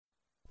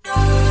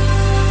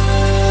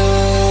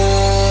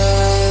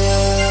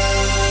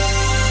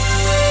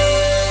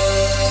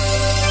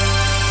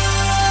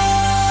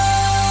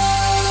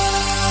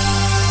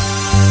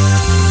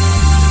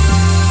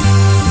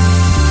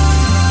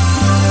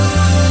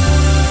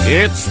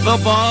It's the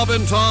Bob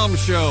and Tom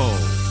Show.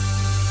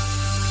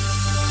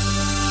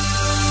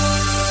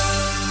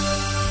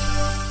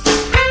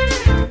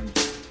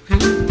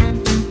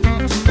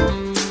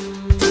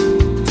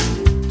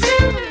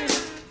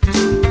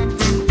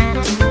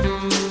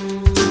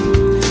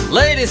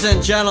 Ladies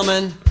and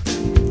gentlemen,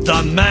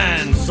 the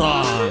man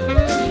song.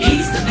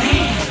 He's the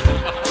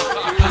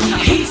man.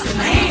 He's the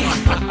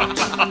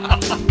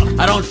man.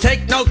 I don't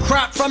take no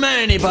crap from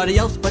anybody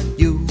else but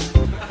you.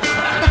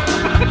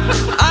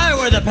 I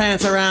wear the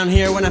pants around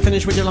here when I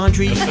finish with your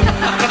laundry. Cause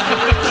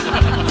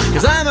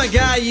I'm a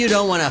guy you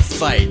don't want to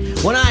fight.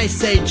 When I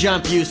say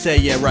jump, you say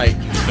yeah right.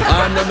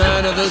 I'm the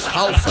man of this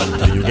house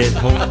until you get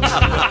home.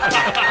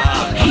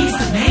 He's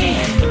the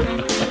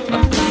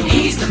man.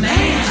 He's the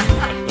man.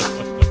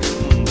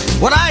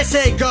 What I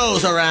say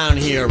goes around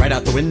here right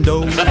out the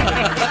window. And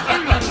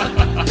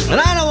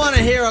I don't want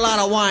to hear a lot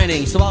of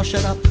whining, so I'll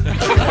shut up.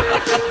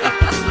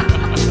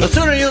 The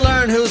sooner you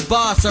learn who's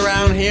boss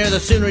around here, the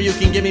sooner you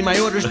can give me my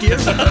orders, dear.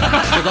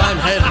 Because I'm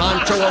head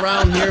honcho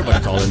around here, but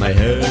it's all in my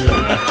head.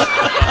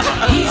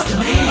 He's the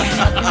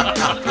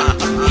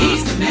man.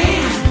 He's the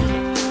man.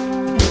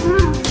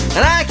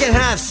 And I can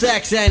have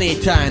sex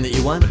anytime that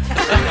you want.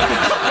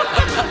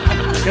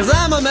 Because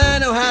I'm a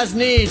man who has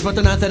needs, but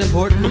they're not that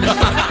important.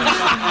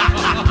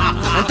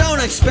 And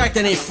don't expect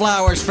any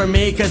flowers from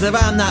me, because if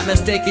I'm not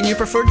mistaken, you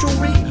prefer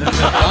jewelry.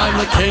 I'm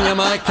the king of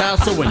my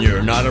castle when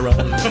you're not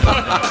around.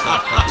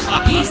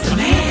 He's the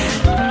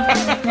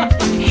man.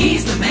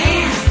 He's the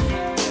man.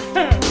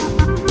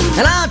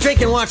 And I'll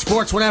drink and watch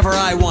sports whenever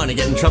I want to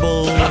get in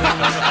trouble.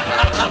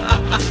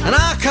 And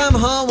I'll come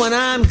home when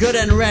I'm good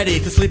and ready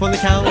to sleep on the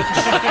couch.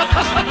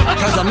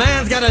 Because a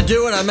man's got to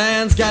do what a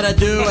man's got to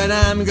do, and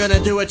I'm going to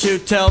do what you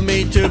tell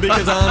me to,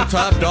 because I'm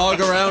top dog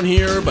around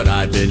here, but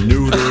I've been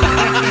neutered.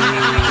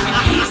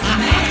 He's the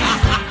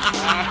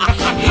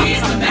man.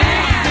 He's the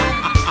man.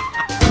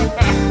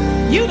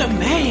 You the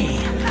man.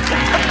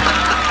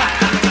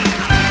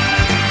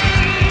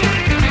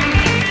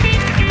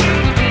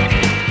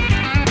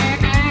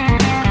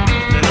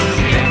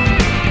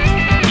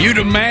 You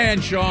the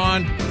man,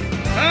 Sean.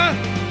 Huh?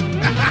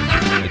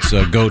 It's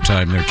go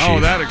time there, Chief.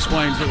 Oh, that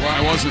explains it why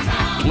I wasn't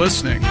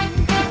listening.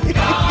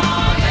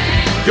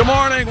 Good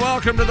morning.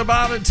 Welcome to the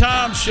Bob and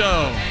Tom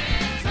Show.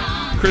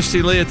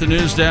 Christy Lee at the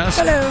news desk.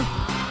 Hello.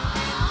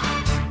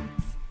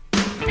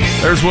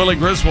 There's Willie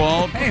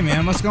Griswold. Hey,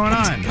 man, what's going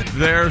on?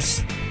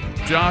 There's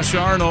Josh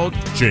Arnold.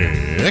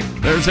 Chick.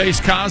 There's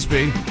Ace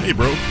Cosby. Hey,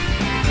 bro.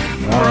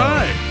 All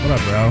right. What up,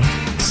 bro?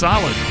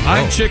 Solid.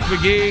 I'm Chick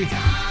McGee.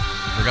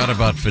 Forgot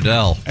about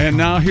Fidel. And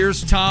now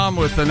here's Tom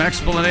with an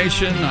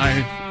explanation.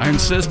 I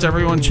insist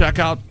everyone check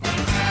out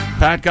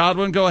Pat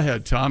Godwin. Go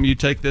ahead, Tom. You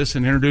take this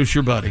and introduce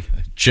your buddy.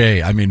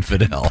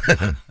 Fidel.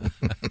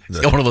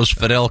 He's got one of those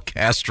Fidel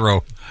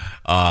Castro.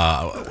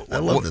 I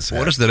love this hat.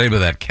 What is the name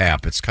of that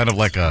cap? It's kind of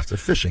like It's a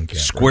fishing cap.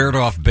 squared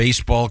off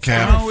baseball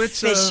cap. Oh,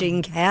 it's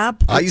Fishing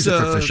cap. I use it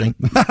for fishing.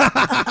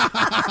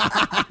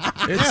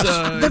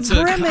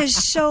 The brim is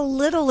so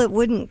little it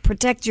wouldn't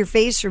protect your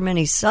face from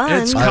any sun.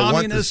 It's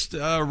communist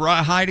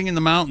hiding in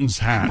the mountains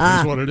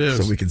hat is what it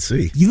is. So we can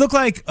see. You look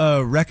like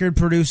a record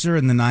producer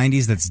in the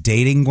 90s that's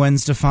dating Gwen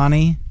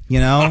Stefani, you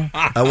know?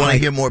 I want to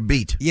hear more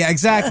beat. Yeah,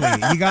 exactly.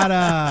 You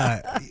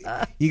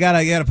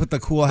gotta put the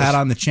cool hat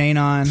on, the chain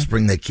on. Just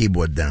bring that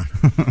keyboard down.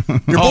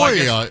 Your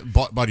boy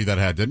bought you that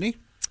hat, didn't he?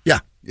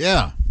 Yeah.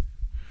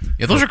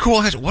 Yeah, those are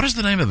cool hats. What is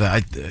the name of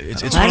that?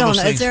 It's I one of don't those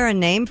know. things. Is there a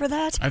name for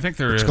that? I think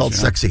there is. It's called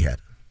Sexy Hat.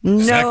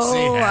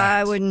 No,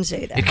 I wouldn't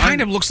say that. It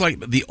kind of looks like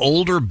the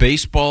older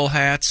baseball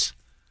hats,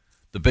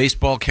 the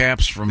baseball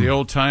caps from The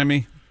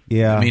old-timey.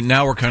 Yeah. I mean,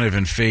 now we're kind of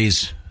in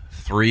phase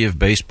 3 of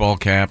baseball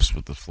caps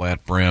with the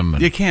flat brim.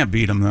 You can't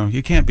beat them, though.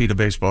 You can't beat a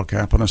baseball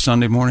cap on a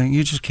Sunday morning.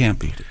 You just can't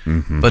beat it.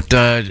 Mm-hmm. But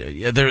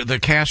the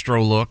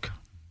Castro look,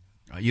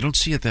 you don't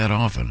see it that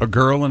often. A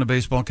girl in a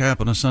baseball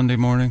cap on a Sunday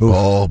morning?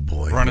 Oh,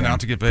 boy. Running out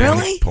to get paid?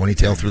 Really?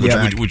 Ponytail through the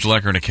back. Would you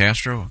like her in a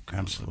Castro?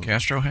 Absolutely.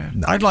 Castro hat?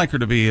 No. I'd like her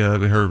to be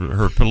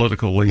her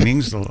political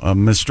leanings, a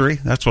mystery.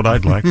 That's what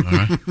I'd like. All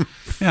right.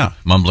 Yeah.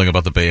 Mumbling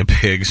about the Bay of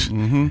Pigs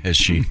as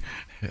she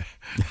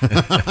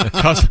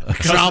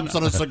Chops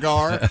on a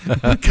cigar.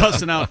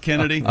 Cussing out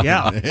Kennedy.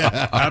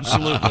 Yeah.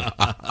 Absolutely.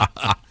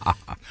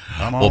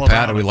 Well,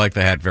 Pat, we like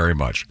the hat very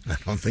much. I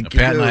don't think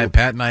Pat you do.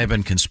 Pat and I have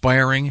been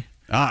conspiring.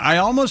 I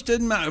almost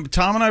didn't.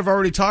 Tom and I have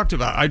already talked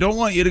about it. I don't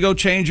want you to go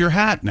change your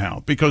hat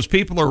now because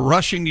people are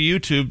rushing to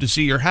YouTube to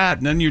see your hat,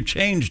 and then you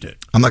changed it.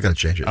 I'm not going to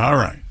change it. All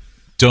right.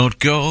 Don't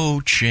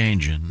go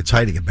changing. It's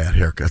hiding a bad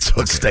haircut,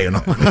 so it's staying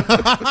on.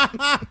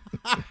 How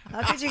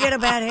could you get a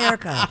bad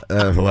haircut?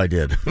 Well, I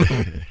did.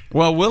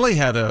 Well, Willie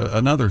had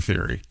another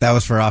theory. That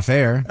was for off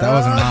air. That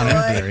wasn't on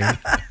air theory.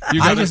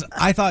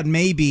 I thought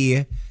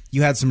maybe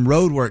you had some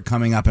road work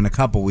coming up in a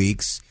couple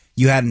weeks.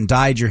 You hadn't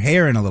dyed your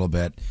hair in a little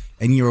bit,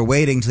 and you were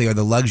waiting till you had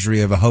the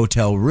luxury of a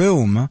hotel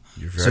room,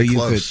 so you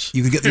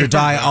could get your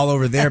dye all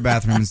over their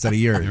bathroom instead of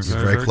yours. You're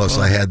very close.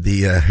 I had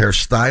the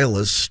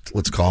hairstylist,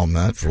 let's call him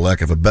that, for lack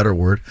of a better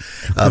word,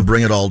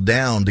 bring it all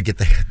down to get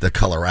the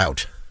color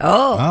out.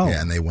 Oh.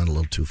 Yeah, and they went a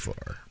little too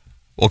far.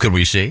 Well, can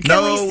we see?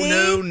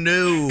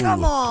 No.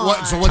 Come on.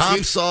 What's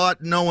Tom saw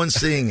it. No one's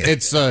seeing it.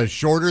 It's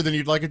shorter than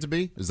you'd like it to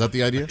be? Is that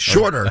the idea?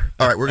 Shorter.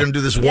 All right, we're going to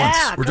do this once.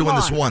 We're doing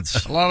this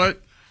once. Love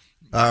it.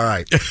 All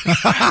right.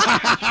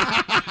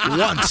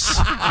 Once.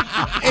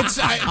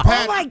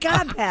 Oh my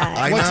God, Pat!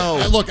 I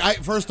know. Look,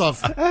 first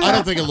off, I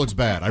don't think it looks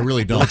bad. I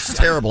really don't. It's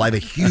terrible. I have a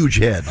huge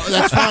head.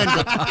 That's fine,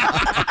 but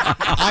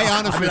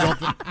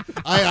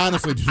I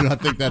honestly do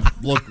not think that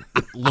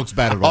looks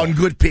bad at all. On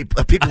good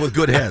people with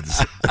good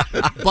heads.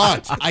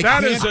 But I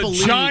That can't is a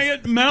believe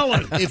giant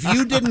melon. if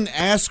you didn't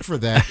ask for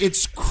that,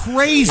 it's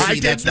crazy. I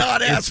did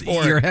not ask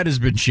for Your it. head has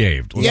been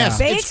shaved. Yes,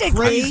 Basically,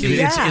 it's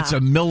crazy. It's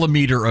a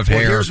millimeter of Well,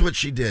 hair. here's what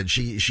she did.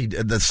 She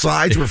the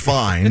sides were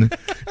fine,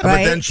 but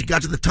Right. then she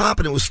got to the top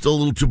and it was still a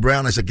little too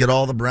brown. I said, "Get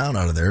all the brown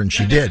out of there," and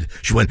she did.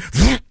 She went.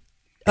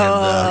 And,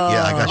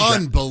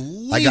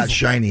 Unbelievable. I got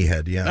shiny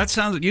head. Yeah, That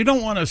sounds. You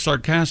don't want a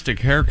sarcastic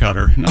hair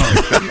cutter. No.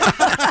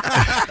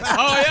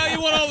 Oh yeah,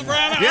 you want all the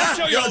brown out? I'll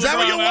show you all is the that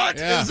what brown you out. want?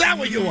 Yeah. Is that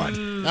what you want?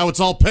 Now it's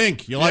all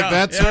pink. You like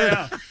that,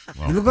 sir?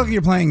 Yeah. You look like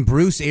you're playing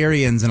Bruce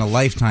Arians in a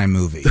Lifetime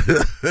movie.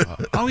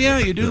 Oh yeah,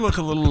 you do look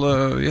a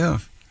little. Yeah.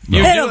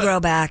 It'll grow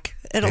back.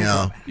 It'll grow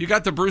Yeah. back. You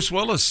got the Bruce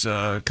Willis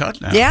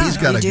cut now. Yeah, He's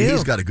got you do.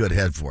 he's got a good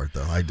head for it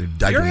though. I do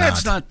Your not.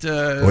 head's not.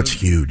 Oh, it's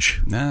huge.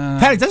 Nah.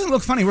 Pat, it doesn't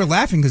look funny. We're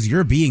laughing because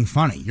you're being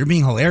funny. You're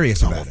being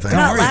hilarious about it. thank I'm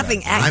not Don't worry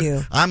laughing about at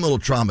you. I'm a little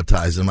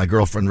traumatized, and my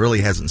girlfriend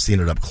really hasn't seen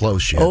it up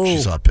close yet. Oh. She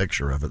saw a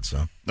picture of it,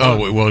 so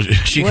Oh well,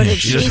 she What did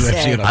she she doesn't have to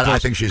say? see it. I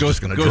think she's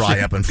just going to dry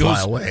up and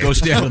fly away. Go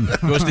stand on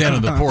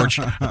the porch,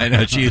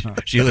 and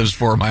she lives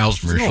 4 miles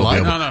from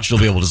here. She'll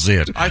be able to see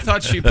it. I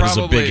thought she That is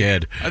probably. a big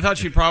head. I thought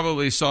she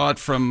probably saw it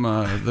from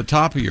the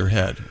top of your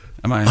head.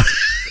 Am I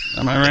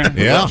right?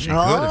 Yeah. She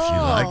could if she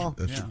liked.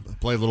 That's-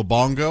 Play a little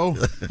bongo.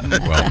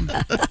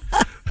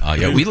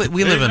 Well, we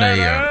live in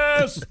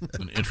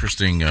an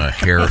interesting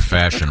hair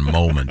fashion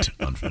moment,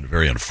 a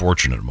very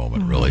unfortunate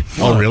moment, really.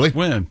 Oh, really?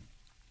 When?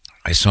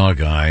 I saw a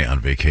guy on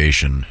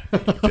vacation.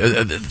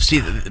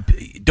 See,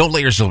 don't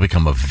let yourself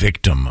become a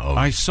victim of.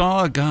 I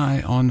saw a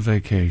guy on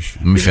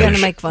vacation. Let me He's going finish.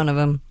 to make fun of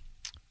him.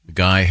 The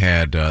guy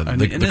had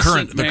the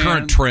innocent man.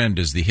 current trend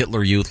is the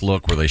Hitler Youth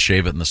look, where they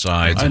shave it in the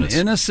sides. An and it's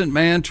innocent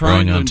man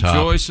trying to growing on top.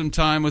 enjoy some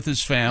time with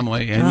his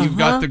family, and you've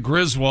got the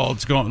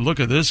Griswolds going, look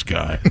at this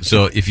guy.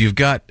 So if you've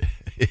got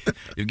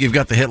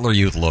the Hitler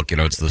Youth look,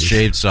 it's the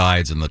shaved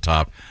sides and the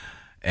top.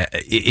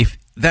 If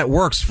that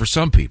works for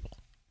some people,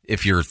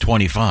 if you're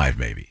 25,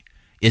 maybe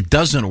it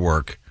doesn't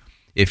work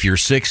if you're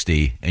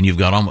 60 and you've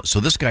got almost. So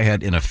this guy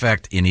had in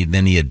effect, and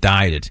then he had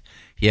dyed it.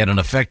 He had in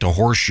effect a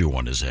horseshoe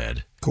on his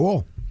head.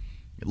 Cool.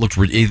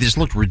 It just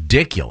looked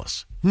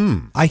ridiculous.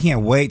 I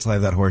can't wait till I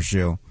have that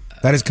horseshoe.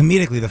 That is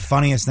comedically the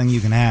funniest thing you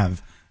can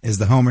have is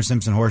the Homer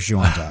Simpson horseshoe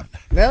on top.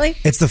 Really?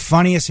 It's the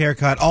funniest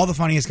haircut. All the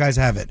funniest guys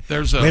have it.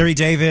 There's a- Larry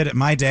David,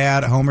 my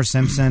dad, Homer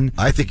Simpson.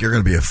 I think you're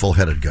going to be a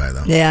full-headed guy,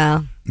 though.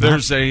 Yeah.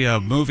 There's a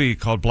movie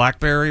called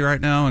Blackberry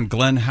right now, and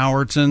Glenn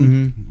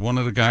Howerton, one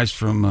of the guys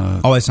from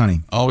Always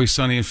Sunny. Always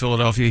Sunny in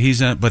Philadelphia, he's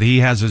in it, but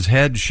he has his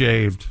head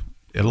shaved.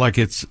 It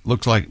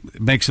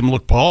makes him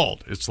look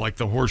bald. It's like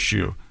the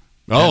horseshoe.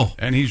 Oh.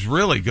 And he's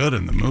really good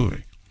in the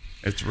movie.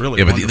 It's really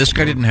Yeah, but wonderful this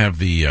guy movie. didn't have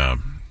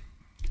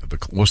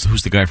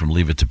who's the guy from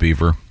Leave It to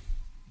Beaver?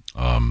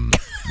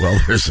 Well,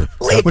 there's a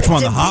Which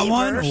one, the hot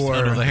one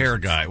or The hair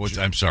guy.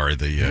 I'm sorry,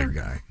 the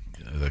guy.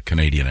 the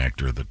Canadian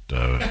actor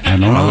that. I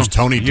know. There's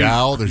Tony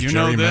Dow. There's you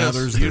know Jerry this.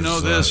 Mathers. You There's, know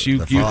this. the You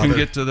can father.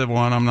 get to the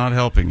one. I'm not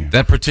helping you.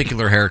 That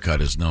particular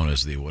haircut is known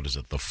as the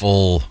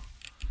full.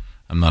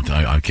 I'm not.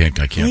 I can't.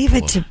 Leave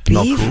pull it to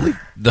Mel Beaver. Cooley?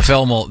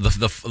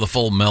 the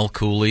full Mel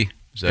Cooley.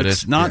 Is that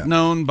It's it? not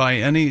known by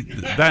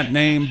that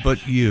name,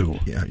 but you.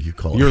 Yeah, you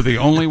call You're it. the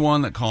only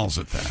one that calls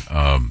it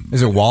that.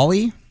 is it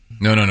Wally?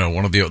 No.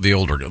 One of the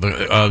older.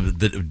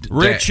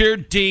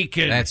 Richard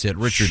Deacon. That's it,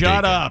 Richard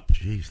Shut Deacon. up.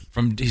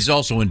 He's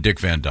also in Dick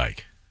Van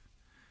Dyke.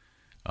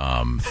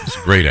 He's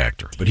a great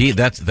actor, but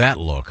that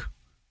look.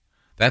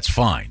 That's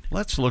fine.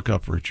 Let's look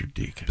up Richard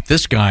Deacon. But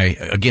this guy,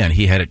 again,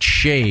 he had it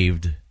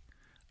shaved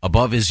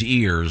above his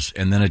ears,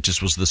 and then it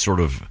just was this sort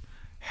of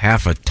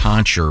half a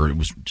tonsure. It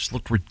just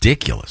looked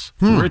ridiculous.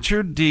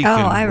 Richard Deacon.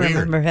 Oh, I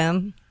remember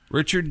him.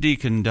 Richard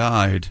Deacon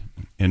died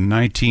in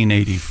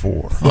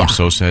 1984. I'm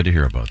so sad to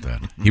hear about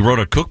that. He wrote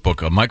a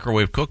cookbook, a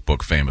microwave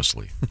cookbook,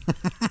 famously.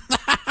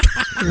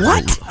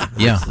 What?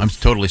 Yeah, I'm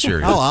totally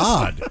serious. How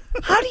odd.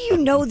 How do you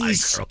know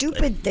these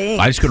stupid things?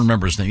 I just couldn't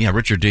remember his name. Yeah,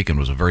 Richard Deacon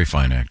was a very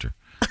fine actor.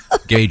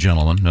 Gay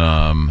gentleman.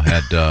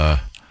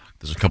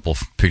 There's a couple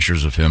of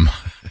pictures of him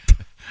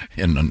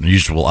in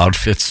unusual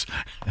outfits.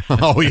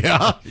 Oh,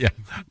 yeah? Yeah,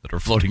 that are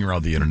floating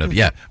around the internet.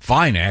 Yeah,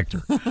 fine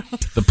actor.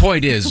 The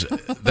point is,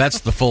 that's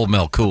the full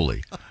Mel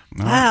Cooley,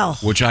 Wow.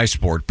 which I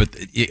sport. But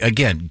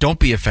again, don't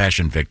be a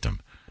fashion victim.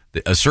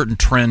 A certain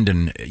trend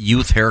in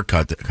youth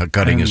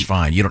cutting is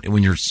fine. You don't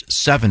when you're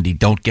 70,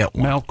 don't get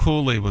one. Mel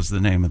Cooley was the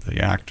name of the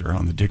actor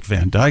on the Dick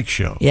Van Dyke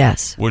Show.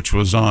 Yes. Which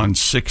was on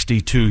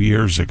 62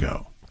 years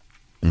ago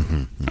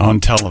on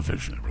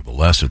television.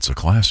 Nevertheless, it's a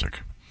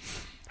classic.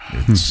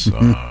 It's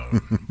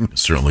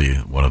certainly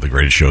one of the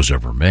greatest shows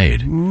ever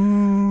made.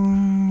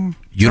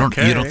 You don't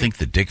think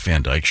the Dick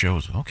Van Dyke Show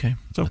is okay?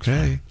 It's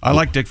okay. I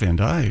like Dick Van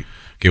Dyke.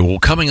 Okay, well,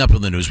 coming up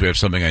in the news, we have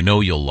something I know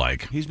you'll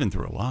like. He's been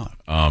through a lot.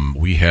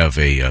 We have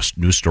a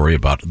news story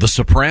about The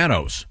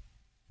Sopranos.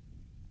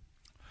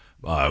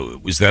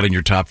 Was that in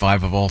your top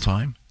 5 of all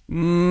time?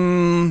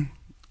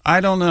 I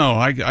don't know.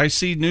 I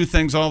see new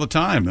things all the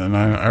time, and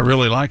I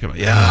really like them.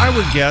 Yeah, I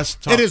would guess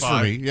top 5. It is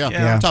for me.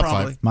 Yeah, top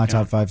probably. 5. My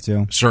top 5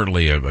 too.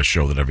 Certainly a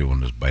show that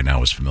everyone by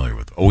now is familiar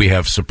with. Oh, we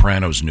have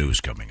Sopranos news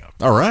coming up.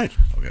 All right.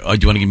 Okay.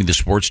 Do you want to give me the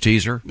sports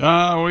teaser?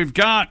 We've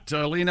got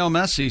Lionel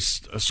Messi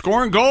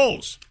scoring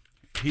goals.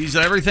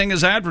 Everything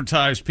is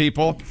advertised,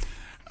 people.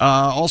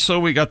 Also,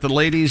 we got the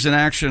ladies in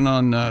action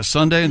on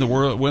Sunday in the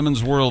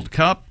Women's World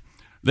Cup.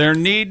 They're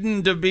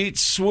needing to beat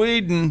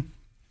Sweden.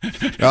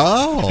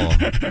 Oh.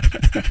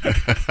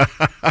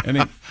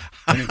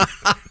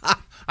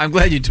 I'm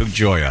glad you took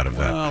joy out of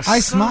that. Well, I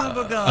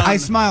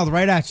smiled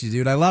right at you,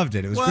 dude. I loved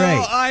it. It was great.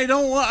 I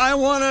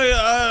want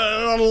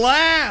to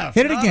laugh.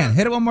 Hit it again.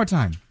 Hit it one more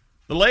time.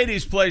 The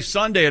ladies play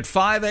Sunday at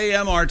 5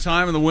 a.m. our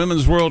time in the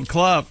Women's World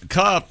Cup.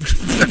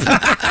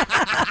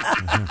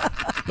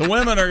 The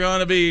women are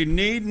going to be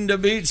needing to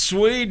beat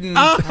Sweden.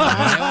 That's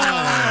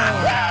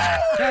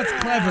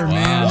clever,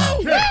 man.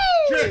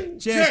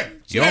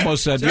 You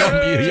almost said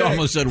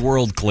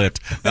world clit.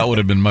 That would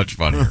have been much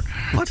funnier.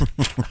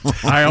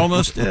 I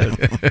almost did.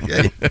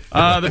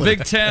 The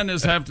Big Ten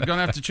is going to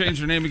have to change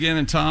their name again,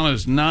 and Tom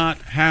is not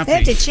happy. They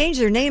have to change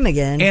their name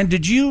again. And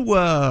did you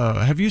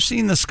have you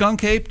seen the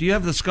Skunk Ape? Do you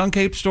have the Skunk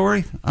Ape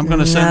story? I'm going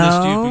to send this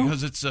to you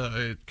because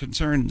it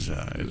concerns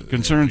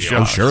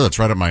Josh. Oh, sure, that's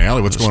right up my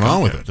alley. What's going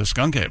on with it? The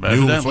Skunk Ape. New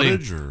Evidently,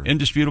 footage or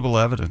indisputable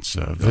evidence.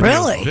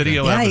 Really?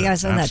 Video yeah, evidence. you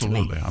guys send that to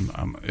me.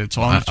 Absolutely. It's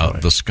on its way.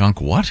 The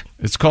skunk what?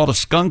 It's called a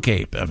skunk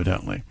ape,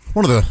 evidently.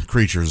 One of the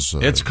creatures.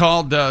 It's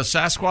called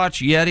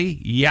Sasquatch,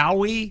 Yeti,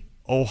 Yowie,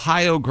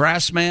 Ohio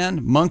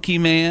Grassman, Monkey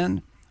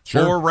Man,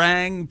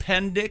 Orang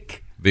Pendic.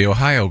 The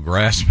Ohio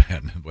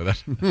Grassman. Boy, that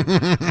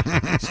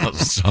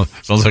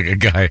sounds like a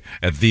guy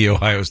at The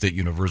Ohio State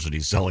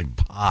University selling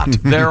pot.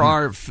 There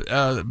are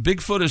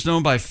Bigfoot is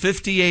known by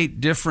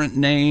 58 different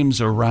names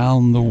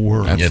around the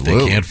world. And yet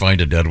they can't find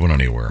a dead one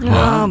anywhere.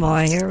 Oh,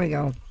 boy, here we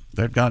go.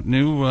 They've got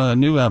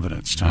new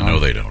evidence, Tom. No,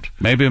 they don't.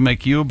 Maybe it'll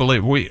make you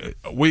believe.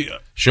 We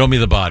show me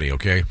the body,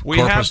 okay?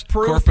 Have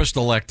proof. Corpus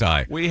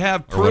delecti. We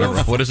have proof. Or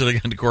whatever. What is it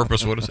again?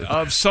 Corpus. What is it?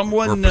 Of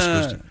someone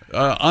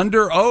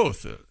under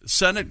oath,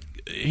 Senate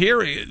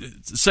hearing,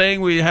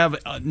 saying we have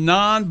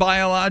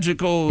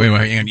non-biological. Wait,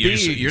 and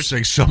you're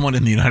saying someone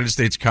in the United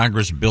States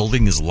Congress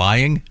building is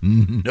lying?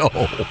 No,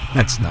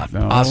 that's not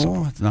possible.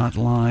 No, it's not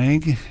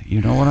lying.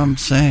 You know what I'm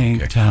saying,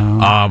 okay.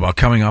 Tom.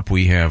 Coming up,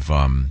 we have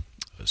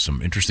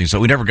some interesting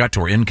stuff. We never got to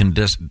our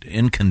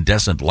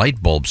incandescent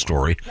light bulb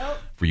story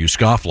for you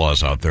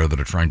scofflaws out there that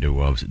are trying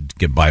to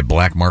buy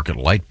black market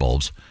light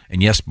bulbs.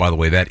 And yes, by the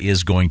way, that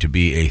is going to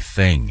be a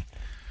thing.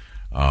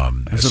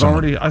 Is it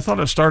already? I thought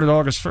it started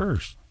August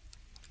 1st.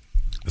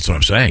 That's what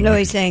I'm saying. No,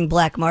 he's saying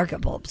black market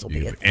bulbs will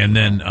be it. And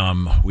then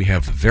we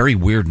have very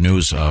weird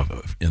news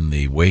in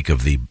the wake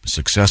of the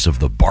success of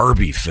the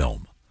Barbie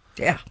film.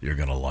 Yeah. You're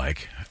going to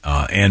like.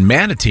 And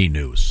manatee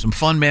news. Some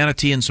fun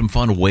manatee and some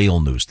fun whale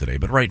news today.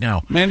 But right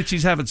now...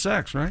 Manatees having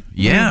sex, right?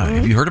 Yeah. Mm-hmm.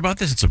 Have you heard about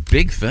this? It's a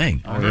big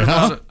thing. I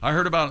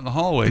heard about it in the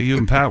hallway. You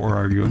and Pat were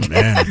arguing.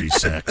 Manatee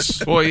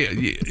sex.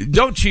 Boy,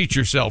 don't cheat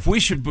yourself. We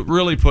should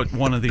really put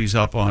one of these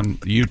up on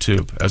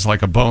YouTube as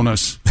like a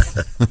bonus.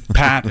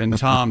 Pat and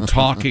Tom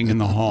talking in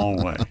the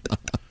hallway.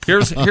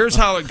 Here's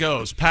how it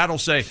goes. Pat will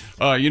say,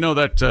 you know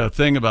that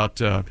thing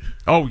about...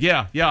 oh,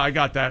 yeah, I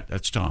got that.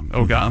 That's Tom.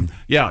 Oh, God.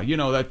 Yeah, you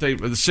know that thing,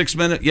 the 6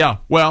 minute? Yeah,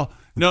 well...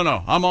 No,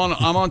 I'm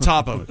on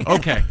top of it.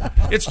 Okay.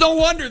 It's no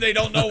wonder they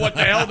don't know what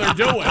the hell they're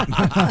doing.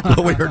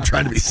 Well, we were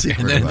trying to be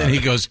secret. And then he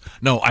goes,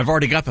 no, I've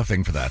already got the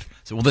thing for that.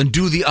 So, well, then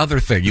do the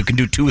other thing. You can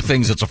do two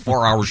things. It's a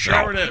 4-hour show.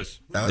 There it is.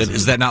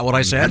 Is that not what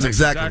I said? That's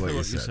exactly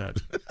what you said.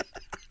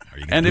 Are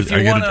you going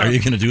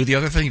to do the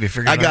other thing? Have you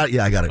figured it out?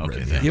 I got it.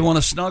 Okay, right. You want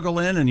to snuggle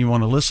in and you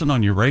want to listen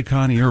on your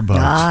Raycon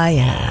earbuds. Ah,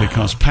 yeah.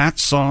 Because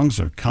Pat's songs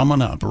are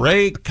coming up.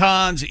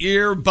 Raycon's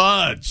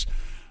earbuds.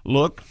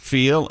 Look,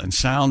 feel, and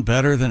sound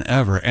better than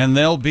ever. And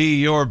they'll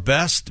be your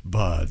best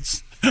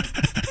buds.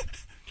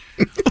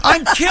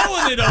 I'm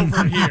killing it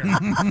over here.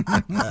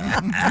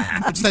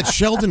 It's that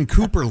Sheldon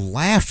Cooper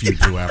laugh you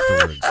do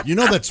afterwards. You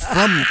know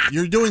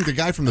you're doing the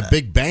guy from The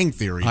Big Bang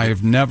Theory. I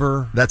have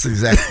never that's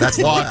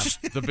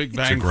watched The Big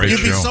Bang Theory.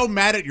 You'd be so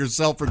mad at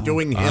yourself for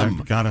doing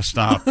him. I've got to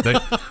stop.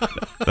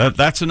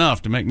 That's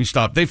enough to make me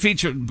stop.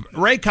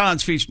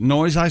 Raycons feature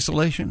noise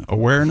isolation,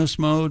 awareness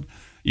mode.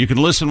 You can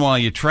listen while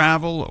you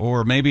travel,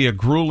 or maybe a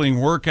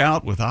grueling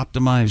workout with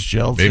optimized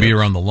gel. Maybe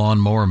you're on the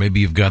lawnmower. Maybe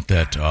you've got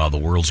that the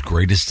world's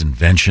greatest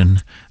invention,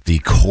 the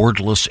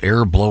cordless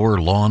air blower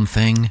lawn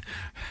thing.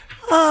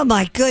 Oh,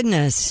 my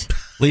goodness.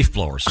 Leaf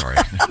blower, sorry.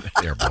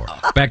 Air blower.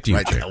 Back to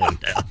you, Jay.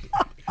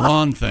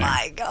 Lawn thing.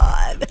 My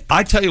God.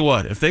 I tell you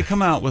what, if they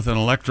come out with an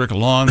electric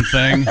lawn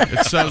thing,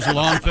 it says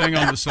lawn thing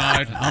on the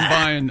side,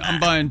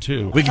 I'm buying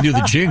two. We can do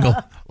the jingle.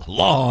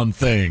 Lawn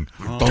thing.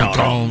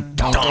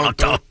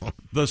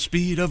 The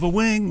speed of a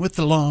wing with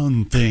the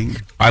long thing.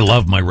 I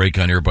love my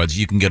Raycon earbuds.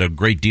 You can get a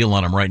great deal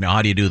on them right now.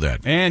 How do you do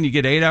that? And you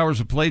get 8 hours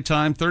of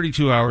playtime,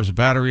 32 hours of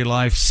battery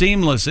life,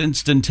 seamless,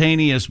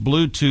 instantaneous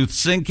Bluetooth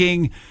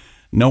syncing.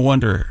 No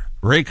wonder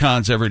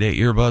Raycon's everyday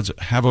earbuds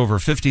have over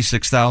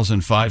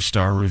 56,000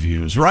 five-star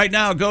reviews. Right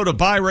now, go to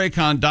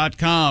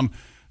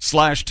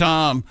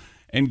buyraycon.com/Tom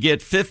and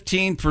get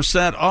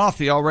 15% off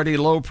the already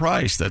low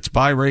price. That's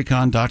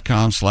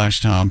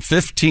buyraycon.com/Tom.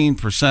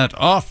 15%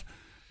 off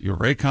your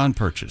Raycon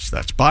purchase.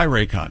 That's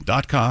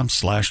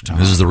buyraycon.com/Tom.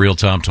 This is the real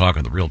Tom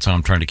talking. The real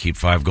Tom trying to keep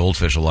 5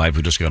 goldfish alive.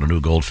 We just got a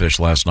new goldfish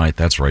last night.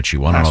 That's right. She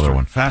won another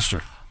one.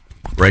 Faster.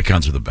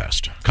 Raycons are the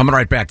best. Coming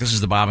right back. This is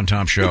the Bob and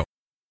Tom Show.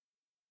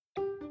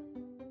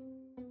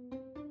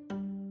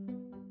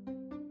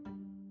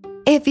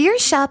 If you're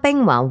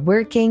shopping while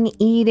working,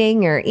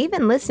 eating, or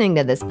even listening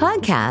to this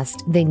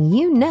podcast, then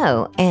you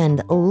know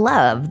and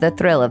love the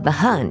thrill of the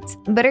hunt.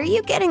 But are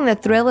you getting the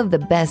thrill of the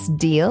best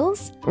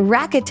deals?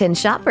 Rakuten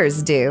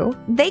shoppers do.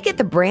 They get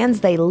the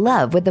brands they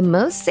love with the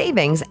most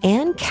savings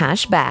and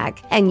cash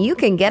back. And you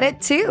can get it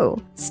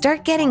too.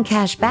 Start getting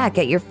cash back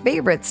at your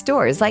favorite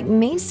stores like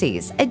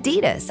Macy's,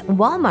 Adidas,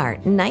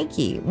 Walmart,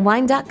 Nike,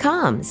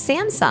 Wine.com,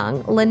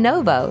 Samsung,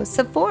 Lenovo,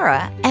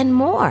 Sephora, and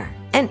more.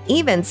 And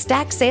even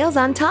stack sales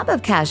on top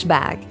of cash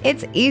back.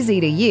 It's easy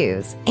to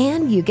use,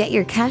 and you get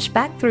your cash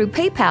back through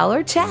PayPal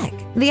or check.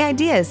 The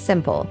idea is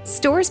simple.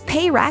 Stores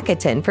pay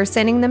Rakuten for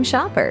sending them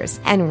shoppers,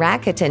 and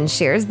Rakuten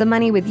shares the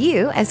money with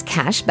you as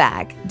cash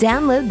back.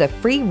 Download the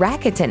free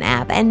Rakuten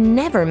app and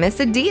never miss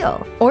a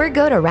deal. Or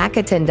go to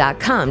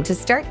Rakuten.com to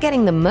start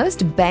getting the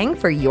most bang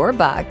for your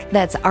buck.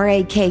 That's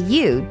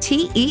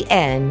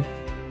RAKUTEN.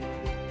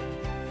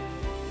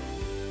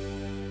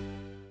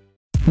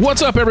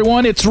 What's up,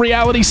 everyone? It's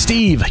Reality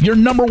Steve, your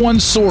number one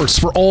source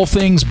for all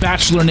things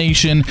Bachelor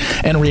Nation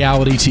and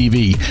reality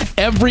TV.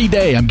 Every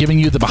day, I'm giving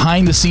you the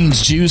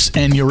behind-the-scenes juice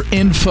and your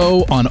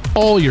info on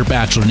all your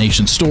Bachelor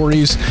Nation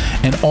stories,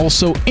 and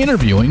also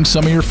interviewing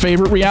some of your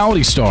favorite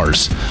reality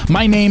stars.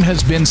 My name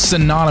has been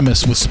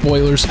synonymous with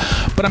spoilers,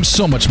 but I'm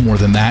so much more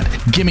than that.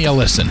 Give me a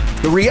listen.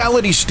 The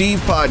Reality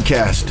Steve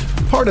Podcast,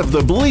 part of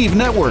the Believe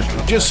Network.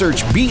 Just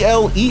search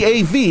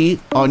BLEAV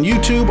on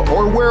YouTube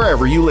or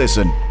wherever you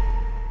listen.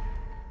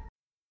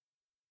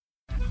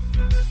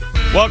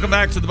 Welcome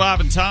back to the Bob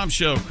and Tom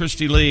Show.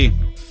 Christy Lee.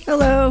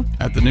 Hello.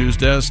 At the news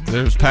desk,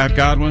 there's Pat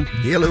Godwin.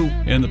 Hello.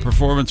 In the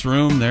performance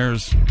room,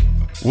 there's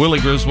Willie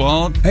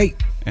Griswold. Hey.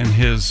 And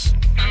his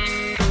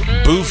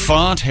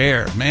bouffant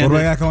hair. Man, what do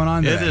I got going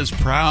on today? It is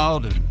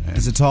proud. And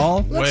is it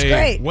tall? Looks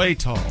great. Way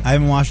tall. I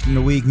haven't washed it in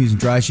a week. I'm using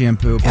dry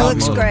shampoo. It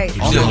looks great.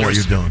 You know what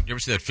you're doing. You ever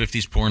see that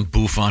 50s porn,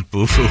 bouffant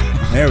boufou?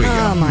 There we go.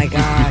 Oh, my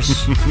gosh.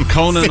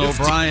 Conan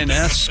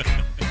O'Brien-esque.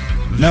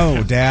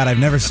 No, Dad, I've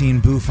never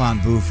seen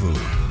bouffant boufou.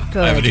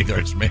 Good. I haven't either.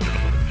 It's made.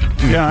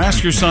 Yeah,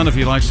 ask your son if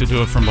he likes to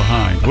do it from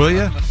behind, will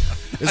you?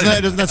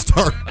 Doesn't that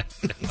start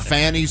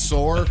Fanny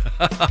Sore?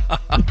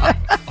 I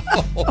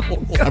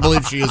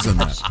believe she is in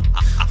that.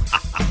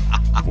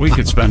 We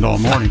could spend all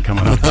morning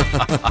coming up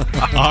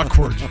with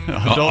awkward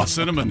adult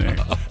cinema name.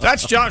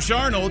 That's Josh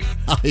Arnold.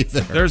 Hi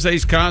there. There's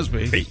Ace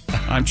Cosby.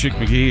 I'm Chick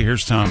McGee.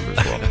 Here's Tom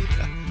Griswold.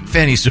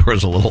 Fanny Sore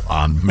is a little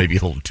maybe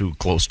a little too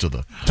close to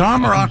the.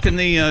 Tom rocking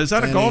the. Is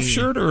that a golf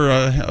shirt or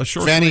a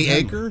short? Fanny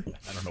Acre?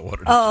 I don't know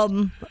what it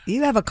is.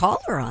 You have a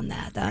collar on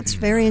that. That's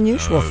very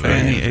unusual for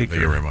Fanny you. Acre.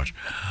 Thank you very much.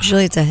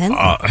 Usually it's a hen.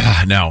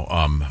 Now,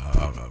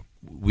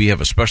 we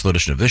have a special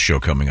edition of this show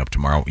coming up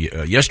tomorrow.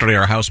 Yesterday,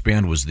 our house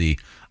band was the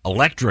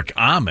Electric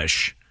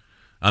Amish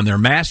on their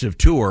massive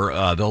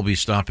tour. They'll be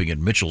stopping at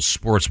Mitchell's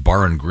Sports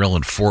Bar and Grill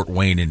in Fort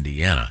Wayne,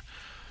 Indiana.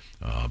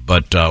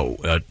 But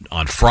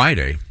on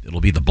Friday, it'll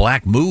be the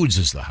Black Moods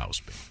as the house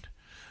band.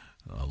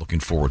 Looking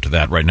forward to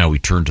that. Right now, we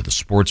turn to the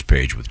sports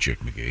page with Chick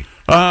McGee.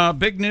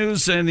 Big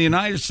news in the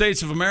United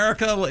States of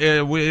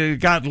America. We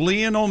got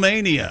Lionel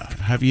Mania.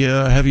 Have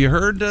you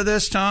heard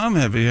this, Tom?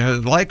 Have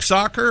you like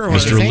soccer?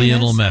 Mr.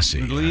 Lionel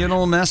Messi.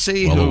 Lionel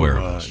Messi, well who aware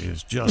of this.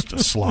 is just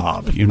a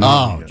slob. You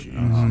know?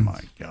 Oh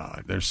my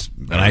God! There's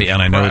and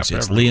I know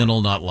it's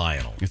Lionel, not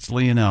Lionel. It's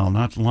Lionel,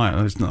 not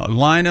Lionel.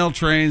 Lionel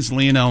trains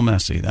Lionel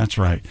Messi. That's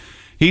right.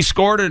 He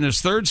scored in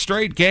his third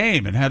straight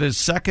game and had his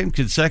second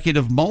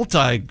consecutive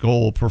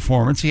multi-goal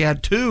performance. He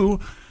had 2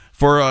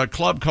 for a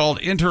club called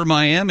Inter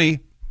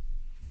Miami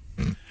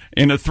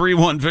in a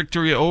 3-1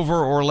 victory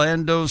over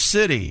Orlando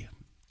City.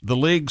 The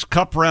league's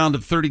cup round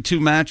of 32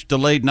 match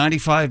delayed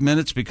 95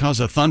 minutes because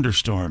of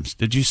thunderstorms.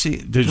 Did you see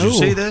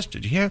this?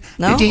 Did you hear?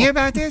 No. Did you hear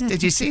about this?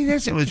 Did you see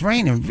this? It was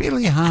raining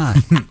really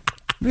hard.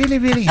 Really,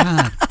 really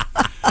hard.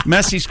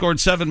 Messi scored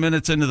 7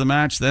 minutes into the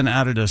match, then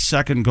added a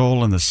second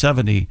goal in the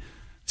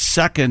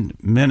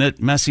 72nd minute.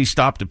 Messi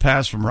stopped a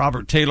pass from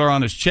Robert Taylor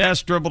on his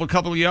chest, dribbled a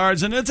couple of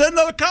yards, and it's in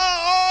the car.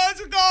 Oh,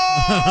 it's a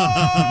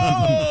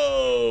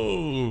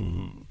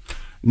goal!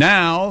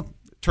 Now,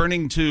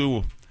 turning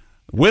to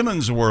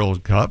Women's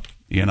World Cup,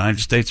 the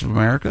United States of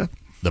America.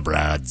 The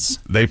Brads.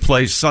 They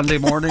play Sunday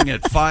morning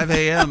at 5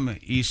 a.m.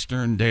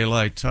 Eastern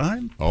Daylight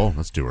Time. Oh,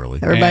 that's too early.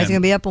 Everybody's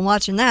going to be up and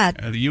watching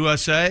that. The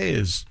USA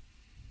is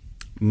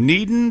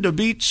Needin' to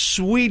beat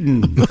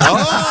Sweden.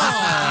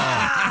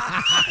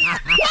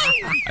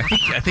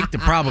 I think the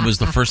problem is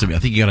the first thing. I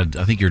think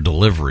your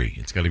delivery.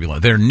 It's got to be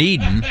like they're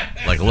needing,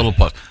 like a little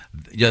pause.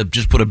 Yeah,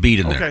 just put a beat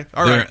in there. Okay,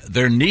 all right.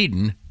 They're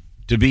needing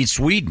to beat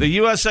Sweden. The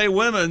USA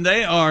women,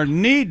 they are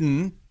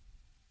needing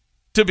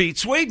to beat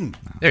Sweden.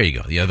 There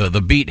you go. Yeah,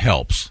 the beat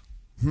helps.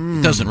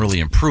 It doesn't really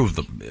improve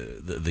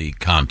the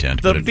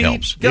content, but it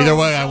helps. Either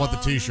way, I want the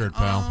T-shirt,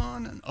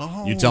 pal.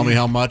 You tell me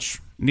how much.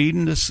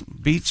 Needing to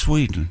beat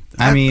Sweden.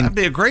 I mean, that'd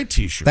be a great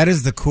T-shirt. That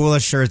is the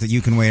coolest shirt that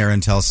you can wear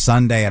until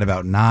Sunday at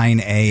about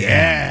 9 a.m.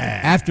 Yeah.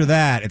 After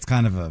that, it's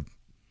kind of a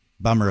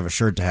bummer of a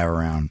shirt to have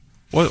around.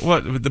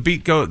 What the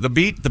beat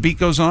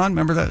goes on?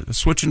 Remember that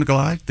Switching to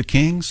Glide? The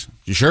Kings.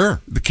 You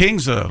sure? The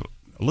Kings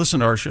listen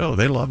to our show.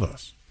 They love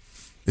us.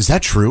 Is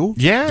that true?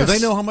 Yes. Do they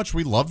know how much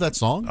we love that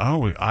song?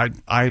 Oh,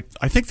 I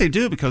think they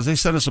do because they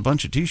sent us a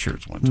bunch of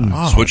T-shirts one time.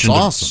 Oh,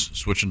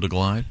 Switching to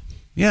Glide.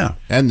 Yeah.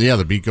 And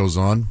the beat goes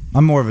on.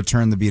 I'm more of a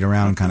turn the beat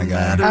around kind of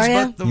guy.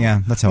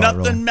 Yeah, that's how I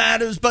roll. Nothing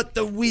matters but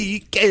the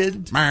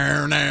weekend.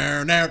 From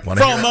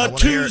a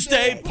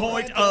Tuesday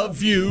point of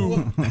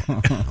view.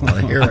 I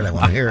want to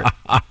hear it.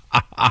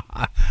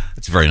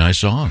 It's a very nice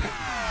song.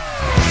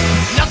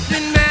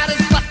 Nothing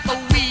matters but the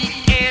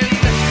weekend.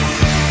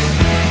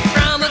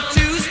 From a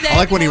Tuesday. I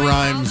like when he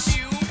rhymes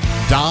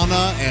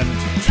Donna and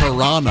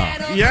Tirana.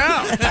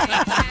 Yeah.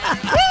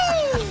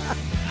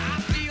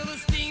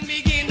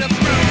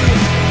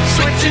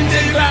 Switching to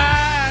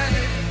Glide.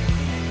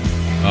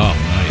 Oh,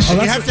 nice. You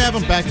have to have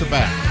them back to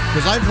back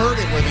because I've heard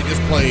it where they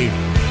just play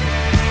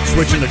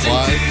Switching to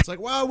Glide. It's like,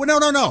 well,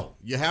 no.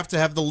 You have to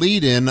have the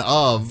lead in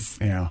of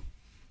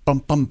bum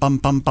bum bum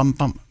bum bum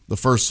bum the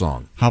first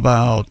song. How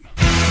about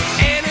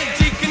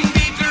Energy can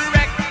be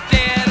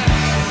directed.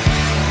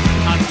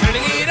 I'm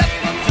turning it up.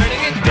 I'm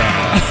turning it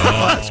down.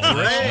 Oh, that's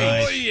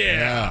great. Oh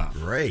yeah.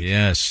 Great.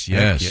 Yes.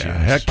 Heck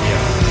yeah.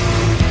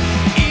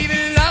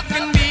 Even love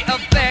can be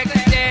affected.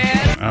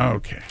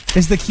 Okay.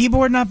 Is the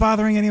keyboard not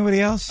bothering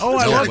anybody else? Oh,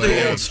 I love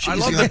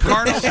the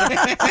Carnival.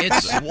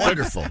 It's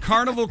wonderful.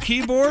 Carnival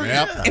keyboard.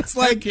 Yep. It's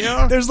like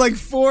there's like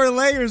 4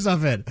 layers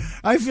of it.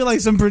 I feel like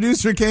some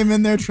producer came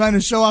in there trying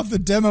to show off the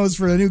demos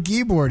for a new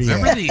keyboard he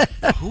had.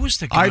 Who was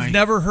the guy? I've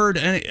never heard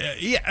any.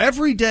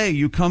 Every day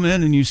you come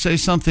in and you say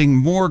something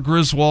more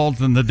Griswold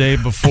than the day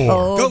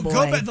before. Go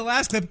back to the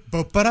last clip.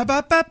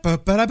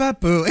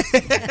 Bo-ba-da-ba-ba-bo-ba-da-ba-boo.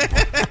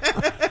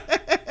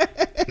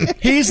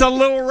 He's a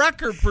little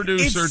record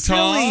producer, It's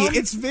Tom. silly.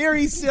 It's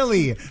very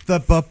silly. The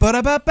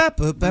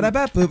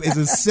ba-ba-da-ba-ba-boop-ba-da-ba-boop is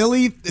a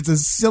silly. It's a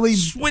silly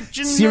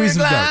series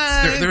of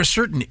notes. There are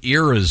certain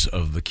eras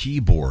of the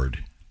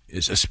keyboard.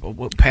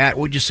 Pat,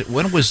 would you say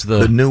when was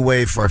the new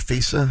wave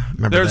Farfisa?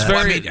 Remember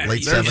that?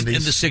 Late 70s. In the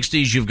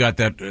 60s, you've got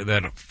that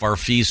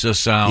Farfisa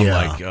sound,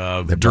 like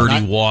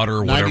Dirty Water,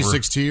 whatever.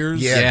 96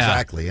 Tears. Yeah,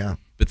 exactly. Yeah.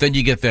 But then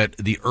you get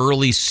the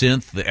early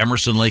synth, the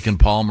Emerson, Lake and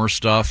Palmer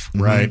stuff,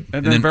 right?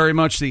 And then very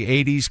much the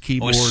 '80s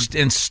keyboard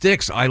and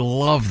Styx. I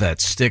love that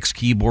Styx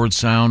keyboard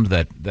sound,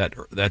 that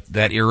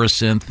era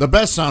synth. The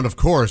best sound, of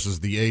course,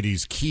 is the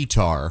 '80s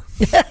keytar.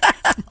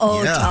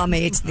 Tom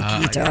hates the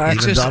guitar.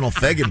 Even Donald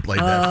Fagen played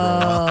that for a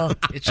while.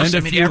 It's just,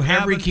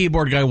 every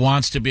keyboard guy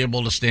wants to be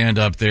able to stand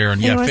up there, and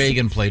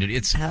Fagen played it.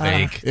 It's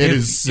fake. It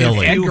is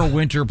silly. Edgar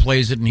Winter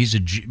plays it, and he's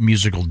a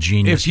musical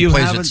genius. If you he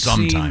plays haven't it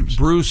sometimes. seen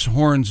Bruce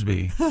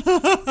Hornsby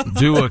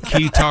do a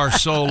guitar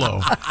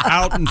solo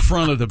out in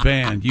front of the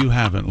band, you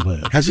haven't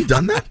lived. Has he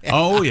done that?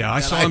 Oh, yeah.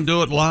 I saw him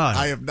do it live.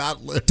 I have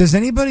not lived. Does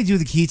anybody do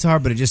the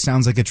keytar, but it just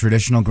sounds like a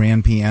traditional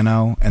grand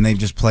piano, and they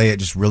just play it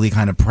just really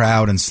kind of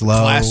proud and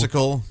slow?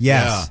 Classical?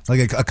 Yes. Yeah.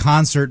 Like a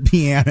concert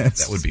pianist.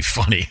 That would be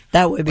funny.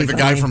 That would be like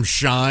funny. the guy from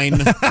Shine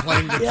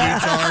playing the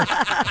guitar.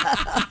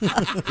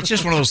 It's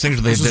just one of those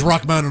things where this is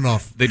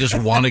Rachmaninoff. They just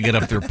want to get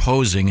up there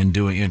posing and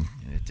doing it.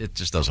 It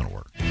just doesn't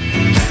work. I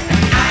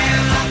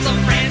have lots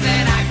of friends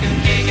that I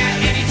can gig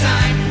at any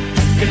time.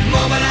 Can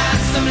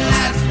mobilize some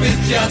laughs with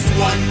just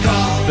one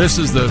call. This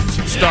is the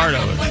start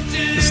of it.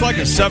 It's like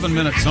a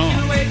 7-minute song.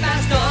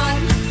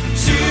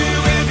 Soon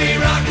we'll be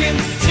rocking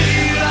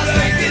till Las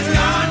Vegas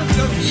gone.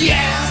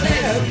 Yeah,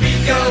 the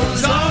beat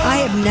goes on. I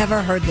have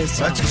never heard this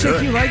song. That's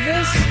good. You like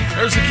this?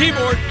 There's the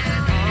keyboard.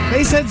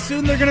 They said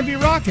soon they're going to be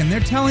rocking. They're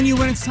telling you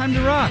when it's time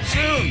to rock.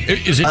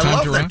 Is it I time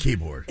love to that rock?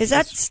 keyboard. Is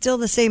that still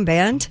the same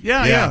band?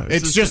 Yeah.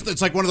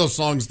 It's like one of those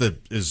songs that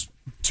is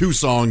 2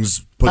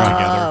 songs put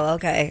together. Oh,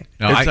 okay.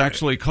 No, It's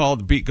actually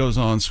called The Beat Goes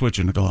On,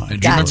 Switching to Glide.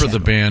 Do you remember the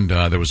band?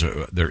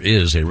 There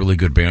is a really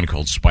good band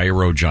called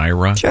Spyro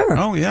Gyra. Sure.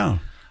 Oh, yeah.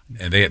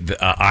 And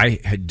I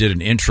did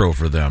an intro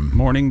for them.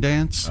 Morning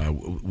Dance?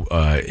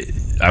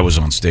 I was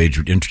on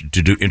stage to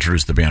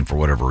introduce the band for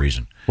whatever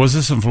reason. Was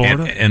this in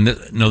Florida?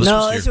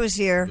 This was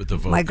here. With the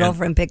vote. My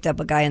girlfriend picked up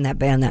a guy in that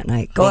band that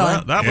night. Go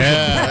on. That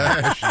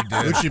was she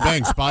did. Who'd she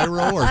bang,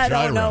 Spyro or I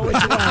Gyro? don't know which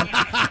one.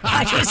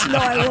 I just know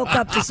I woke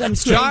up to some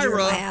stranger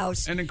in my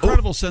house. An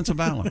incredible sense of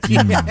balance.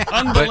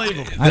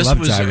 Unbelievable. I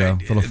love Gyro.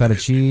 Little feta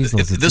cheese.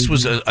 This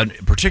was a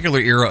particular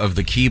era of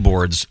the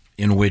keyboards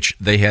in which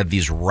they had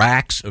these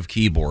racks of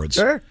keyboards.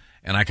 Sure.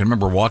 And I can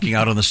remember walking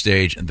out on the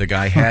stage, and the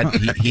guy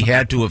he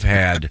had to have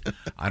had,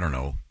 I don't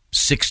know,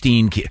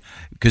 16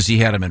 because he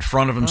had them in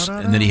front of him,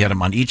 and then he had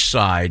them on each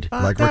side.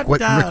 Like Rick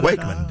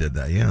Wakeman did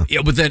that, yeah.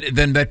 Yeah, but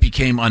then that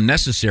became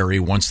unnecessary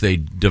once they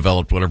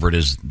developed whatever it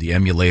is, the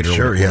emulator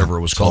or whatever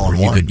it was called.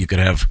 Where you could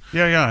have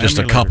just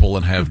emulator. a couple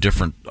and have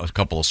a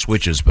couple of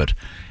switches, but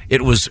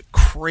it was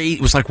crazy.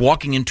 It was like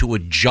walking into a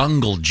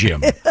jungle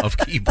gym of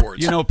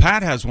keyboards. You know,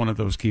 Pat has one of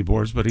those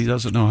keyboards, but he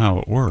doesn't know how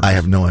it works. I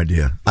have no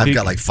idea. I've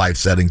got like 5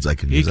 settings I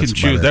can use. He can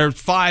choose. There's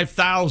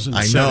 5,000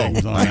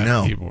 settings on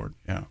that keyboard.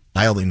 Yeah.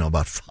 I only know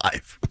about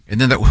 5.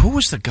 And then who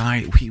was the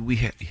guy?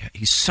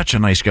 He's such a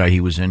nice guy. He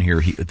was in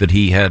here.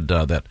 He had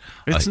that.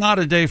 It's not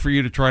a day for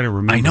you to try to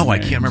remember. I know.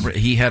 Names. I can't remember.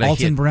 He had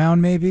Alton a hit. Brown,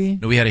 maybe.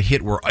 No, he had a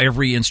hit where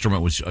every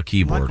instrument was a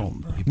keyboard.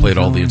 He played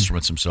all the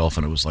instruments himself,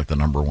 and it was like the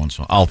number one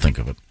song. I'll think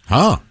of it.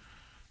 Huh?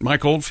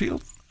 Mike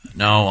Oldfield?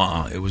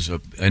 No, it was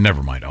a.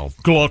 Never mind.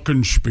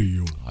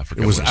 Glockenspiel. I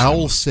forget. It was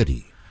Owl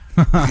City.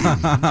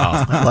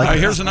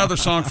 Here's another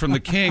song from the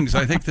Kings.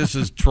 I think this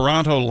is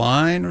Toronto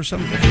Line or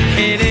something.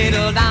 Hey,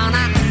 little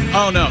Donna.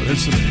 Oh no,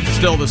 this is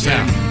still the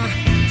same.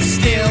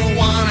 Still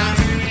wanna.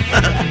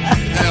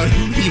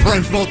 He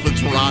runs both the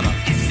Toronto.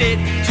 He said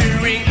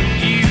to ring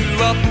you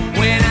up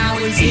when I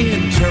was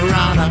in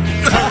Toronto.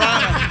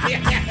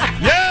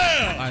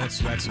 Yeah!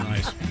 That's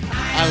nice.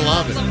 I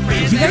love it.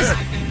 You guys,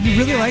 you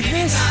really like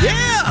this?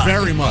 Yeah!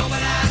 Very much.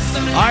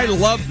 I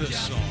love this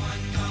song.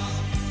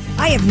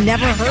 I have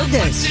never heard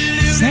this.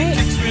 Same.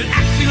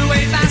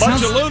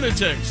 Bunch of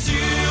lunatics.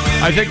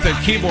 I think the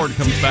keyboard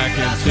comes back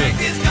in too.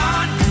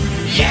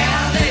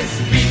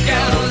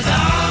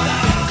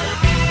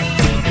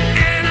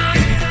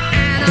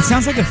 It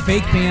sounds like a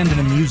fake band in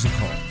a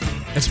musical.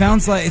 It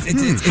sounds like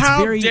it's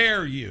How very.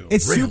 dare you?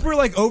 It's super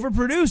like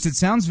overproduced. It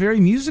sounds very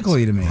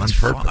musical-y to me. On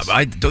purpose.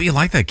 Don't you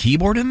like that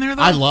keyboard in there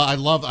though? I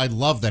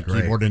love that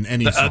keyboard in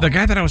any song. The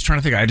guy that I was trying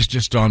to think of,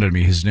 just dawned on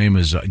me. His name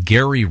is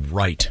Gary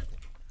Wright.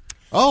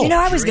 Oh, You know,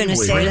 I was going to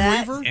say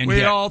that. And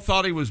we all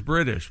thought he was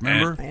British,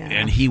 remember?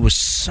 And he was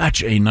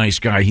such a nice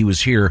guy. He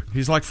was here.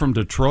 He's like from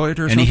Detroit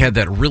or And something. he had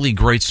that really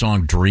great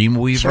song,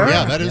 Dreamweaver. Sure.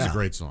 Yeah, that is a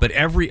great song. But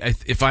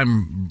if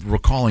I'm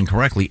recalling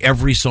correctly,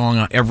 every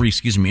song,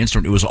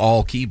 instrument, it was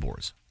all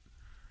keyboards.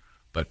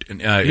 But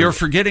You're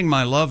forgetting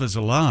My Love Is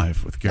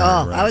Alive with Gary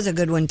Oh, Wright. that was a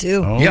good one,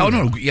 too.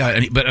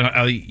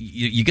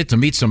 You get to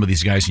meet some of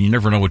these guys, and you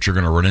never know what you're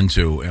going to run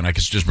into. And I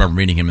just remember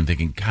meeting him and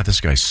thinking, God, this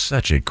guy's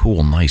such a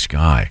cool, nice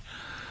guy.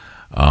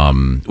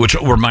 Which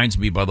reminds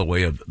me, by the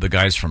way, of the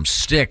guys from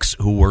Styx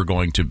who were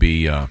going to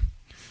be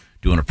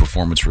doing a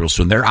performance real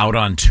soon. They're out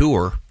on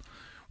tour.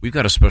 We've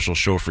got a special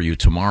show for you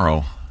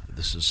tomorrow.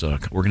 This is we're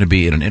going to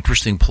be in an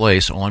interesting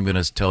place. All I'm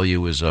going to tell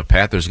you is,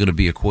 Pat, there's going to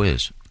be a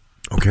quiz.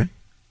 Okay.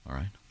 All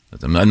right.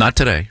 Not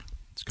today.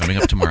 It's coming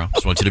up tomorrow.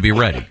 Just want you to be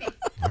ready.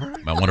 All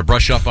right. I want to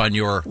brush up on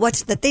your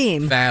What's the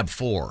theme? Fab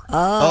Four.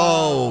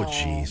 Oh,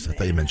 jeez. I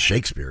thought you meant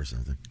Shakespeare or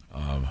something.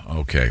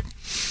 Okay.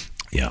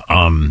 Yeah.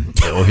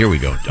 Oh, here we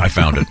go. I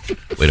found it.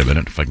 Wait a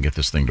minute, if I can get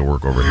this thing to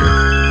work over here.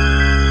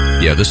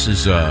 Yeah, this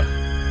is a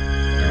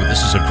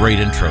great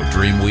intro.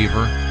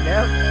 Dreamweaver.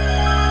 Yep.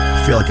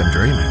 I feel like I'm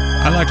dreaming.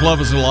 I like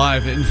Love Is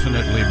Alive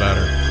infinitely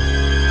better.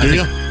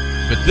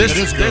 But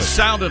this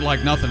sounded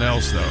like nothing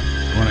else, though,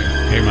 when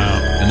it came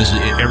out. And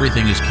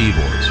everything is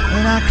keyboards.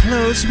 When I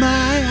close my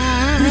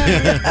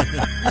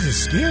eyes. This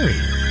is scary.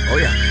 Oh,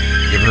 yeah.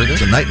 You ever heard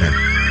this? It's a nightmare.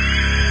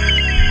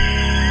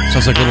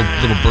 Sounds like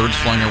little birds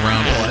flying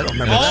around. Oh, I don't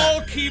remember All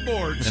that.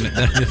 keyboards. And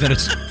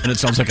it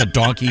sounds like a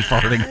donkey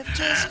farting.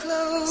 Just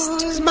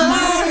close my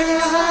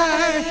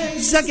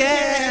eyes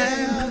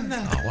again.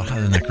 Oh, wow,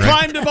 isn't that great?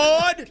 Climbed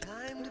aboard.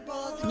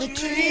 The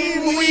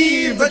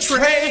Dreamweaver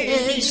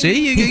train.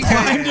 See, you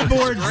Climbed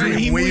aboard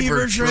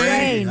Dreamweaver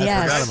train. I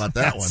Yes. forgot about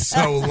that one.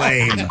 So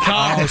lame.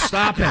 Oh,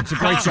 stop it. It's a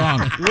great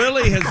song.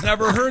 Willie has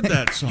never heard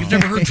that song. You've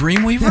never heard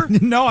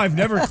Dreamweaver? No, I've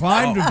never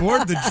climbed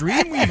aboard the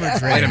Dreamweaver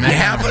train. Wait a minute. You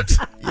haven't?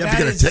 You have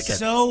to get a ticket.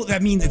 So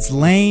that means it's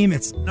lame.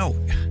 It's No.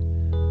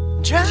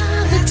 Try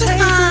to take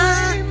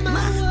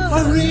my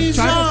worries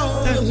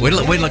on. Wait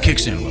till it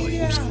kicks in, Willie.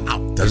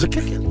 Does it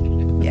kick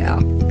in? Yeah.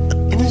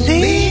 And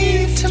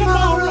leave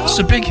tomorrow. It's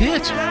a big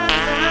hit.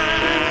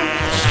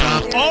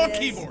 All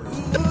keyboards.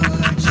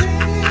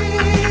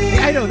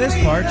 I know this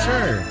part,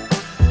 sure.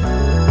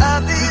 I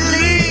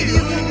believe you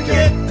can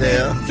get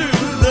Yeah.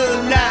 through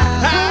the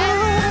night.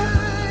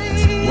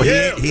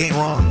 Well, he ain't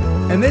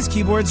wrong. And this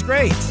keyboard's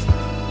great.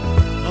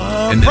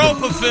 And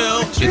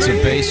Propofil. it's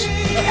a bass.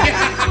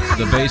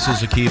 The bass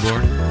is a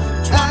keyboard.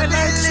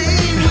 Twilight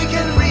scene we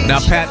can reach. Now,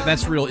 Pat,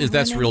 that's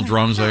real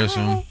drums, I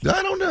assume.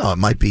 I don't know. It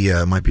might be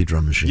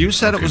drum machine. You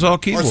said it was all Or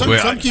keyboards.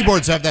 some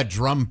keyboards have that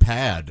drum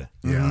pad.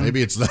 Yeah,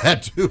 maybe it's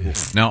that too.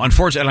 Now,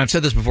 unfortunately, and I've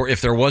said this before,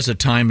 if there was a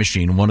time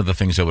machine, one of the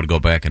things I would go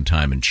back in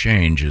time and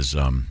change is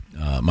one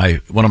of my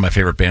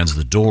favorite bands,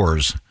 The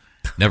Doors,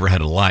 never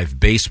had a live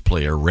bass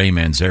player. Ray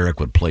Manzarek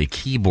would play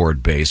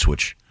keyboard bass,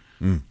 which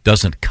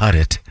doesn't cut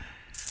it.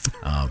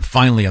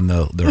 Finally, on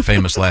their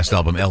famous last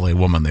album, L.A.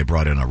 Woman, they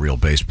brought in a real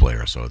bass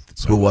player. So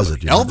who was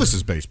it?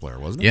 Elvis's bass player,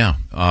 wasn't it? Yeah,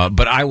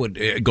 but I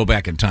would go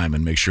back in time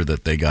and make sure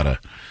that they got a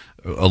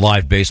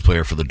live bass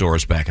player for the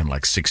Doors back in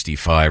like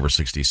 65 or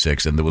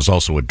 66, and there was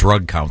also a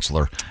drug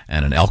counselor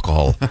and an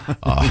alcohol.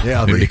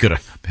 Maybe could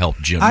have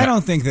helped Jim. I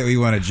don't think that we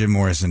wanted Jim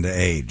Morrison to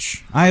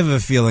age. I have a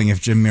feeling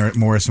if Jim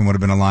Morrison would have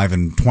been alive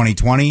in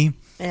 2020, things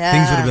would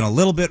have been a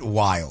little bit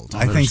wild.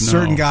 I think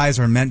certain guys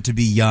are meant to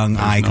be young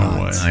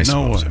icons. I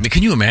suppose. I mean,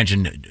 can you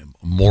imagine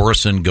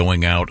Morrison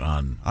going out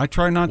on? I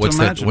try not what's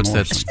to imagine. What's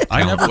Morrison.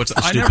 that? What's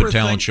the stupid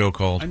talent show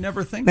called? I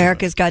never think.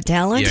 America's Got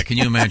Talent. Yeah, can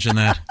you imagine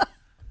that?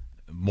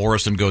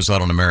 Morrison goes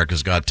out on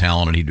America's Got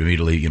Talent, and he'd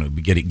immediately,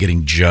 be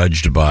getting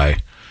judged by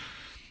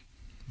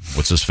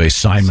what's his face,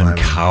 Simon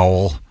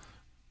Cowell.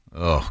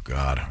 Oh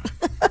God!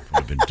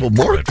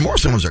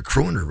 Morrison was a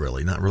crooner,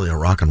 really, not really a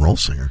rock and roll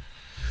singer.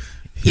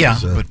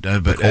 But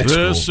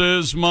this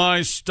is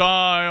my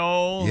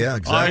style. Yeah,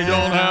 exactly. I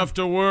don't have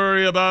to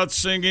worry about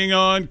singing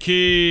on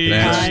key.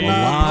 That's a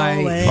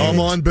lie. Come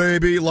on,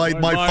 baby, light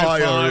my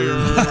fire.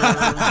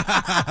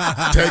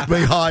 Take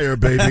me higher,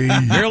 baby.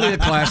 Merely a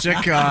classic.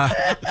 How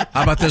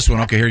about this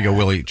one? Okay, here you go,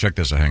 Willie. Check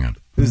this out. Hang on.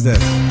 Who's this?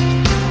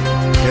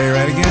 Gary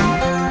Wright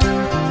again?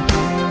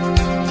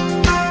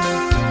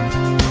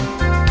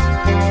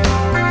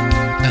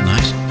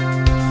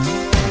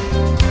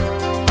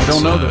 I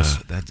don't know this.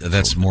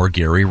 That's more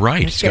Gary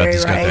Wright. He's got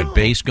that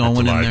bass going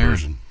in there.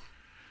 Version.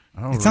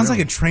 Oh, It sounds like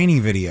a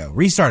training video.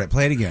 Restart it.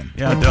 Play it again.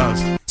 Yeah, it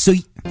does. So,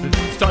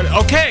 Start it.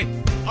 Okay.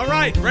 All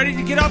right. Ready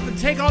to get up and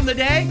take on the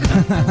day?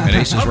 And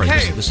Ace is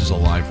right. This is a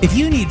live. if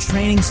you need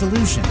training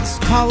solutions,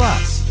 call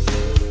us.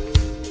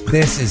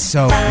 This is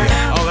so good.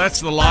 Oh, that's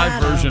the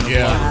live version of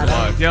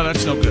Live. Yeah,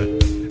 that's no good.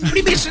 What do you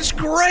mean? This is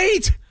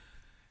great.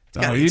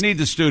 No, you need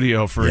the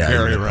studio for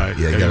Gary Wright.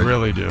 Yeah, you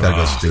really do. Gotta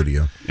go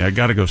studio. Yeah,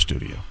 gotta go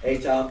studio. Hey,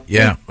 Tom.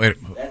 Yeah. Wait.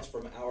 That's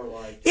from our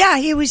life. Yeah,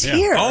 he was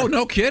here. Oh,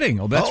 no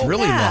kidding. Oh, that's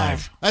really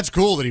live. That's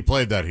cool that he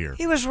played that here.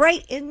 He was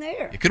right in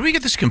there. Could we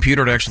get this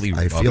computer to actually?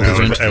 I feel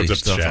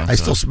I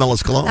still smell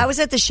his cologne. That was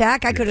at the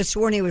Shack. I could have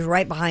sworn he was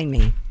right behind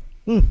me.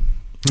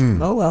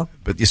 Oh, well.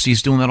 But you see,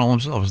 he's doing that all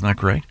himself. Isn't that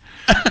great?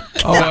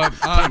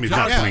 Tommy's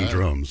not playing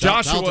drums.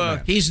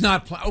 Joshua. He's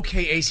not playing.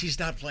 Okay, Ace, he's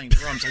not playing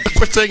drums.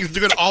 Quit saying he's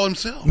doing it all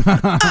himself.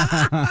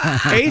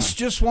 Ace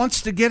just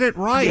wants to get it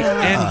right,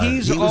 and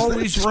he's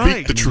always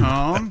right. Speak the truth.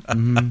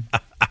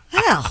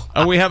 Hell.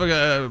 We have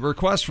a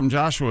request from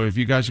Joshua. If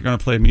you guys are going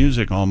to play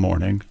music all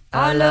morning,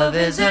 Our love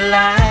is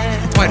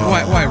alive.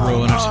 Why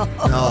ruin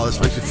it? No, this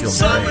makes me feel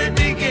So great. it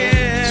begins.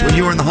 It's when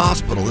you were in the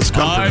hospital. This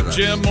comforted I'm us.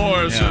 Jim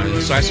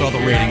Morrison. So I saw the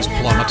ratings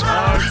plummet.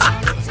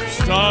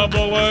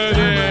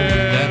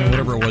 That,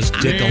 whatever it was,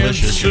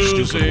 Dickalicious,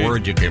 your stupid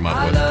word you came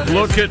up with.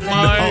 Look at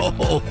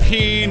my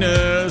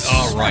penis.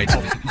 All right,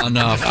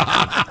 enough.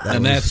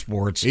 And that's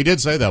sports. He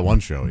did say that one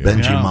show. Yeah.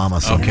 Benji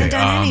Mama. Okay.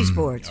 Done any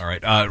sports. All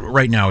right.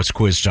 Right now it's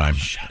quiz time.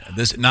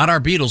 This not our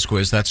Beatles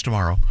quiz. That's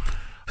tomorrow.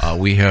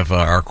 We have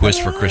our quiz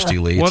for Christy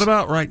Lee. What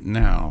about right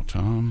now,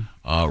 Tom?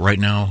 Right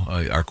now,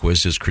 our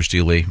quiz is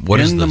Christy Lee. What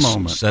is the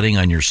moment. setting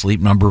on your sleep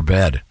number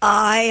bed?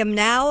 I am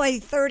now a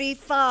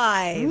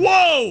 35.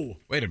 Whoa!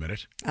 Wait a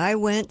minute. I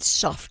went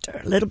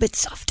softer, a little bit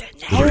softer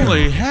now.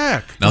 Holy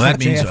heck! Now that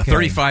That's means JFK.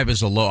 35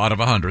 is a low out of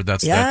 100.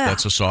 That's Yeah.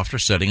 that's a softer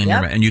setting on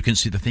Yep. your. And you can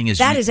see the thing is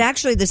That is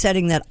actually the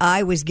setting that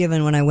I was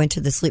given when I went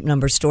to the Sleep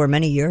Number store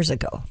many years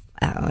ago.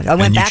 I went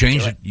and you back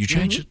changed to it. You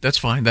changed it. That's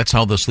fine. That's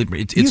how the sleep.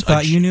 You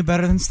thought you knew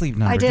better than Sleep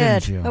Number, I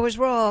did. didn't you? I was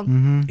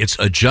wrong. It's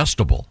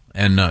adjustable.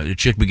 And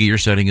Chick McGee, your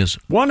setting is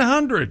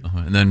 100.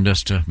 And then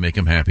just to make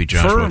him happy,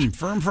 Josh.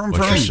 Firm.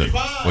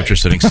 What you're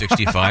setting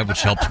 65,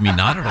 which helps me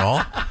not at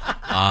all.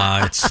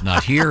 It's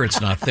not here.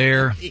 It's not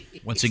there.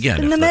 Once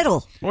again, In the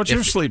middle. What's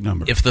your sleep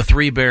number? If the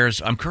Three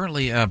Bears, I'm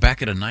currently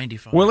back at a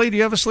 95. Willie, do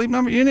you have a sleep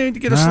number? You need to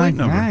get a sleep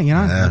number. I'd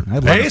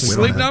love Hey, to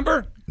sleep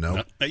number?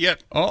 No. Not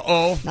yet.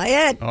 Uh-oh. Not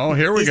yet. Oh,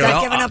 here we He's go.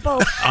 not giving up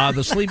hope.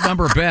 The sleep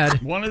number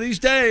bed. One of these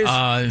days.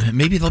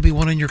 Maybe there'll be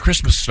one in your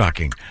Christmas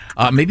stocking.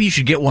 Maybe you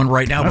should get one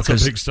right now That's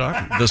because a big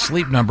stocking. the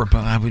sleep number.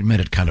 But I would admit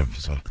it kind of.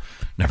 So,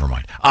 never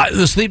mind.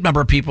 The sleep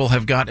number people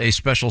have got a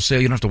special sale.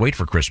 You don't have to wait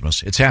for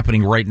Christmas. It's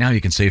happening right now. You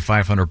can save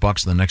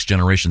 $500 on the next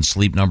generation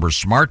Sleep Number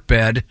smart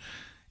bed.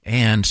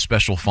 And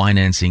special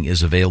financing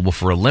is available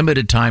for a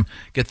limited time.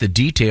 Get the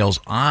details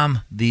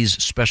on these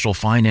special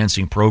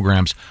financing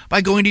programs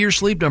by going to your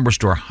Sleep Number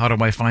store. How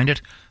do I find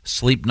it?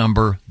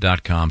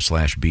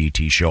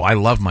 sleepnumber.com/BT show. I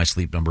love my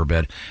Sleep Number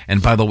bed.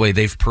 And by the way,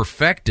 they've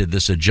perfected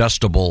this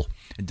adjustable.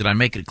 Did I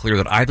make it clear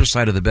that either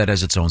side of the bed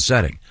has its own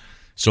setting?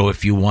 So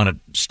if you want it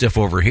stiff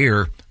over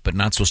here, but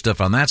not so stiff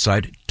on that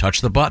side,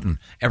 touch the button.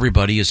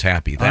 Everybody is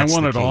happy. That's I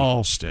want the it key.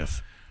 all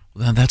stiff.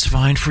 Well, that's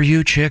fine for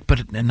you, Chick,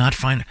 but not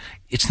fine.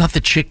 It's not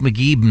the Chick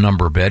McGee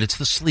number bed. It's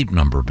the Sleep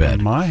Number bed.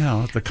 In my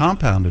house, the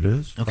compound it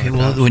is. Okay,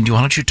 well, why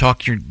don't you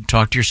talk to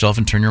yourself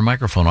and turn your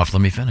microphone off?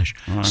 Let me finish.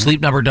 Right.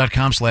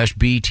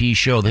 Sleepnumber.com/BT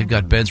show. They've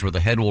got beds where the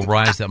head will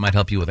rise. That might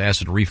help you with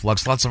acid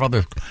reflux. Lots of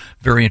other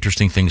very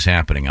interesting things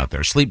happening out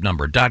there.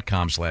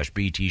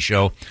 Sleepnumber.com/BT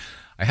show.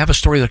 I have a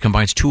story that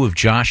combines two of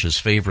Josh's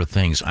favorite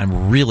things.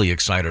 I'm really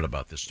excited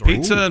about this story.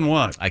 Pizza and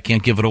what? I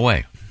can't give it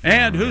away.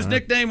 And whose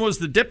nickname was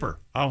the Dipper?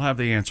 I'll have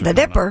the answer. The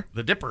Dipper.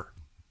 The Dipper.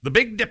 The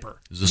Big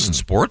Dipper. Is this in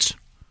sports?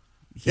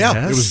 Yeah,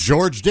 Yes. it was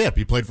George Dipp.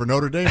 He played for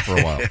Notre Dame for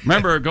a while.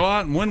 Remember, go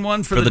out and win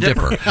one for the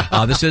Dipper.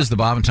 This is the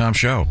Bob and Tom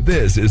Show.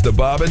 This is the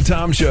Bob and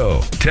Tom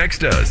Show.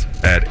 Text us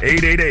at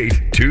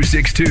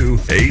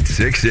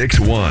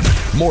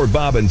 888-262-8661. More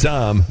Bob and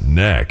Tom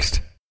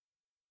next.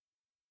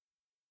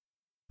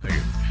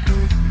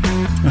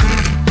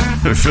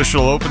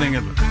 Official opening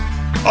of the...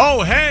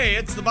 Oh, hey,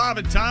 it's the Bob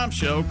and Tom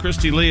Show.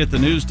 Christy Lee at the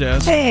news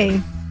desk.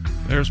 Hey.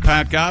 There's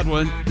Pat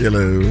Godwin.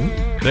 Hello.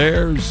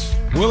 There's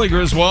Willie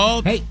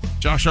Griswold. Hey.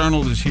 Josh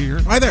Arnold is here.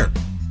 Hi there.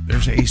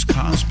 There's Ace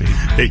Cosby.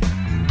 Hey.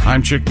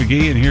 I'm Chick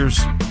McGee, and here's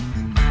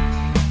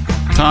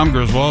Tom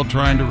Griswold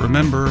trying to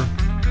remember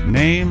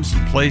names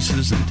and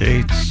places and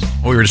dates.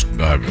 We were just,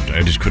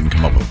 I just couldn't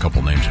come up with a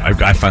couple names.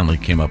 I finally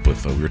came up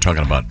with, we were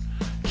talking about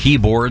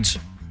keyboards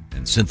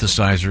and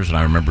synthesizers, and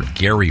I remembered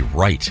Gary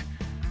Wright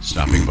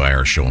stopping by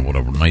our show, and what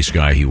a nice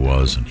guy he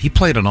was. And he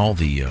played on all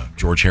the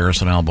George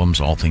Harrison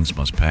albums, All Things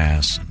Must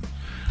Pass.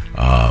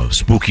 And,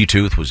 Spooky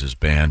Tooth was his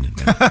band.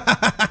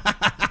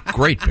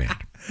 Great band.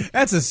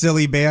 That's a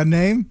silly band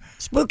name.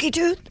 Spooky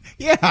Tooth?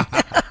 Yeah.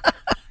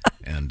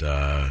 And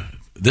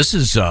this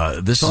is...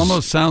 This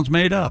almost sounds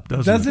made up,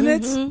 doesn't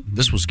it? Mm-hmm.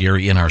 This was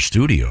Gary in our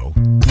studio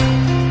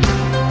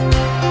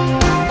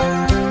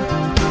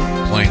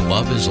playing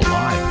Love Is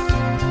Alive.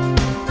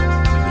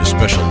 A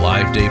special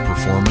live day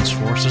performance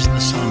for us. Doesn't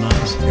this sound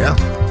nice? Yeah.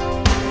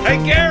 Hey,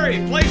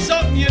 Gary, play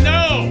something you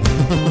know.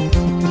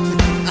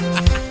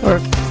 Or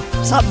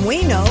something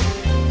we know.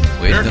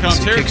 Wait, Here it comes,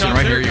 it here it kicks in comes,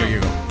 right here here. it Here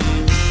you go.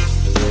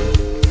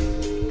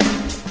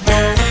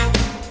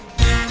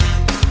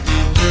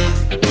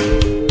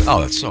 Oh,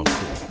 that's so cool.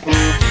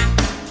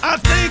 I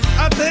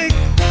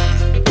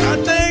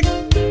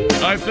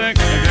think.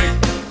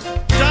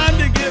 Time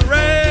to get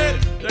ready.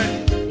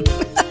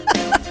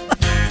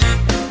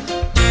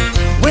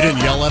 We didn't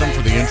yell at him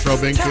for the intro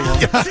being too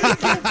long.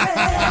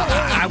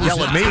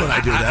 Yell at me when I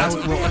do that.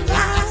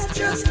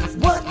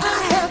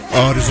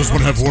 Oh, does this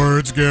one have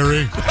words,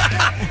 Gary?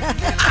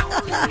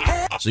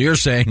 So you're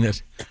saying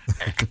that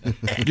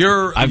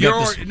we're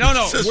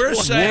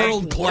saying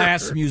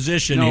world-class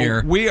musician no,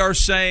 here. We are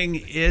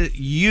saying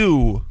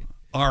you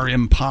are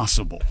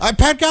impossible.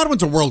 Pat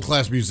Godwin's a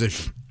world-class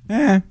musician.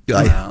 Well,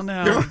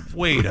 now,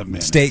 wait a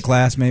minute. State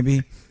class,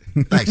 maybe.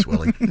 Thanks,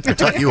 Willie. I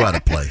taught you how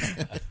to play.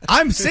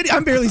 I'm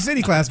barely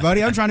city class,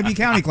 buddy. I'm trying to be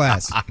county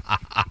class.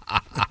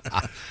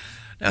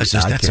 That's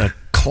a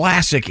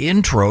classic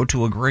intro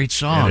to a great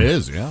song. It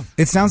is, yeah.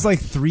 It sounds like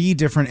 3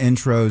 different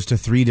intros to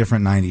 3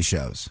 different 90s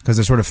shows because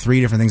there's sort of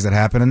 3 different things that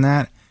happen in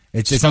that.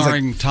 It sounds like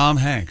Starring Tom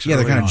Hanks. they're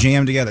kind of on.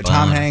 jammed together.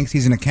 Tom Hanks,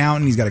 he's an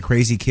accountant. He's got a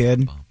crazy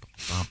kid.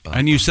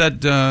 And you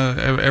said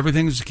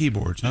everything's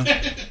keyboards, huh?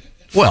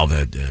 Well,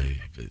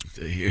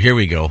 here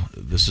we go.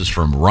 This is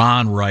from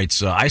Ron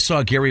writes, I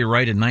saw Gary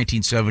Wright in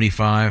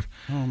 1975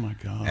 Oh, my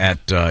God.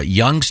 at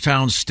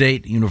Youngstown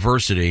State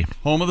University.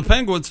 Home of the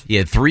Penguins. He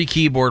had 3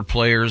 keyboard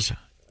players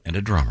and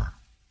a drummer.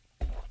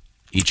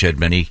 Each had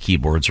many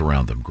keyboards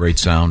around them. Great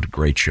sound,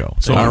 great show.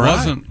 So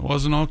it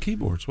wasn't all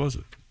keyboards, was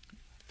it?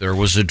 There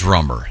was a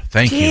drummer.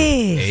 Thank you,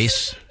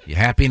 Ace. You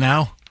happy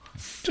now?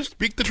 Just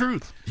speak the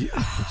truth.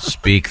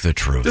 Speak the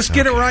truth. Just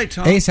get it right,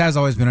 Tom. Ace has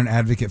always been an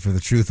advocate for the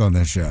truth on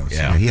this show. So.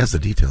 Yeah. He has the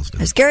details.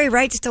 Is Gary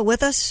Wright still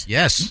with us?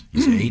 Yes,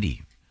 he's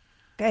 80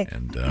 Okay.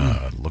 and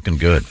looking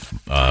good.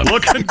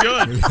 Looking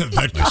good.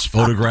 Nice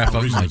photograph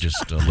of him. I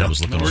just was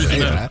looking over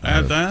there.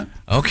 Add that.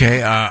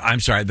 Okay, I'm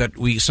sorry that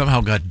we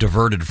somehow got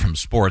diverted from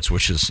sports,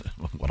 which is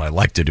what I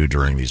like to do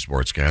during these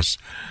sportscasts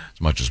as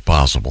much as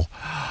possible.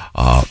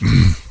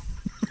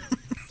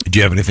 Do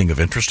you have anything of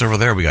interest over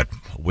there? We got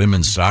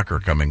women's soccer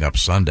coming up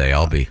Sunday.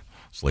 I'll be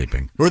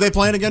sleeping. Who are they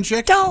playing again,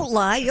 Chick? Don't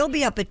lie. You'll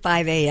be up at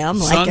 5 a.m.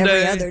 like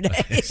every other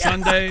day.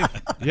 Sunday.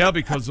 Yeah,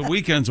 because the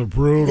weekends are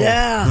brutal.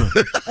 Yeah.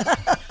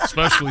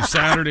 Especially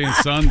Saturday and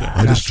Sunday.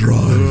 I just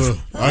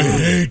drive. I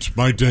hate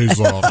my days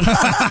off.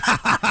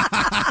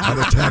 I'm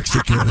a taxi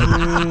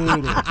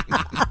cab.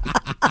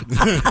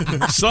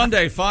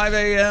 Sunday, 5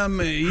 a.m.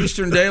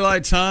 Eastern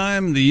Daylight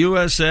Time, the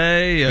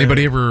USA.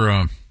 Anybody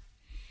ever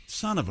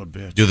Son of a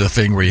bitch. do the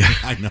thing where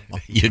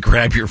you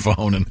grab your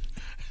phone and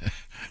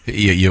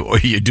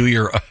you do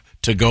your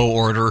to-go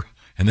order,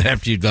 and then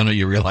after you've done it,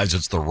 you realize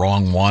it's the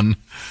wrong one?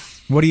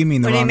 What do you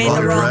mean? What do you mean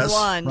the wrong address?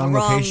 one? Wrong The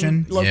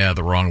location? Yeah,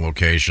 the wrong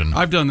location.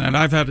 I've done that.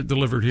 I've had it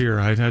delivered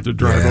here. I had to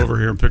drive over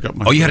here and pick up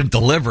my Oh, you had food. it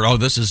delivered. Oh,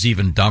 this is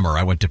even dumber.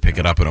 I went to pick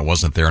it up and it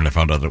wasn't there, and I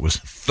found out it was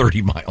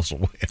 30 miles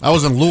away. I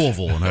was in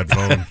Louisville and had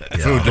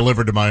food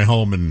delivered to my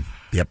home in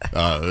 2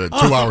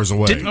 hours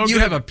away. Didn't you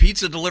have a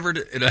pizza delivered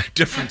in a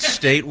different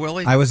state,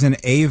 Willie? I was in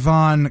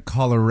Avon,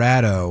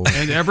 Colorado.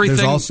 And everything-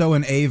 There's also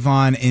in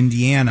Avon,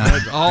 Indiana.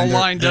 all And they're-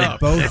 lined they're up.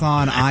 both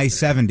on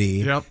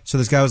I-70. Yep. So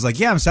this guy was like,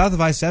 yeah, I'm south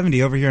of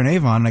I-70 over here in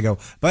Avon. And I go,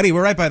 buddy,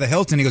 we're right by the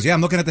Hilton. He goes, yeah,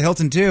 I'm looking at the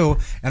Hilton too.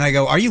 And I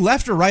go, are you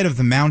left or right of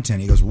the mountain?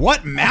 He goes,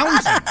 what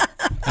mountain?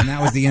 And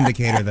that was the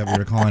indicator that we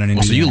were calling an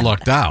Indiana. So you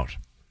lucked out.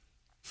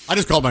 I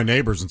just called my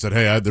neighbors and said,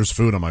 hey, there's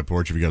food on my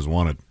porch if you guys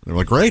want it. They're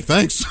like, great,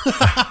 thanks.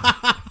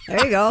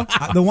 There you go.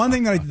 The one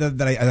thing that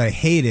I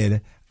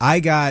hated, I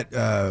got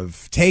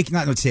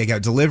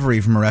delivery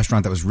from a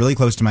restaurant that was really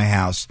close to my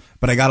house,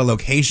 but I got a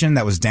location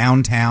that was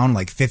downtown,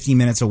 like 50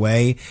 minutes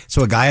away.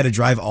 So a guy had to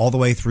drive all the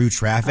way through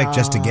traffic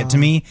just to get to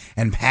me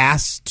and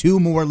pass 2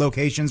 more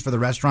locations for the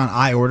restaurant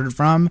I ordered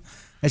from.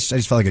 I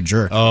just felt like a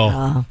jerk.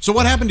 So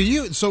what happened to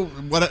you? So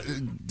what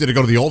did it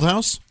go to the old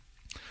house?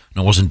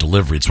 No, it wasn't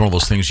delivery. It's one of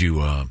those things you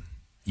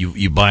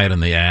buy it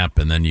in the app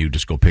and then you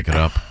just go pick it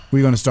up. Were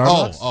you going to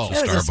Starbucks?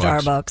 It was a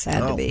Starbucks.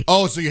 Had to be.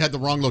 Oh, so you had the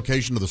wrong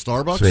location to the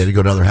Starbucks? So you had to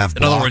go another half In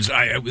block. other words,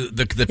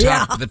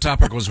 the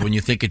topic was when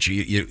you think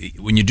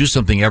when you do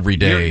something every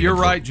day. You're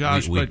right,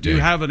 Josh, but you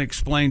haven't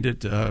explained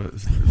it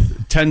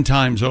 10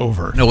 times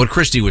over. No, what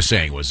Christy was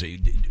saying was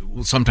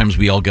sometimes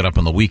we all get up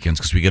on the weekends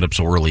because we get up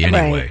so early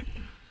anyway. Right.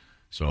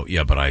 So,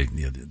 but I,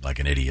 like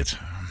an idiot.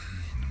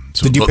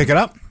 So, Did you pick it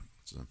up?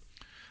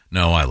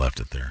 No, I left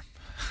it there.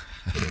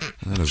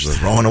 That is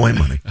throwing away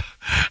money.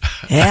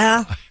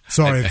 Yeah.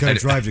 Sorry, I've got to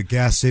drive to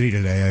Gas City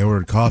today. I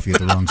ordered coffee at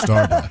the wrong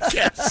Starbucks.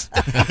 Yes.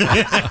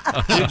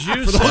 Did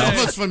you For say... those of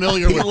us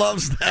familiar He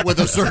loves that. with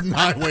a certain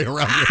highway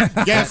around here,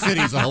 Gas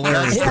City's a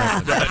hilarious place.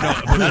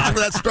 That's where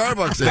that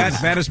Starbucks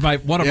is. That is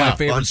one of my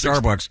favorite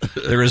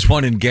Starbucks. There is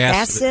one in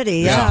Gas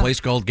City, There's yeah. a place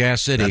called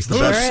Gas City. That's the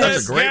best.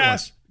 That's a great one.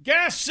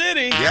 Gas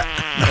City. Yeah.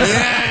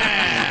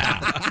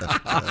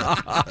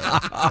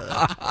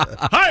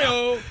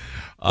 Hi-oh.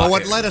 Well,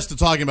 what led us to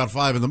talking about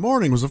 5 in the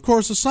morning was, of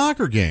course, a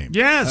soccer game.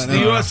 Yes, the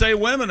USA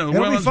Women and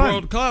It'll be Women's fun.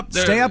 World Cup.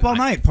 Stay up all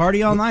night,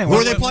 party all night. Who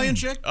are they playing,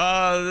 Chick?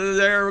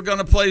 They're going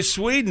to play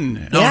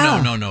Sweden.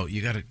 No.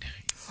 You got to.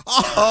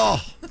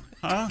 Oh.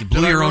 Huh? You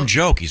blew your own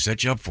joke. He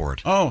set you up for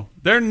it. Oh,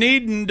 they're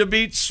needing to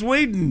beat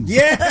Sweden.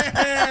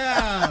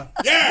 Yeah.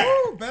 Yeah.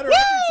 Woo, better every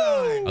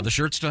time. Are the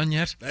shirts done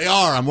yet? They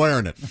are. I'm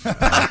wearing it.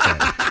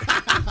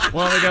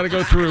 Well, they got to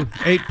go through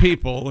 8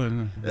 people,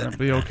 and that'll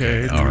be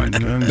okay. All right.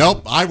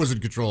 Nope, I was in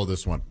control of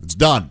this one. It's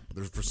done.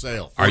 They're for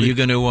sale. Are you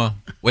going to?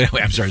 Wait.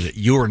 I'm sorry.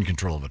 You're in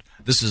control of it.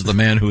 This is the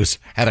man who has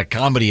had a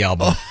comedy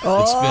album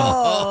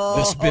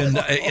that's been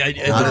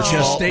the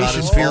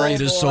gestation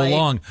period is so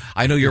long.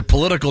 I know your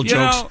political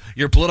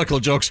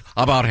jokes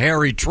about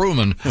Harry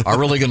Truman are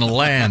really going to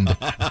land.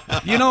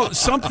 You know,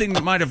 something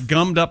that might have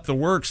gummed up the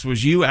works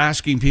was you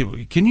asking people,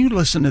 can you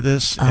listen to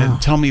this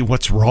and tell me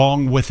what's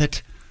wrong with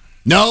it?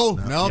 No.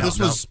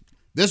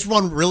 This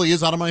one really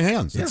is out of my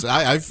hands. Yeah.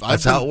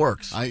 That's how it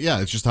works.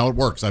 It's just how it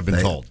works. I've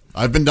been told.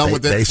 I've been done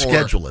with it. They for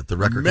schedule it. The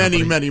record many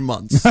company.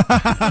 months.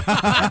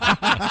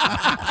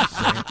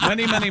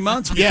 Many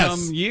months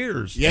become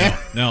years. Yeah.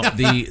 No,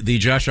 the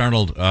Josh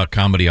Arnold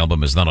comedy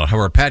album is not out.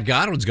 However, Pat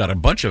Godwin's got a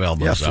bunch of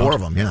albums. Yeah, 4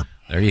 of them. Yeah.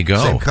 There you go.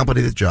 Same company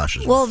that Josh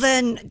is. Well,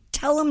 then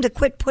tell him to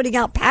quit putting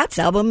out Pat's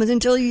albums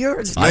until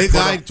yours.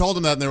 I told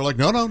them that, and they were like,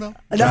 no.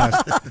 Josh,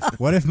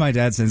 what if my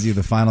dad sends you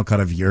the final cut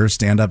of your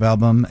stand-up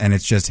album, and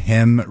it's just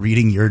him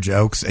reading your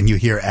jokes, and you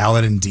hear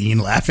Alan and Dean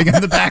laughing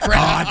in the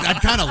background? I'd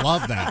kind of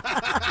love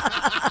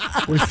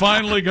that. We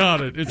finally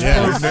got it. It's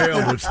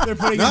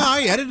perfect.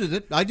 I edited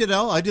it. I did it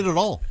all.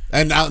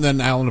 And then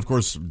Alan, of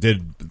course,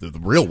 did the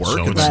real work.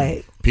 So and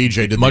right.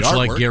 PJ did much the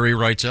artwork. like Gary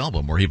Wright's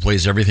album, where he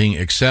plays everything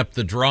except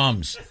the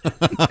drums.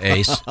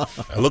 Ace.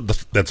 I love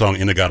that song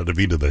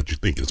 "Inagata-Davida" that you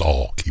think is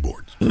all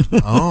keyboards.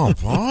 Oh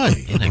boy,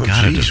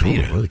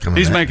 Inagata-Davida.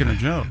 He's making a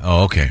joke.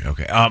 Oh, okay.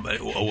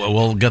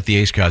 We'll get the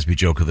Ace Cosby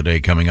joke of the day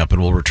coming up,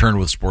 and we'll return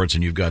with sports.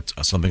 And you've got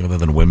something other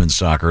than women's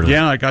soccer.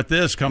 Yeah, I got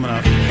this coming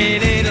up. Hey,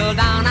 little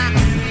Donna.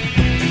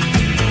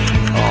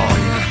 Oh,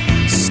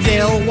 yeah.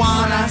 Still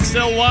wanna.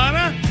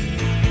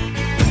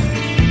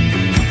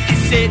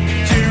 Sit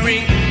to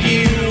ring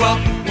you up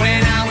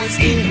when I was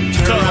in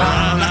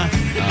Toronto.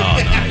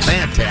 Oh, nice.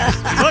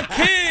 Fantastic. The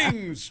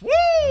Kings. Woo!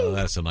 Oh,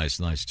 that's a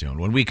nice tune.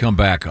 When we come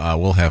back,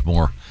 we'll have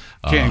more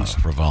Kings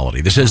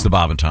frivolity. This is the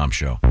Bob and Tom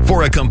Show.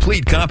 For a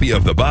complete copy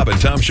of the Bob and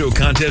Tom Show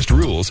contest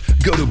rules,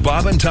 go to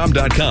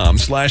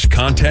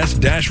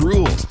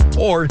bobandtom.com/contest-rules.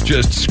 Or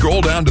just scroll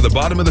down to the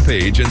bottom of the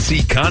page and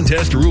see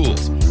contest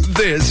rules.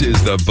 This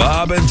is the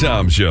Bob and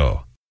Tom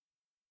Show.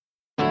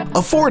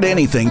 Afford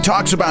Anything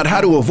talks about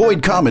how to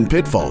avoid common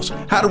pitfalls,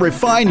 how to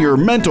refine your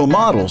mental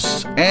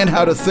models, and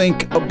how to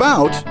think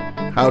about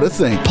how to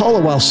think.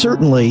 Paula, while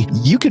certainly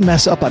you can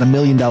mess up on $1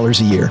 million a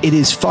year, it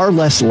is far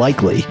less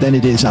likely than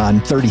it is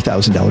on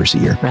 $30,000 a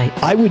year. Right.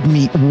 I would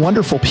meet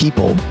wonderful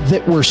people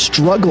that were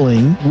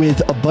struggling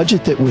with a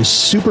budget that was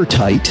super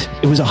tight.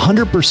 It was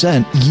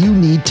 100% you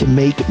need to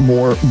make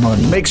more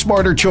money. Make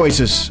smarter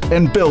choices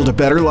and build a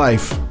better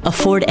life.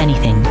 Afford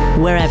Anything,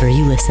 wherever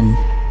you listen.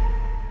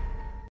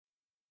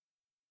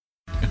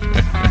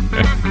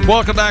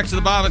 Welcome back to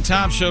the Bob and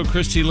Tom Show.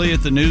 Christy Lee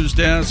at the news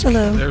desk.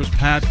 Hello. There's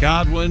Pat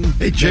Godwin.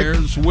 Hey, Chick.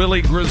 There's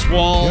Willie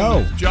Griswold.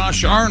 Yo.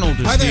 Josh Arnold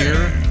is Hi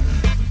there. here.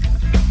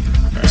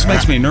 This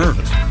makes me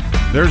nervous.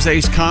 There's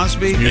Ace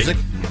Cosby. Music?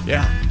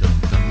 Yeah.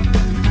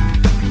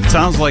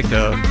 Sounds like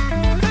a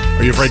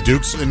Are you afraid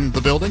Duke's in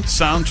the building?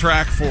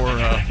 soundtrack for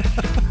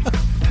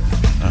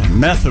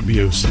meth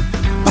abuse.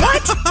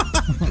 What?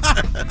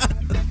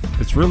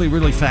 It's It's really,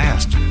 really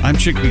fast. I'm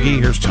Chick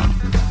McGee. Here's Tom.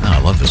 Oh, I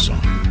love this song.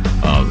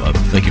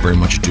 Thank you very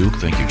much, Duke.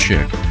 Thank you,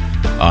 Chick.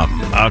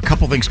 A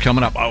couple things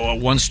coming up.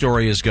 One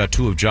story has got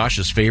two of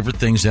Josh's favorite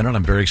things in it.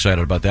 I'm very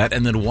excited about that.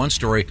 And then one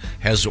story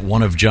has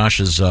one of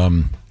Josh's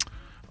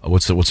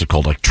what's it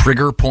called? Like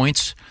trigger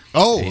points.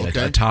 Oh,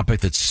 okay. A topic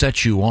that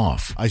sets you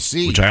off. I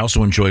see. Which I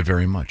also enjoy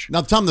very much.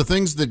 Now, Tom, the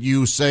things that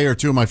you say are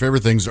two of my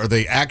favorite things. Are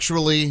they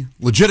actually,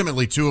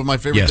 legitimately, two of my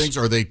favorite things?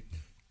 Or are they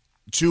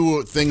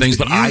two things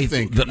that you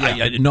think?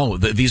 No,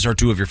 these are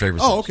two of your favorite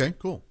things. Oh, okay,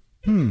 cool.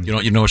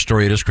 You know what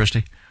story it is,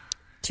 Christy?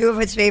 Two of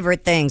his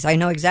favorite things. I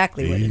know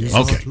exactly what it is.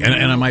 Okay, and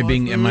am I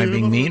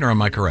being mean or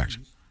am I correct?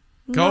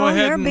 Go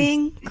ahead. You're and,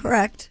 being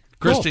correct.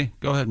 Christy,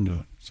 go ahead and do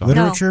it. So.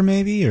 Literature,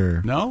 maybe,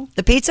 or no?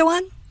 The pizza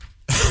one?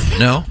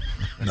 No.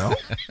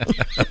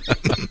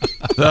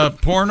 The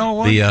porno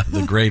one?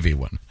 The gravy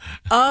one.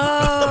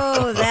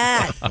 Oh,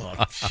 that.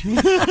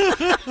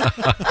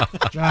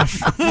 Josh.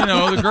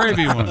 The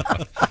gravy one.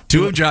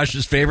 Two of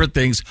Josh's favorite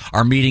things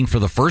are meeting for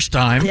the first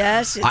time.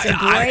 Yes, it's a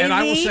gravy. And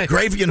I will say,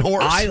 gravy and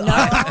horse.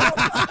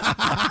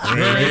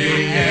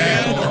 Gravy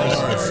and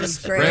horse.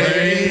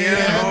 Gravy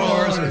and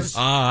horse.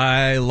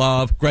 I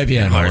love gravy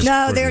and horse.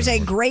 No, there's a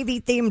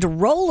gravy-themed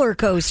roller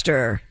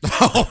coaster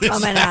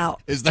coming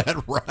out. Is that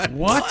right?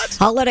 What?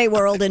 Holiday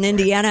World in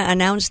Indiana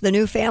announced the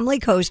new family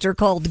coaster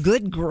called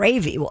Good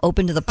Gravy will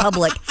open to the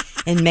public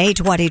in May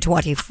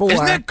 2024.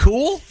 Isn't that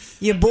cool?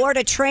 You board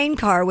a train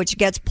car which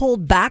gets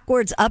pulled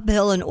backwards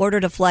uphill in order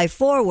to fly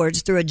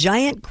forwards through a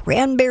giant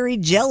cranberry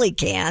jelly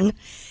can.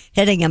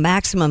 Hitting a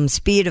maximum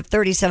speed of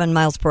 37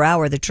 miles per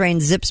hour, the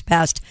train zips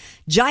past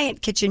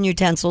giant kitchen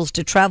utensils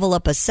to travel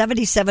up a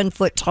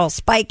 77-foot tall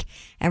spike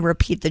and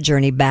repeat the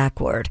journey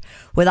backward.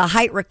 With a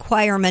height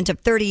requirement of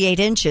 38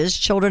 inches,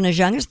 children as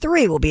young as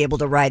 3 will be able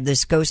to ride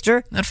this coaster.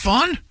 Isn't that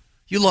fun?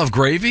 You love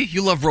gravy?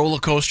 You love roller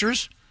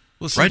coasters?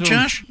 Listen right, to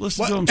him, Josh?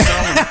 Listen to him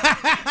selling.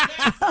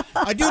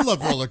 I do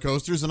love roller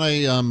coasters,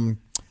 and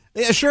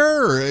yeah,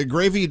 sure.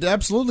 Gravy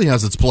absolutely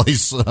has its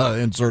place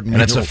in certain.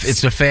 And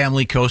it's a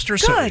family coaster.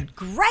 Good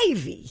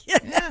gravy.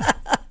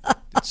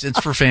 It's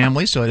for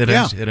family, so it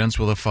ends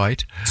with a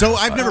fight. So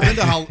I've never been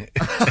to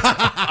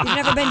You've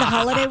never been to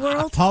Holiday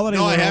World? Holiday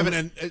No, World. I haven't.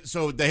 And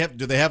so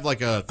do they have like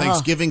a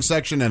Thanksgiving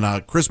section and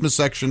a Christmas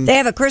section? They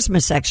have a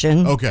Christmas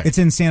section. Okay. It's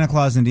in Santa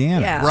Claus,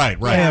 Indiana. Yeah. Right.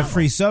 They have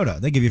free soda.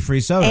 They give you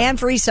free soda. And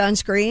free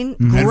sunscreen.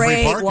 And free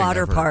Great parking,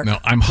 water I've heard. park. Now,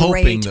 I'm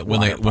hoping Great that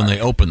water when they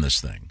open this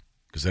thing,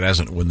 because it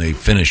hasn't, when they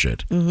finish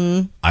it,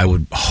 I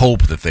would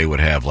hope that they would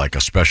have like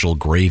a special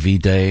gravy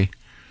day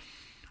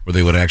where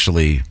they would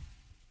actually,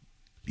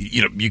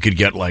 you could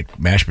get like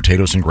mashed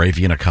potatoes and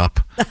gravy in a cup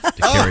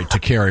to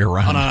carry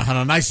around on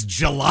a nice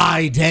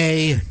July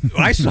day.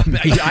 We're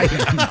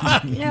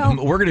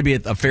going to be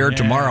at a fair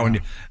tomorrow,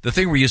 and the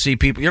thing where you see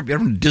people, you ever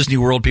in Disney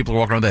World, people are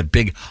walking around with that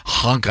big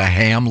hunk of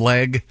ham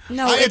leg.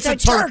 No, it's a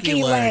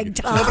turkey leg,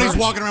 Tom. Nobody's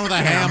walking around with a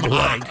ham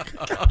leg.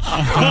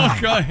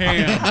 Hunk of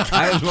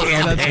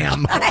ham.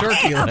 Ham.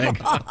 Turkey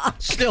leg.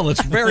 Still,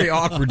 it's very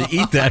awkward to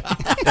eat that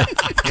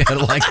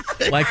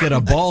like at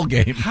a ball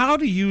game. How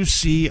do you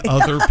see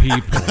other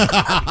people? Look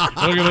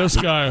at this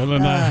guy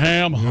with a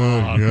ham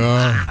hog.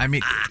 I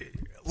mean,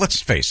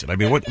 let's face it. I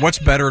mean, what's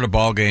better at a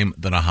ball game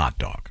than a hot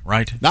dog,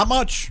 right? Not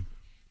much.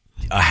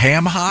 A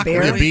ham hock?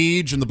 Beer. The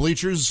beach and the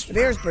bleachers. The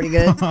beer's pretty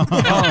good.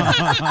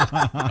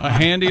 A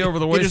handy over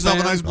the Get yourself a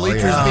waistband. nice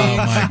bleachers beach. Oh,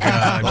 my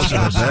God. Those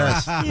are the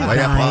best. Way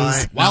up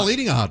high. While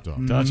eating a hot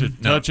dog. Touch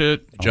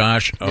it.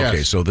 Josh, okay,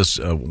 Yes. so this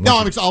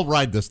I'll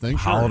ride this thing. Sure.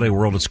 Holiday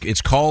World,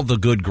 it's called the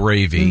Good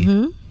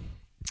Gravy.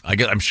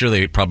 I'm sure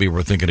they probably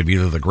were thinking of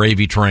either the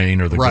gravy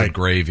train or the Good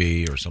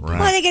Gravy or something.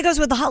 Well, I think it goes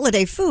with the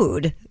holiday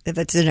food. If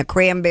it's in a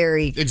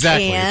cranberry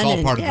Exactly. can. It's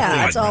all part of the Yeah,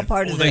 theme. it's all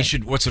part of They the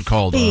should, what's it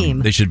called? theme.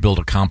 They should build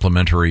a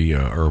complimentary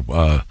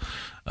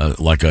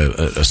like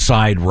a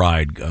side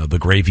ride, the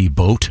gravy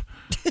boat.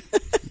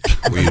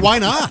 Why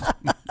not?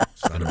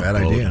 It's not a bad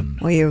idea.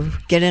 Well, you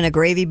get in a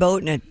gravy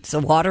boat and it's a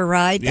water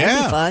ride. That'd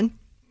Yeah. be fun.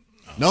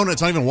 No,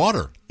 it's not even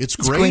water. It's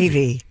It's gravy.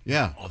 gravy.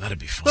 Yeah. Oh, that'd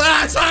be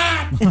fun.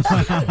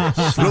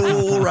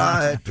 Slow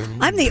ride.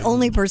 I'm the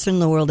only person in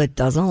the world that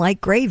doesn't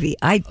like gravy.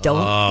 I don't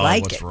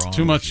like what's it. wrong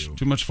Too with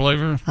you? much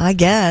flavor. I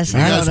guess. You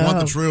I guys don't want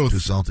know. the truth. Too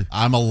salty.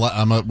 I'm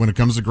a when it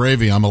comes to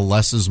gravy, I'm a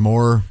less is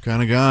more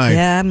kind of guy.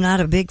 Yeah, I'm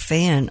not a big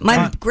fan.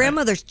 My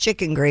grandmother's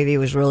chicken gravy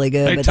was really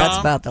good, Hey, but that's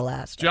Tom, about the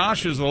last.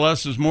 Josh is the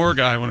less is more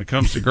guy when it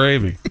comes to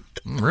gravy.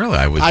 Really?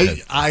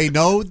 I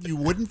know you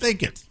wouldn't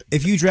think it.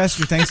 If you dress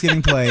your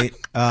Thanksgiving plate,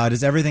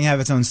 does everything have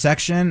its own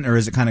section, or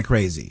is it kind of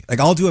crazy? Like,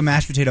 I'll do a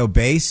mashed potato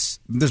base.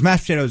 There's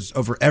mashed potatoes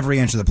over every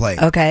inch of the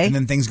plate. Okay. And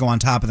then things go on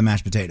top of the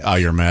mashed potatoes. Oh,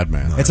 you're a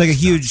madman. It's like a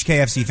huge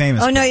KFC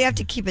famous. Oh, no, you have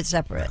to keep it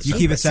separate. You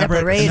keep it separate.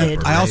 And then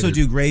Separated. I also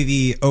do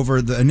gravy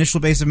over the initial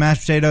base of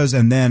mashed potatoes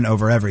and then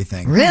over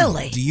everything.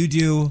 Really? Do you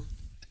do...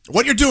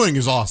 What you're doing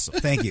is awesome.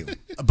 Thank you.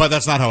 But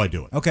that's not how I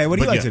do it. Okay, what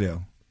do you But like yeah. to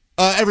do?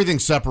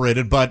 Everything's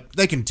separated, but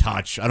they can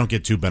touch. I don't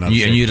get too bent out of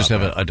shape And you just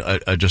about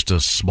have that. just a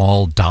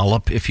small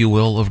dollop, if you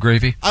will, of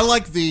gravy? I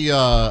like the,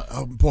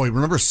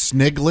 remember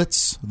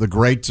Sniglitz, the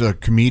great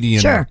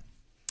comedian? Sure.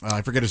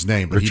 I forget his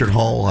name. but Richard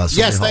Hall. Yes,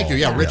 Somebody thank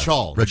you. Hall. Yeah, Rich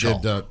Hall. Rich He Hall.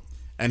 did,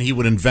 and he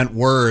would invent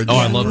words. Oh,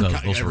 I love for those.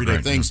 Those were everyday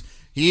great, things.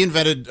 He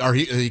invented, or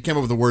he came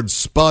up with the word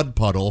spud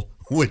puddle,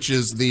 which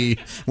is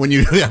when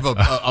you have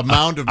a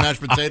mound of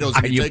mashed potatoes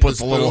and you take put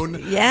the the little-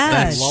 spoon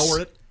Yes. and lower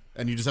it,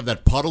 and you just have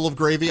that puddle of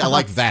gravy. I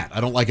like that. I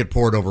don't like it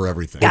poured over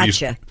everything.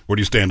 Gotcha. Where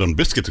do you stand on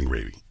biscuits and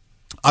gravy?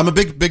 I'm a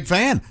big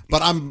fan,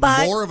 but I'm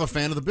But- more of a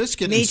fan of the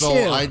biscuit, Me and so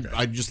too.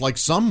 I just like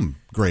some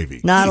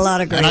gravy. Not a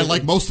lot of And I gravy.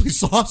 like mostly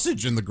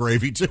sausage in the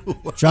gravy, too.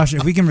 Josh,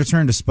 if we can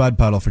return to Spud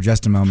Puddle for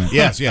just a moment.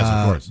 Yes,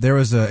 of course. There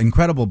was an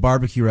incredible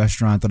barbecue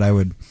restaurant that I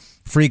would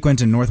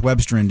frequent in North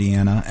Webster,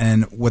 Indiana,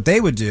 and what they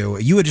would do,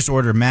 you would just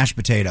order mashed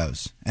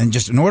potatoes, and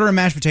just an order of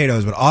mashed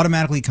potatoes would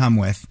automatically come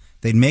with,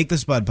 they'd make the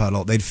Spud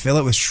Puddle, they'd fill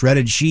it with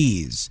shredded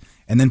cheese,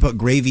 and then put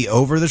gravy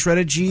over the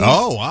shredded cheese.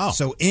 Oh, wow.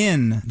 So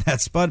in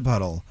that Spud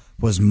Puddle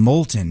was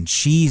molten,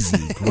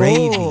 cheesy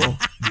gravy,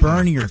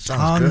 burn your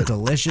tongue, good.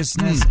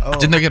 deliciousness. Oh.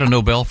 Didn't they get a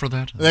Nobel for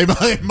that? They must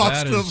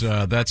That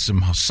have. is, that's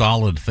some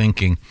solid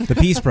thinking. The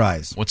Peace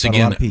Prize. Once Got a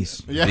again, lot of peace.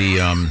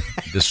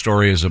 the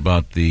story is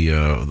about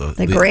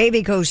The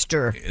gravy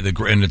coaster.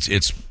 and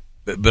it's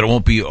but it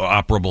won't be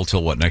operable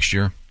till what, next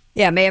year?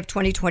 Yeah, May of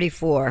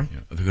 2024.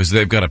 Because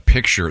they've got a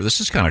picture.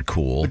 This is kind of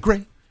cool.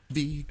 Gravy.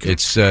 It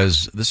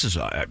says, this is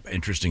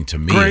interesting to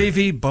me.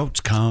 Gravy boat's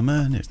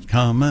coming. It's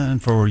coming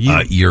for you.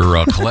 Your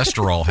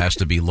cholesterol has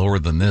to be lower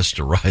than this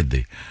to ride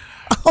the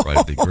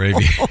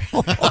gravy.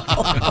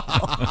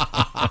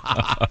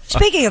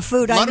 Speaking of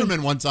food,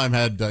 Letterman one time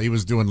had he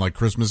was doing like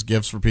Christmas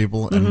gifts for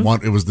people, and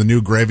it was the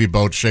new gravy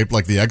boat shaped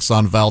like the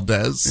Exxon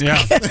Valdez.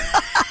 Yeah.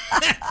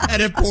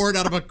 And it poured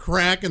out of a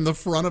crack in the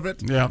front of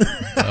it. Yeah.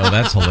 Oh,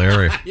 that's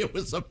hilarious. It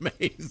was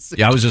amazing.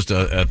 Yeah, I was just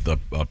at the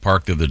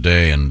park the other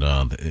day, and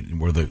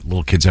where the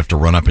little kids have to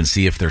run up and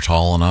see if they're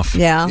tall enough.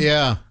 Yeah.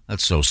 Yeah.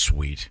 That's so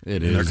sweet. It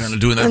They're is. kind of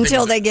doing that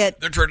Until thing. they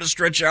They're trying to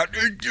stretch out.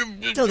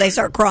 until they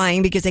start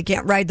crying because they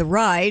can't ride the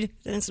ride.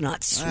 Then it's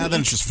not sweet.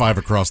 Then it's just 5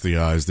 across the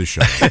eyes. They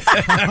shut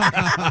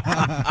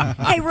up.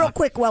 Hey, real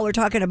quick, while we're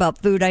talking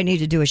about food, I need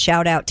to do a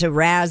shout out to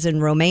Raz in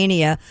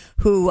Romania,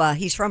 who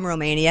he's from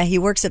Romania. He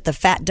works at the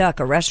Fat Duck,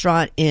 a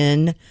restaurant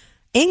in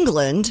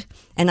England,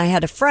 and I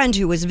had a friend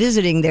who was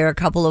visiting there a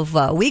couple of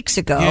weeks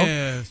ago.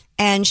 Yes.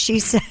 And she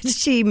said,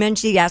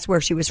 he asked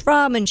where she was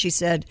from, and she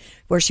said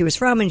where she was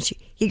from, and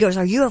he goes,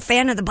 "Are you a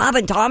fan of the Bob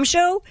and Tom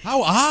Show?"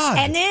 How odd.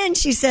 And then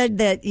she said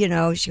that,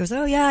 she goes,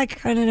 "Oh yeah, I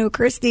kind of know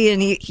Christy,"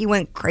 and he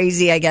went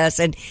crazy, I guess,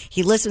 and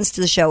he listens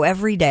to the show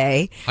every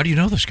day. How do you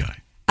know this guy?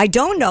 I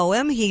don't know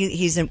him.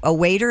 He's a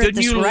waiter at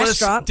this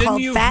restaurant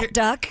called Fat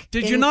Duck.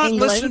 Did in you not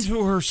England. listen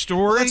to her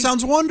story? That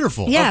sounds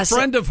wonderful. Yes. A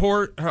friend of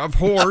whores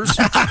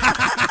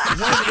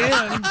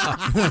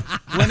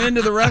went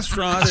into the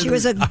restaurant. She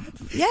was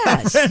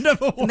yes.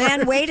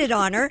 Man waited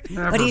on her,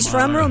 but he's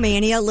from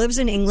Romania, lives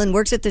in England,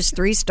 works at this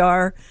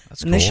 3-star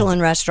Michelin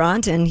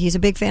restaurant, and he's a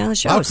big fan of the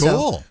show. Oh,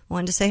 cool. So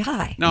wanted to say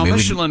hi. Now,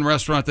 Michelin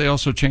restaurant, they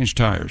also change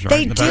tires, right?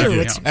 They in the do. back?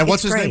 It's- Yeah. And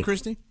what's his great. name,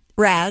 Christy?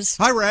 Raz.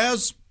 Hi,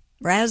 Raz.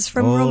 Raz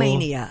from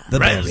Romania. The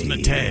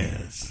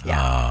Razzmatazz.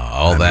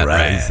 All that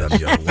Raz.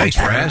 Raz. Thanks,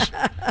 Raz.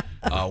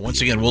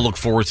 Once again, we'll look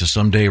forward to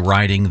someday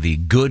riding the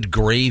Good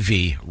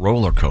Gravy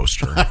roller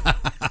coaster.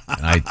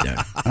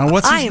 And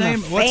what's his I am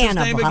name? a What's his fan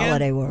of name again?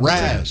 Holiday World.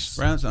 Raz.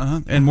 Raz,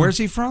 And where's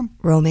he from?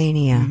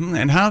 Romania.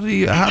 And how did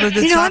it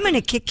I'm going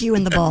to kick you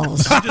in the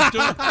balls.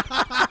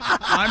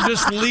 I'm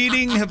just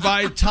leading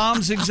by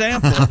Tom's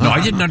example. No,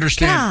 I didn't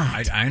understand.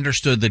 I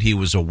understood that he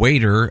was a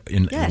waiter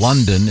in Yes.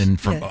 London, and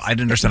I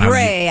didn't understand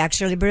Bray,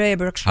 actually, Bray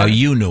Brookshire. how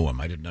you knew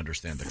him. I didn't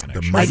understand the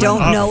connection. I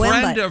don't know A him,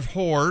 friend but of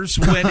whores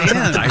went in.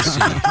 I see.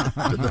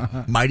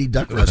 The Mighty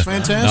Duck That's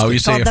restaurant. fantastic. No, you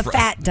say called a the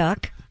Fat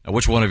Duck. Now,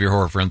 which one of your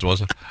horror friends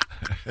was it?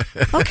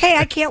 Okay,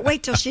 I can't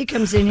wait till she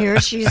comes in here.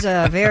 She's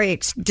a very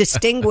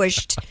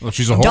distinguished Well,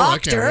 she's a whore.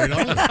 doctor. I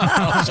can't wait on it.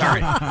 Oh,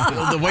 sorry.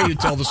 The way you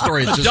tell the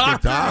story, it's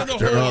just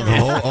Doctor of the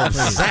whore.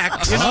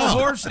 Sex. You know,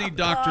 whores need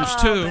doctors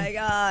too. Oh my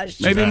gosh.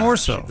 Maybe more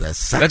so. The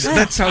sex.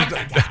 that sounds.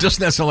 Doesn't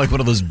that sound like one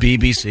of those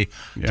BBC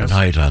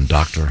tonight on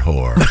Dr.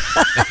 Whore?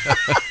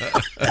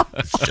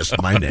 It's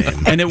just my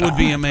name. And it would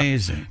be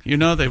amazing. You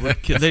know, they'd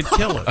kill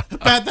it.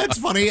 Pat, that's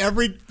funny.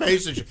 Every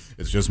passage.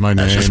 It's just my name.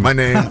 That's just my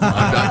name. I'm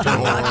Dr.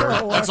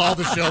 Whore. That's all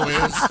the show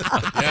is.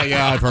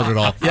 Yeah, I've heard it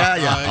all.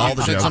 Yeah, all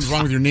the said jokes. something's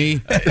wrong with your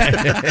knee.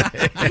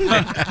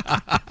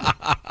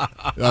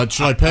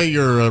 Should I pay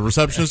your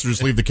receptionist or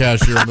just leave the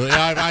cashier?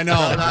 Yeah, I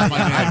know. That's my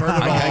name. I've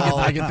heard it all.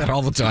 I get that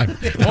all the time.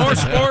 More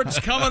sports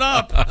coming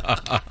up.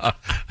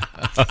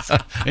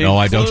 No,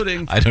 I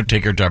Including- don't. I don't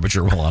take her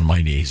temperature while on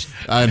my knees.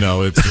 I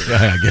know. It's.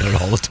 I get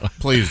it all the time.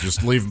 Please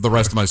just leave the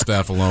rest of my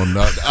staff alone.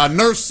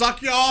 Nurse,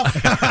 suck you off.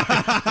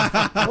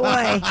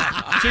 Boy.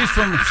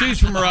 She's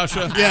from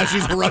Russia. Yeah,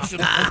 she's a Russian.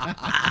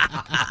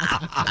 I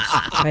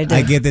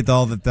get it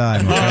all the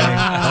time.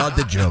 Okay?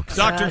 The jokes.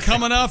 Doctor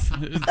coming up.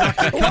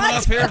 Doctor coming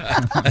up here.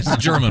 That's the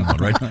German one,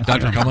 right?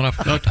 Doctor coming up.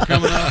 Doctor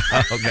coming up.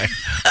 Okay.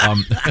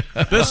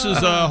 This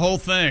is a whole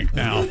thing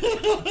now.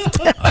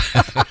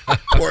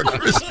 Poor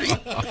Christy.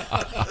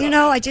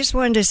 I just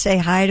wanted to say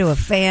hi to a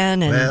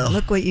fan, and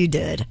look what you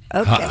did.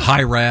 Okay.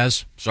 Hi,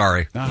 Raz.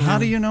 Sorry. Now, how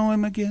do you know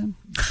him again?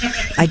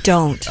 I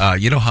don't.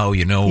 You know how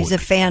you know he's a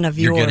fan of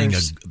you're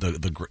yours.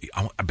 getting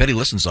I bet he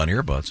listens on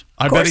earbuds.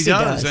 I bet he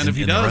does. And if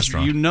he does,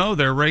 restaurant. you know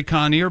they're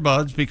Raycon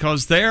earbuds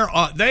because they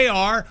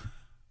are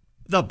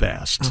the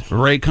best.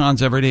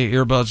 Raycon's everyday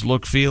earbuds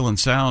look, feel, and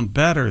sound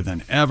better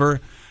than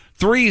ever.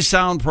 3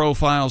 sound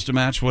profiles to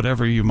match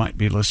whatever you might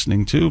be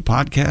listening to,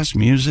 podcast,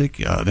 music.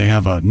 They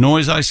have a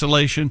noise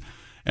isolation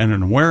and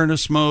an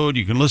awareness mode.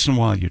 You can listen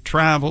while you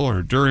travel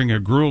or during a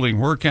grueling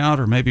workout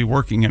or maybe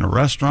working in a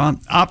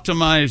restaurant.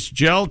 Optimized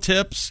gel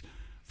tips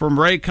from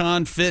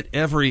Raycon fit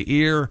every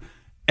ear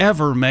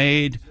ever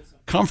made.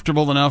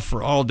 Comfortable enough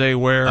for all-day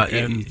wear,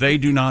 and they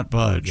do not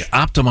budge. Yeah,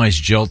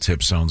 optimized gel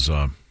tip sounds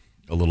a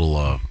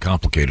little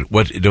complicated.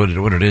 What it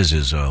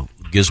is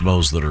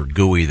gizmos that are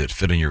gooey that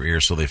fit in your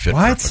ear so they fit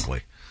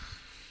perfectly.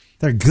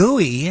 They're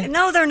gooey?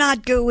 No, they're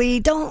not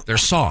gooey. Don't. They're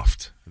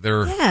soft.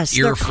 They're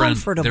they're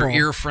comfortable. They're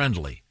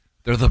ear-friendly.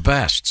 They're the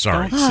best.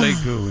 Sorry. Don't say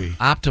gooey.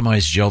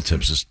 Optimized gel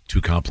tips is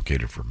too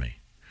complicated for me.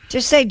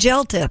 Just say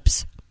gel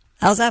tips.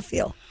 How's that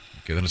feel?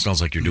 Okay, then it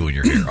sounds like you're doing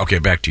your hair. Okay,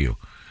 back to you.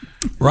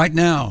 Right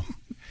now.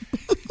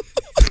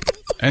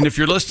 And if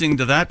you're listening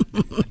to that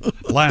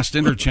last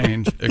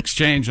exchange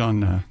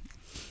on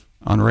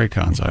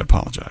Raycons, I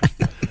apologize.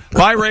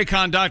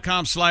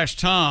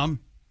 BuyRaycon.com/Tom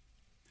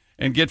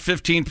and get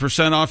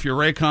 15% off your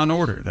Raycon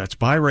order. That's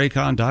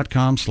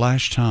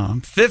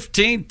BuyRaycon.com/Tom.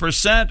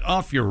 15%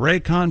 off your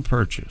Raycon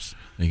purchase.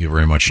 Thank you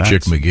very much, That's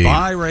Chick McGee.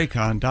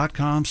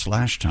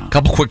 BuyRaycon.com/Tom.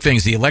 Couple quick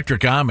things. The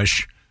Electric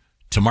Amish,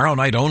 tomorrow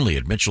night only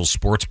at Mitchell's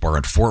Sports Bar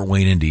in Fort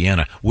Wayne,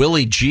 Indiana.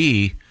 Willie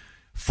G,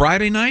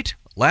 Friday night?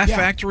 Laugh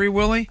Factory,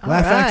 Willie?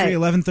 Laugh Factory,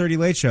 11:30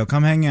 Late Show.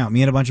 Come hang out.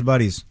 Me and a bunch of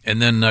buddies.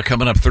 And then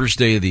coming up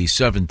Thursday the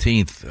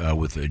 17th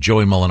with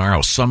Joey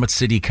Molinaro, Summit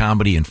City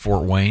Comedy in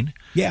Fort Wayne.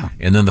 Yeah.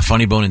 And then the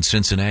Funny Bone in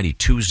Cincinnati,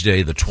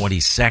 Tuesday the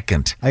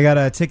 22nd. I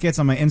got tickets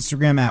on my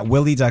Instagram at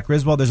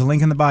willie.griswold. There's a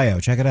link in the bio.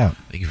 Check it out.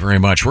 Thank you very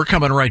much. We're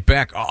coming right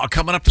back.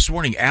 Coming up this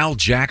morning, Al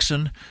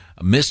Jackson,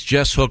 Miss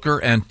Jess Hooker,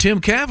 and Tim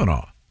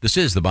Cavanaugh. This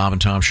is the Bob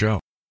and Tom Show.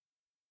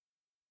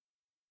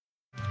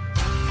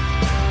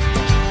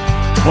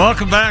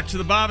 Welcome back to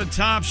the Bob and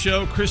Tom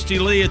Show. Christy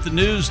Lee at the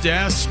news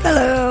desk.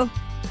 Hello.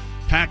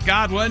 Pat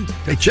Godwin.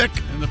 Hey, Chick.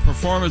 In the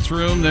performance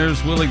room,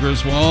 there's Willie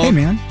Griswold. Hey,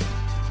 man.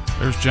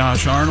 There's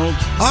Josh Arnold.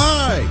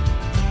 Hi.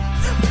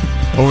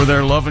 Over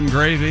there, loving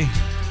gravy.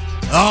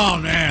 Oh,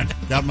 man.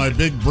 Got my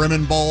big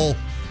brimming bowl.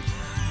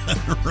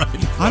 Right.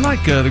 I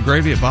like the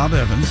gravy at Bob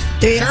Evans.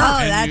 Do you? Sure. Oh,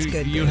 And that's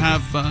good. You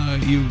have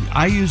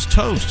I use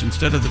toast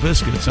instead of the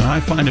biscuits, and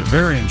I find it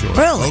very enjoyable.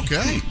 Really?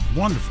 Okay.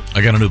 Wonderful.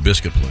 I got a new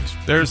biscuit place.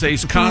 There's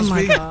Ace Cosby. Oh,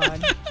 my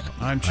God.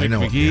 I'm Chick know,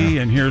 McGee,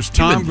 yeah. and here's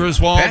Tom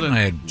Griswold. Pat and I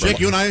had Chick,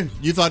 you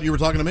thought you were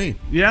talking to me.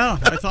 Yeah,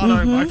 I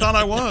thought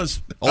I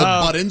was. Old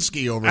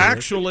Budinsky over here.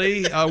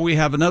 Actually, we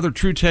have another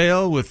true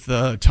tale with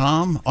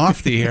Tom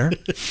off the air.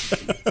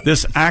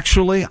 This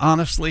actually,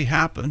 honestly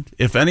happened.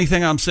 If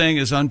anything I'm saying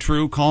is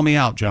untrue, call me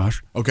out,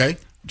 Josh. Okay.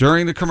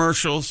 During the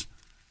commercials,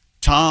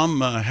 Tom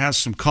has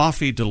some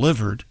coffee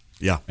delivered.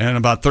 Yeah. And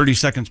about 30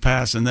 seconds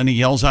pass, and then he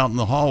yells out in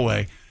the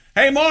hallway,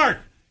 "Hey, Mark,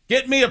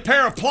 get me a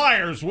pair of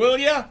pliers, will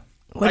ya?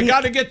 I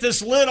got to get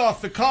this lid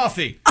off the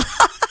coffee."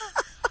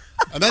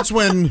 And that's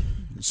when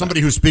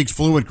somebody who speaks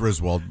fluent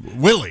Griswold,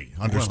 Willie,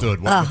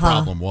 understood what the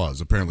problem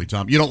was. Apparently,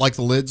 Tom, you don't like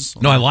the lids?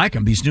 No, I like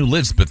them. These new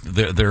lids, but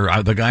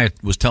they're the guy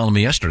was telling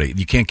me yesterday,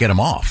 you can't get them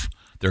off.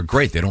 They're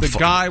great. They don't. The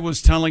guy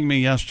was telling me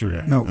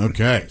yesterday. No.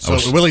 Okay. So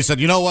Willie said,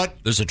 you know what?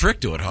 There's a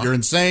trick to it, huh? You're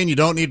insane. You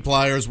don't need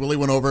pliers. Willie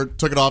went over,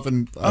 took it off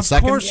in a Of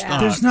second. course not.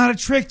 There's not a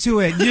trick to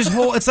it. You just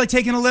hold. It's like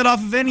taking a lid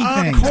off of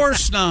anything. Of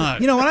course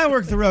not. You know, when I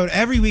work the road,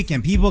 every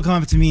weekend, people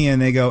come up to me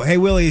and they go, "Hey,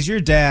 Willie, is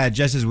your dad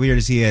just as weird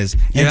as he is?"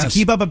 And Yes. to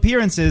keep up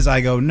appearances, I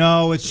go,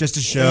 "No, it's just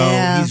a show.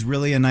 Yeah. He's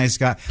really a nice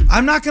guy."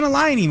 I'm not going to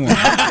lie anymore. You're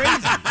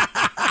crazy.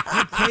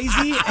 You're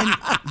crazy and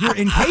you're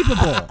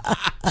incapable.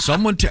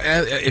 Someone,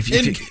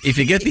 if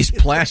you get these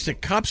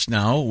plastic cups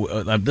now,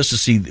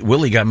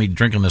 Willie got me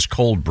drinking this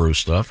cold brew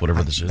stuff,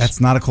 whatever this is. That's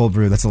not a cold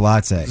brew. That's a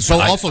latte. So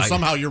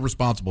somehow you're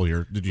responsible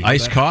here. Did you?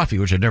 Iced coffee,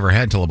 which I never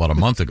had until about a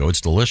month ago.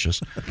 It's delicious,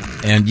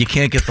 and you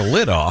can't get the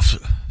lid off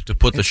to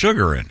put the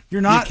sugar in.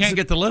 You're not. You can't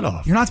get the lid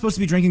off. You're not supposed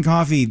to be drinking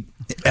coffee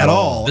at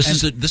all. This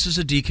is a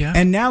decaf,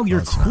 And now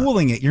you're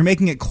cooling it. You're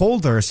making it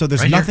colder, so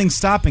there's Right nothing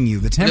stopping you.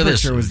 The Look at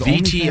this. temperature was the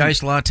only VT thing.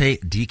 iced latte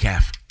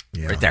decaf.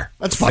 Yeah. Right there.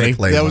 That's funny. Fake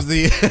label. That was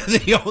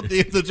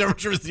the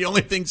temperature was the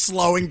only thing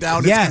slowing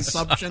down Yes. its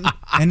consumption.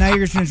 And now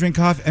you're trying to drink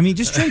coffee. I mean,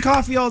 just drink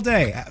coffee all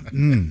day.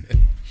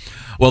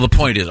 Well, the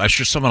point is, I'm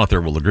sure someone out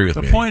there will agree with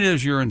me. The point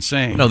is, you're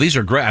insane. No, these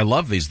are great. I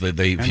love these. They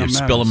if you a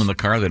spill them menace. in the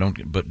car, they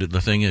don't. But the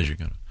thing is, you're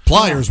gonna.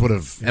 Pliers would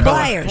have.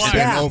 Pliers, been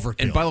yeah. overkill.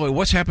 And by the way,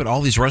 what's happened? All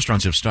these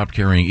restaurants have stopped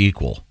carrying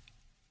Equal.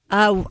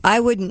 I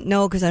wouldn't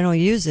know because I don't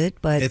use it,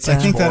 but It's I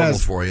think that horrible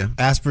has for you.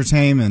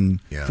 aspartame, and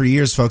Yeah. for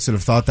years, folks that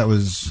have thought that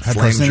had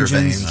Inflames your carcinogens.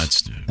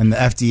 veins. And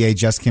the FDA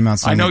just came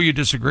out saying I know you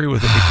disagree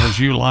with it because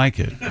you like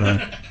it,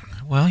 but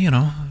Well, you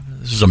know,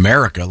 This is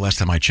America. Last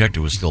time I checked,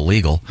 it was still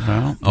legal.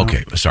 Well,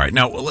 okay, sorry.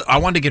 Now, I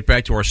wanted to get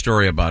back to our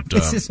story about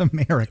This is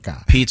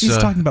America. pizza. He's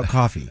talking about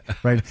coffee,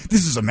 right?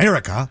 This is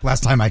America.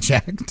 Last time I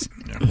checked.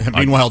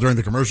 Meanwhile, during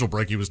the commercial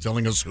break, he was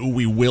telling us who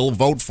we will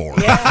vote for.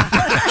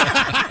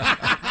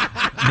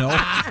 No,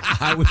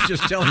 I was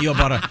just telling you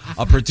about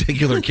a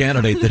particular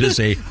candidate that is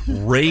a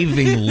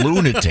raving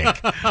lunatic.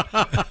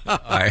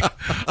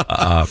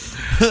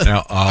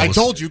 I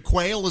told you,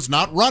 Quayle is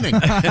not running.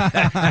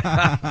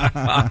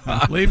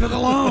 Leave it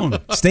alone.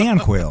 Stay on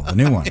Quayle, the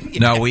new one.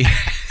 No, we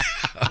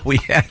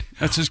had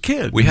that's his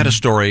kid. We had a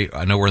story.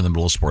 I know we're in the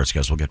middle of sports,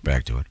 guys. We'll get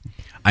back to it.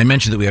 I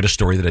mentioned that we had a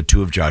story that had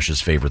two of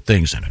Josh's favorite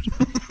things in it.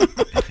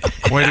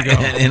 Way to go!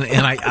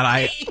 And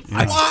I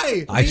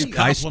why?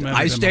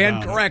 I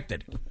stand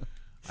corrected.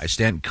 I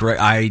stand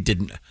correct. I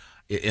didn't.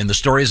 And the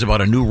story is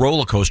about a new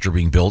roller coaster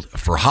being built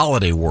for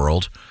Holiday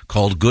World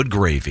called Good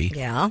Gravy.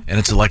 Yeah. And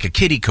it's like a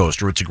kiddie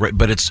coaster. It's a great,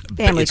 but it's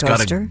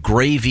got a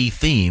gravy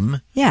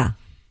theme. Yeah.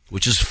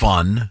 Which is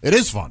fun. It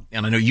is fun.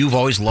 And I know you've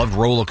always loved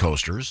roller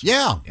coasters.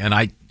 Yeah. And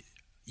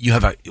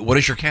what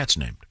is your cat's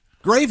name?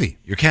 Gravy.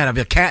 Your cat, I have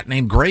a cat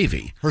named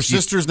Gravy. Her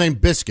sister's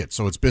named Biscuit,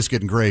 so it's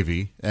Biscuit and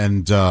Gravy.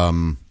 And,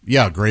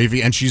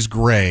 Gravy. And she's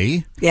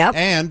gray. Yep.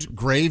 And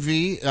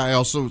Gravy, I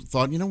also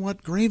thought, you know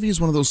what? Gravy is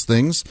one of those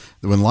things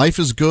that when life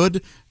is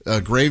good,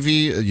 gravy,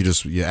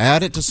 you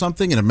add it to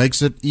something and it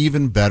makes it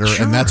even better.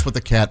 Sure. And that's what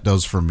the cat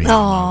does for me.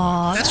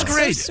 Oh, that's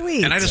great. So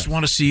sweet. And I just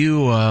want to see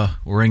you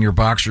wearing your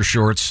boxer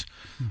shorts,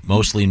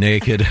 mostly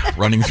naked,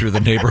 running through the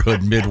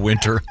neighborhood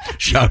midwinter,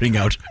 shouting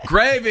out,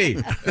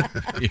 "Gravy!"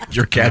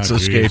 Your cat's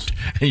escaped,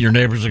 and your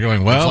neighbors are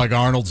going, well... It's like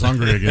Arnold's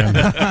hungry again. Do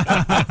you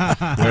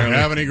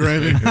have any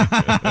gravy?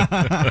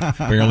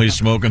 Apparently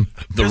smoking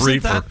the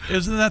reefer.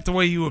 Isn't that the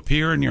way you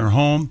appear in your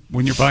home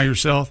when you're by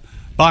yourself?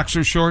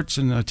 Boxer shorts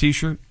and a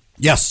T-shirt?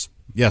 Yes.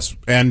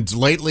 And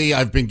lately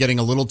I've been getting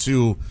a little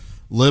too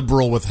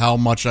liberal with how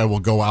much I will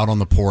go out on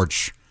the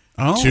porch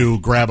to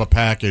grab a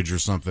package or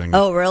something.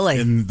 Oh, really?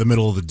 In the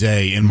middle of the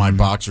day in my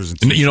boxers and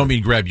T-shirts. You don't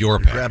mean grab your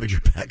package. Grabbing your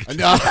package.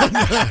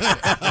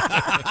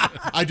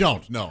 I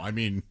don't. No, I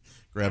mean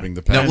grabbing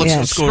the package. Now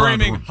let's go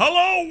around. Screaming,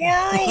 "Hello,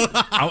 world!"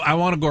 I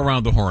want to go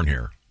around the horn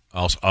here.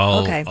 I'll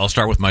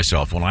start with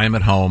myself. When I am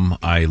at home,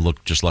 I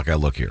look just like I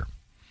look here.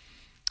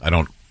 I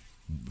don't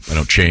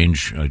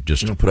change. I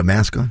just You don't put a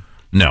mask on?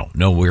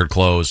 No weird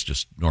clothes,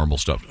 just normal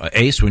stuff.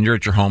 Ace, when you're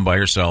at your home by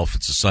yourself,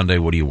 it's a Sunday,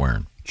 what are you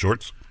wearing?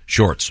 Shorts.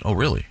 Shorts. Oh,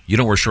 really? You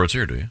don't wear shorts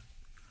here, do you?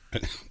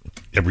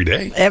 Every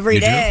day. Every You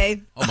do?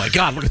 day. Oh, my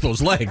God, look at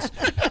those legs.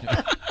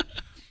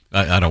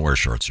 I don't wear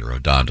shorts here.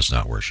 Don does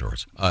not wear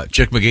shorts.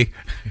 Chick McGee?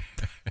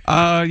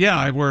 Yeah,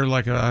 I wear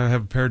I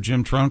have a pair of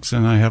gym trunks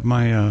and I have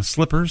my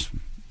slippers.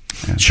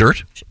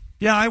 Shirt?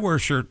 Yeah, I wear a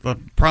shirt,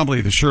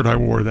 probably the shirt I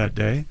wore that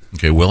day.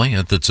 Okay, Willie,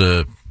 that's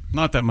a...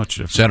 Not that much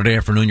different. Saturday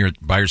afternoon, you're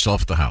by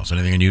yourself at the house.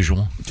 Anything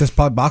unusual? Just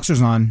probably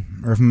boxers on,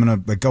 or if I'm gonna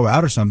go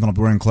out or something, I'll be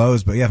wearing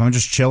clothes. But yeah, if I'm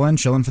just chilling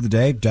for the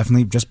day,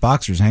 definitely just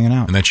boxers, hanging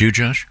out. And that's you,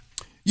 Josh?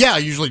 Yeah, I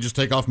usually just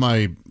take off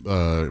my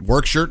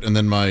work shirt and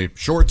then my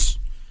shorts.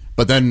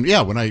 But then,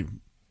 when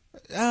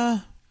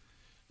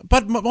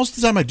but most of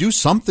the time I do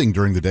something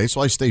during the day, so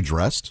I stay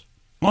dressed.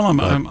 Well,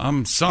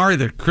 I'm sorry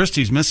that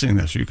Christy's missing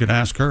this. You could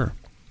ask her.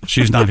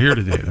 She's not here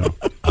today, though.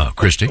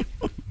 Christy?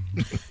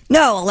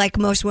 No, like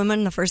most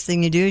women, the first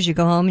thing you do is you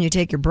go home and you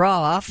take your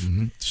bra off.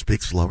 Mm-hmm.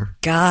 Speak slower.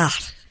 God,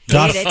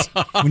 Josh, hate it.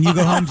 When you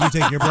go home, do you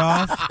take your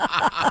bra off?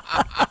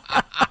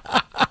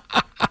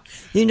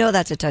 You know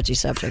that's a touchy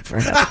subject for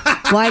him.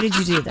 Why did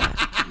you do that?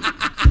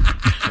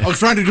 I was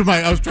trying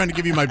to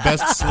give you my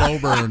best slow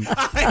burn.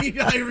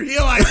 I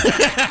realize.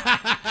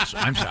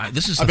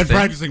 I've been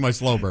practicing my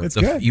slow burn. It's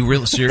good. You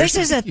really serious?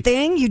 This is a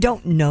thing? You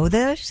don't know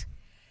this?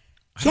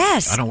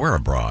 Yes. I don't wear a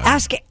bra.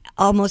 Ask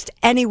almost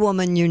any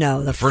woman you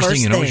know. The first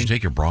thing you know is you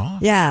take your bra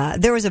off? Yeah.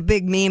 There was a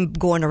big meme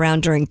going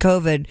around during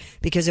COVID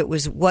because it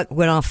was what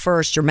went off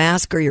first, your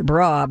mask or your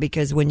bra,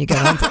 because when you get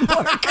home from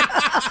work.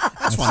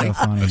 That's funny. So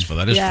funny.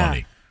 That is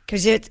funny.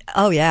 Because it's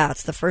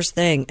the first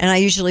thing. And I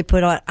usually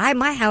put on,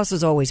 my house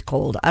is always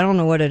cold. I don't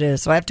know what it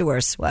is, so I have to wear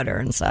a sweater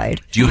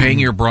inside. Do you hang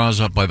your bras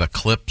up by the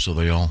clip so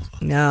they all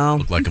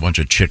look like a bunch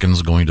of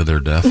chickens going to their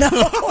death? No.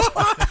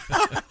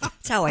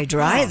 That's how I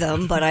dry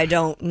them, but I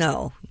don't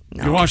know.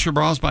 No. You wash your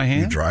bras by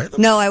hand? You dry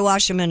them? No, I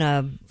wash them in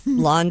a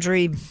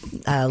lingerie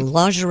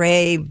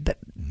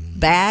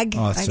bag,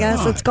 I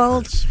guess it's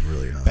called. That's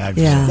really hot. Bag.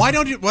 Yeah. Why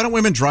don't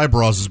women dry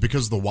bras? Is it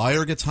because the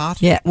wire gets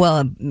hot? Yeah,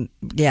 well,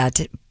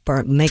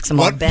 makes them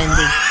all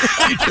bendy.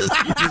 you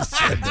just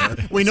said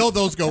that. We know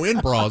those go in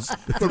bras,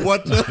 but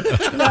what?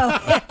 No,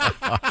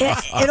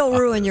 it'll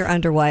ruin your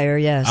underwire.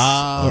 Yes.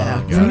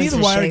 For me, The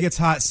Wire gets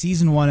hot.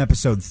 Season 1,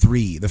 episode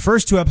 3. The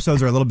first 2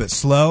 episodes are a little bit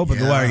slow, but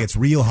The Wire gets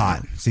real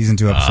hot. Season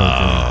 2,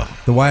 episode 3.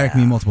 The Wire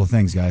can mean multiple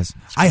things, guys.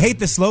 I hate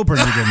the slow burn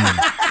you're giving me.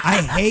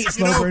 I hate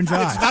slow burn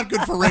Josh. It's not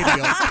good for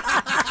radio.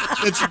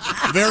 It's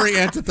very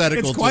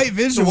antithetical. It's quite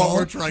visual to what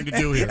we're trying to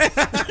do here.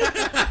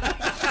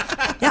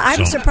 Yeah,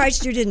 I'm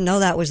surprised you didn't know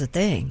that was a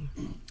thing.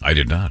 I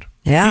did not.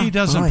 Yeah, He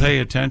doesn't boy. pay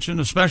attention,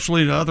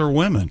 especially to other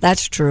women.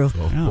 That's true.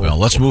 Well,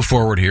 let's move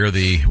forward here.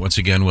 Once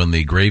again, when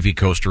the gravy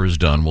coaster is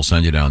done, we'll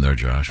send you down there,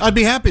 Josh. I'd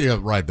be happy to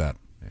ride that.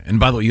 And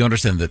by the way, you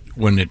understand that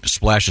when it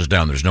splashes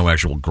down, there's no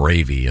actual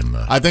gravy in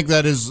the. I think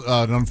that is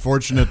an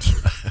unfortunate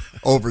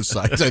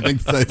oversight. I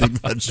think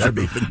that should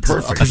be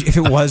perfect. If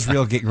it was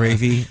real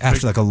gravy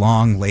after like a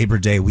long Labor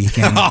Day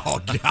weekend.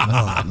 Oh,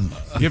 God.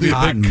 Give you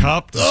a big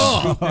cup to Oh.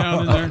 scoop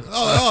down in there.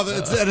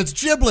 And it's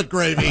giblet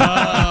gravy.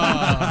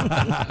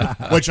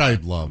 Which I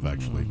love,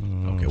 actually.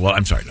 Okay, well,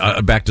 I'm sorry.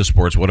 Back to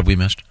sports. What have we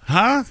missed?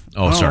 Huh?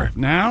 Oh, sorry.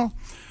 Now?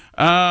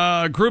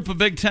 A group of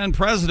Big Ten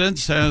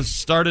presidents has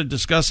started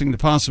discussing the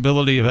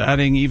possibility of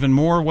adding even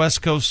more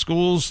West Coast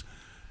schools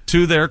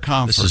to their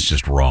conference. This is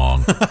just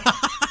wrong.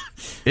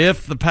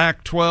 If the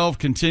Pac-12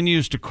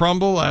 continues to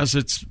crumble, as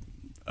it's,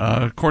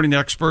 according to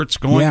experts,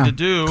 going to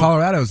do.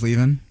 Colorado's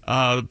leaving.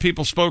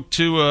 People spoke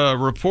to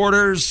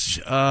reporters.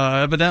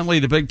 Evidently,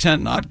 the Big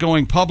Ten not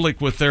going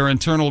public with their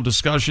internal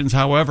discussions.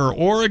 However,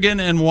 Oregon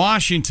and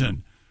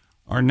Washington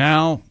are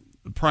now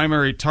the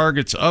primary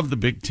targets of the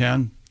Big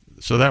Ten.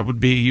 So that would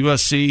be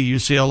USC,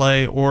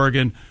 UCLA,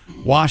 Oregon,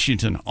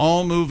 Washington,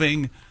 all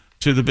moving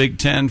to the Big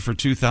Ten for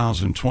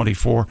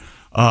 2024.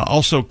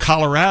 Also,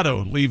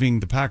 Colorado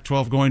leaving the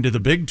Pac-12, going to the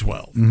Big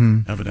 12,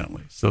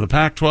 evidently. So the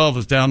Pac-12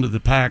 is down to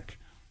the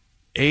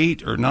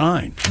Pac-8 or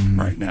 9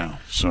 right now.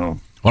 So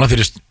why don't they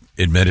just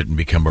admit it and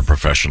become a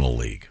professional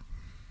league?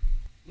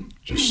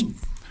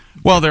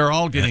 Well, they're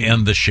all getting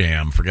end the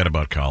sham. Forget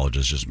about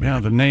colleges. Just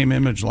the name,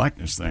 image,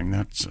 likeness thing.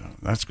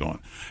 That's going.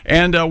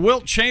 And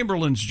Wilt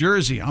Chamberlain's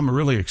jersey. I'm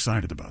really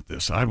excited about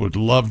this. I would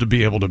love to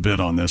be able to bid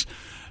on this.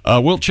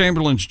 Wilt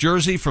Chamberlain's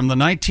jersey from the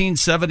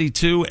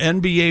 1972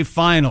 NBA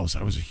Finals.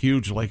 I was a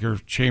huge Laker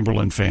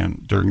Chamberlain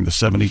fan during the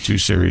 72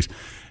 series.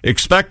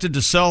 Expected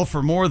to sell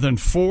for more than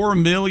 $4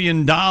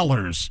 million.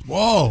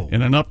 Whoa!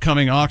 In an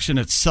upcoming auction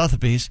at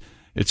Sotheby's.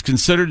 It's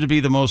considered to be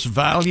the most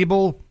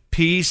valuable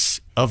piece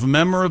of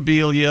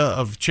memorabilia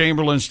of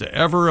Chamberlain's to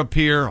ever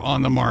appear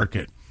on the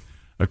market.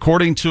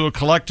 According to a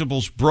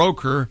collectibles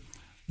broker,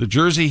 the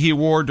jersey he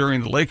wore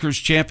during the Lakers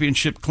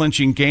championship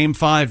clinching Game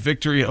 5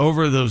 victory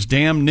over those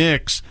damn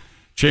Knicks.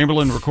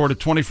 Chamberlain recorded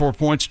 24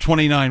 points,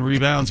 29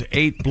 rebounds,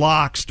 8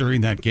 blocks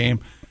during that game.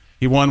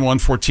 He won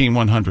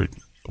 114-100.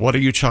 What are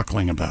you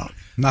chuckling about?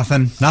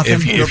 Nothing.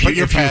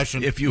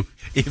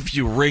 If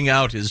you wring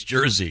out his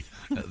jersey,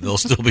 there'll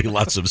still be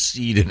lots of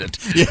seed in it.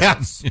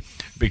 Yes.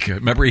 Because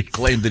remember he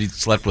claimed that he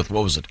slept with,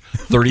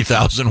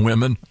 30,000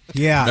 women?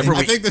 Yeah. Remember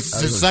I think this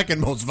is his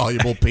second most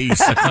valuable piece.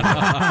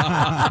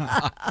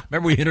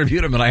 Remember we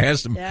interviewed him and I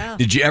asked him,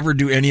 did you ever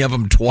do any of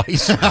them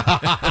twice?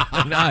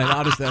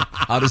 How does that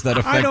affect the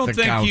count? I don't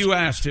think you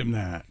asked him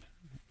that.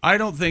 I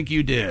don't think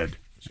you did.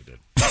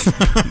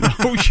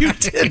 No, you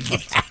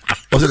didn't.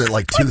 Wasn't it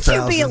like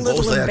 2,000? Would you be a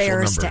little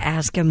embarrassed to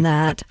ask him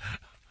that?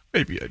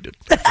 Maybe I did.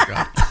 I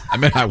forgot. I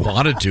mean, I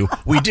wanted to.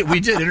 We did.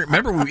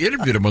 Remember, we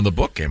interviewed him when the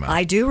book came out.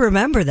 I do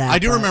remember that. I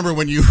do remember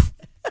when you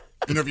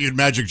interviewed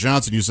Magic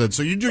Johnson. You said,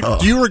 "So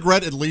do you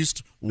regret at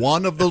least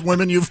one of those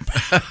women you've?"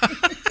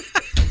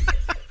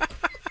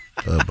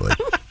 Oh boy!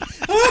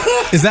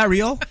 Is that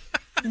real?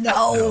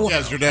 No.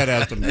 Yes, your dad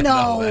asked him.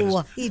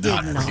 No, he did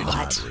not.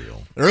 Not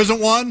real. There isn't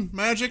one,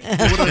 Magic?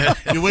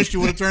 You wished you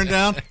would have turned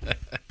down?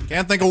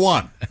 Can't think of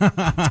one.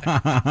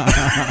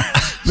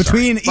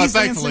 Between but East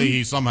thankfully, Lansing-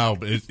 he somehow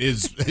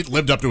is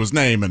lived up to his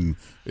name and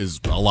is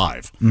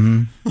alive.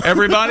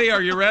 Everybody,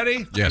 are you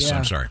ready? Yes,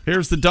 I'm sorry.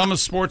 Here's the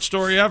dumbest sports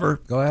story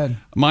ever. Go ahead.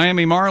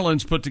 Miami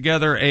Marlins put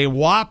together a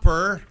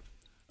whopper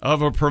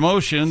of a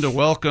promotion to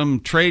welcome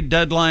trade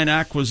deadline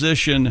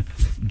acquisition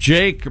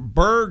Jake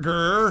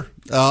Berger.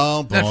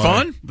 Oh, boy. Isn't that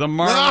fun? The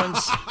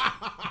Marlins.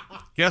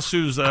 Guess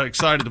who's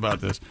excited about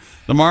this?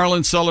 The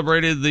Marlins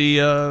celebrated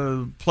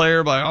the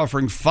player by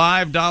offering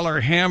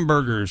 $5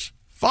 hamburgers.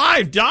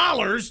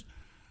 $5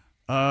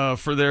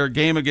 for their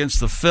game against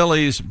the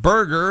Phillies.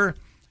 Berger,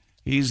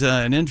 he's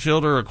an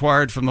infielder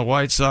acquired from the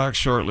White Sox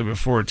shortly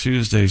before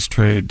Tuesday's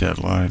trade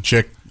deadline.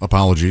 Chick,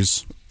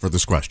 apologies for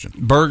this question.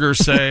 Berger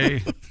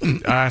say,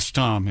 ask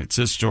Tom. It's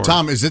his story.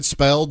 Tom, is it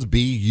spelled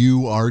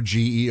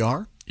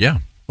Burger? Yeah.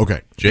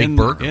 Okay. Jake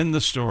Berger. In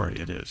the story,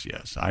 it is,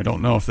 yes. I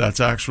don't know if that's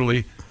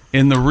actually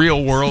in the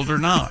real world or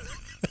not.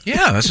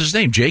 Yeah, that's his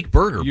name, Jake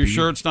Berger. You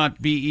sure it's not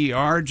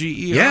Berger?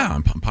 Yeah,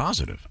 I'm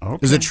positive.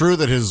 Okay. Is it true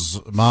that his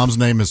mom's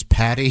name is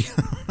Patty?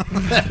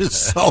 That is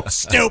so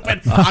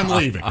stupid. I'm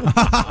leaving.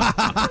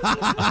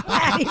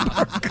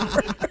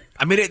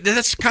 I mean,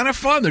 that's kind of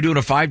fun. They're doing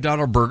a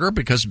 $5 burger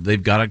because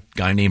they've got a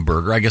guy named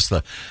Berger. I guess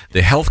the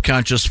health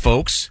conscious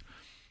folks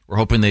were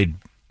hoping they'd,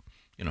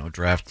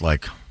 draft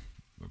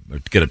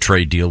get a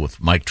trade deal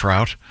with Mike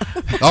Trout.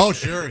 Oh,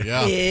 sure,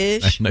 yeah.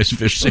 Nice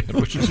fish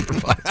sandwiches for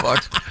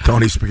 $5.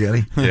 Tony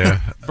Spaghetti.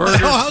 Yeah.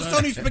 How's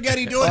Tony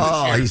Spaghetti doing this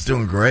Oh, year? he's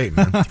doing great,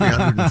 man.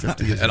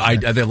 350.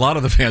 And a lot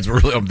of the fans were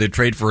really they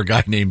trade for a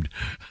guy named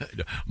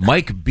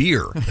Mike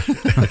Beer.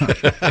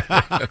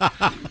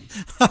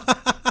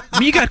 I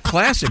mean, you got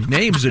classic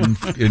names in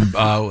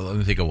let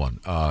me think of one.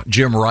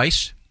 Jim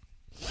Rice.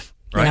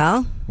 Right?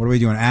 Yeah. What are we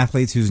doing?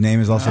 Athletes whose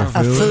name is also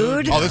A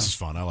food? Oh, this is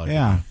fun. I like it.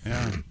 Yeah.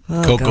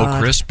 Oh, Cocoa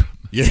God. Crisp.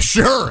 Yeah,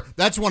 sure.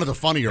 That's one of the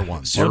funnier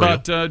ones. What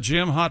about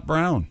Jim Hot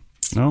Brown?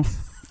 No?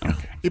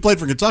 Okay. He played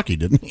for Kentucky,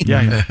 didn't he?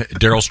 Yeah.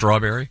 Daryl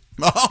Strawberry.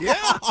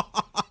 Yeah.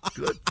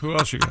 Good. Who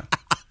else you got?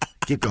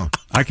 Keep going.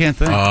 I can't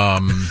think.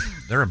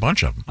 There are a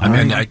bunch of them. I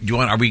mean,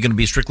 are we going to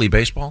be strictly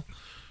baseball?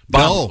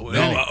 No.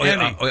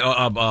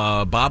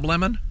 Bob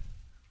Lemon?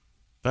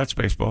 That's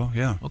baseball,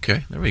 yeah.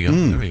 Okay, there we go.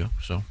 Hmm. There we go.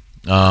 So,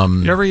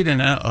 You ever eat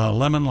a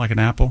lemon like an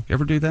apple? You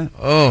ever do that?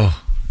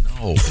 Oh,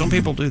 no. Some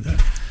people do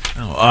that.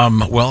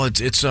 No, well,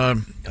 it's. I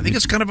think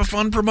it's kind of a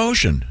fun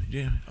promotion.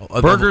 Yeah.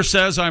 Berger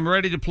says, I'm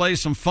ready to play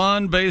some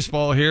fun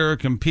baseball here,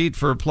 compete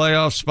for a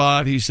playoff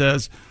spot. He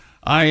says,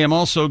 I am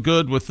also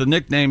good with the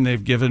nickname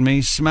they've given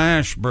me,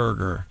 Smash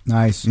Burger.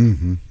 Nice.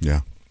 Mm-hmm.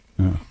 Yeah.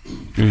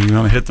 You're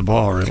going to hit the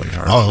ball really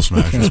hard. Oh, he'll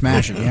smash it.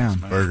 Smash it, yeah.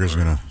 Burger's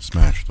going to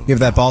smash the Give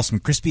that ball some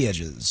crispy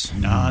edges.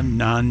 Non-story.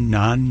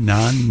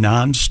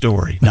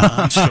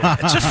 Non-story.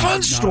 It's a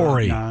fun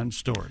story.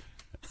 Non-story.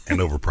 And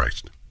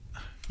overpriced.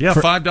 Yeah,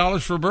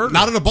 $5 for a burger.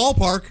 Not at a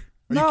ballpark.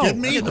 Are No. you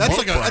kidding me? That's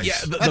like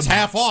that's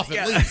half off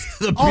at least.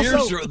 The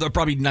beers are they're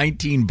probably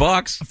 $19.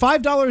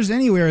 $5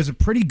 anywhere is a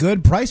pretty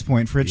good price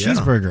point for a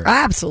cheeseburger.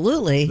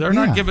 Absolutely. They're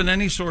not giving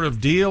any sort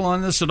of deal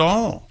on this at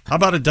all. How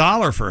about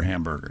 $1 for a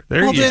hamburger?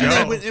 There you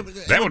then go.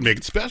 That would make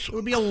it special. It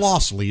would be a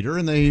loss leader,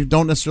 and they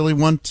don't necessarily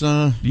want.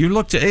 You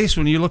look to Ace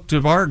when you look to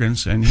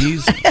bargains, and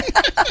he's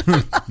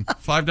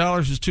 $5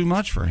 is too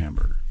much for a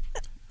hamburger.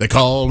 They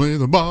call me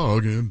the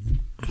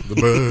bargain. The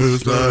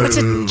best. What's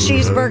a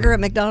cheeseburger at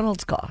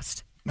McDonald's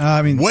cost?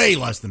 I mean, way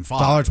less than $5.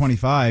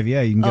 $1.25.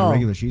 Yeah, you can get a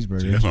regular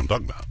cheeseburger. That's what I'm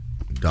talking about.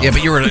 Yeah,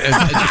 but you were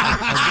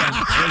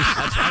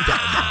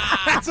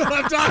That's what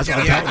I'm talking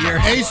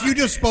about. Ace, you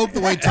just spoke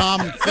the way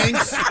Tom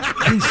thinks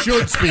you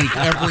should speak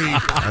every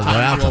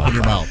time you open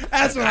your mouth.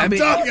 That's what I'm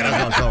talking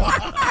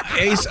about.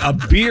 Ace, a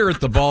beer at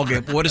the ball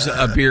game. What is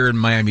a beer in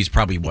Miami? Is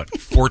probably what,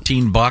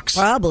 $14?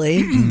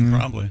 Probably.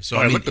 Probably. So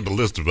I looked at the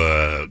list of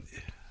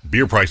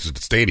beer prices at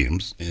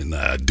stadiums in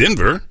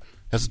Denver.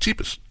 That's the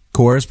cheapest.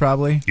 Coors,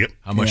 probably. Yep.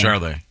 How much are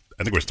they?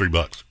 I think it was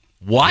 $3.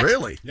 What?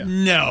 Really? Yeah.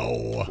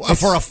 No.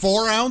 For a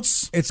 4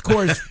 ounce? It's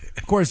Coors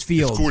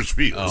Field. It's Coors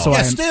Field. Oh. So Yeah,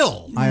 I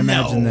still. I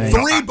imagine they.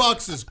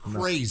 $3 is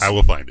crazy. I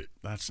will find it.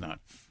 That's not.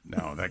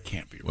 No, that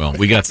can't be. Well,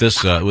 we got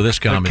this with this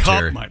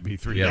commentary. cup might be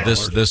 $3. Yeah,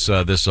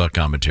 this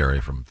commentary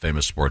from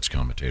famous sports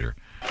commentator.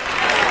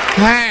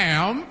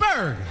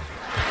 Hamburger.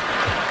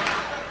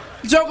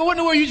 Joker, what in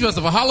the world you dressed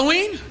up for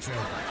Halloween?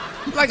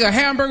 Like a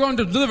hamburger on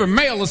the delivered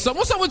mail or something.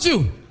 What's up with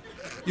you?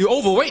 You're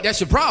overweight. That's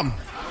your problem.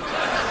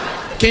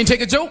 Can't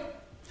take a joke?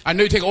 I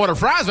know you take an order of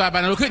fries right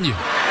by now, couldn't you?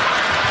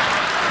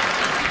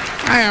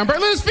 Hamburger.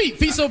 Look at his feet.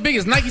 Feet so big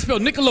as Nike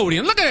spelled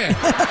Nickelodeon. Look at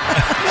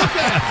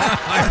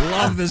that. I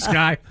love this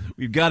guy.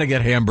 We've got to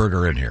get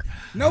Hamburger in here.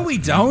 No, we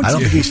don't. I don't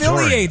think He he's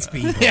humiliates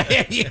people.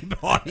 He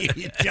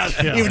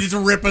would just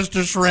rip us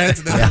to shreds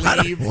and then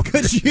leave.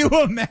 Could you I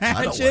don't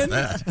imagine? want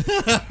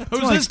that.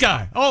 Who's this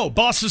guy? Oh,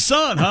 boss's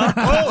son, huh?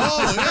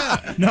 Oh,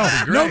 yeah. No,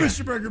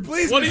 Mr. Burger,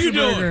 please. What are Mr. you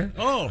doing? Burger.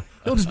 Oh,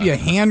 He'll just be a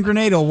hand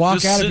grenade. He'll walk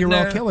just out if you sitting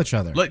all there, kill each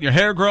other. letting your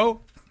hair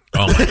grow.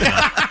 Oh my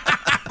God.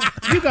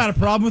 You got a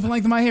problem with the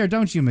length of my hair,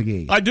 don't you,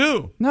 McGee? I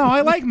do. No, I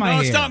like my No,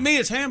 hair. it's not me.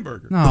 It's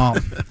Hamburger. No,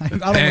 I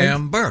don't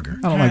Hamburger.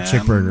 I don't like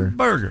Chick Burger.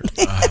 Burger.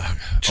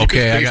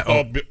 Okay, I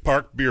Baseball got.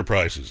 park beer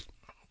prices.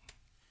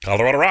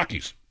 Colorado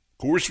Rockies,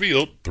 Coors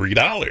Field,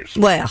 $3.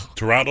 Well.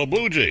 Toronto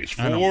Blue Jays,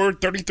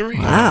 $4.33.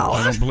 Wow.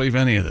 I don't believe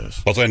any of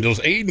this. Los Angeles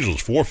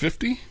Angels,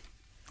 $4.50.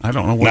 I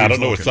don't know what. Now, I he's don't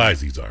know what looking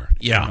size these are.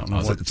 Yeah.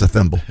 It's a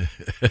thimble.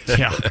 at.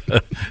 Yeah.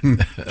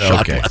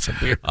 Okay.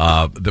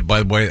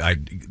 By the way,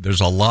 there's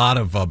a lot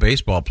of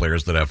baseball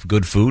players that have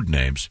good food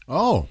names.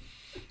 Oh.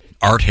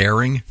 Art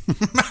Herring.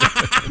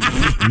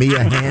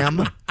 Mia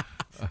Hamm.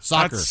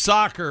 Soccer. That's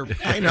soccer.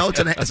 I know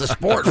it's a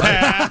sport,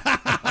 right?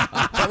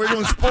 Thought we were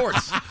doing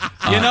sports.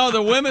 You know,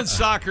 the women's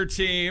soccer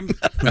team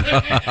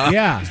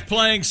Yeah. is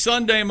playing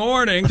Sunday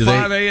morning, Do they-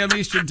 5 a.m.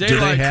 Eastern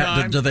Daylight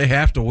Time. Do they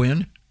have to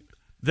win?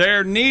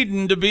 They're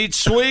needing to beat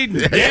Sweden.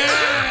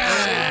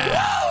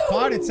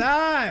 Party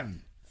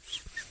time.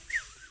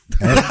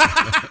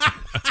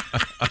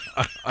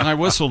 My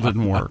whistle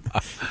didn't work.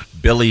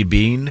 Billy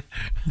Bean.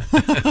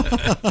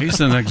 He's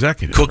an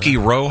executive. Cookie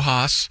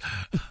Rojas.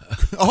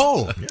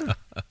 Oh.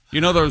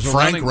 You know, there was a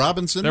Frank running,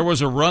 Robinson? There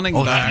was a running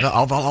Oh, back.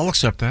 I'll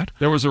accept that.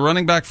 There was a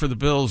running back for the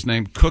Bills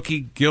named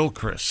Cookie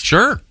Gilchrist.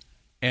 Sure.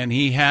 And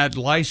he had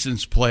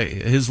license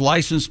plate. His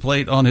license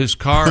plate on his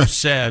car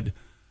said,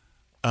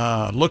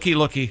 "Looky,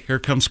 looky, here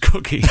comes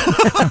Cookie."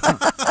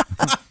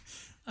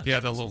 He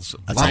had a little.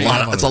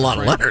 That's a lot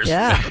of letters.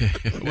 Yeah.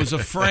 It was a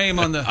frame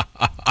on the.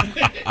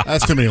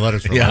 That's too many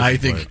letters for Yeah, I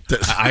think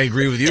I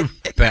agree with you,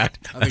 Pat.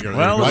 I think you're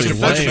Well, right. it's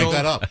Let's official.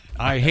 make that up.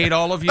 I hate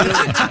all of you.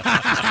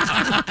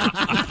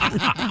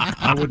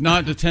 I would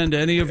not attend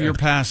any of your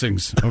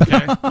passings. Okay.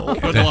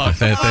 Good luck.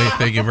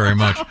 Thank you very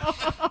much.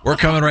 We're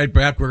coming right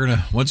back. We're going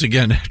to once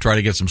again try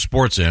to get some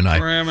sports in.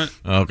 Ram it.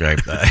 Okay.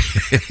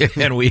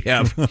 And we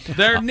have.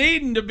 They're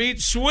needing to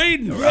beat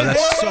Sweden. Oh,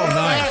 that's so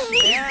nice.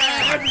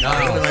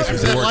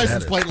 Is that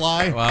license plate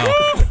lie? Wow.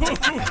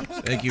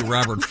 Thank you,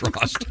 Robert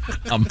Frost.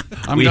 I'm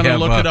going to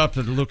look it up.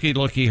 Looky,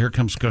 here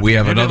comes Cookie. We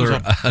have Maybe another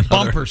it was a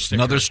bumper sticker.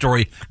 another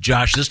story.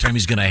 Josh, this time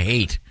he's going to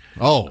hate.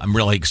 Oh. I'm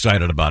really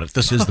excited about it.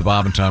 This is the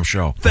Bob and Tom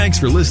Show. Thanks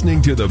for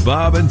listening to the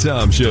Bob and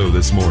Tom Show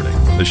this morning.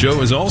 The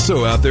show is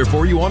also out there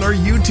for you on our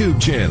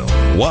YouTube channel.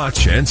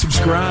 Watch and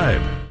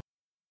subscribe.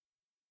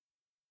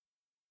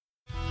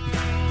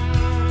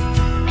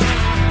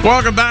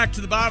 Welcome back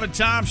to the Bob and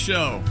Tom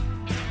Show.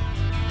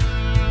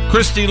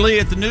 Christy Lee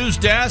at the news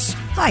desk.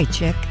 Hi,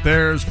 Chick.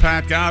 There's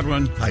Pat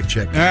Godwin. Hi,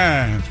 Chick.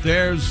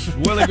 There's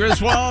Willie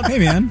Griswold. Hey,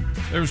 man.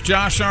 There's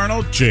Josh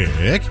Arnold.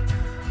 Chick.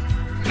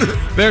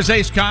 There's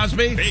Ace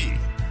Cosby. Hey.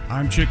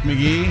 I'm Chick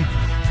McGee.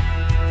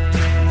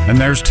 And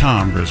there's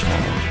Tom Griswold.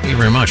 Thank you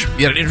very much.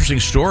 You had an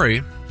interesting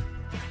story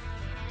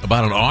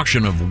about an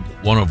auction of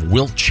one of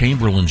Wilt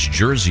Chamberlain's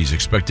jerseys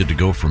expected to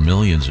go for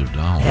millions of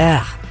dollars.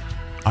 Yeah.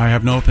 I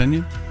have no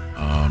opinion.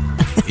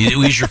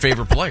 He's your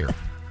favorite player.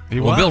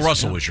 Bill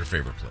Russell yeah. was your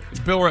favorite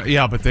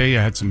player. But they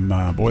had some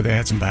they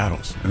had some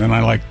battles. And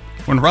then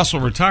when Russell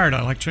retired,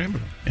 I liked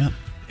Chamberlain. Yeah.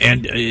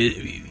 And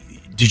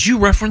did you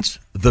reference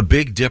the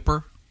Big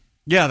Dipper?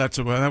 Yeah,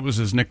 that was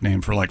his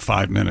nickname for like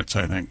 5 minutes,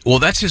 I think. Well,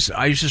 that's his.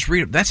 I just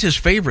read it. That's his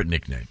favorite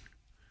nickname.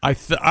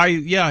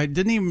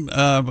 Didn't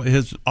he?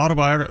 His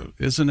autobiography,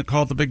 isn't it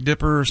called The Big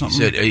Dipper or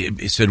something?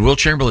 He said Wilt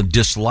Chamberlain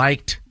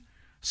disliked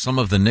some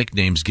of the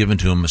nicknames given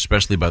to him,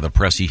 especially by the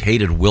press. He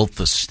hated Wilt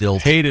the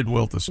Stilt.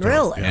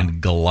 Really? And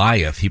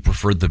Goliath. He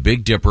preferred the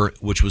Big Dipper,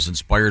 which was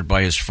inspired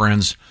by his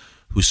friends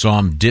who saw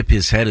him dip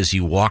his head as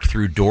he walked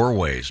through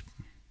doorways.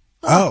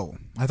 Oh,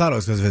 I thought it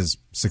was because of his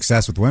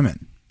success with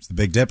women. It's the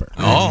Big Dipper.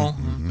 Oh,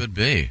 could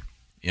be.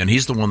 And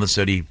he's the one that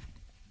said he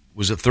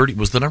was at 30.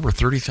 Was the number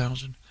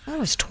 30,000? That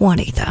was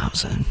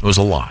 20,000. It was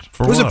a lot.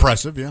 It was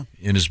impressive, yeah.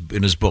 In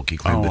his book, he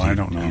claimed that I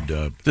don't know.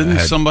 Didn't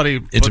somebody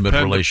intimate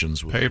put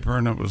relations with paper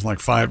and it was like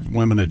 5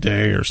 women a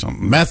day or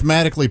something?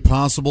 Mathematically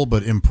possible,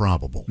 but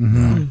improbable.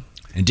 Mm-hmm.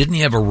 And didn't he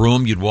have a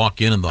room you'd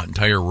walk in and the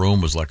entire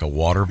room was like a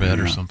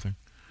waterbed or something?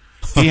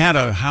 He had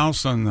a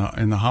house in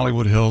the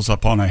Hollywood Hills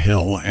up on a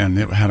hill, and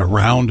it had a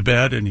round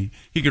bed, and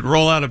he could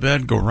roll out of bed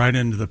and go right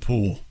into the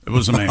pool. It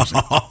was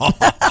amazing.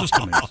 Just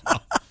amazing.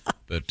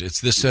 But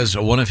this says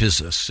one of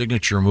his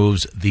signature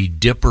moves, the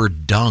Dipper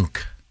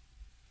Dunk.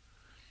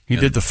 He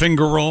did the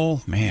finger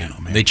roll. Man, oh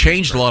man. They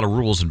changed a lot of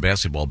rules in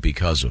basketball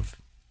because of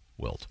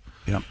Wilt.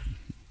 Yep.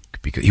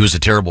 Because he was a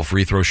terrible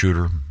free throw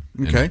shooter.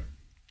 Okay.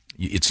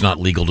 It's not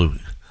legal to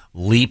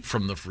leap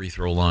from the free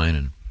throw line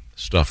and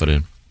stuff it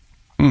in.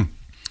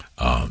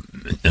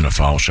 In a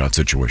foul shot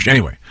situation.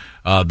 Anyway,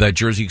 that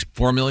jersey,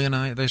 $4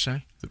 million, they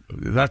say?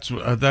 That's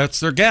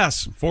their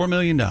guess. $4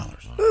 million.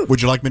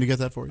 Would you like me to get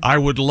that for you? I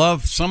would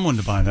love someone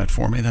to buy that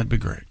for me. That'd be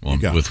great. Well,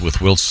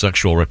 with Wilt's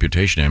sexual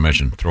reputation, I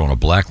imagine throwing a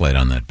black light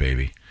on that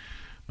baby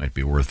might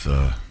be worth.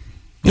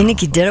 You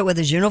think he did it with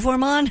his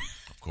uniform on?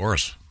 Of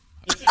course.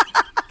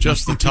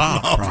 Just the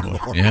top,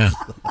 probably. Yeah.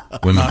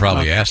 Women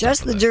probably asked.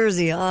 Just the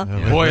jersey, huh?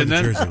 Boy, and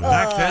then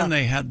back then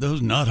they had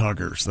those nut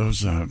huggers,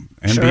 those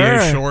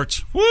NBA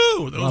shorts.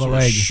 Woo! Those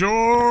were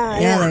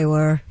short. Yeah, they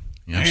were.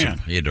 Yeah, so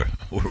you had to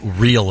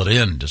reel it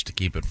in just to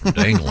keep it from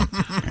dangling.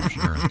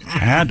 Sure.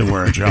 Had to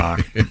wear a jock.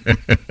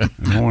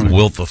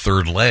 Wilt the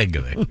third leg.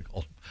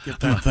 Get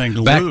that thing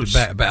loose.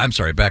 I'm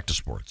sorry, back to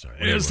sports. Sorry.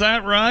 Is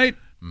that right?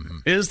 Mm-hmm.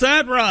 Is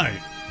that right?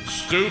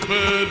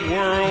 Stupid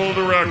world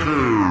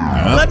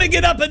record. Let me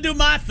get up and do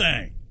my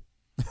thing.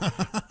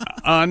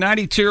 A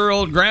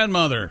 92-year-old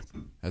grandmother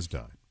has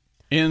died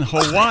in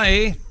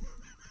Hawaii.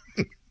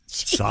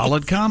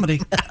 Solid comedy.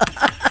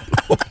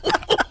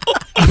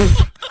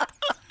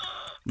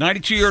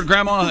 92-year-old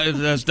grandma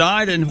has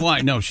died in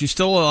Hawaii. No, she's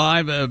still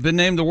alive. Been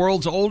named the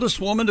world's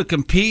oldest woman to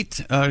compete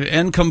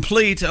and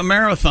complete a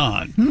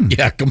marathon.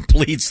 Yeah,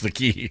 complete's the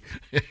key.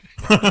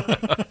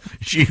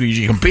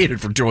 She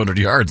competed for 200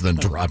 yards, then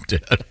dropped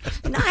dead.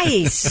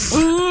 Nice.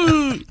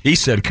 He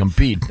said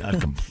compete, not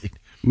complete.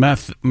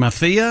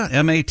 Mathia,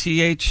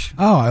 M-A-T-H.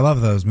 Oh, I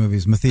love those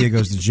movies. Mathia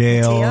Goes to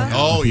Jail.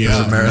 Oh,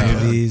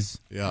 yeah. Movies.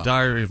 Yeah.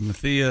 Diary of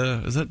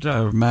Mathia. Is that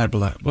Diary of Mad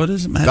Black? What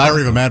is it?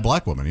 Diary of a Mad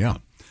Black Woman, yeah.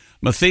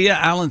 Mathia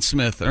Allen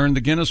Smith earned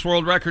the Guinness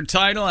World Record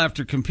title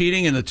after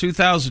competing in the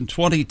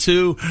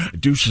 2022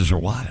 Deuces Are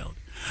Wild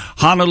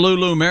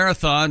Honolulu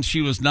Marathon. She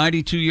was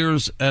 92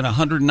 years and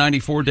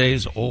 194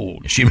 days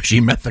old. She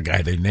met the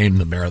guy they named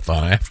the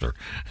marathon after.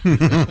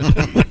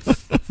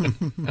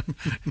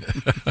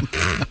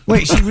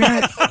 Wait,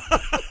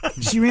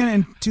 she ran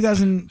in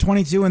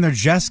 2022 and they're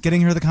just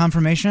getting her the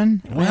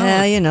confirmation?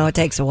 Well, it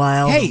takes a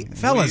while. Hey,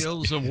 fellas.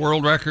 Wheels of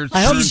world records.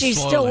 I hope she's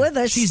still with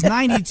us. She's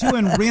 92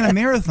 and ran a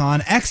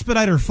marathon.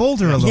 Expedite her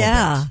folder a little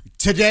bit.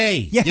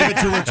 Today. Yeah. Give it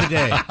to her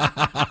today.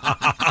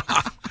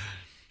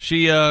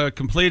 She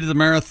completed the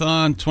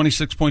marathon,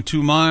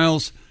 26.2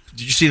 miles.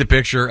 Did you see the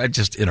picture?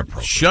 Just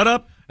inappropriate. Shut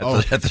up.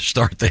 At the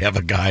start, they have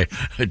a guy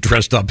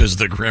dressed up as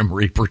the Grim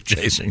Reaper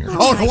chasing her.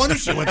 Oh, no wonder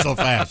she went so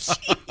fast.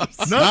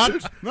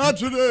 Not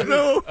today.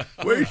 No,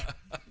 wait.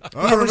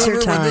 I was your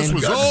remember when this time?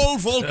 was all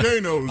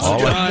volcanoes.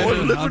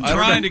 I'm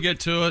trying to get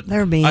to it.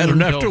 They're mean. I don't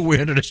have to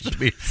win. It has to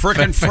be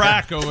Frickin'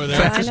 frack over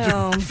there. I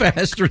know.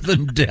 faster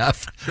than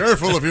death.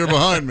 Careful if you're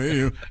behind me.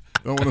 You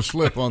don't want to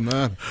slip on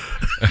that.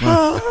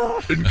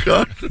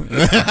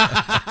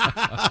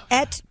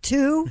 Et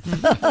tu?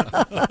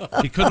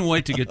 He couldn't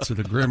wait to get to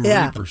the Grim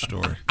Yeah. Reaper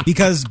story.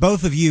 Because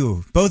both of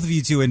you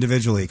two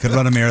individually could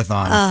run a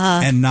marathon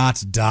and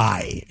not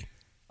die.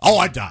 Oh,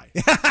 I'd die.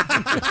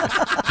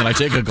 Can I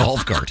take a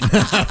golf cart?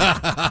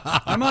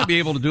 I might be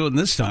able to do it in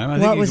this time. I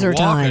think What you was can her walk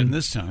time? it in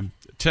this time.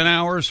 10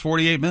 hours,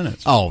 48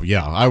 minutes. Oh,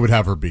 yeah. I would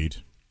have her beat.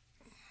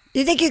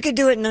 You think you could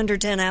do it in under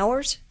 10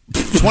 hours?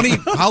 20.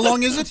 How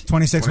long is it?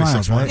 26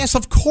 miles, right? Yes,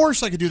 of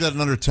course I could do that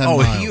in under 10 Oh,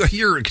 miles.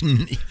 you're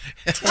 10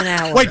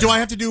 hours. Wait, do I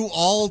have to do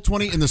all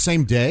 20 in the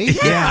same day?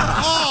 Yeah.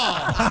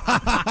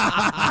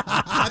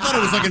 I thought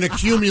it was like an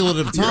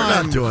accumulative You're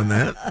time. not doing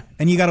that.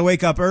 And you got to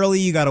wake up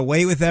early. You got to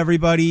wait with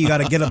everybody. You got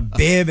to get a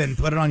bib and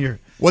put it on your.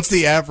 What's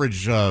the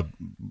average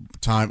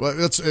time? Well,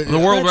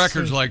 The world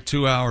record's like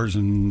 2 hours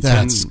and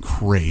That's 10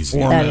 crazy.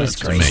 4 That minutes.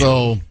 is crazy.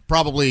 So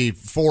probably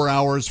 4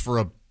 hours for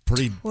a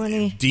pretty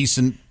 20.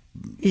 decent.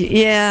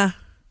 Yeah.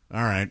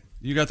 All right.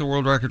 You got the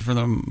world record for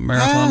the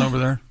marathon over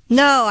there?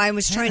 No, I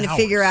was trying to 10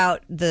 figure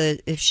out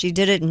if she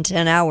did it in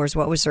 10 hours,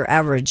 what was her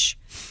average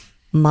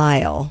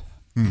mile?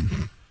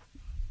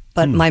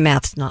 But my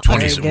math's not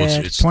very 20, well,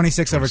 good. it's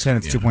 26 over 10,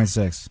 it's yeah.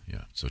 2.6. Yeah,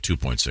 so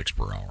 2.6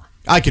 per hour.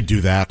 I could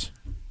do that.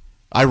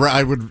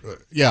 I would.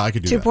 Yeah, I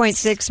could do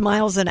 2.6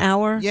 miles an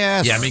hour?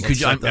 Yes. Yeah, I mean,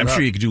 Let's I'm set that sure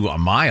up. you could do a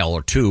mile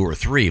or 2 or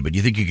 3, but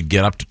you think you could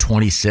get up to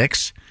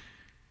 26?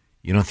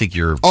 You don't think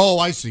you're... Oh,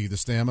 I see the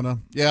stamina.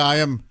 Yeah, I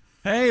am.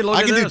 Hey, look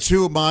I at can this.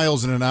 do 2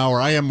 miles in an hour.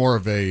 I am more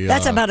of a.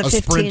 That's about a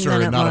sprinter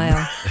 15-minute and not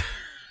mile.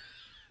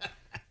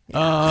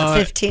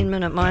 A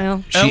 15-minute mile.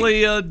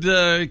 Eliud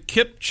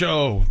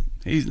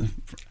Kipchoge.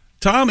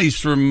 Tommy's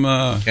from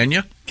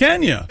Kenya?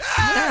 Kenya.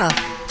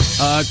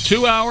 Yeah.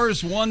 2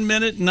 hours, 1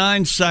 minute,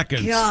 9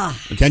 seconds. Yeah.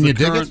 Can you The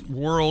dig current it?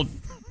 world.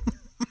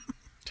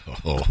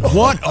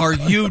 What are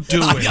you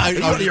doing?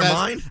 Out of your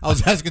mind? I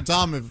was asking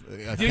Tom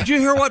if. Did you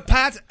hear what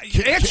Pat?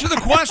 Answer the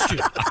question.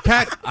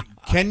 Pat,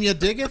 can you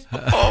dig it?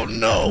 Oh,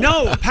 no.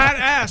 No, Pat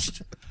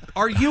asked,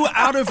 "Are you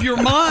out of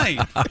your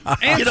mind?"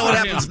 You know what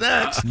Answer happens him.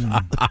 next?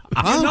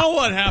 You know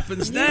what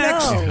happens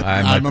next.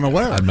 I'm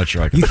unaware. I'm not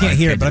sure I can You can't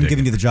hear it, but I'm dig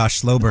giving you the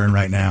Josh Slowburn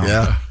right now.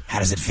 Yeah. How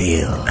does it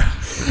feel?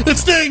 It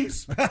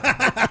stings.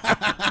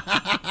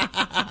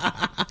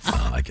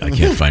 I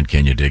can't find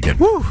Can You Dig It?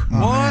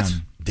 What?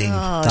 Ding.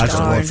 Oh, Dodged a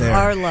bullet darn. there.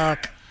 Our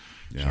luck.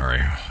 Sorry,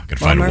 I can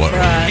find Bummer what. for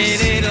us.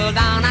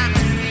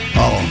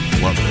 Oh,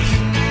 love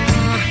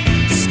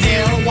this.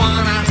 Still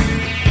wanna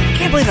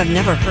Can't believe I've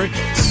never heard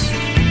this.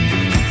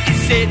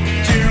 sit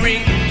during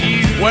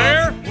you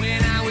Where?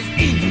 when I was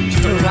in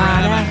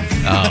Tirana.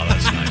 Oh,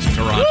 that's nice.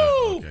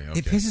 Toronto. Okay.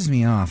 It pisses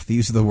me off, the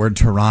use of the word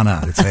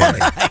Tirana. It's very,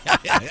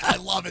 I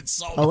love it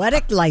so much.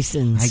 Poetic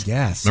license. I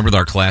guess. Remember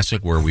our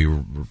classic where we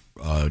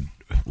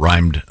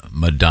rhymed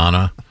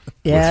Madonna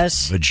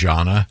Yes. with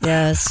vagina?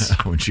 Yes.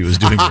 When she was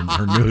doing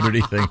her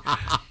nudity thing.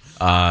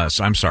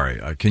 So I'm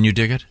sorry. Can you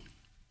dig it?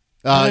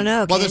 I don't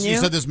know. Well, Can you you?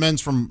 said this man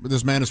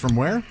is from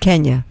where?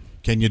 Kenya.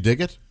 Can you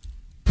dig it?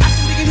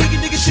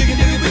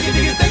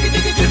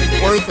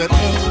 Worth it.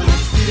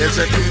 Yes,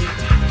 it is.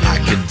 I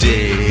can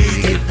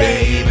dig it,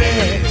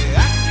 baby.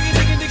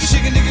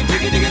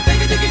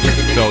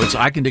 So it's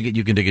I can dig it,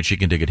 you can dig it, she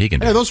can dig it, he can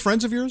dig Hey, are it. those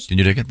friends of yours? Can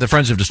you dig it? The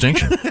friends of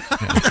distinction.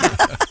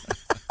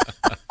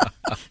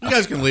 You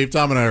guys can leave.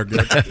 Tom and I are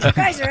good. You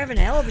guys are having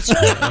a hell of a show.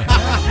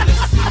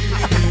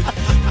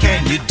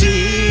 Can you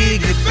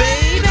dig it,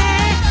 baby?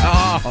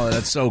 Oh,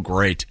 that's so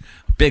great.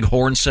 Big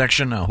horn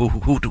section.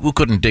 Who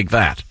couldn't dig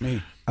that?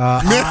 Me.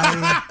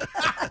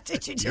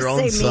 Did you just Your own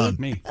say son.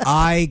 me? Me.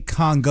 I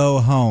can't go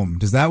home.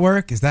 Does that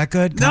work? Is that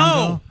good? No.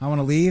 Congo? I want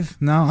to leave?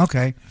 No?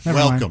 Okay. Never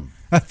mind. Welcome.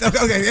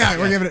 Okay, yeah,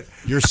 we're giving it.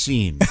 You're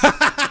seen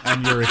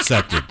and you're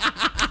accepted.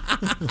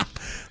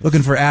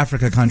 Looking for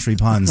Africa country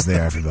puns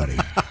there, everybody.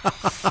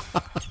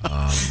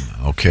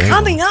 Okay.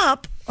 Coming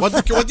up,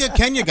 What did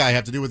Kenya guy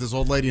have to do with this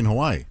old lady in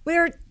Hawaii?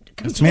 we're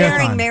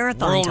comparing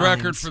marathon World times.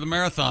 record for the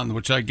marathon,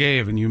 which I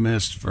gave and you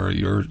missed for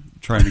your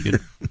trying to get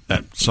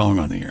that song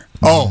on the air.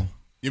 Oh,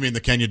 you mean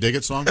the Can You Dig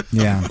It song?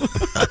 Yeah.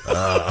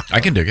 I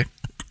can dig it.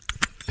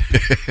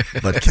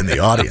 But can the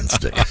audience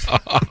dig it?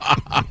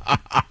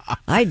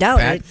 I doubt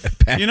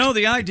it. You know,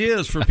 the idea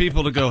is for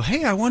people to go,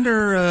 hey, I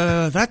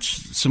wonder,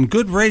 that's some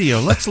good radio.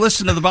 Let's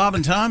listen to the Bob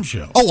and Tom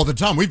show. Oh, well, then,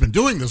 Tom, we've been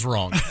doing this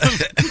wrong.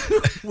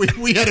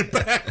 we had it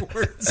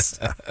backwards.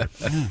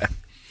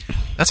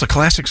 That's a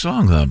classic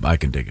song, I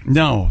can dig it.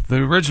 No, the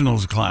original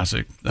is a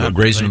classic.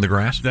 Grazing in the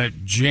Grass?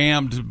 That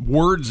jammed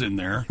words in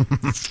there.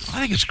 I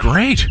think it's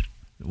great.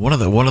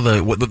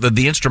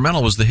 The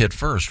instrumental was the hit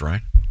first,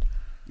 right?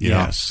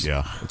 Yeah, Yes.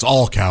 Yeah. It's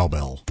all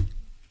cowbell.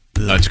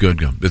 That's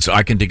good.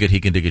 I can dig it, he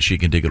can dig it, she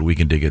can dig it, we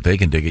can dig it, they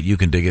can dig it, you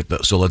can dig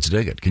it. So let's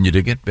dig it. Can you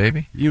dig it,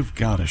 baby? You've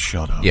got to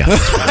shut up. Yeah.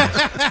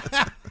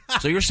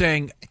 So you're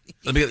saying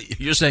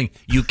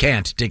you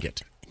can't dig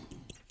it.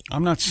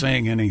 I'm not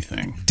saying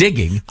anything.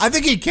 Digging? I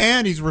think he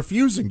can. He's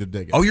refusing to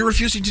dig it. Oh, you're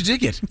refusing to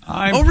dig it?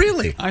 Oh,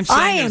 really? I'm saying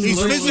I am he's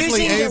physically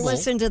refusing to able.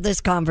 listen to this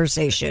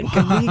conversation.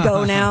 Can we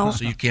go now?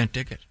 So you can't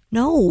dig it?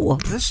 No.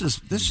 This is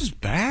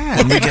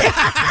bad.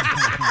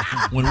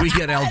 When we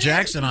get Al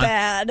Jackson on,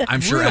 bad.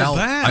 I'm sure Real Al.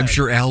 bad. I'm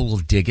sure Al will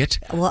dig it.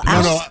 Well,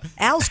 No,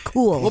 Al's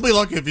cool. We'll be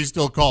lucky if he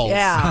still calls.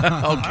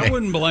 Yeah. Okay. I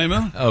wouldn't blame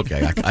him.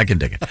 Okay, I can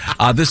dig it.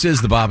 This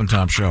is the Bob and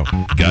Tom Show.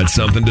 Got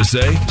something to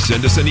say?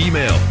 Send us an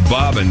email,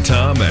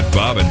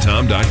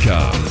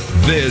 bobandtom@bobandtom.com.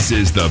 This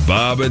is the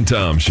Bob and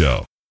Tom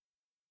Show.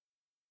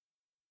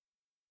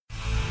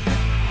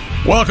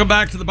 Welcome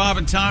back to the Bob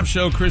and Tom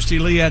Show. Christy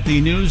Lee at the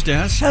news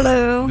desk.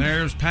 Hello.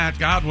 There's Pat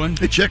Godwin.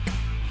 Hey, chick.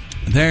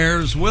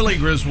 There's Willie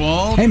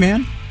Griswold. Hey,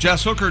 man.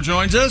 Jess Hooker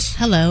joins us.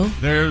 Hello.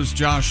 There's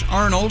Josh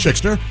Arnold.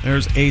 Chickster.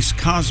 There's Ace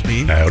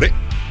Cosby. Howdy.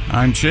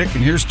 I'm Chick,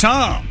 and here's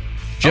Tom.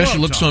 Jess, Hello,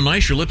 you look so Tom.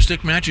 nice. Your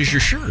lipstick matches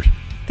your shirt.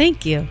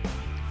 Thank you.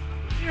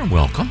 You're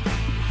welcome.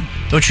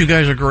 Don't you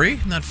guys agree?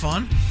 Isn't that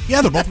fun?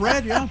 Yeah, they're both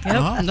red. Yeah.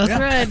 Yep, that's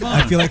red.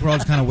 I feel like we're all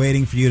just kind of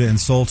waiting for you to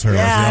insult her.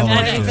 Yeah, I'm like we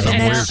all waiting like for to. the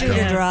next shoe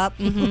to drop.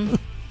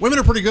 Women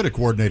are pretty good at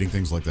coordinating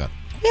things like that.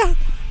 Yeah.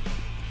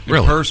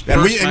 Really?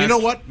 And you know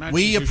what?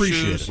 We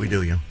appreciate it. We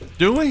do, yeah.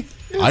 Do we?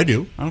 I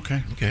do.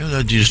 Okay. Okay.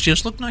 You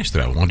just look nice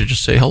today. I wanted to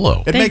just say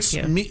hello. It Thank makes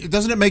you. me.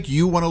 Doesn't it make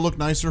you want to look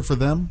nicer for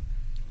them?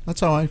 That's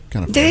how I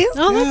kind of Do feel. you?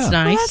 Oh, that's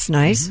Yeah. nice. Well, that's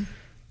nice.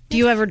 Do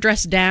you ever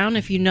dress down?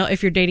 If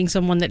you're dating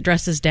someone that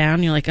dresses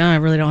down, you're like, oh, I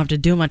really don't have to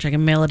do much. I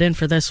can mail it in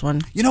for this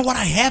one. You know what?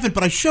 I haven't,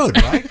 but I should,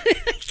 right?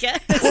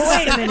 Well,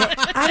 wait a minute.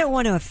 I don't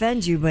want to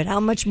offend you, but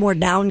how much more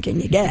down can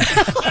you get?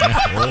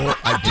 Oh,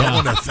 I don't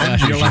want to offend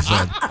you, she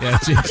said. Yeah,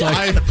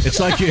 it's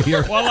like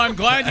you're. Well, I'm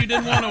glad you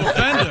didn't want to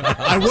offend him.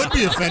 I would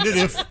be offended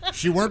if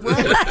she weren't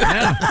right.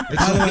 Yeah,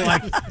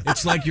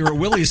 it's like you're at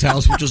Willie's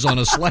house, which is on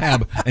a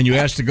slab, and you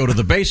asked to go to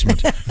the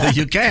basement.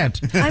 You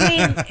can't. I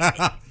mean,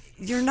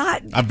 you're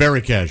not I'm very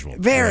casual.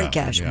 very Yeah,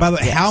 casual. By the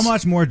way, how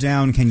much more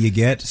down can you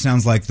get?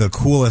 Sounds like the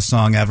coolest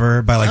song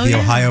ever by like the yeah.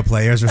 Ohio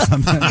Players or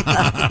something.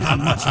 How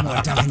much more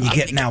down can you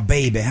get now,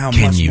 baby? How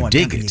Can much you more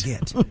dig down it?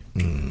 can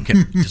you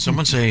get? Did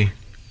someone say,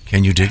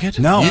 "Can you dig it"?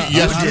 No.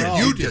 Yes, You did. no.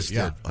 You just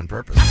did on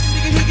purpose.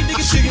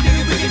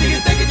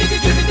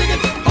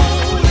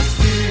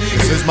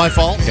 This is my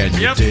fault. Can you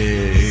Yep.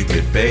 dig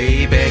it,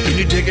 baby? Can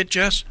you dig it,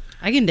 Jess?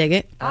 I can dig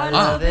it.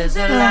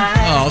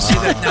 Oh, see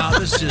that now?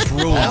 This just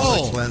ruins.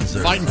 Oh,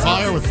 cleanser. fighting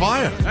fire with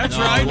fire. That's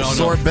right.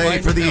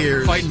 Sorbet for the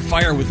ears. Fighting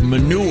fire with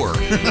manure.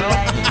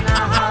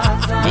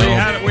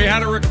 We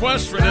had a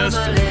request for this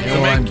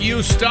to make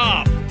you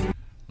stop.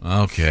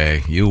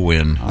 Okay, you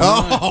win.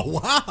 Oh,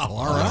 wow. All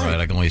All right.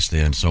 right, I can only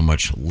stand so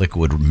much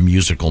liquid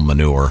musical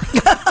manure.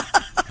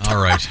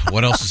 All right,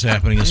 what else is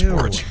happening in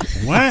sports?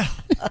 Well,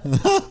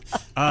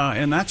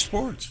 and that's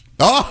sports.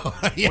 Oh,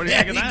 yeah. What do you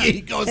think of that?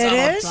 He goes It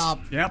out is? on top.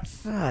 Yep.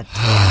 God.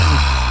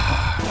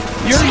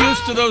 You're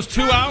used to those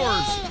 2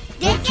 hours.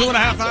 Well,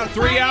 2.5 hours,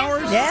 3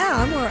 hours?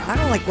 Yeah, I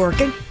don't like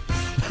working.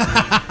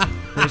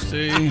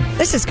 Christy.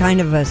 This is kind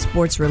of a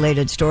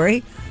sports-related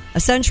story. A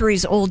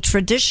centuries-old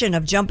tradition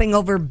of jumping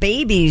over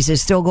babies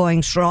is still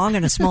going strong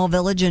in a small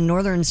village in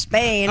northern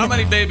Spain. How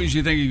many babies do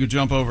you think you could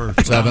jump over?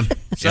 7.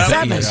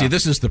 Seven. Yeah, see,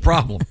 this is the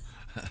problem.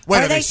 Wait,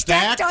 Are they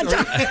stacked on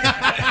top?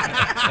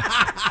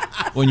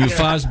 When you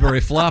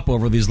Fosbury flop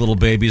over these little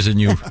babies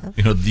and you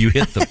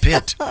hit the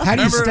pit. How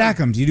do you stack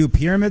them? Do you do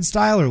pyramid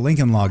style or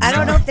Lincoln log I style?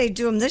 don't know if they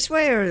do them this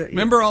way or...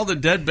 Remember all the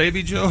dead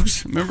baby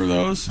jokes? Remember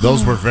those?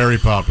 Those were very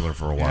popular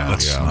for a while.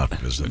 That's Yeah. not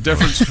business. The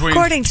difference between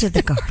According to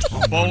the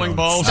Guardian. bowling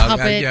balls. Stop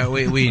it. Yeah,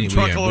 we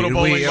Truckload of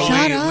bowling balls.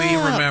 Shut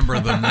remember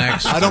the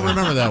next. I don't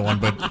remember that one,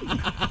 but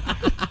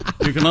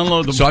You can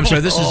unload the So I'm sorry.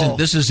 This ball.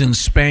 is in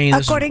Spain.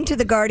 This is- According to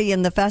the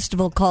Guardian, the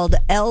festival called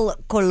El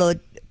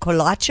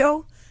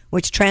Colacho,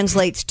 which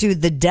translates to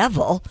the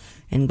devil,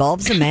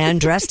 involves a man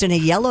dressed in a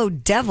yellow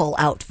devil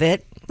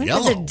outfit. When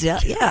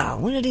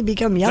did he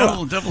become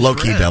yellow?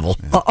 Low-key devil.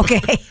 Oh, okay.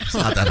 It's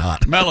not that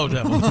hot. Mellow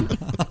devil.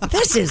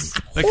 This is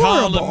They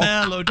call him the horrible.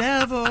 mellow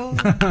devil.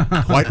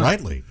 quite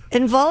rightly.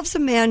 Involves a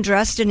man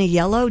dressed in a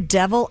yellow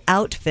devil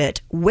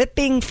outfit,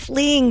 whipping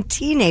fleeing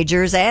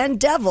teenagers and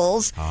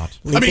devils,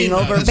 leaping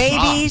over that's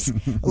babies,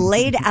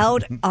 laid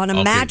out on a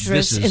Okay,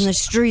 mattress this is- in the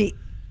street.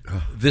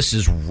 This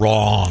is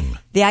wrong.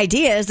 The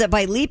idea is that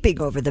by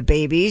leaping over the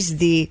babies,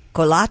 the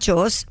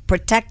colachos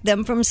protect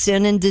them from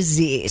sin and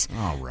disease.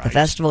 All right. The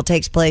festival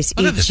takes place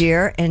Look at each this.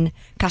 year in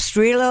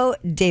Castrillo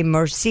de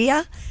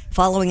Murcia.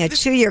 Following a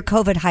 2-year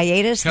COVID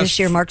hiatus, this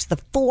year marks the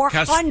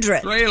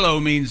 400th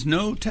Castrelo means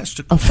no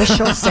testicle.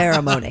 official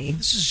ceremony.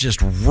 This is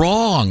just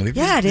wrong.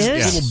 Yeah, it These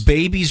is. Little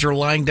babies are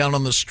lying down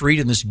on the street,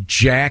 and this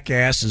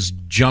jackass is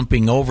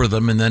jumping over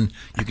them, and then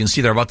you can see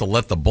they're about to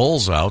let the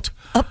bulls out.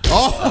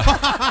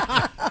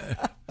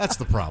 That's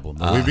the problem.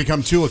 We've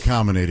become too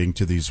accommodating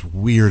to these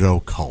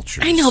weirdo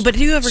cultures. I know, but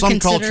do you ever Some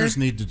consider... cultures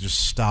need to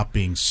just stop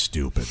being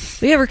stupid.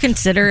 Do you ever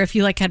consider if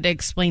you had to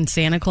explain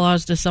Santa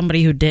Claus to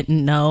somebody who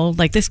didn't know?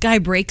 Like, this guy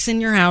breaks in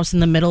your house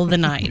in the middle of the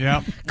night,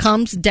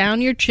 comes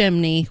down your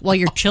chimney while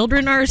your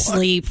children are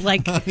asleep.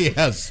 Like,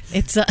 yes,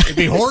 it'd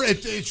be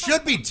it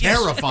should be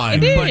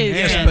terrifying. It but, is.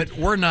 yes, but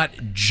we're not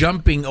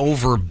jumping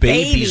over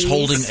babies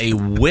holding a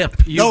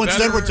whip.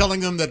 Instead we're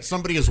telling them that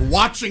somebody is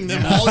watching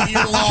them all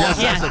year long.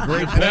 That's a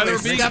great point. Better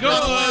be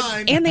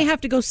good. And they have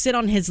to go sit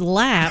on his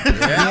lap.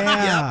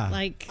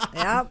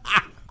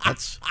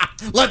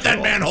 Let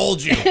that man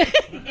hold you.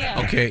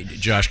 Okay,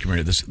 Josh, come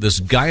here. This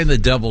guy in the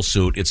devil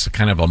suit, it's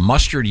kind of a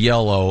mustard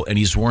yellow, and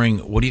he's wearing,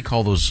 what do you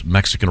call those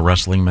Mexican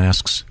wrestling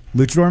masks?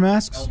 Luchador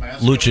masks?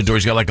 Luchador.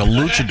 He's got like a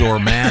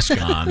luchador mask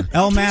on.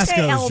 El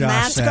Mascos,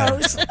 Josh said.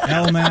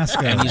 El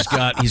Mascos. And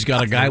he's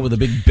got a guy with a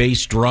big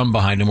bass drum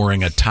behind him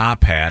wearing a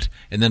top hat,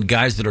 and then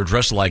guys that are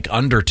dressed like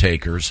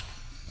undertakers.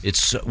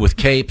 It's with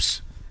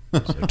capes.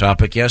 It's a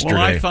topic yesterday.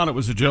 Well, I thought it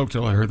was a joke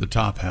till I heard the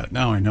top hat.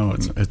 Now I know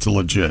it's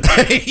legit.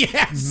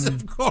 Yes,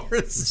 of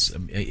course.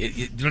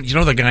 You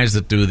know the guys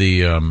that do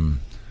the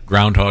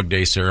Groundhog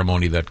Day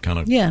ceremony, that kind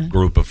of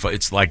group of...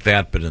 It's like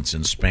that, but it's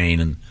in Spain,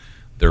 and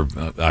they're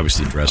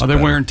obviously dressed Are they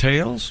better. wearing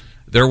tails?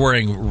 They're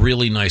wearing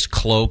really nice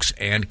cloaks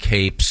and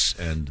capes,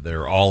 and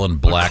they're all in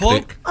black. A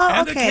cloak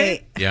and a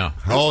cape? Yeah.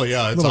 Oh,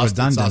 yeah. It's a little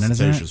redundant,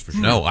 isn't it? for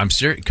sure. No, I'm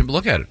serious. Come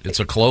look at it. It's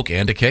a cloak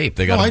and a cape.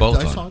 They got them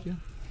both on. Saw it, yeah.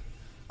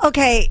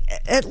 Okay,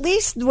 at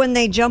least when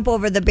they jump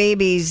over the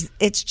babies,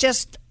 it's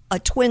just a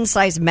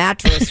twin-size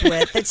mattress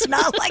width. It's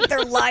not like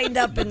they're lined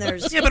up in their...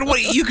 Yeah,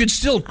 but you could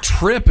still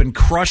trip and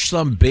crush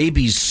some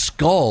baby's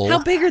skull.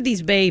 How big are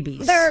these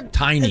babies? They're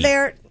tiny.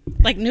 They're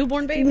like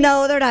newborn babies?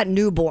 No, they're not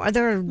newborn.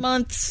 They're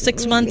months,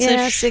 6 months.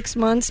 Yeah, 6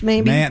 months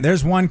maybe. Man,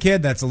 there's one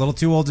kid that's a little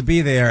too old to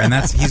be there, and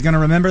he's going to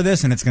remember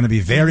this, and it's going to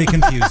be very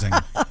confusing.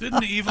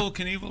 Didn't Evel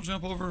Knievel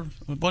jump over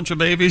a bunch of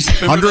babies?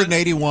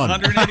 181.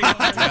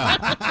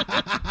 181.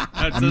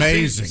 That's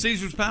amazing.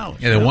 Caesar's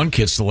Palace. Yeah, the one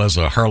kid still has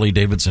a Harley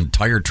Davidson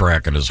tire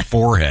track on his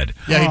forehead.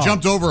 Yeah, he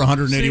jumped over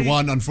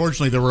 181. See?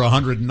 Unfortunately, there were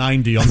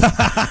 190 on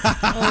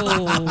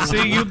the...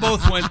 See, you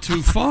both went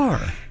too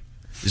far.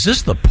 Is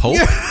this the Pope?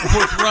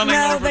 With running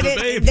No, over but the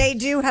baby. they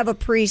do have a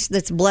priest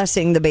that's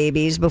blessing the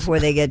babies before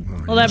they get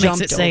Well, that makes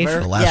jumped it safe.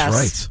 over. The last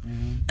rites.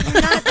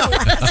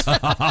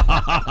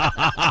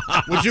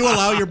 Would you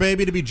allow your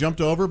baby to be jumped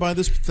over by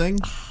this thing?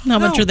 How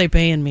much are they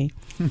paying me?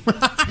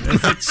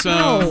 It's,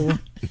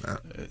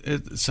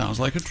 it sounds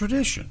like a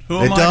tradition. Who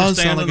am It I does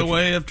to stand sound in like the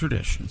way of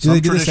tradition? Do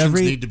they do this Traditions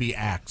every... need to be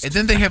axed. And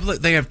then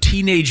they have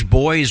teenage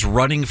boys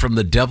running from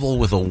the devil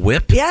with a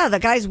whip. Yeah, the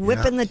guy's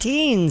whipping the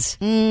teens.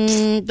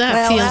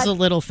 That feels a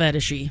little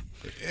fetishy.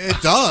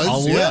 It does. A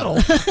little.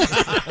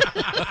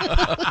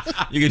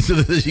 You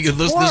can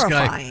listen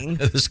Horrifying.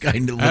 this guy.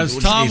 As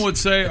Tom would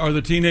say, are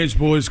the teenage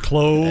boys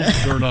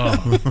clothed or not?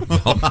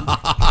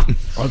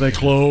 Are they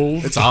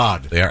clothed? It's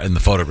odd. They are in the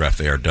photograph.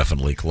 They are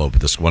definitely clothed.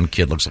 But this one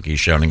kid looks like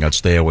he's shouting out,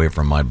 "Stay away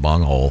from my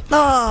bunghole."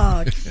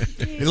 Oh,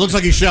 It looks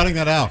like he's shouting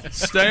that out.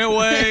 Stay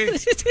away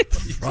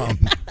from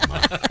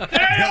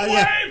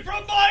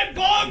my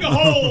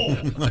bunghole.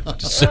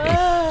 Just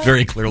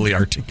very clearly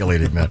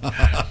articulating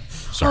that.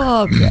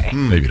 Sorry. okay.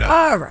 Maybe not.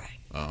 All right.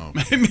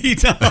 Maybe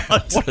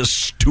not. What a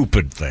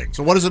stupid thing.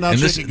 So what is it now, And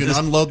Chick? You can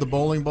unload the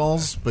bowling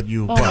balls, but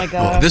you... Oh, my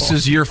God. This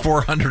is year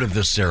 400 of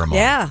this ceremony.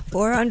 Yeah,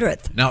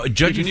 400th. Now,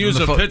 judging You can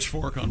from use the a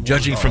pitchfork on one.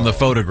 Judging from the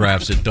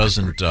photographs, it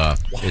doesn't have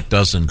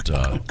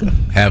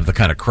the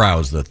kind of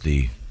crowds that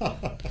the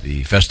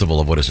festival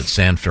of, what is it,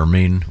 San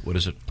Fermin? What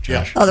is it,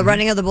 Josh? Oh, the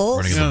running of the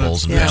bulls? Running of the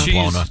bulls in Yeah.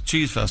 Pamplona.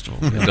 Cheese festival.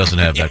 It doesn't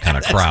have that kind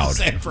of crowd.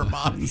 San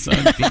Fermin.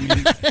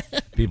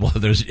 People,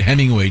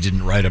 Hemingway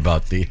didn't write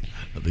about the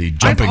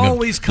jumping I've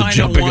always of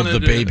wanted the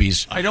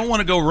babies. I don't want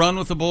to go run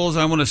with the bulls.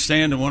 I want to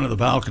stand in one of the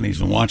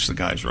balconies and watch the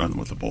guys run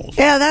with the bulls.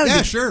 Yeah, that would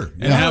be... sure.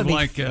 And have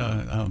like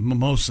a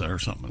mimosa or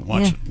something. And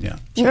watch it. Yeah.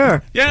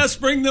 Sure. Yes,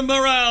 bring them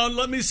around.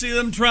 Let me see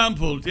them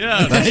trampled.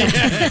 Yeah.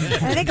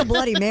 I think a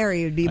Bloody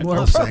Mary would be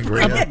more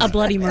appropriate. A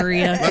Bloody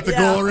Maria. Let the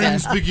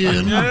goings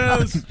begin.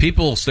 Yes.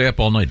 People stay up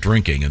all night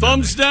drinking and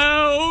Thumbs then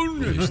down.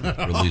 release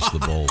the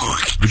bulls.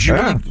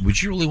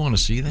 Would you really want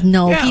to see that?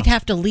 No, Yeah. he'd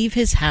have to leave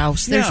his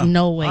house. There's Yeah.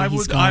 no way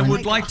he's going. I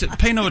would like to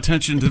pay no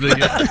attention to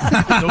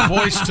the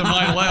voice to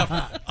my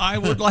left. I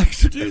would like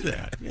to do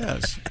that.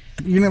 Yes.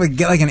 You're going to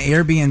get like an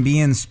Airbnb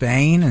in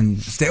Spain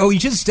and stay. Oh, you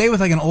should stay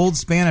with like an old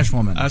Spanish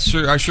woman. I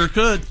sure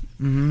could.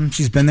 Mm-hmm.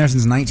 She's been there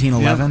since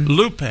 1911. Yeah.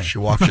 Lupe. She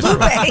walks you through.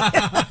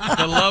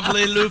 The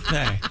lovely Lupe.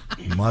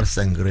 Mar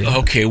sangria.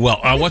 Okay, well,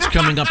 what's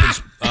coming up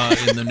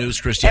in the news,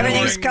 Christian?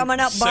 Everything's coming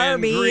up,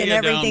 Barbie, Sangria and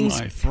everything's...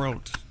 down my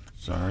throat.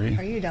 Sorry.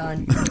 Are you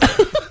done?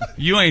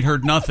 You ain't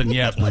heard nothing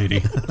yet,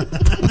 lady.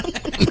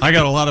 I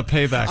got a lot of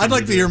payback. I'd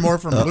like to hear more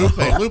from Lupe.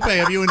 Lupe,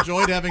 have you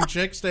enjoyed having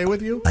Chick stay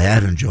with you? I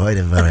have enjoyed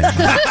it very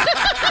much.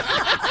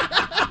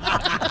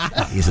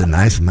 He's a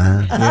nice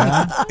man.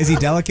 Yeah. Is he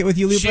delicate with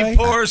you, Lupe? She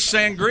pours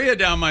sangria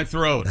down my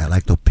throat. I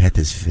like to pet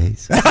his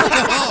face.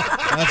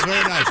 That's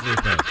very nice,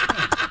 Lupe.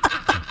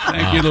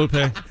 Thank you, Lupe.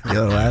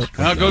 You're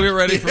welcome. I'll go get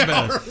ready for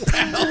bed.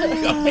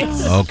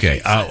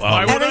 Okay.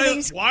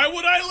 Why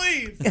would I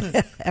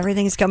leave?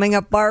 Everything's coming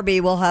up,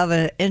 Barbie. We'll have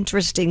an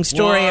interesting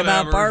story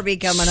about Whatever. Barbie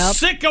coming up.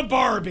 Sick of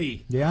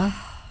Barbie. Yeah.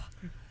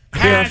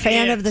 If you're a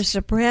fan of The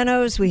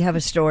Sopranos, we have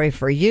a story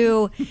for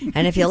you.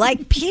 And if you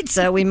like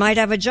pizza, we might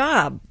have a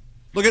job.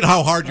 Look at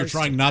how hard you're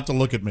trying not to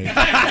look at me.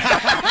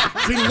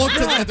 She looked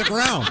at the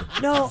ground.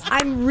 No,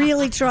 I'm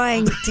really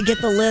trying to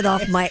get the lid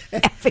off my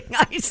effing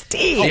iced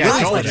tea. Yeah,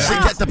 I told you.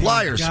 Get the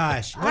pliers.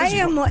 Gosh. I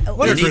am.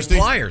 What are need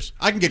pliers.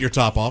 I can get your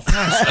top off.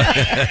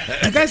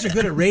 You guys are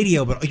good at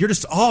radio, but you're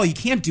just, you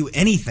can't do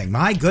anything.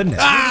 My goodness.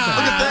 Look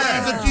at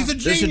that. He's a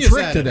There's genius. a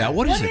trick at to it. that.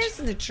 What is it? What is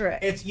the trick?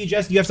 It's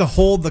you have to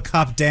hold the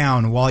cup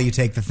down while you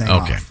take the thing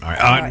Okay. off. All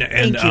right. All right.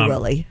 Thank you,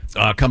 Willie.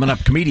 Coming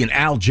up, comedian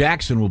Al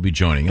Jackson will be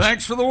joining us.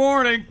 Thanks for the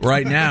warning.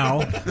 Right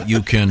now,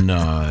 you can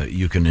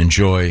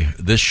enjoy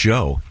this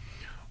show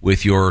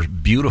with your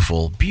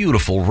beautiful,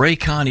 beautiful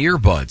Raycon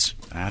earbuds.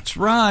 That's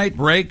right.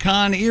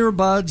 Raycon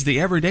earbuds. The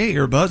everyday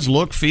earbuds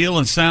look, feel,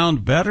 and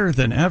sound better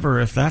than ever,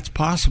 if that's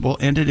possible,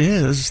 and it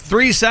is.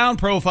 3 sound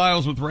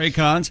profiles with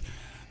Raycons.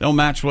 They'll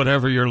match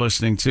whatever you're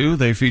listening to.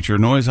 They feature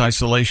noise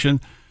isolation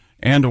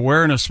and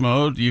awareness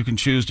mode. You can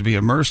choose to be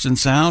immersed in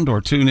sound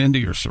or tune into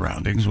your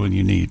surroundings when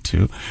you need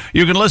to.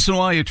 You can listen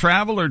while you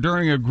travel or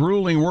during a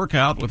grueling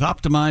workout with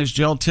optimized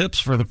gel tips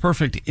for the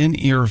perfect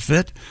in-ear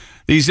fit.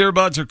 These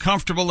earbuds are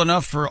comfortable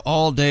enough for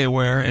all-day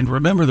wear. And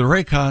remember, the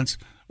Raycons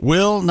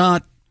will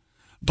not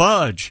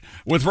budge.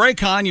 With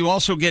Raycon, you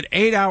also get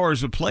 8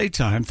 hours of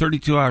playtime,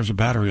 32 hours of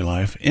battery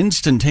life,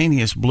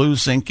 instantaneous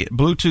Bluetooth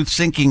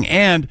syncing,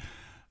 and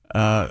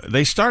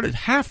they start at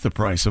half the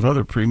price of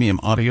other premium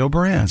audio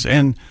brands.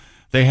 And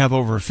they have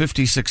over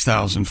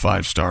 56,000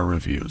 5-star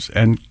reviews.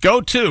 And go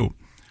to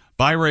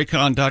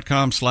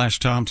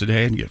buyraycon.com/Tom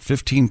today and get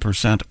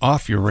 15%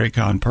 off your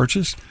Raycon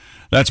purchase.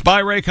 That's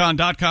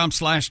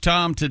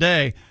buyraycon.com/Tom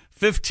today.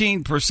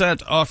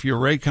 15% off your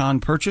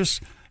Raycon purchase.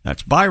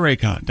 That's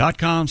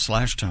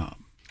buyraycon.com/Tom.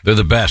 They're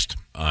the best.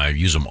 I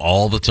use them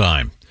all the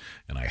time,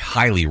 and I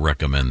highly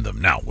recommend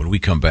them. Now, when we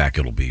come back,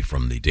 it'll be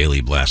from the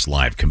Daily Blast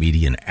Live.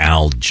 Comedian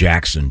Al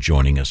Jackson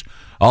joining us.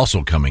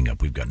 Also coming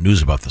up, we've got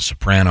news about The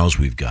Sopranos.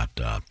 We've got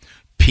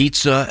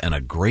pizza and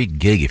a great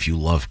gig if you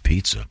love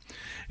pizza.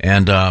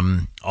 And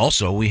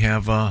also, we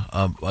have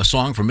a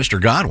song from Mr.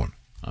 Godwin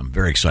I'm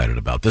very excited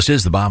about. This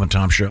is the Bob and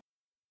Tom Show.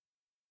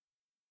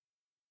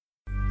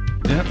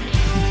 Yep.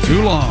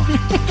 Too long.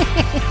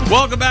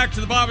 Welcome back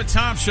to the Bob and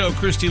Tom Show.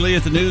 Christy Lee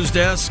at the news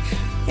desk.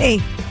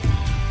 Hey.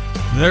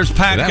 There's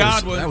Pat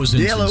Godwin. That was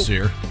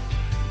insincere.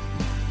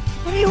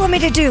 What do you want me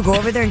to do? Go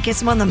over there and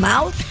kiss him on the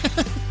mouth?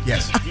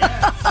 Yes.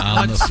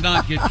 Let's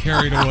not get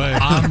carried away.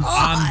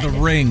 On the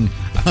ring.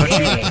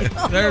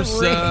 There's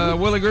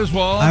Willie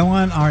Griswold. I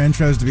want our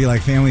intros to be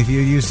like Family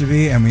Feud used to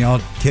be, and we all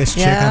kiss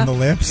chick on the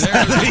lips.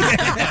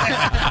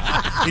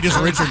 He just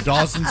Richard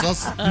Dawson's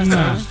us.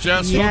 There's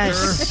Jess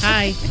Hooker.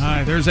 Hi.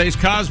 Hi. There's Ace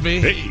Cosby.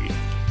 Hey.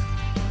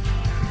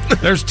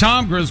 There's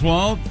Tom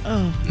Griswold.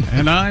 Oh.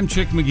 And I'm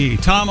Chick McGee.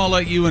 Tom, I'll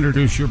let you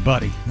introduce your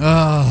buddy.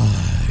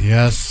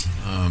 Yes.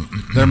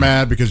 They're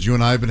mad because you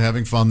and I have been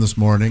having fun this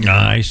morning.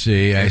 I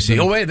see.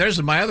 Oh, wait,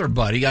 there's my other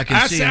buddy. I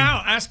can see him.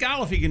 Ask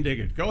Al if he can dig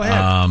it. Go ahead.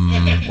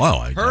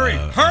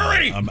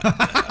 Hurry!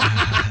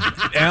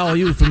 Al, are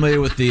you familiar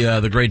with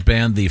the great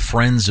band, the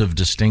Friends of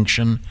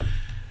Distinction?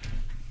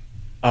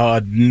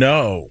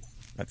 No.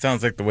 That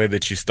sounds like the way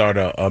that you start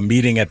a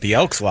meeting at the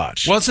Elks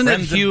Lodge. Wasn't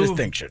Friends it Hugh of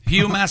Distinction.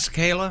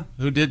 Masekela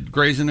who did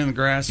Grazing in the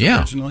Grass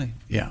originally?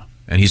 Yeah.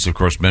 And he's, of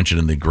course, mentioned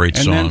in the great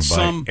song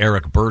by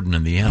Eric Burdon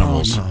and the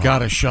Animals. Oh, you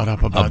gotta shut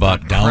up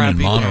about Down in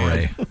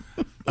Monterey.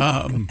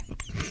 And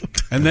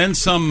then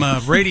some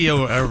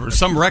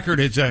some record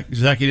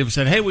executive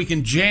said, "Hey, we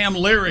can jam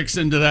lyrics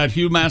into that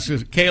Hugh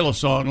Masekela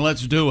song.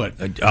 Let's do it."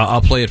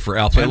 I'll play it for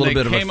Al. Play and a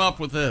little bit of it. Came up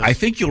with this. I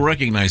think you'll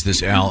recognize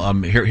this, Al.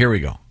 Here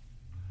we go.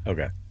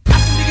 Okay.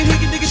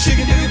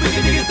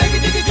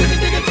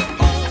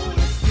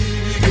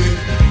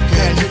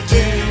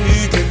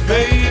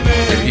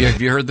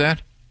 Have you heard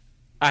that?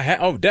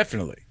 Oh,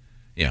 definitely.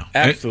 Yeah.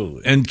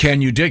 Absolutely. And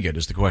can you dig it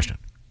is the question.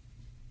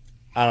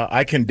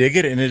 I can dig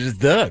it, and it is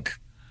Doug.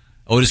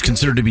 Oh, it is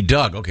considered to be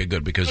Doug. Okay,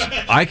 good, because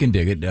I can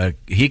dig it,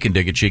 he can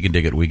dig it, she can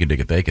dig it, we can dig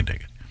it, they can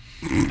dig it.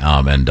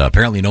 And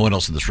apparently no one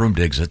else in this room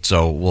digs it,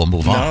 so we'll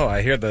move on. No,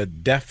 I hear the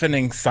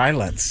deafening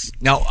silence.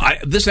 Now,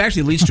 this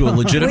actually leads to a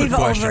legitimate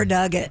question. We've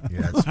overdug it.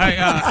 Yes. Hey,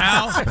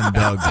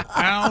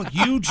 Al,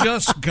 you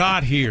just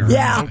got here.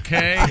 Yeah.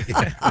 Okay?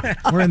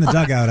 We're in the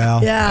dugout,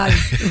 Al. Yeah,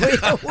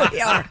 we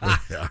are.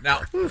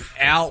 Now,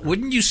 Al,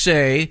 wouldn't you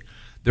say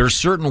there are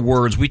certain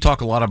words, we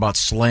talk a lot about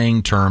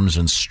slang terms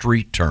and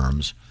street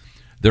terms.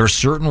 There are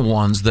certain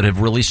ones that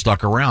have really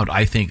stuck around.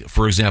 I think,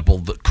 for example,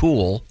 the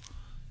cool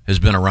has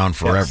been around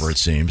forever, It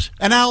seems.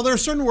 And Al, there are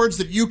certain words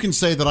that you can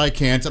say that I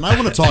can't, and I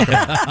want to talk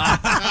about.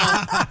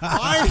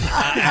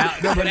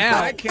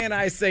 Why can't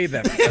I say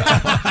them?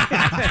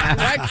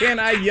 Why can't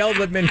I yell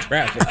them in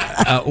traffic?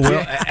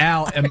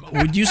 Al,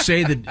 would you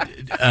say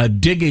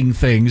that digging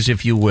things,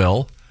 if you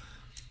will,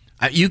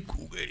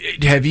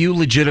 have you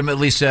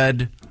legitimately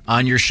said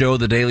on your show,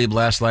 The Daily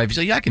Blast Live, you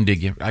say, yeah, I can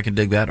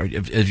dig that? Or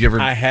have you ever?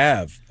 I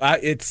have.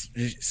 It's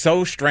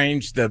so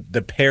strange,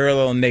 the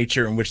parallel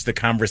nature in which the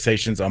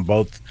conversations on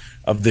both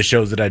of the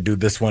shows that I do,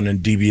 this one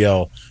and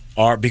DBL,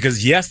 are,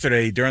 because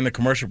yesterday during the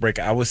commercial break,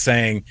 I was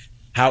saying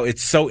how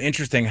it's so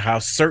interesting how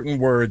certain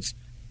words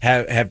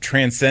have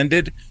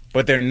transcended,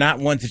 but they're not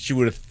ones that you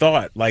would have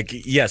thought. Like,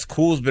 yes,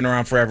 cool's been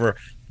around forever,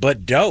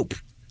 but dope.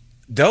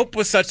 Dope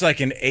was such like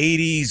an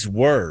 80s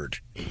word,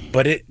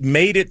 but it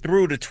made it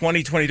through to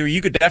 2023.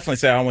 You could definitely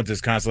say, I went to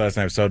this concert last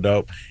night, it was so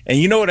dope. And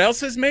you know what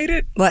else has made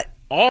it? What?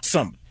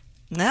 Awesome.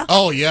 Yeah.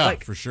 Oh, yeah,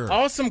 for sure.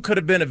 Awesome could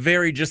have been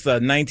just a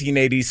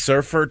 1980s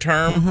surfer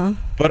term,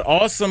 but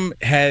awesome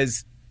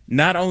has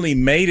not only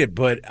made it,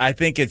 but I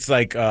think it's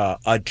like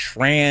a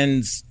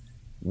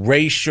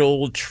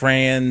trans-racial,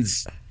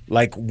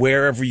 like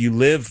wherever you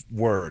live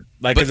word.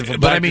 Like, if a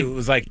black dude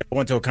was like, I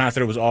went to a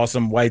concert, it was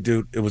awesome. White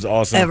dude, it was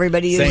awesome.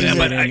 Everybody uses it.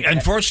 But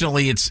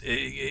unfortunately, it's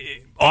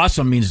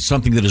awesome means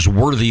something that is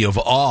worthy of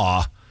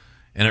awe,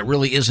 and it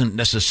really isn't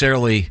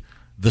necessarily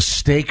the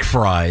steak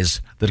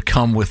fries that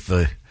come with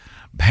the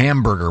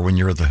hamburger when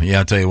you're at the.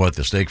 I'll tell you what,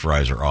 the steak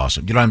fries are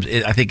awesome. You know,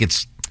 I think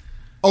it's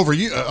over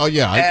you. Oh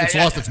yeah, it's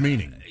lost its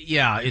meaning.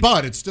 Yeah,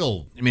 but it's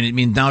still. I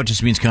mean, now it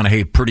just means kind of,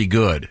 hey, pretty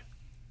good,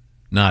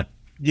 not.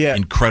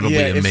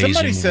 Incredibly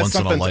amazing, once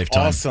in a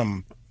lifetime.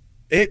 Awesome.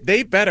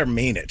 They better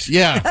mean it.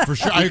 Yeah, for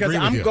sure. I agree with you.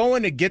 I'm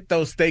going to get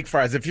those steak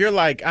fries. If you're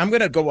like, I'm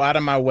going to go out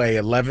of my way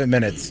 11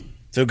 minutes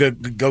to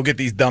go get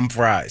these dumb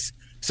fries.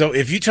 So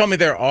if you tell me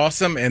they're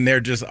awesome and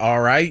they're just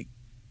all right,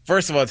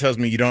 first of all, it tells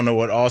me you don't know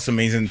what awesome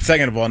means. And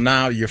second of all,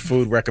 now your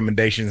food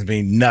recommendations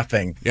mean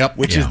nothing,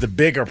 which is the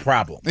bigger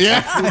problem.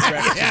 Yeah.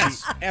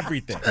 Yes.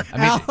 Everything.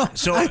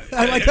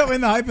 I like how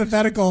in the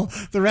hypothetical,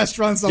 the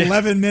restaurant's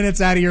 11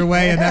 minutes out of your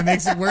way, and that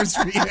makes it worse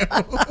for you.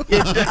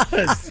 It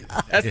does.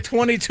 That's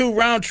 22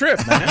 round trip,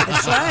 man.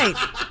 That's right.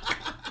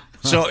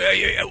 So,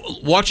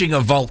 watching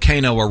a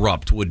volcano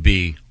erupt would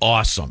be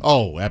awesome.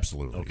 Oh,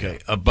 absolutely. Okay,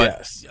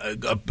 but a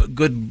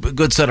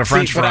good set of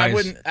French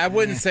fries. But I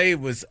wouldn't say it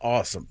was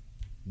awesome,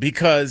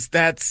 because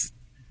that's,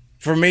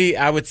 for me,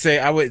 I would say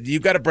you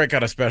got to break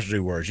out of specialty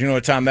words. You know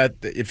what, Tom? That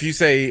if you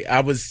say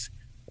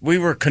we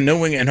were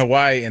canoeing in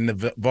Hawaii and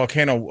the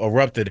volcano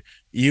erupted,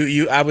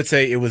 I would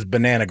say it was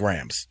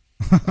bananagrams.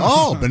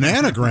 Oh,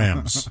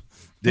 bananagrams.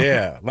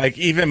 Yeah, like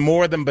even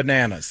more than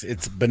bananas,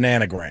 it's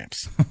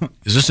bananagrams.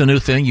 Is this a new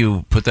thing?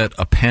 You put that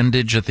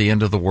appendage at the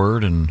end of the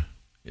word and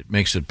it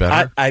makes it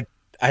better? I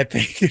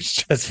think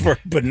it's just for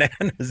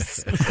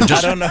bananas.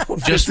 I don't know.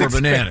 Just for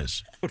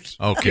bananas.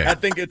 Okay. I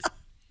think it's.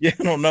 Yeah,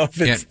 I don't know if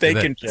it's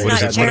steak and cherry.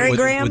 It's not cherry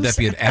grams? Would that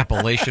be an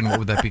appellation? What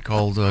would that be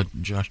called,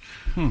 Josh?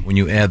 When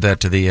you add that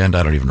to the end?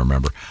 I don't even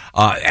remember.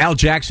 Al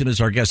Jackson is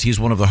our guest.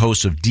 He's one of the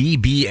hosts of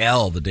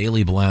DBL, the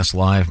Daily Blast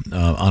Live,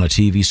 on a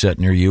TV set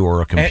near you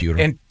or a computer.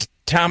 And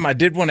Tom, I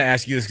did want to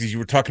ask you this because you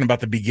were talking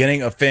about the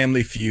beginning of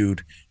Family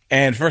Feud.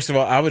 And first of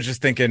all, I was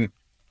just thinking,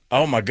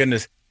 oh my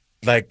goodness,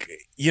 like,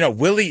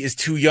 Willie is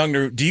too young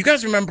to. Do you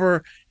guys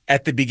remember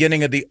at the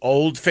beginning of the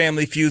old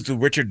Family Feuds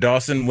with Richard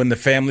Dawson when the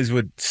families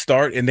would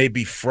start and they'd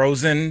be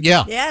frozen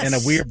in a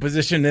weird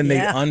position, then they'd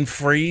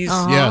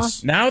unfreeze?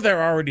 Yes. Now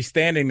they're already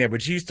standing there,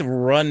 but you used to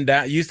run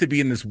down, used to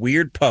be in this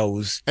weird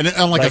pose. And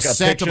on like a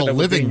set of a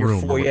living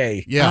room.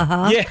 Foyer.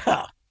 Yeah.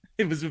 Yeah.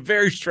 It was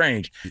very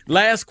strange.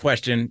 Last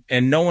question,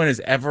 and no one has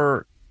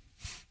ever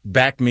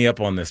backed me up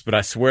on this, but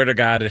I swear to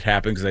God it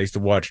happened because I used to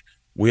watch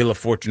Wheel of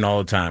Fortune all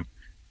the time.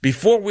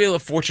 Before Wheel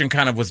of Fortune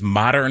kind of was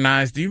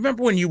modernized, do you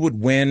remember when you would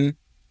win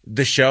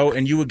the show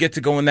and you would get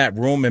to go in that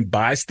room and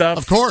buy stuff?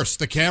 Of course.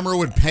 The camera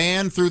would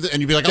pan through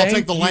and you'd be like, I'll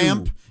take the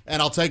lamp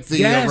and I'll take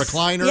the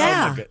recliner.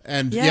 Yeah.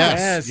 And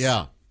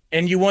yes.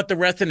 And you want the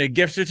rest in a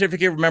gift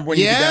certificate? Remember when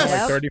you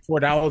got like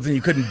 $34 and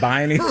you couldn't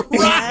buy anything?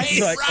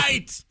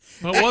 Right.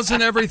 But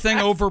wasn't everything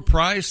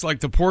overpriced, like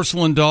the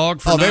porcelain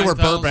dog for they were $9,000?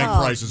 Burbank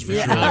prices for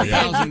sure.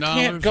 You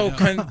can't go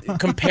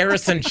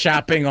comparison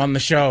shopping on the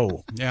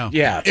show.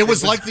 Yeah. It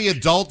was like the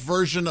adult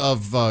version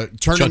of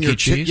turning your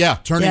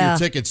your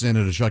tickets in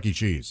at a Chuck E.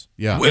 Cheese.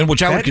 Yeah.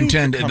 Which I would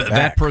contend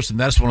that person,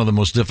 that's one of the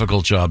most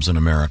difficult jobs in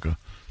America.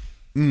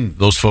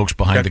 Those folks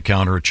behind the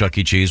counter at Chuck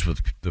E. Cheese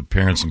with the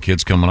parents and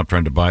kids coming up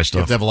trying to buy stuff. You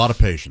have to have a lot of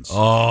patience.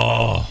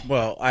 Oh.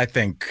 Well, I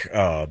think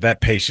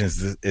that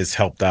patience is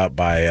helped out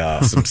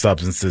by some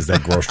substances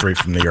that grow straight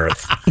from the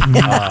earth.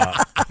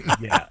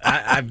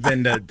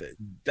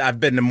 I've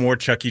been to more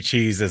Chuck E.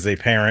 Cheese as a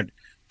parent.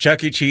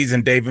 Chuck E. Cheese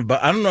and David,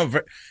 but I don't know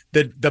if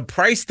the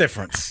price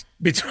difference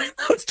between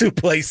those two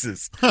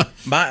places.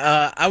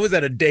 I was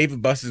at a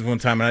Dave & Buster's one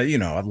time,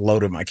 and I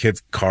loaded my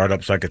kid's card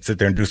up so I could sit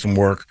there and do some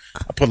work.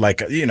 I put I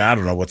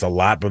don't know what's a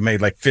lot, but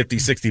made like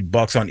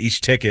 $50-$60 on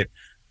each ticket.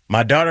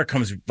 My daughter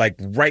comes like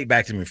right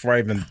back to me before I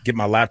even get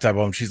my laptop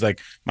home. She's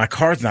like, my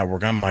card's not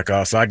working. I'm like,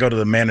 oh, so I go to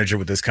the manager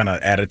with this kind of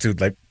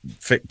attitude, like,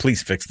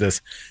 please fix this.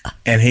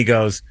 And he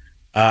goes,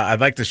 I'd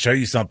like to show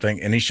you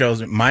something. And he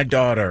shows me my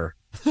daughter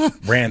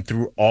ran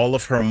through all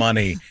of her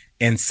money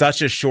in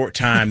such a short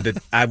time that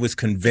I was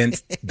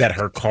convinced that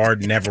her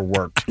card never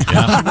worked. Yeah. She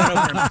went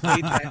over and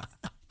paid that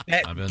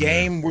That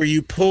game where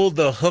you pull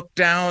the hook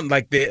down,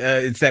 like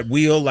it's that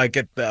wheel, like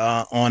at the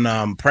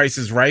on Price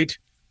is Right.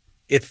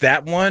 It's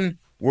that one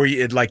where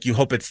you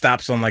hope it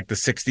stops on like the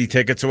 60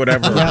 tickets or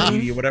whatever, or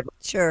 80 or whatever.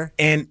 Sure.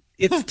 And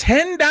it's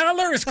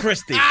 $10,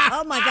 Christy.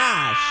 Oh my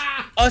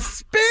gosh. A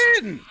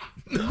spin.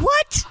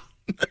 What?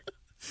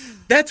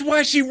 That's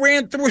why she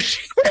ran through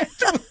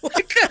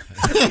like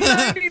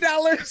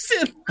 $90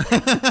 in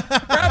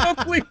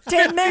probably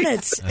 10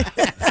 minutes.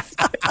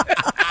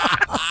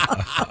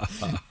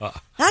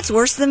 That's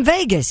worse than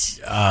Vegas.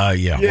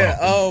 Yeah. Well,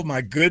 Oh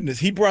my goodness.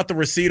 He brought the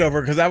receipt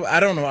over because I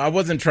don't know. I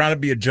wasn't trying to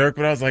be a jerk,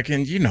 but I was like,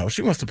 and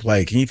she wants to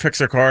play. Can you fix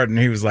her card? And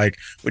he was like,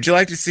 would you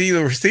like to see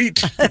the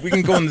receipt? We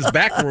can go in this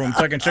back room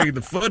so I can show you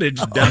the footage,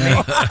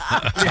 dummy.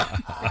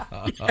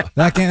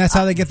 That's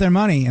how they get their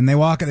money, and they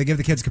give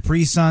the kids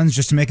Capri Suns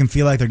just to make them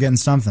feel like they're getting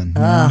something.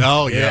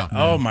 Oh yeah.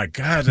 Oh my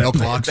God. No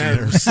clocks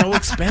either. was so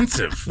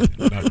expensive.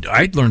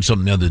 I learned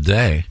something the other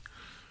day.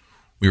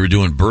 We were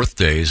doing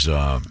birthdays.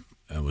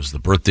 It was the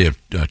birthday of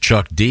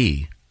Chuck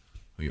D.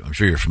 I'm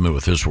sure you're familiar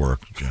with his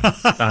work.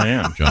 I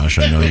am. Josh,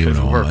 I know you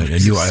know him.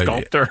 And you,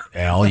 sculptor.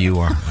 Al, you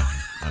are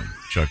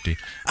Chuck D.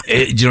 Do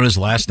you know what his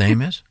last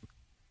name is?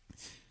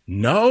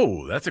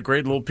 No, that's a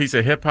great little piece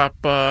of hip hop.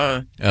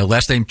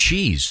 Last name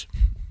Cheese.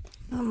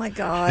 Oh my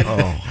God.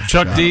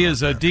 Chuck D is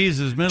D's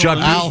his middle Chuck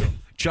name. Al.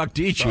 Chuck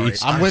D.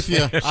 Cheese. I'm with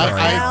you.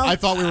 I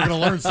thought we were going to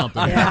learn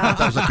something. That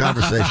was a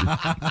conversation.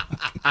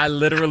 I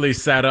literally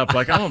sat up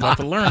like I'm about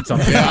to learn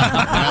something.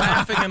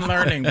 Laughing and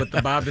learning with the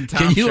Bob and Tom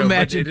Can you show.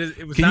 imagine?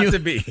 It was not to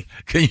be.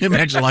 Can you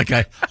imagine like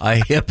a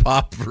hip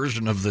hop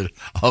version of the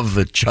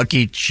Chuck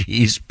E.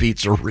 Cheese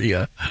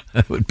pizzeria?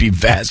 That would be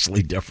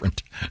vastly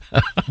different.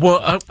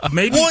 Well,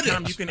 maybe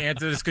Tom, you can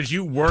answer this because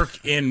you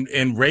work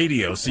in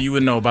radio, so you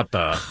would know about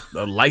the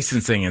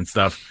licensing and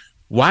stuff.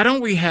 Why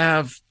don't we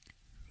have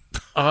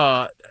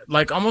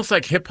like almost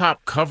like hip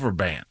hop cover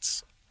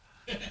bands?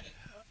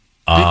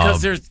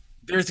 Because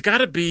there's got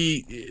to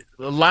be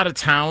a lot of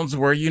towns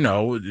where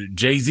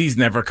Jay-Z's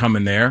never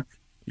coming there.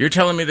 You're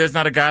telling me there's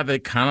not a guy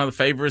that kind of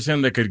favors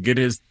him that could get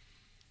his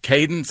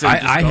cadence?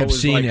 I have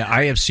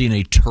seen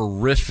a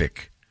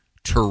terrific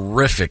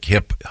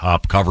hip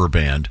hop cover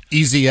band.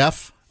 Easy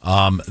F.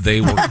 They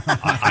were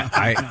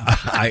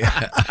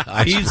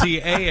Easy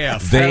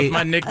AF. That was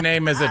my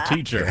nickname as a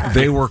teacher.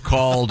 They were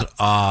called,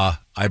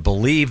 I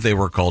believe they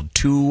were called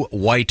Two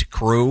White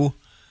Crew.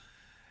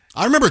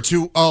 I remember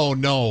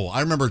I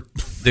remember.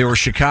 They were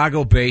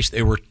Chicago-based.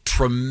 They were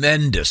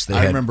tremendous. They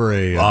had remember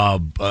a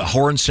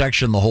horn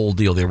section, the whole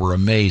deal. They were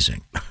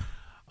amazing.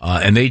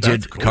 And they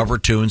did cover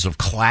tunes of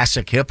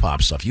classic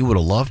hip-hop stuff. You would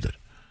have loved it.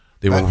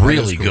 They were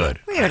really good.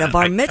 We're at a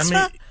bar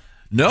mitzvah?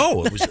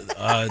 No, it was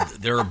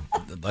they're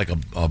like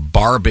a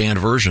bar band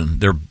version.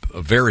 They're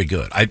very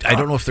good. I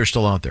don't know if they're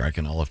still out there.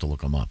 I'll have to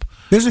look them up.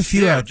 There's a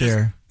few out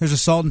there. There's a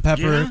Salt and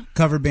Pepper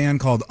cover band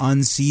called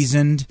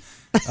Unseasoned.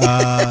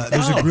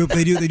 There's a group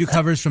they do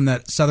covers from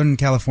that Southern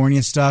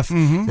California stuff.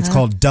 Mm-hmm. It's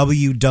called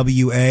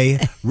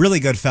WWA. Really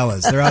good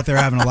fellas. They're out there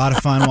having a lot of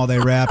fun while they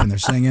rap and they're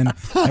singing.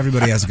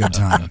 Everybody has a good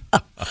time.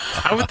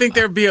 I would think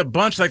there'd be a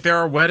bunch, like there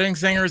are wedding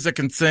singers that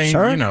can sing,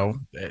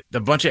 a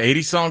bunch of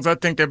 80s songs. I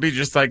think there'd be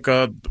just like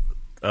a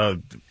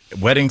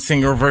wedding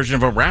singer version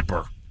of a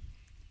rapper.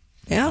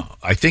 Yeah.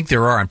 I think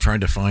there are. I'm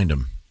trying to find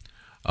them.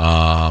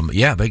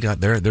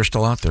 They're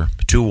still out there.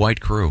 Two White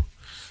Crew.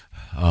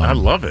 I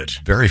love it.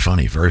 Very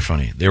funny, very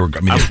funny. They were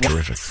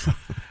terrific.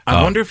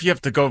 I wonder if you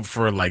have to go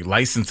for like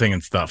licensing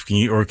and stuff. Can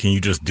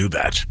you just do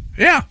that?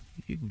 Yeah,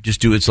 you can just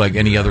do it's like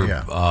any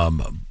other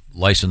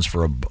license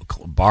for a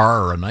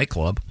bar or a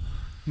nightclub.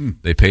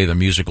 They pay the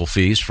musical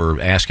fees for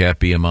ASCAP,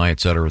 BMI, et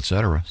cetera,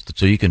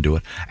 so you can do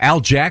it.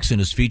 Al Jackson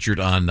is featured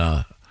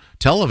on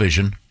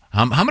television.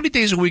 How many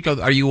days a week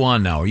are you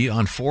on now? Are you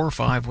on 4 or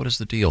 5? What is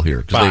the deal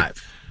here?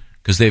 5.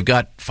 Because they've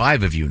got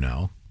 5 of you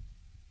now.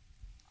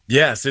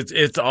 Yes,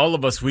 it's all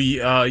of us.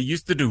 We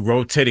used to do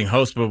rotating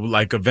hosts, but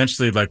like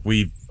eventually, like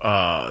we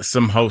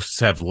some hosts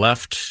have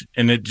left,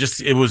 and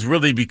it was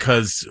really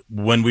because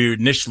when we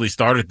initially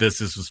started this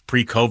was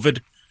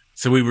pre-COVID,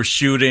 so we were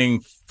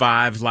shooting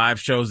 5 live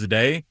shows a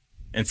day,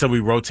 and so we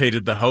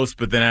rotated the host.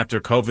 But then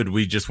after COVID,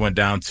 we just went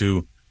down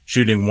to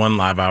shooting 1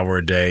 live hour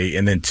a day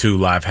and then 2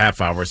 live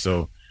half hours.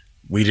 So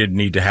we didn't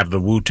need to have the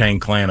Wu-Tang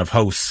clan of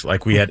hosts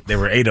like we had. There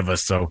were 8 of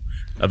us, so.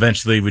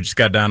 Eventually, we just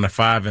got down to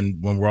 5,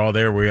 and when we're all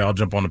there, we all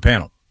jump on the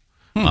panel.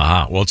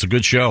 Well, it's a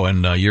good show,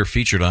 and you're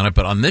featured on it.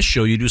 But on this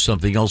show, you do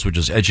something else, which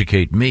is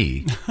educate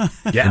me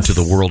into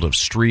the world of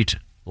street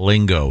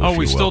lingo. Oh,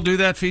 we still do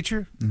that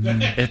feature?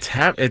 Mm-hmm. It's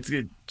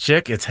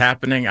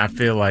happening. I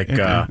feel like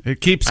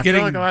it keeps getting.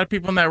 I feel like a lot of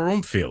people in that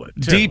room feel it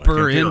too.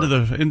 Deeper into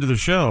the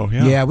show.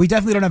 Yeah, we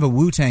definitely don't have a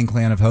Wu-Tang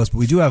clan of hosts, but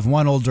we do have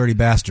one old dirty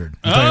bastard.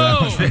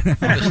 Oh,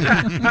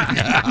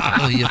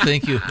 you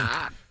think you.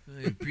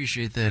 I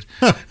appreciate that.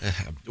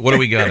 What do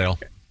we got, Al?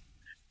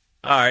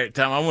 All right,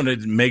 Tom, I want to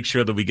make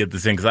sure that we get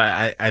this in because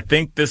I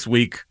think this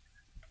week,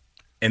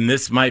 and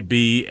this might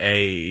be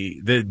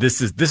this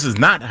is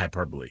not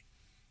hyperbole.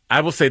 I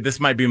will say this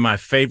might be my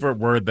favorite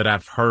word that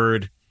I've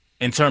heard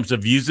in terms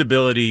of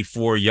usability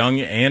for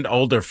young and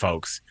older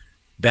folks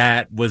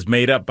that was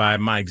made up by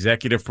my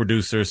executive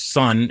producer's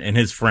son and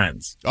his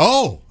friends.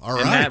 Oh, all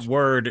right. And that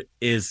word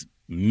is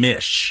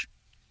mish.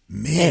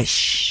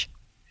 Mish.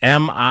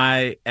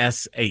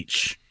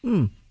 M-I-S-H.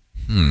 I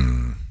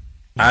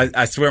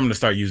swear I'm going to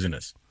start using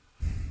this.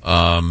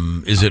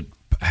 Is it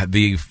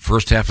the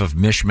first half of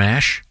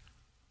mishmash?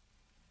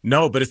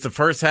 No, but it's the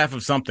first half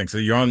of something, so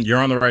you're on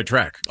the right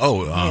track.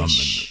 Oh,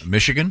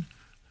 Michigan?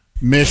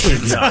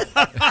 Michigan.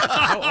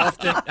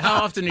 How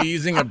often are you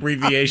using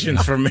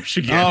abbreviations for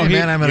Michigan? Oh,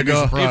 man, I'm going to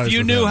go. If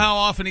you knew how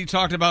often he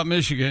talked about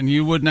Michigan,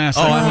 you wouldn't ask.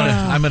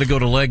 I'm going to go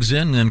to Legs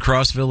Inn and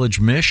Cross Village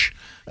Mish.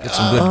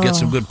 Get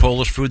some good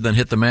Polish food, then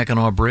hit the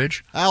Mackinac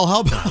Bridge. Al,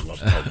 how about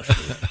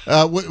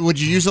would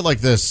you use it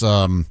like this?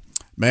 My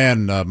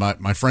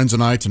friends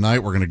and I tonight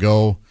we're going to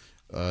go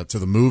to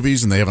the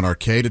movies, and they have an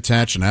arcade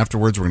attached, and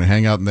afterwards we're going to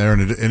hang out in there,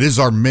 and it is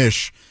our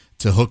mish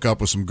to hook up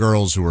with some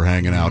girls who are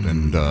hanging out.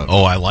 And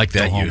I like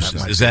that use.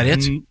 Is that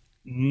it?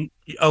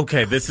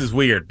 Okay, this is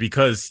weird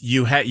because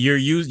you're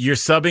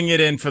subbing it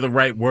in for the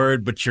right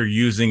word, but you're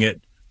using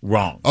it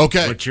wrong.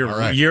 Okay, but you're all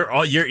right.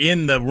 you're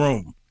in the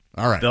room.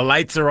 All right, the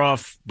lights are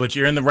off, but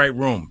you're in the right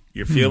room.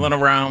 You're feeling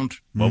around.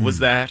 What was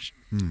that?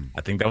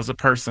 I think that was a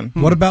person.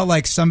 What about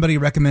like somebody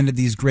recommended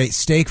these great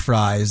steak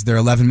fries? They're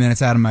 11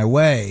 minutes out of my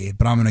way,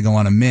 but I'm going to go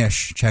on a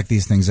mish. Check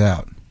these things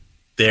out.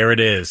 There it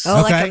is.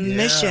 Oh, like a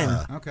mission.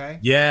 Okay.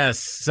 Yes.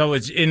 So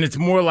it's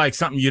more like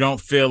something you don't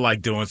feel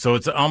like doing. So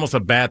it's almost a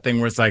bad thing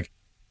where it's like,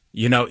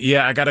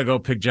 I got to go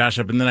pick Josh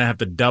up, and then I have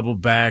to double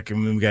back,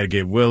 and then we got to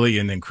get Willie,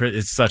 and then Chris.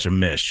 It's such a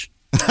mish.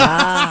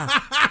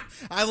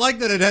 I like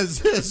that it has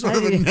sort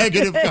of a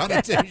negative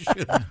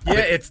connotation. Yeah,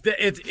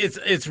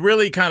 it's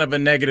really kind of a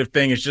negative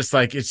thing. It's just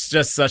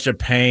such a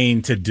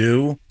pain to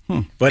do.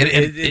 But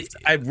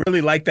I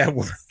really like that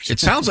word. It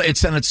sounds like it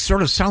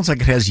sort of sounds like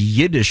it has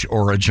Yiddish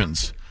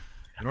origins.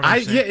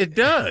 It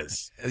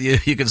does.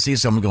 You can see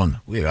someone going,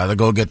 we got to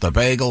go get the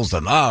bagels,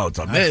 and it's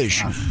a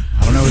mish. I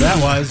don't know what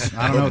that was.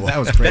 I don't know what that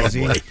was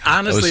crazy.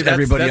 Honestly, that's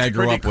everybody that's I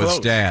grew up close.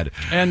 with, Dad.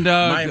 And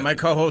my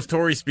co-host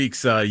Tori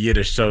speaks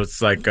Yiddish, so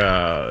it's like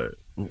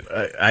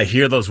I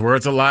hear those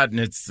words a lot,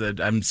 and it's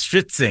I'm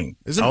schwitzing.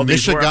 Isn't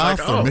Mishigoth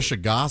or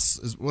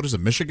Mishigas? What is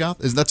it?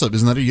 Mishigoth? Isn't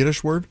that a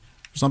Yiddish word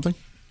or something?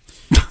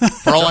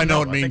 For all I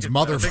know, it means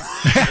mother.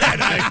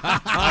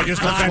 I just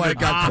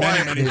got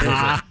quiet.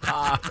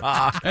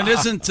 And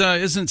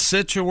isn't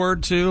sitch a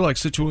word too, like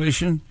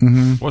situation?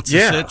 Mm-hmm. What's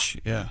the sitch?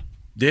 Yeah,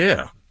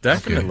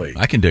 definitely. Okay.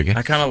 I can dig it.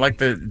 I kind of like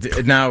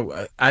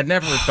now. I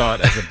never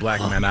thought as a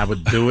black man I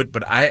would do it,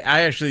 but I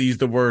actually use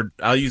the word.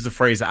 I'll use the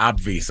phrase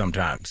 "obvi"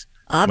 sometimes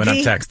when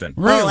I'm texting.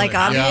 Really? Oh, like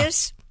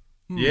obvious?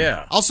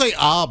 Yeah. I'll say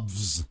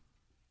obvs.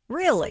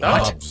 Really?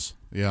 Obvs.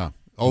 Yeah.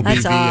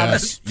 That's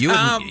OBVS. You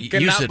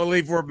cannot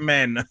believe we're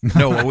men.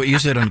 No,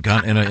 use it in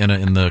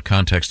the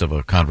context of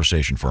a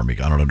conversation for me.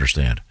 I don't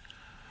understand.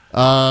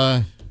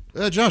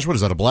 Josh, what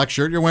is that? A black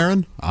shirt you're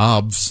wearing?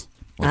 Obvs.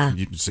 Well,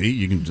 you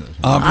can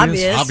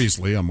obvious.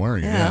 Obviously, I'm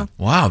wearing it. Yeah.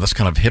 Wow, that's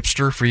kind of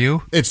hipster for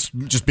you. It's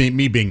just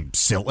me being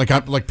silly,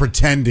 like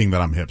pretending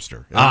that I'm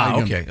hipster.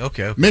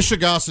 Okay.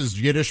 Mishigas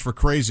is Yiddish for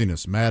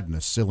craziness,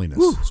 madness, silliness.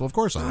 Woo. So of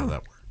course I know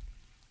that word.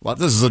 Well,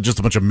 this is just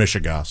a bunch of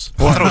Mishigas.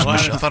 Well, I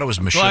thought it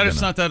was Michigan. Glad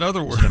it's not that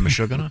other word.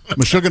 Michigan.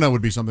 Michigan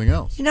would be something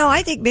else.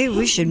 I think maybe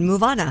we should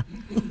move on.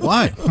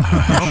 Why?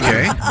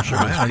 Okay. Sure.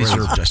 These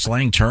are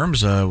slang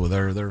terms.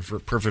 They're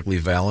perfectly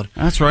valid.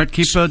 That's right.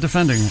 Keep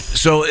defending it.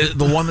 So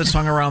the one that's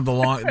hung around the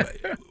long.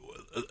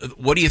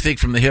 What do you think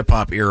from the hip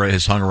hop era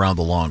has hung around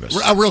the longest?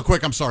 Real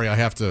quick, I'm sorry, I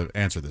have to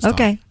answer this.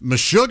 Okay.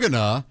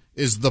 Meshuggah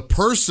is the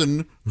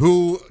person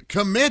who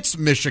commits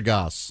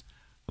Mishigas.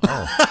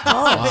 Oh,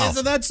 wow.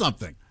 Isn't that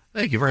something?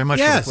 Thank you very much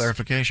for the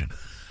clarification.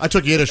 I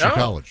took Yiddish in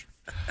college.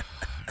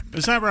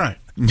 Is that right?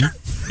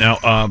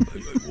 Now,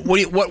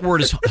 what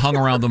word is hung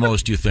around the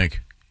most, do you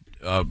think?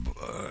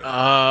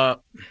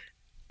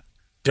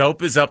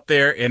 Dope is up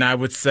there, and I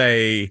would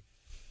say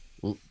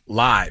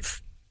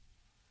live.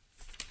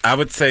 I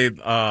would say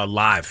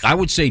live. I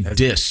would say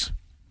diss.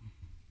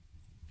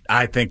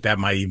 I think that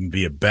might even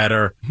be a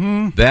better.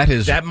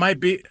 That might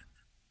be.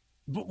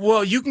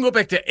 Well, you can go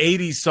back to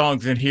 80s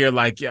songs and hear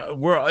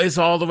it's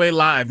all the way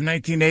live,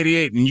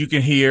 1988, and you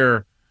can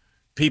hear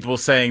people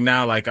saying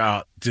now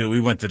 "Oh, dude,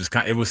 we went to this.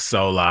 It was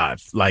so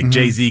live." Like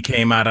Jay-Z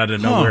came out of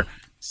nowhere,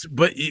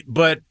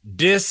 but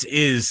this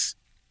is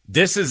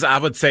I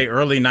would say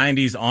early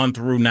 90s on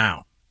through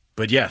now.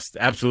 But yes,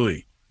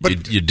 absolutely.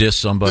 But you diss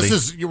somebody.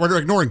 We're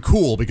ignoring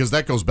cool because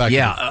that goes back to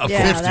the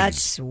 50s.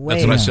 That's what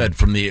I said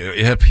from the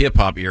hip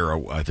hop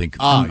era. I think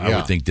I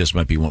would think this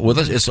might be one. Well,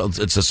 it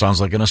sounds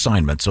like an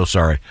assignment. So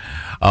sorry.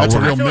 That's a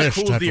real I feel like mish.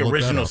 cool is the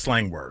original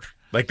slang word.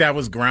 Like that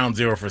was ground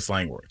zero for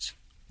slang words.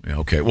 Yeah,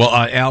 okay. Well,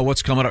 Al,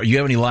 what's coming up? You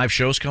have any live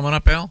shows coming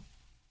up, Al?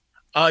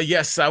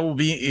 Yes, I will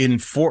be in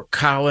Fort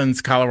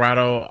Collins,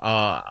 Colorado,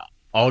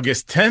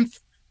 August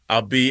 10th.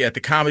 I'll be at the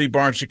Comedy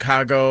Bar in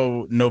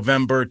Chicago,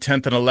 November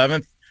 10th and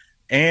 11th.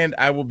 And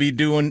I will be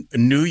doing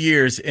New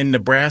Year's in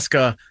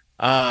Nebraska,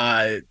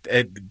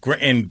 in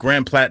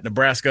Grand Platte,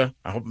 Nebraska.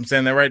 I hope I'm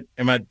saying that right.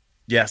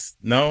 Yes.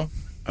 No.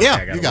 Okay, Yeah,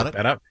 I gotta you got look it.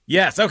 that up.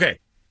 Yes. Okay.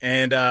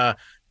 And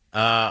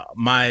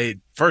my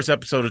first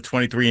episode of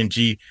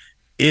 23andG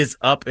is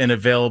up and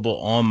available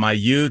on my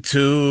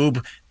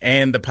YouTube,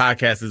 and the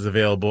podcast is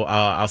available.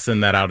 I'll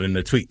send that out in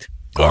the tweet.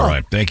 All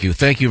right. Thank you.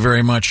 Thank you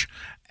very much,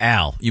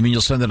 Al. You mean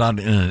you'll send it out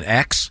in an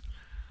X?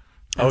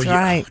 That's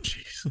right.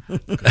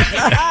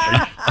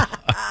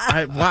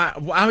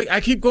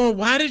 I keep going,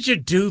 why did you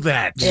do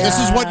that? This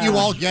is what you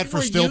all get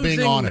for still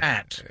being on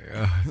it.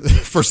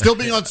 For still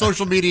being on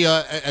social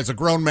media as a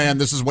grown man,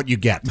 this is what you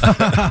get. Okay.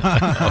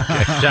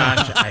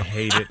 Josh, I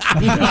hate it.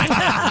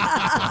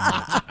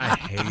 I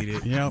hate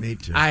it. Yep. Me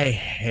too. I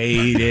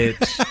hate it.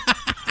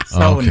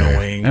 So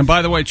annoying. And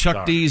by the way,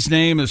 Chuck D's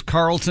name is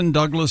Carlton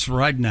Douglas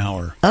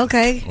Ridenauer.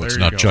 Okay. Well, it's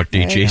not Chuck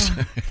D. Cheese.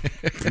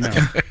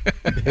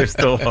 There's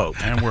still hope.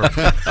 And we're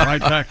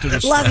right back to the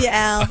Love you,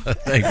 Al.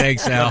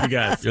 Thanks, Al. Love you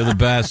guys. You're the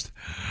best.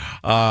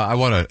 I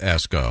want to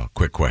ask a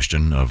quick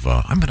question of.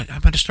 I'm going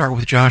to start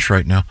with Josh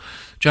right now.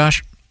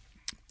 Josh,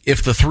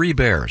 if the three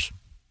bears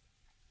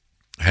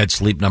had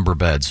Sleep Number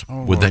beds,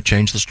 would that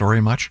change the story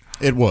much?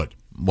 It would.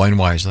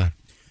 Why is that?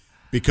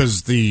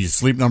 Because the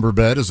Sleep Number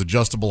bed is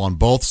adjustable on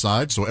both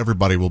sides, so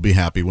everybody will be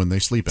happy when they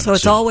sleep in it. So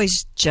it's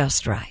always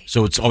just right.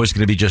 So it's always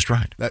going to be just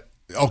right.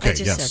 Okay, I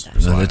just yes. said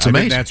that. So it's amazing.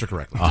 I didn't answer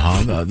correctly.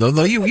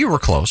 No, you were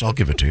close. I'll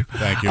give it to you.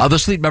 Thank you. The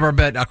Sleep Number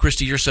bed,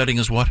 Christy, your setting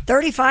is what?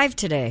 35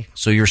 today.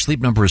 So your Sleep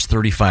Number is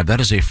 35. That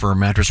is a firm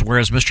mattress.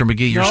 Whereas Mr.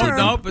 McGee, your Sleep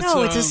Number.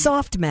 It's a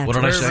soft mattress. What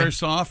did I Very, say? very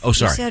soft. Oh,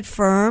 sorry. You said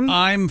firm.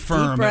 I'm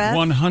firm at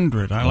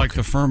 100. I like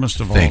the firmest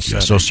of all Thank you.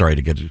 settings. So sorry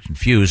to get it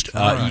confused.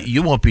 right.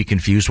 You won't be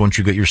confused once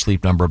you get your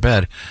Sleep Number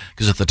bed,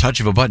 because at the touch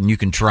of a button, you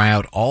can try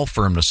out all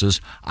firmnesses.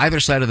 Either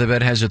side of the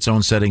bed has its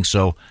own setting,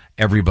 so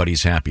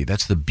everybody's happy.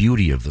 That's the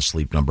beauty of the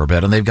Sleep Number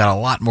bed, and they've got a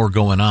lot more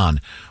going on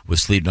with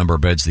Sleep Number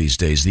beds these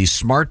days. These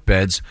smart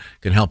beds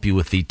can help you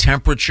with the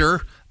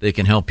temperature. They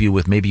can help you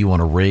with maybe you want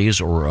to raise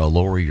or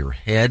lower your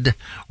head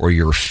or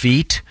your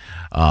feet.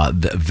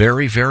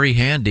 Very, very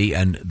handy,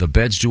 and the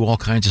beds do all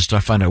kinds of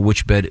stuff. Find out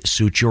which bed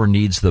suits your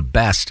needs the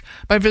best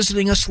by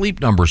visiting a Sleep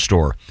Number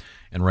store.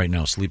 And right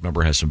now, Sleep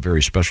Number has some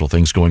very special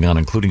things going on,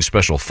 including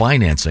special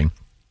financing.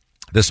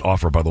 This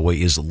offer, by the way,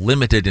 is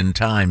limited in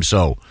time,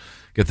 so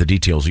get the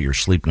details at your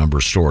Sleep Number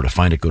store. To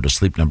find it, go to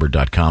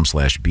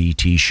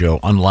sleepnumber.com/BT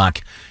show.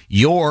 Unlock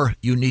your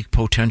unique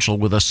potential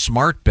with a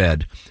smart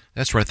bed.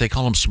 That's right. They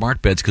call them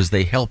smart beds because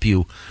they help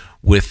you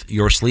with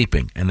your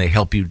sleeping, and they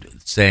help you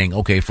saying,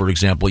 okay, for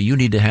example, you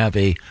need to have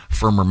a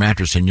firmer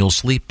mattress and you'll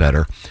sleep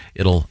better.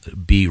 It'll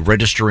be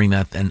registering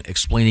that and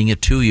explaining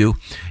it to you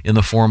in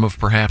the form of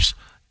perhaps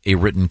a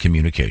written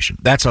communication.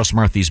 That's how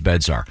smart these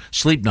beds are.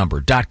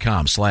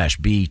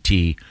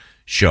 Sleepnumber.com/BT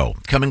show.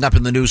 Coming up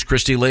in the news,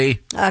 Christy Lee.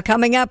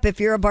 Coming up, if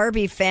you're a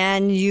Barbie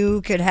fan,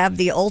 you could have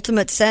the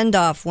ultimate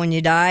send-off when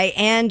you die.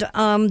 And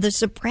The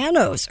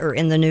Sopranos are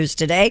in the news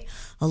today,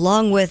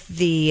 along with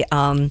the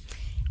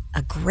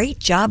a great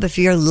job if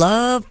you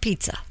love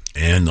pizza.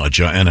 And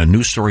a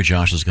news story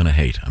Josh is going to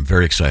hate. I'm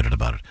very excited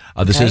about it.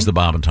 This is the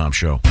Bob and Tom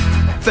Show.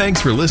 Thanks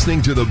for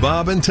listening to the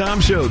Bob and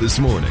Tom Show this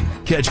morning.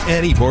 Catch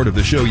any part of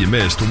the show you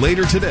missed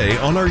later today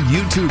on our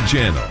YouTube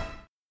channel.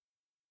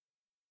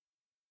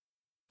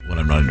 When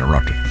I'm not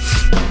interrupted.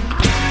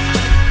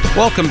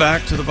 Welcome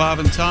back to the Bob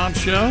and Tom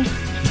Show.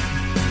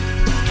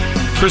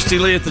 Christy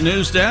Lee at the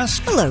news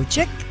desk. Hello,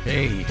 Chick.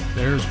 Hey,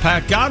 there's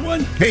Pat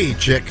Godwin. Hey,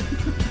 Chick.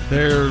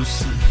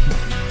 There's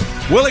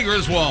Willie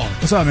Griswold.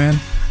 What's up, man?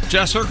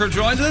 Jess Hooker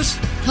joins us.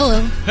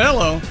 Hello.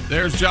 Hello.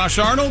 There's Josh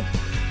Arnold.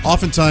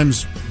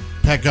 Oftentimes,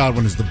 Pat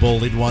Godwin is the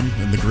bullied one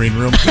in the green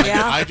room.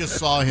 Yeah. I just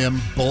saw him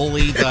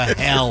bully the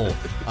hell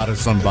out of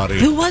somebody.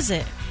 Who was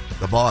it?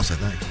 The boss, I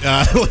think.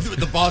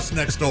 The boss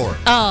next door.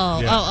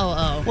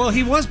 Oh. Well,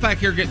 he was back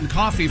here getting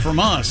coffee from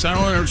us. I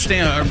don't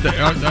understand.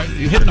 Are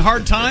you hitting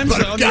hard times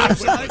on the other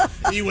side?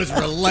 He was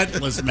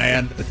relentless,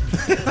 man.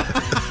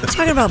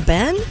 Talking about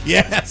Ben?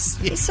 Yes.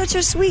 He's such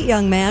a sweet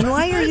young man.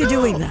 Why are you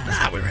doing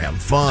that? We were having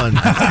fun.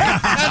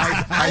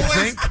 I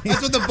think.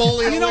 That's what the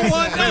bully. You know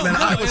what? Wait a minute,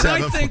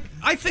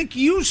 I think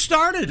you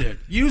started it.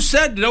 You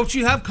said, "Don't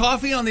you have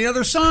coffee on the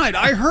other side?"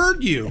 I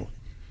heard you.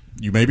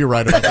 You may be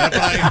right about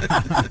that,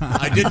 but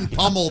I didn't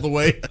pummel the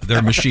way.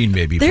 Their machine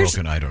may be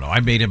broken. I don't know. I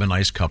made him a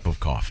nice cup of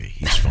coffee.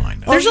 He's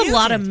fine now. There's a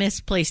lot of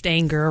misplaced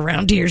anger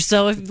around here,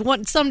 so if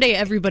someday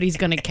everybody's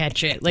going to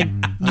catch it. Like,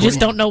 you just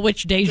don't know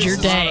which day's your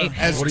day.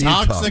 As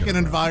toxic an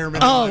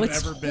environment as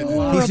I've ever been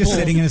in. He's just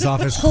sitting in his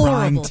office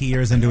crying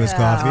tears into his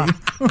coffee.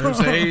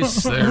 There's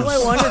Ace. All I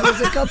wanted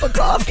was a cup of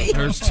coffee.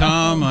 There's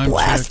Tom. I'm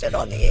blasted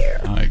on the air.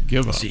 I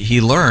give up. See,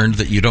 he learned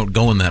that you don't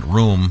go in that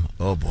room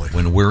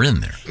when we're in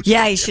there.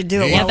 Yeah, you should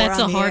do it. Yeah, while that's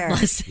we're a on the hard air.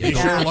 lesson. You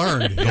sure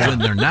learned. Go in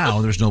there now.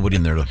 There's nobody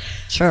in there to.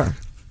 Sure.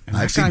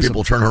 I've seen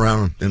people turn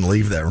around and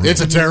leave that room. It's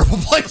a terrible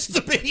place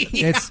to be.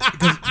 It's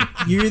 'cause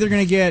you're either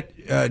going to get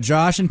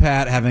Josh and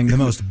Pat having the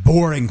most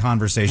boring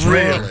conversation.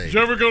 Did you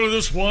ever go to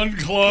this one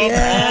club?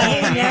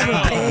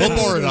 We'll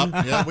bore it up.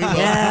 Yeah, we will.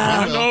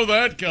 I know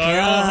that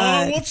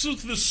guy. What's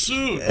with the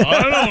suit?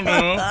 I don't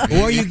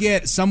know. Or you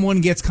get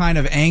someone gets kind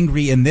of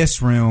angry in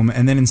this room,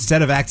 and then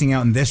instead of acting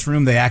out in this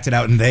room, they acted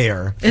out in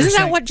there. Isn't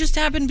that what just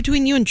happened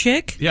between you and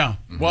Chick? Yeah.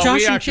 Well, Josh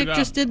we and acted Chick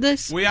just did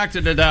this? We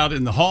acted it out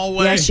in the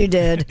hallway. Yes, you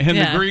did. In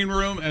Yeah. the green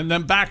room, and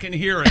then back in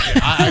here again.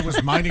 I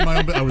was minding my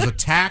own business. I was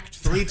attacked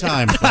 3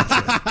 times.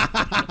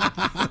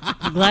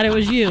 I'm glad it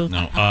was you.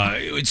 No,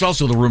 it's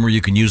also the rumor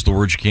you can use the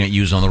words you can't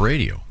use on the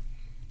radio.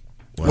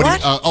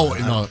 What?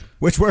 No.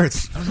 Which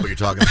words? I don't know what you're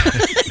talking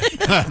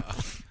about.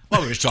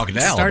 Well, we were just talking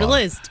to Al Start a about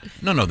it. list.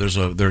 No,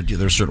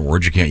 there's certain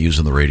words you can't use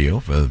on the radio.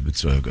 For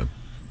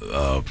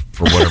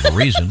whatever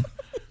reason.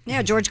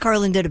 Yeah, George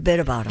Carlin did a bit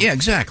about him. Yeah,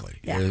 exactly.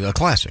 A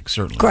classic,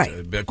 certainly. Great.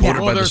 Quoted by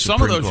Well, the there's some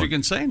of Supreme those Court. you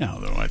can say now,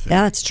 though, I think.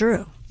 That's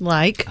true.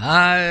 Like?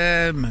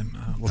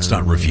 Let's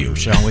not review,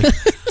 shall we?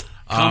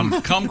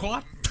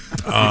 Kumquat?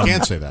 You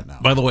can't say that now.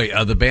 By the way,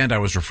 the band I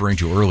was referring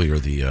to earlier,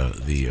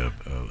 the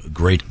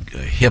great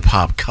hip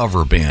hop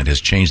cover band, has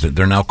changed it.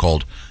 They're now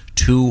called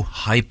Two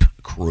Hype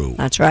Crew.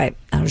 That's right,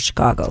 out of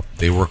Chicago.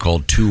 They were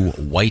called Two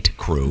White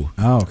Crew.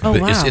 Oh, okay. Oh,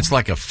 But wow. it's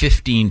like a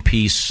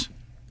 15-piece.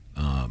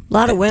 A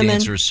lot of women.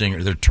 Dancers,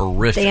 singers. They're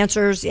terrific.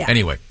 Dancers, yeah.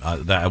 Anyway, I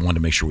wanted to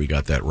make sure we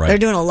got that right. They're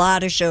doing a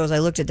lot of shows. I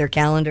looked at their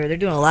calendar. They're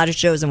doing a lot of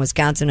shows in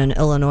Wisconsin and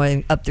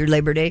Illinois up through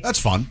Labor Day. That's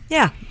fun.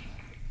 Yeah.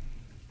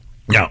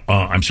 Yeah,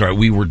 I'm sorry.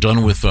 We were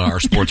done with our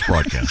sports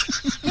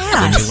broadcast. When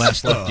we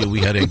last left you, we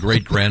had a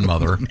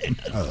great-grandmother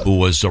who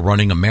was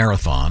running a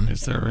marathon.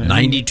 Is there any-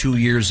 92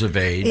 years of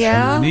age.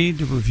 Yeah. Do we need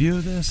to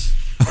review this?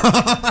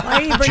 Why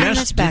are you bringing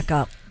this back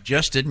up?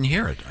 Just didn't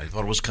hear it. I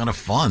thought it was kind of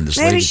fun. This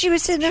Maybe lady, she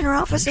was sitting in her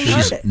office and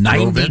she's heard it.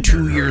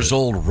 92 years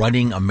old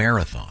running a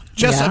marathon.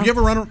 Jess, Yeah. have you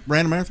ever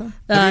ran a marathon?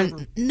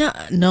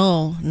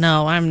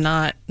 No, I'm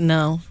not.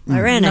 No. I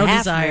ran no a half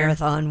desire.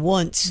 marathon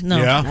once. No.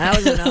 Yeah. That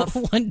was enough.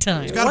 One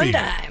time. It's gotta One be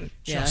time.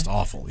 just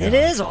awful. It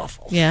is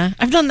awful. Yeah.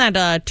 I've done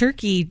that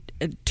turkey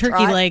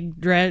Trot? leg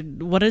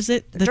dread. What is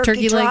it? The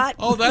turkey leg. trot?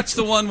 Oh, that's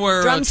the one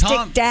where Drumstick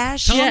Tom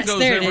dash? Tom Yes, goes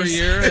there it every is.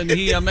 year, and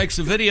he makes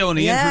a video, and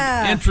he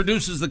Yeah.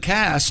 introduces the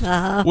cast,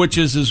 Uh-huh. which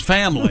is his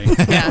family.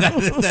 That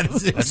is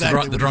That's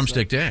exactly the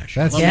drumstick dash.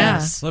 That's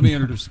Let me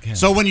introduce the cast.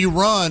 So when you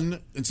run,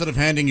 instead of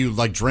handing you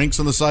like drinks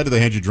on the side, do they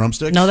hand you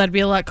drumsticks? No, that'd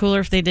be a lot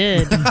cooler if they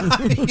did.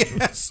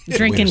 Yes.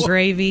 Drinking Wait a-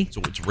 gravy. So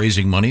it's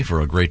raising money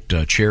for a great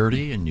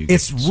charity, and you.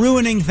 It's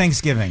ruining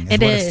Thanksgiving.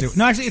 It what is. It's doing.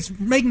 No, actually, it's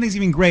making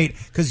Thanksgiving great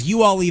because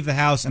you all leave the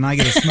house and I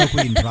get to smoke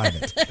weed in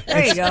private.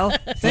 There you go.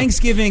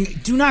 Thanksgiving,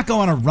 do not go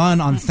on a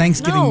run on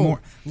Thanksgiving No.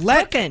 morning.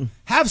 Cooking.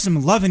 Have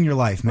some love in your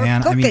life,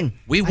 man. We're I mean, cooking.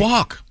 We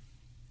walk.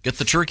 Get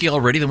the turkey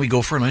all ready, then we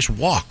go for a nice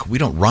walk. We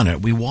don't run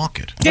it, we walk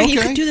it. Yeah, you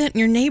could do that in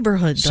your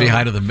neighborhood, though. Say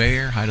hi to the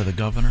mayor, hi to the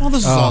governor. Well,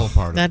 this is all a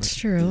part of it. That's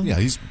true. Yeah,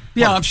 he's.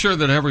 Yeah, I'm sure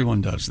that everyone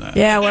does that.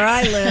 Yeah, where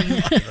I live,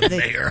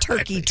 the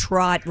turkey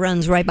trot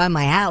runs right by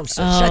my house.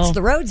 So it shuts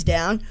the roads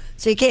down,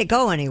 so you can't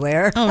go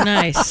anywhere. Oh,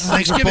 nice.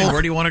 Thanksgiving,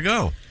 where do you want to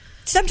go?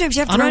 Sometimes you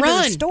have to On a run to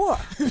run. the store.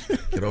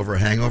 Get over a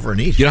hangover and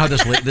eat. You know how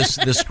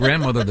this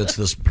grandmother that's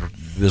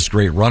this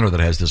great runner that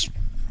has this,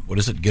 what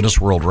is it,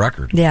 Guinness World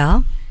Record?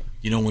 Yeah.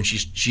 You know, when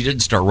she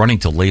didn't start running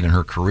till late in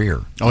her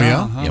career. Oh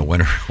yeah. Yeah,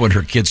 when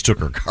her kids took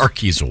her car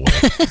keys away.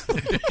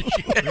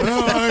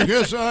 I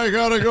guess I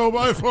gotta go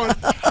by foot.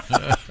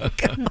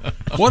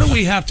 What do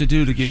we have to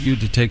do to get you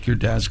to take your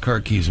dad's car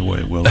keys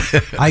away, Will?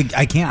 I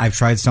can't. I've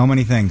tried so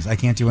many things. I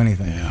can't do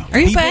anything. Are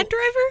you a bad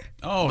driver?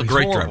 Oh, A he's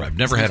great horrible. driver. I've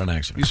never had an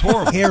accident. He's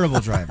horrible. Terrible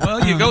driver.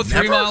 Well, you go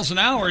 3 miles an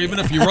hour, even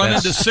if you run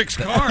into 6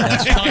 cars.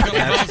 It's not going to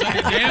cause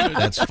any damage.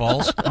 That's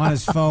false. On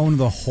his phone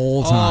the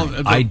whole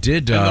time. I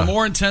did. And the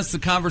more intense the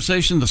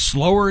conversation, the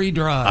slower he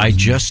drives. I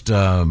just had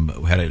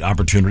an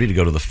opportunity to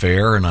go to the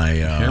fair, and I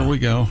Here we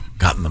go.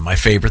 got in my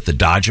favorite, the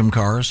Dodgem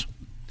cars.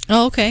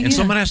 Oh, okay. And yeah.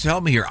 someone has to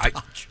help me here.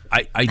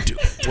 I do.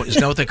 What, is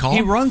that what they call He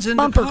them? runs into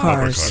Bumper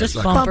cars. Just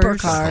Bumper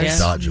bumpers. cars. Yeah.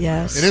 Dodge 'em.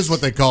 Yes. It is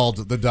what they called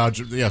the Dodge.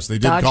 Yes, they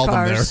did Dodge call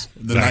cars.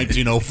 them there.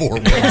 The 1904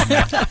 one.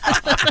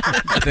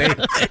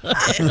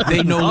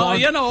 They no Oh, longer.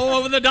 you know,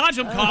 over the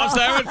Dodgem cars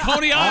there at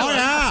Coney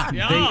Island.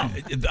 Yeah.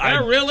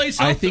 They're really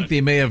something. I think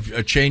they may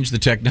have changed the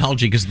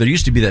technology because there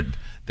used to be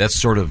that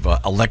sort of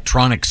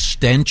electronic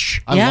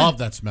stench. I Yeah. love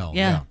that smell.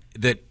 Yeah.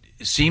 That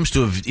seems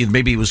to have,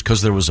 maybe it was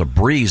because there was a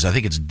breeze. I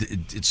think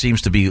it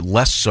seems to be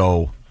less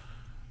so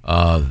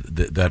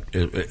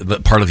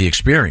that part of the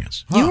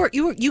experience.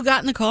 You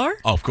got in the car?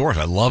 Oh, of course,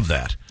 I love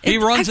that. He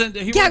runs I into.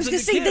 was going to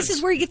say this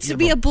is where he gets to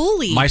be a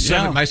bully. My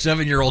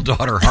 7-year-old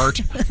daughter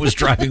Hart was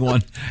driving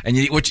one, and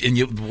what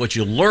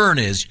you learn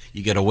is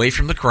you get away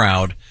from the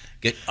crowd,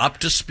 get up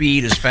to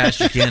speed as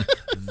fast as you can,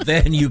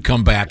 then you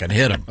come back and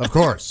hit him. Of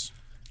course.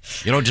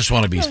 You don't just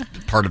want to be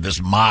part of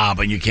this mob,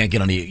 and you can't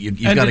get any.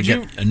 You've And got to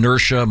did get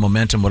inertia,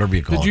 momentum, whatever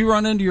you call it. Did you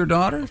run into your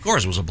daughter? Of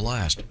course, it was a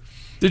blast.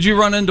 Did you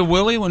run into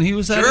Willie when he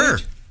was that Sure.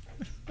 age?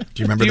 Do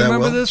you remember Do you that?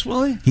 remember Will? this,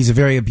 Willie? He's a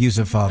very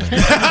abusive father.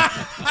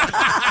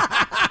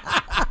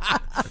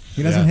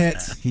 He doesn't hit.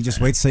 He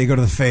just waits till you go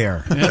to the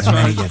fair. That's and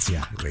then right. he gets you.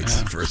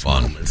 Waits for his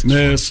Fun. moments.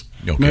 Miss.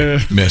 Okay.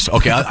 Miss.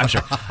 Okay, I'm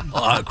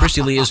sorry.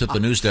 Christy Lee is at the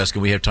news desk,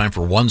 and we have time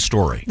for one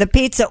story. The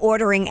pizza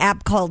ordering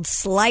app called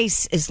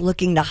Slice is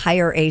looking to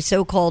hire a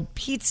so-called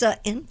pizza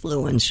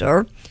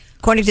influencer.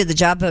 According to the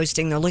job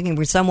posting, they're looking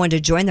for someone to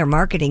join their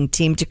marketing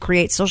team to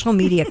create social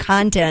media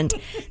content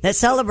that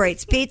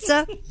celebrates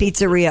pizza,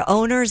 pizzeria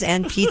owners,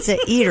 and pizza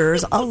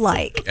eaters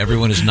alike.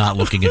 Everyone is not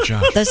looking at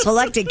jobs. The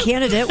selected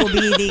candidate will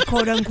be the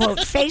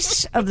quote-unquote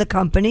face of the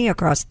company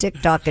across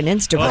TikTok and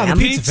Instagram.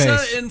 Pizza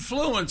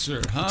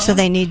influencer, huh? So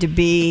they need to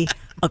be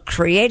a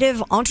creative,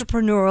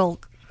 entrepreneurial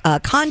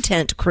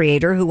content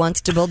creator who wants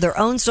to build their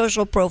own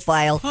social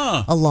profile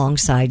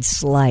alongside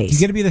Slice. You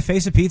get to be the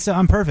face of pizza?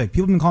 I'm perfect.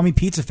 People have been calling me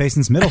pizza face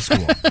since middle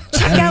school.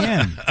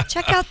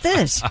 Check out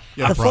this.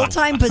 Yeah, The problem.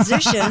 full-time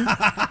position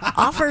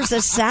offers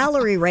a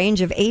salary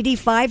range of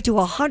 $85,000 to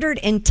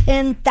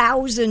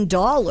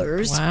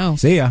 $110,000. Wow.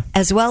 See ya.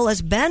 As well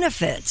as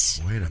benefits.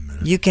 Wait a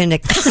minute. You can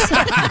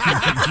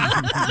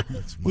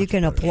you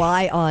can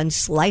apply on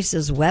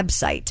Slice's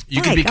website.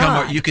 You My could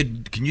become. God.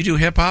 Can you do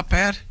hip hop,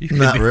 Pat? You could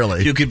Not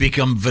really. You could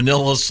become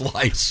Vanilla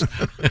Slice.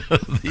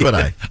 Could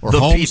I? Or the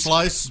Home pizza,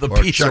 Slice? the Or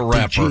pizza Chuck E.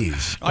 rapper.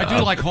 Cheese. I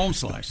do like Home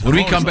Slice. When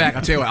we Home come Slice. back,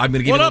 I'll tell you what. I'm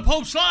going to give What you. up,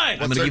 Home Slice?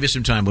 I'm going to give you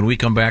some time. When we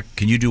come back,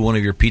 can you do one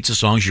of your pizza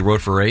songs you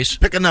wrote for Ace?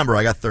 Pick a number.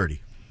 I got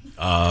 30.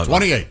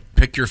 28.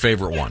 Pick your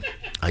favorite one.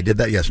 I did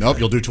that yesterday. Nope,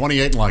 you'll do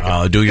 28 and like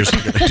it. Do your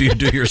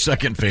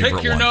second favorite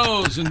Pick your one.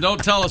 nose and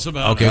don't tell us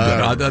about Okay,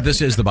 it. good.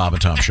 This is the Bob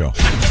and Tom Show.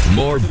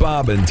 More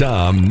Bob and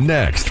Tom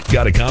next.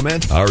 Got a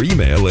comment? Our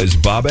email is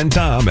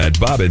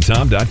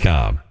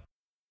bobandtom@bobandtom.com.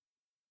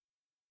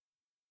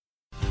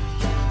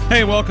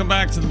 Hey, welcome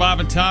back to the Bob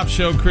and Tom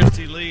Show.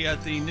 Christy Lee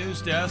at the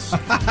news desk.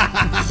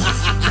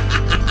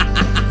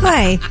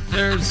 Hi.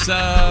 There's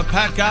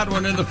Pat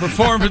Godwin in the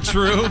performance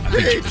room.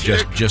 I think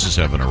Jess is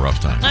having a rough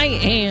time. I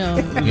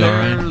am. You all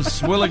right?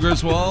 There's Willie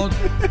Griswold.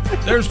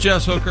 There's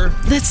Jess Hooker.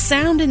 The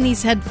sound in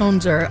these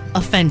headphones are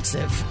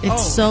offensive.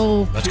 It's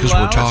so. That's because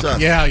we're talking.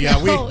 Yeah,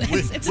 No, we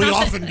it's not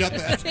often the- get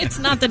that. It's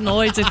not the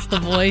noise, it's the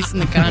voice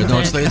and the content. No,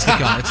 it's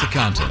the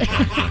content.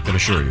 I can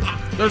assure you.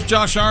 There's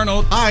Josh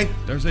Arnold. Hi.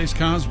 There's Ace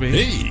Cosby.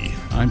 Hey.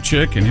 I'm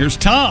Chick, and here's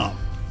Tom.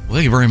 Well,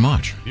 thank you very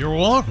much. You're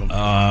welcome.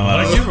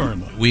 Thank you very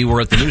much. We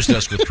were at the news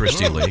desk with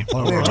Christy Lee.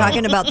 We were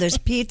talking about this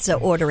pizza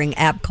ordering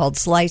app called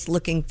Slice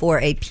looking for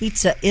a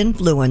pizza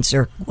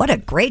influencer. What a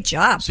great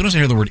job. As soon as I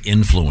hear the word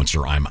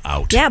influencer, I'm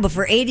out. Yeah, but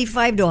for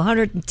 $85,000 to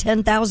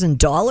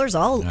 $110,000,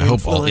 I'll I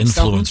hope all influence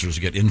someone.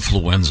 influencers get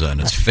influenza and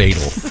it's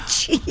fatal.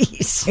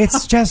 Jeez.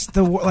 It's just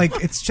the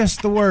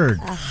word.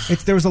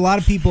 There was a lot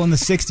of people in the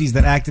 '60s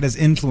that acted as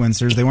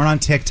influencers. They weren't on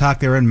TikTok.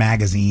 They were in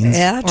magazines.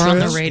 Yeah, Or on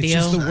true. the radio.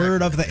 It's just the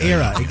word of the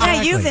era.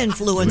 Yeah, you've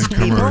influenced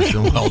people.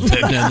 Well,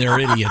 then they're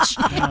idiots.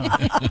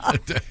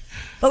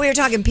 But we were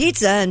talking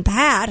pizza, and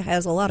Pat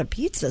has a lot of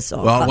pizza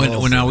songs. Well,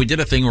 when we did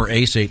a thing where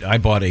Ace ate, I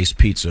bought Ace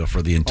pizza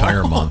for the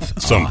entire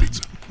month. Some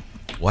pizza.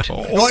 What?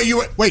 Well,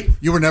 you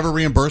were never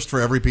reimbursed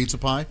for every pizza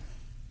pie?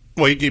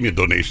 Well, he gave me a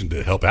donation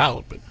to help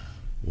out, but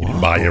he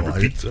didn't buy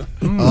every pizza.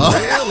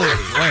 Really?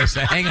 Wait,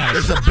 so hang on.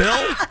 There's a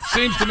bill?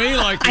 Seems to me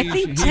like I he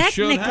think should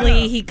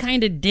technically have. he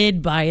kind of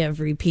did buy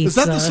every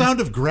pizza. Is that the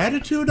sound of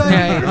gratitude?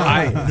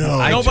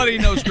 Nobody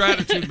knows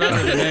gratitude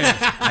better than Ace.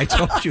 I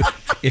told you,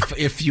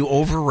 if you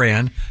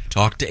overran,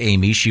 talk to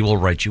Amy. She will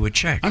write you a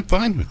check. I'm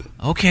fine with it.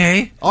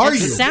 Okay. Are It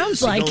you?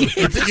 sounds like it.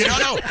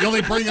 You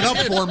only bring it up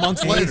 4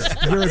 months later.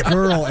 You're a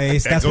girl,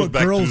 Ace. That That's goes what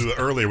back girls. to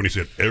earlier when he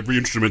said every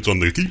instrument's on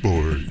the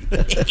keyboard.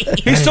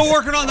 He's still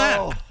working on that.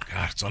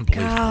 God, it's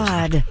unbelievable.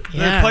 God.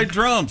 They play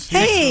drums.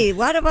 Hey,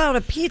 what about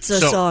a pizza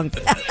So- song?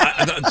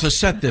 To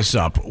set this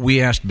up, we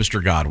asked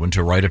Mr. Godwin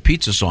to write a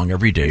pizza song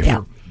every day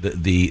Yeah. for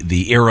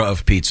the era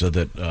of pizza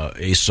that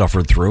Ace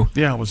suffered through.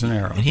 Yeah, it was an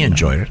era. And he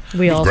enjoyed it.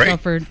 We all Great.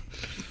 suffered.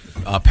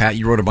 Pat,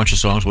 you wrote a bunch of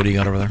songs. What do you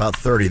got over there? About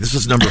 30. This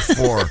is number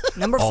 4.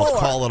 Number I'll 4.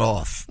 call it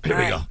off. Here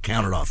we go.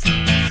 Count it off.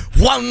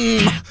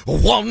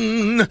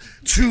 1,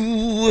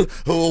 2,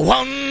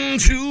 1,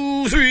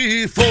 2,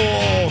 3,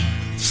 4.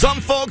 Some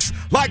folks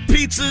like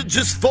pizza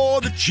just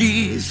for the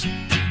cheese,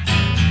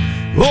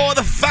 or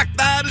the fact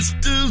that it's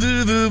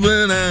delivered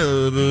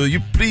whenever you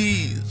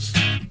please.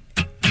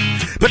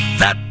 But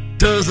that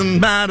doesn't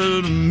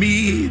matter to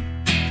me.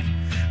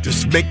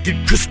 Just make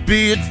it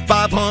crispy at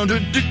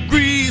 500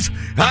 degrees.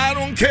 I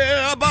don't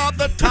care about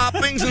the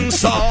toppings and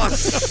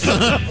sauce.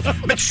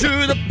 Make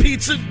sure the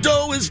pizza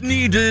dough is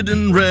kneaded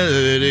and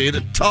ready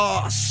to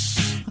toss.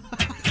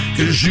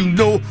 'Cause you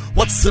know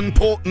what's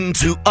important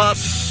to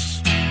us.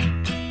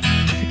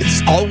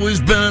 It's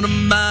always been a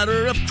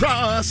matter of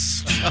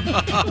crust.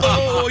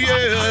 Oh,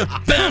 yeah,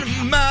 been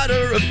a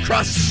matter of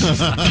crust.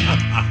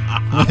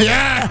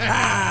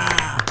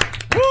 Yeah!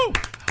 Woo!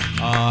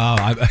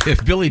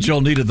 If Billy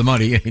Joel needed the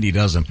money, and he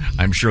doesn't,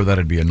 I'm sure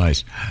that'd be a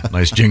nice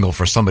jingle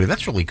for somebody.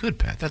 That's really good,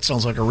 Pat. That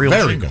sounds like a real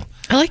Very jingle. good.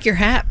 I like your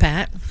hat,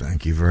 Pat.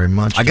 Thank you very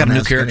much. I got a Don't new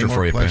ask character any more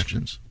for you, Pat.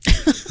 questions.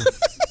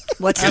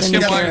 What's Ask the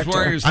new him why he's wearing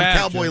character? his I'm hat.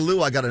 Cowboy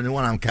Lou. I got a new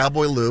one. I'm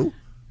Cowboy Lou.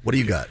 What do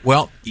you got?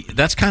 Well,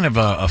 that's kind of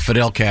a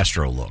Fidel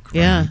Castro look. Right?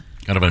 Yeah.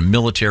 kind of a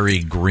military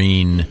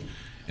green,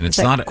 and it's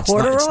not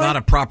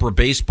a proper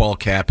baseball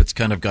cap. It's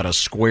kind of got a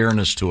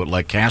squareness to it,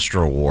 like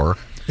Castro wore.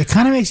 It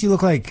kind of makes you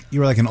look like you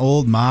were like an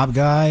old mob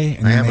guy,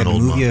 and then they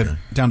move you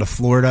down to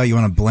Florida. You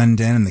want to blend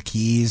in, and the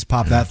Keys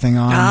pop that thing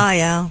on. Ah,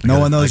 yeah. No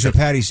one knows your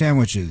patty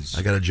sandwiches.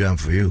 I got a gem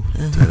for you.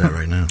 I'll tell you that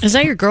right now. Is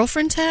that your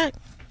girlfriend's hat?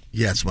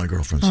 Yeah, it's my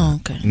girlfriend's. Oh,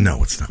 okay.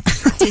 No, it's not.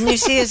 Didn't you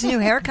see his new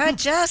haircut,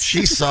 Jess?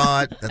 She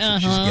saw it. That's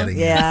what she's getting.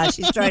 Yeah,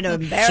 she's trying to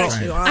embarrass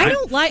you. I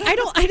don't want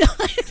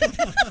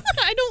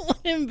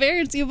to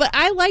embarrass you, but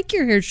I like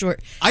your hair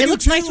short. I it do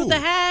looks too. nice with the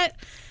hat.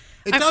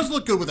 It does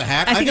look good with the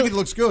hat. I think it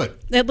looks good.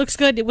 It looks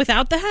good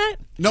without the hat?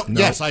 No,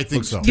 yes, I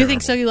think so. You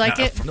think so? You like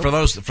it? For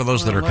those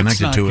that are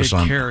connected to us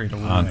on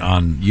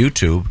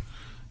YouTube,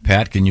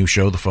 Pat, can you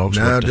show the folks?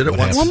 No, did it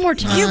once. One more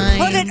time. You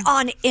put it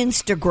on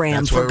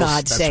Instagram, for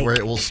God's sake. That's where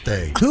it will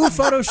stay. Who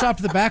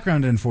photoshopped the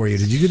background in for you?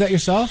 Did you do that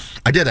yourself?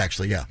 I did,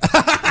 actually, yeah.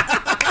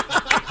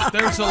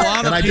 There's a lot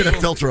of And I did a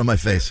filter on my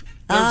face.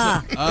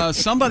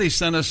 Somebody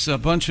sent us a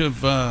bunch of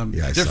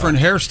different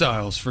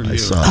hairstyles for you.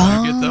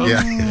 Saw Did you get those?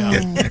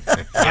 Yeah.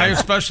 I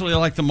especially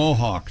like the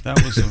mohawk.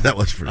 That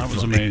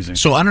was amazing.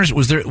 So,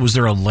 was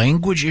there a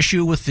language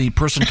issue with the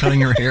person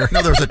cutting your hair?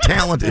 No, there was a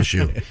talent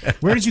issue.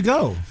 Where did you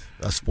go?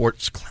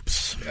 Sports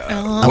Clips.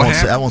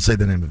 I I won't say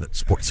the name of it.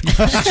 Sports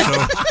Clips.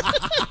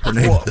 Her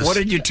name is. What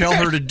did you tell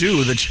her to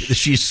do? That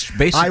she's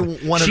basically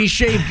she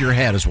shaved your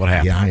head is what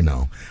happened. Yeah, I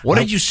know. What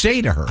did you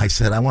say to her? I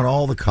said I want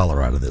all the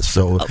color out of this.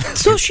 So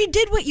she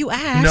did what you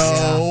asked.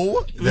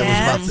 No, there was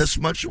about this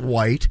much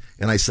white,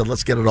 and I said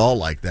let's get it all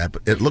like that.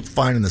 But it looked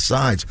fine in the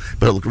sides,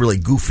 but it looked really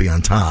goofy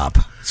on top.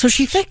 So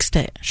she fixed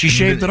it. She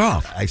shaved it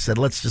off. I said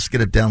let's just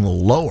get it down a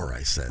little lower.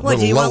 I said. What,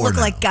 do you want to look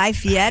like Guy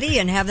Fieri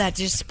and have that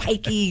just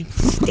spiky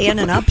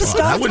standing up stuff?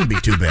 That wouldn't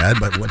be too bad,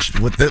 but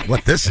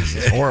what this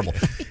is horrible.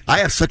 I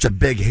have such a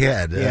big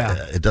head.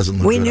 It doesn't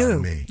look good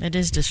on me. It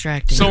is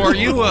distracting. So are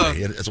you?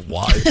 It's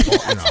wide.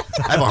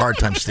 I have a hard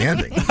time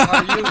standing.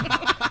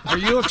 Are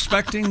you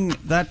expecting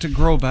that to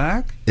grow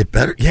back? It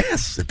better.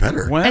 Yes, it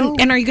better. Well,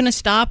 and are you going to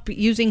stop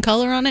using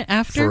color on it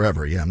after?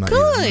 Forever. Yeah, I'm not.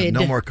 Good.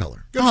 No more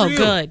color.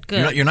 Good.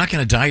 You're not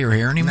going to dye your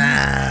hair anymore.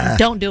 Nah.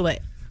 Don't do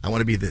it. I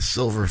want to be the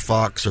silver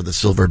fox or the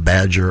silver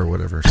badger or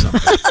whatever.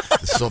 Something.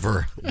 The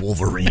silver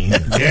Wolverine.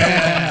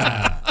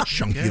 Yeah.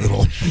 Chunky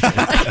little.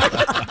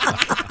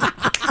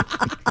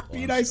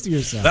 Be nice to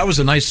yourself. That was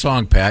a nice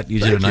song, Pat. You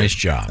did a nice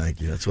job.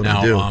 Thank you. That's what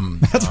I do.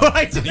 That's what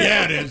I do.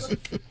 Yeah, it is.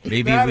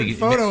 Maybe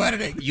photo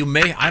editing. You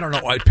may. I don't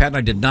know. Pat and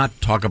I did not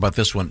talk about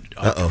this one.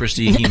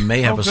 Christy, he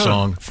may have a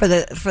song for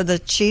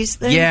the cheese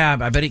thing. Yeah,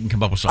 I bet he can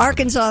come up with something.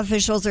 Arkansas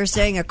officials are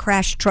saying a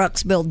crashed truck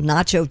spilled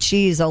nacho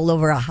cheese all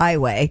over a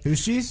highway.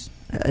 Whose cheese?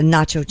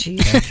 Nacho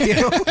cheese.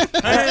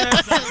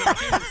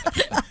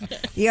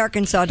 The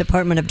Arkansas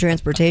Department of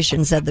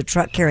Transportation said the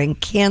truck carrying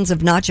cans of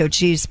nacho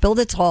cheese spilled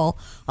its haul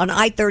on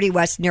I-30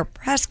 West near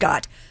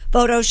Prescott.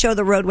 Photos show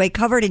the roadway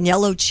covered in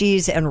yellow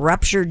cheese and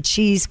ruptured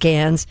cheese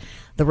cans.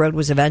 The road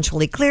was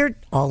eventually cleared.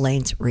 All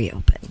lanes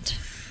reopened.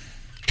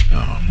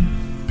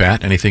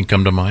 Pat, anything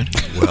come to mind?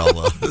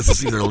 Well, this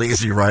is either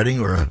lazy writing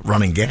or a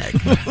running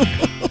gag.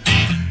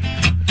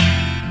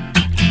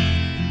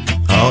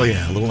 Oh,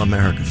 yeah, a little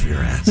America for your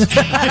ass.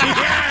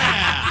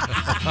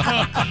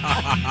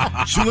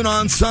 Chewing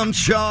on some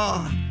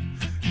chaw,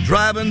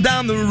 driving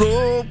down the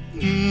road.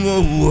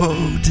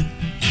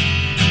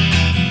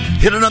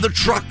 Hit another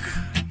truck,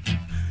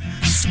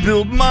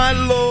 spilled my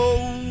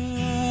load.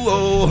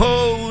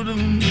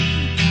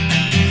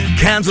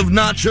 Cans of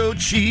nacho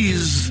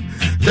cheese,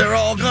 they're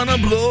all gonna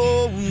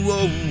blow.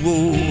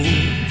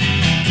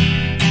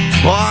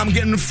 Oh, I'm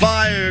getting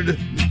fired.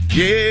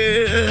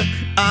 Yeah,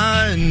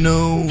 I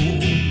know.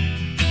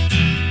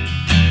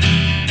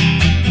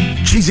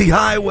 Cheesy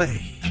Highway.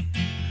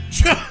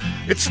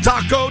 It's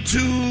Taco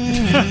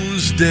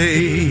Tuesday.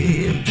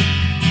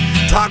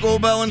 Taco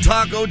Bell and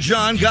Taco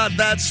John got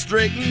that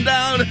straightened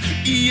out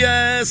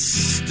yesterday.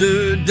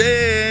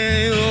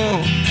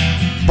 Oh,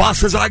 boss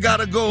says I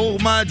gotta go.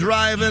 My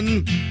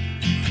driving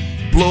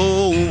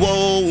blows.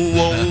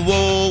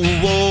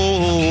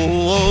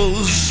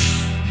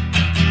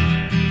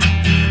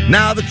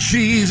 Now the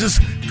cheese is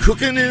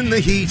cooking in the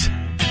heat.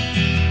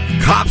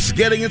 Cops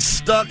getting it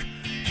stuck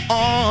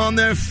on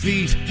their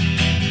feet.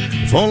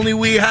 If only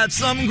we had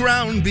some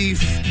ground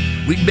beef,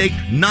 we'd make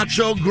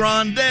nacho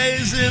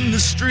grandes in the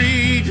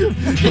street.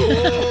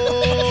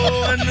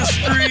 Oh, in the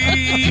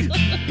street.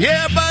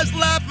 Yeah, everybody's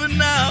laughing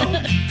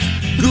now.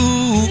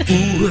 Ooh,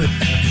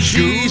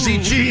 cheesy,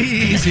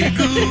 cheesy,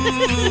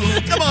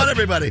 goo. Come on,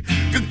 everybody.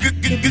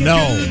 No.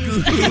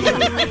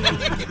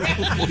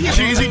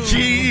 Cheesy,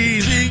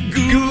 cheesy,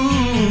 goo.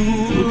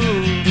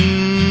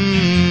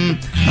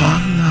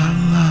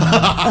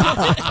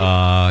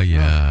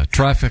 Yeah.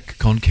 Traffic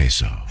con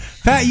queso.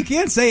 Pat, you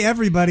can't say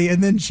everybody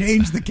and then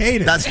change the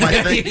cadence. That's my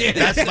thing.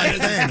 That's my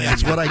thing.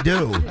 That's what I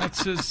do.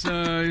 That's his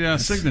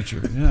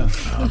signature. Yeah.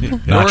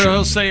 Or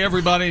he'll say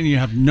everybody, and you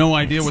have no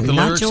idea what the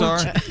lyrics are.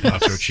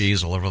 Nacho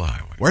cheese all over the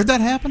highway. Where'd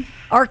that happen?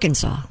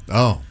 Arkansas.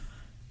 Oh,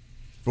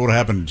 what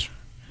happened?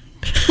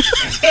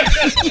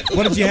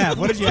 What did you have?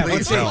 Let's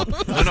see.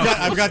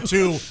 I've got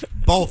two,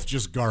 both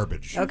just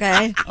garbage.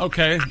 Okay.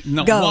 Okay.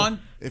 No, Go. one.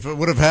 If it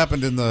would have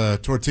happened in the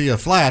tortilla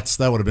flats,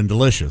 that would have been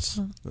delicious.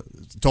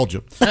 Told you.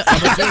 Okay.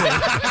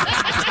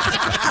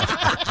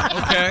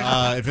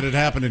 If it had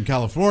happened in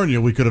California,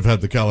 we could have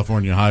had the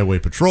California Highway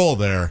Patrol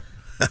there.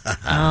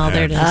 Oh,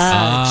 there it is.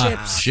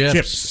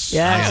 Chips. Yes.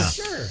 Yeah.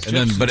 And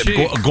then, but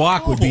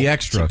guac would be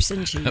extra. Chips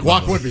and cheese.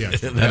 Guac would be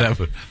extra.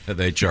 That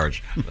they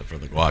charge for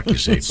the guac, you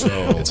see.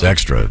 So it's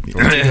extra.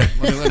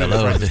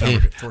 Hello.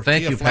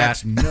 Thank you,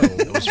 Pat. No.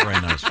 It was very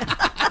nice.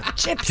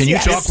 Chips. Can you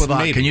yes. talk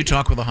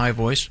with a high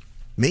voice?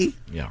 Me?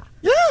 Yeah.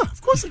 Yeah,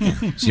 of course I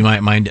can. See,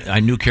 my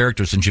new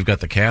character, since you've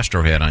got the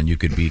Castro hat on, you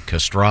could be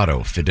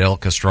Castrato, Fidel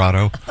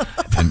Castrato,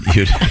 and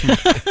you'd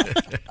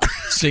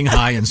sing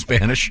high in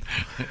Spanish.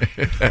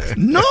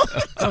 No.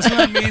 Doesn't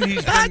that mean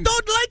I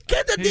don't like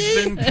Kennedy.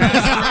 He's been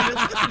castrated?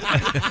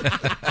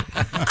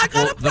 I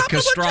got a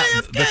problem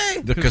with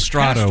JFK. The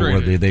Castrato,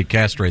 where they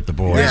castrate the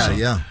boys.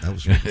 Yeah. That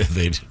was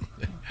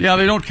Yeah,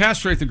 they don't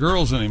castrate the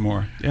girls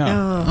anymore. Yeah.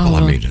 Well,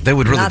 I mean, they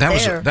would really. Not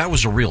That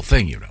was a real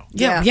thing, you know.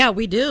 Yeah,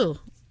 we do.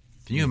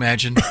 Can you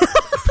imagine?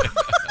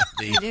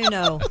 I do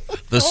know.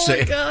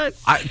 My God.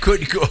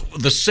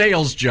 The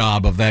sales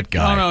job of that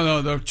guy.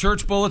 No. The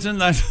church bulletin.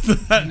 Now,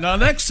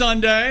 next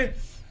Sunday,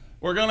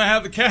 we're going to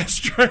have the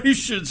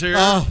castrations here.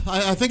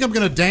 I think I'm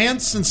going to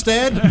dance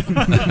instead.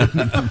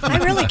 I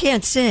really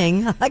can't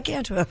sing. I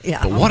can't.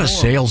 Yeah. But what a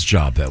sales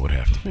job that would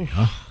have to be,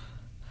 huh?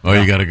 Oh,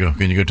 you got to go.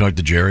 Can you go talk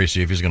to Jerry,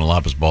 see if he's going to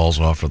lop his balls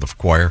off for the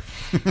choir?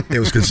 It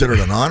was considered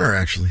an honor,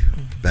 actually,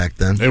 back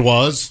then. It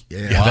was?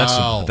 Yeah.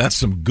 Wow. That's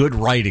some good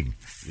writing.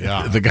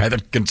 Yeah. The guy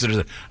that considers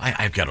it.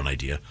 I've got an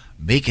idea.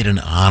 Make it an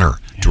honor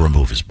to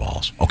remove his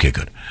balls. Okay,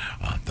 good.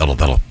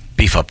 That'll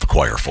beef up the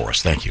choir for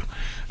us. Thank you.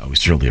 We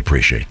certainly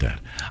appreciate that.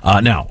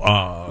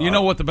 Now, you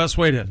know what the best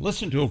way to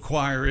listen to a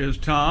choir is,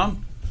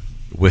 Tom?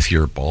 with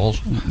your balls?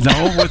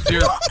 No, with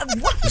your.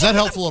 Is that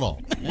helpful at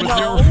all? With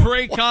your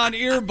Raycon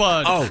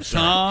earbuds. Oh,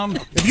 Tom.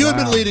 If you had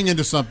been leading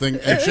into something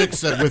and Chick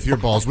said with your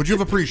balls, would you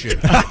have appreciated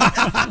it?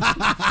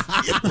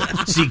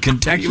 See,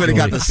 contextually. You would have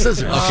got the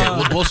scissors.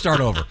 Okay, we'll start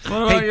over.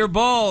 What about your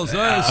balls?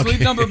 Sleep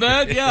number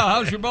bed? Yeah,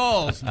 how's your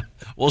balls?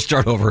 We'll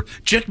start over.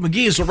 Chick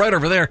McGee is right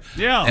over there.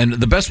 Yeah. And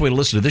the best way to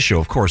listen to this show,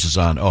 of course, is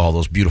on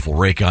those beautiful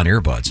Raycon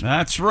earbuds.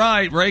 That's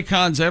right.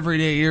 Raycon's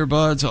everyday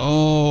earbuds.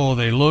 Oh,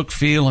 they look,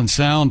 feel, and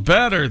sound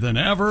better than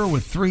ever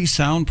with 3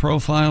 sound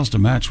profiles to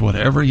match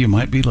whatever you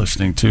might be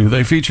listening to.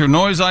 They feature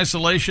noise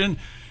isolation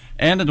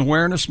and an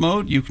awareness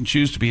mode. You can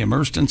choose to be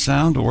immersed in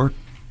sound or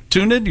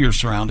tune into your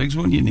surroundings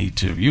when you need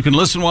to. You can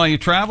listen while you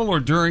travel or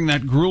during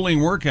that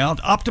grueling workout.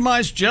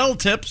 Optimized gel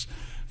tips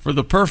for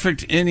the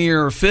perfect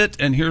in-ear fit.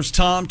 And here's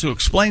Tom to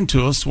explain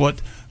to us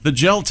what the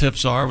gel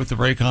tips are with the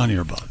Raycon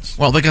earbuds.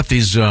 Well, they got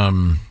these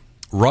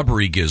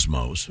rubbery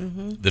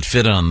gizmos that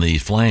fit on the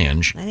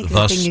flange. I think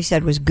the thing you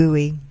said was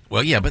gooey.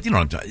 Well, yeah, but you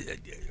know,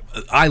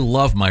 I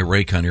love my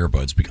Raycon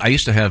earbuds. I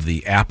used to have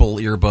the Apple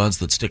earbuds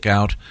that stick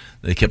out.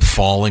 They kept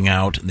falling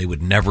out, and they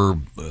would never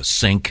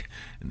sync,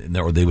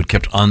 or they would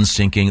kept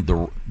unsyncing.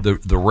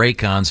 The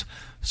Raycons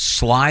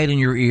slide in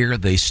your ear.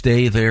 They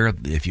stay there.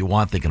 If you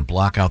want, they can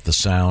block out the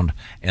sound,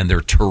 and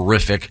they're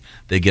terrific.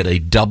 They get a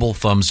double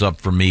thumbs up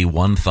for me,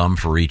 1 thumb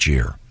for each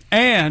ear.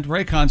 And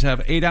Raycons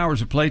have 8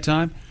 hours of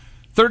playtime,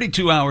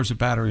 32 hours of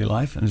battery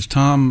life, and as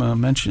Tom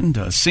mentioned,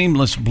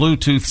 seamless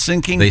Bluetooth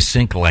syncing. They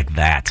sync like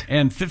that.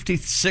 And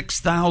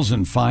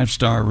 56,000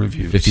 5-star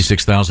reviews.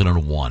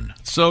 56,001.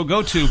 So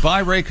go to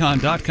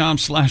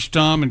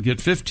buyraycon.com/Tom and get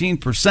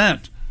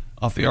 15%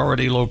 off the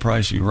already low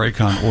price of your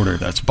Raycon order.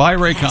 That's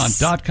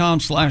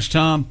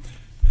buyraycon.com/Tom.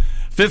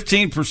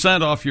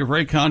 15% off your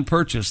Raycon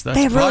purchase. That's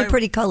they have really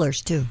pretty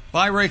colors, too.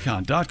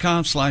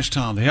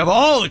 Buyraycon.com/Tom. They have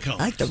all the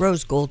colors. I like the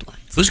rose gold one.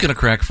 Who's going to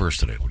crack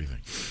first today? What do you think?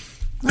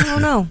 I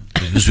don't know.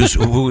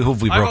 Who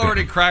have we broken? I've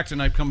already cracked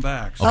and I've come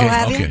back. Okay,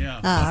 have okay. you?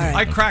 Yeah. Oh, all right.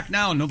 I crack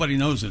now and nobody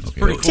knows it. It's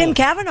pretty cool. Tim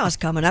Kavanaugh's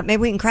coming up.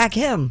 Maybe we can crack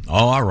him. Oh,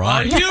 all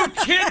right. Are you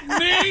kidding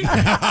me?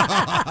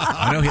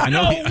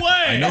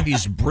 I know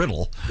he's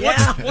brittle.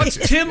 Yeah. What's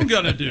Tim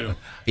going to do?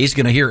 He's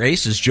going to hear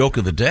Ace's joke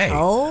of the day.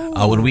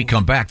 When we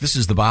come back. This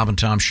is the Bob and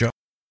Tom Show.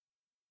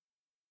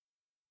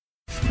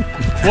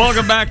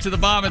 Welcome back to the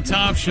Bob and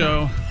Tom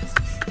Show.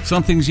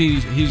 Something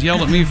he's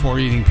yelled at me for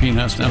eating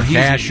peanuts now. He's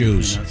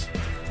cashews. Peanuts.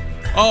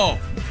 Oh.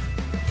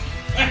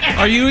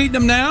 Are you eating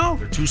them now?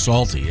 They're too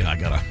salty. Yeah, I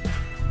got to.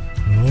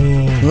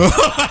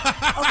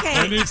 Okay.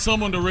 I need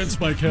someone to rinse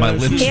my cashews. My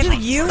lips.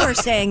 If you are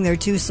saying they're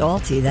too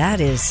salty, that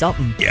is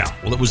something. Yeah.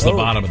 Well, it was the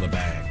bottom of the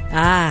bag.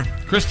 Ah.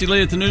 Christy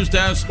Lee at the news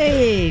desk.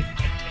 Hey.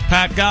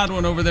 Pat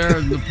Godwin over there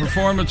in the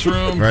performance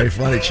room. Very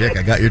funny, Chick.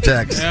 I got your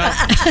text. Yeah.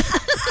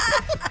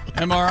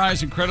 MRI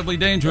is incredibly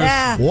dangerous.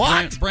 Yeah.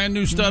 What? Brand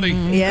new study.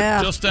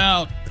 Yeah. Just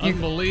out.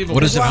 Unbelievable.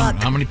 What is it?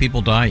 How many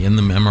people die in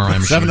the MRI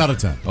machine? 7 out of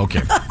 10.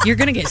 Okay. You're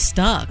going to get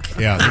stuck.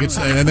 Yeah,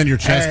 and then your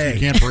chest, you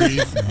can't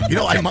breathe. You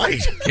know, I might.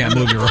 Can't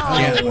move your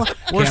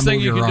Worst thing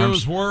you can do arms.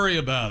 is worry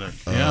about it.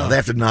 Yeah. They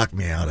have to knock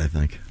me out, I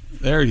think.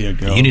 There you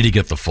go. You need to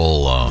get the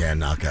full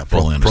knockout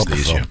full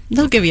anesthesia.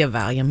 They'll give you a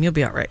Valium. You'll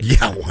be all right.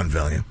 Yeah, one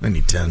Valium. I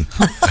need 10.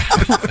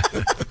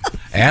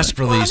 Ask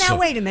for Well, these. now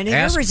wait a minute.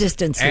 Your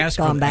resistance has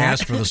gone back.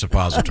 Ask for the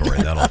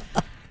suppository. That'll.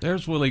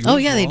 There's Willie. Oh,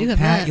 yeah, they do have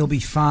Pat, that. you'll be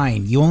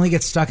fine. You only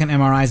get stuck in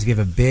MRIs if you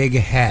have a big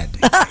head.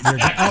 Oh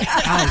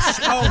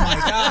my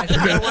gosh.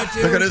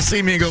 They're going to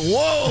see me and go,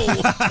 whoa.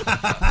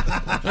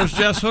 There's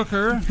Jess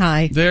Hooker.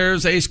 Hi.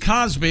 There's Ace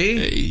Cosby.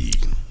 Hey.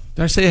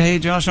 Did I say hey,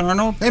 Josh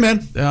Arnold? Hey,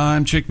 man.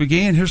 I'm Chick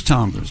McGee, and here's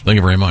Tom Griswold. Thank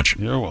you very much.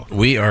 You're welcome.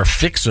 We are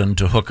fixing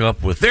to hook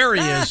up with. There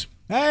he is.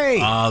 Hey.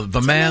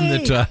 The man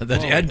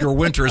that Edgar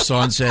Winter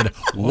saw and said,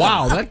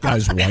 wow, that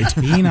guy's white.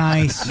 Be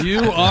nice.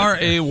 You are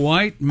a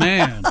white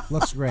man.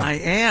 Looks great. I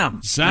am.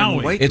 Zowie. I'm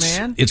a white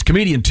man. It's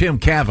comedian Tim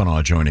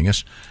Cavanaugh joining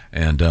us.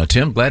 And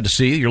Tim, glad to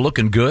see you. You're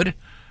looking good.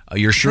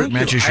 Your shirt Thank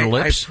matches you. your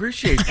lips. I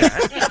appreciate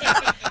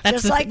that.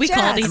 That's like we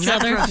called Jess. each I'm not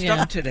other. dressed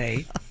Yeah. up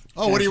today.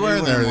 Oh, what are you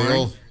wearing there? The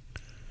old...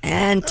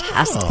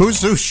 Fantastic.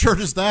 Whose shirt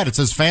is that? It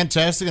says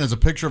fantastic and it's a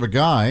picture of a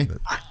guy.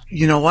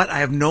 You know what? I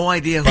have no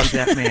idea who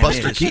that man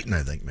Buster is. Keaton,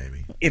 I think,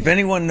 maybe. If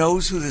anyone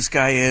knows who this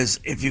guy is,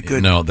 if you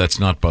could No,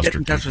 that's not Buster get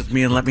in touch Keaton. with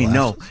me and let me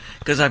know.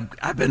 Because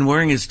I've been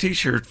wearing his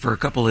T-shirt for a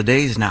couple of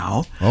days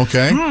now.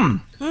 Okay.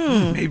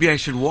 Maybe I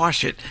should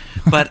wash it.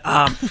 But,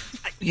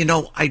 you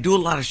know, I do a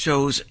lot of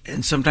shows,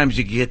 and sometimes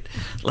you get,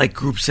 like,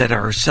 groups that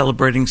are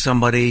celebrating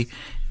somebody,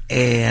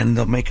 and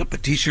they'll make up a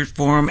T-shirt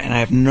for them, and I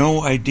have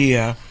no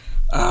idea...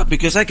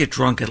 because I get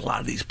drunk at a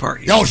lot of these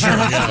parties. Oh, sure.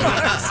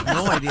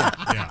 No idea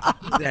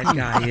who that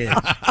guy is.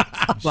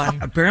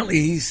 But apparently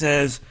he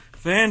says,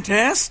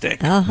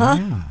 fantastic. Uh-huh.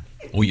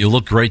 Well, you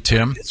look great,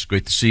 Tim. It's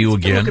great to see you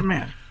again. Good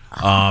man.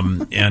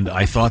 And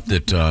I thought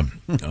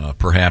that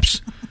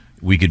perhaps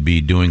we could be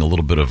doing a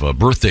little bit of a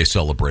birthday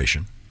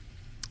celebration.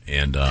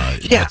 And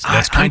that's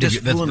I'm kind of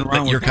just fooling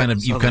around you're with kind that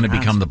of you've kind of Southern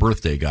become the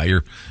birthday guy.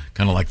 You're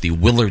kind of like the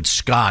Willard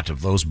Scott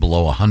of those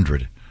below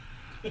 100.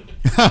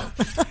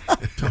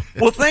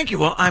 Well, thank you.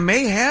 Well, I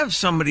may have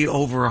somebody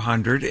over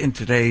 100 in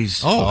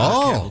today's...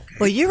 Oh.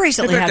 Well, you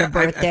recently In fact, had a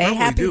birthday. I probably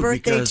Happy do,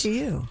 birthday because- to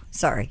you.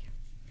 Sorry.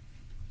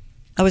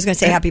 I was going to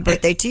say happy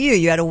birthday to you.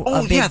 You had a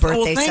big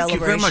birthday thank celebration.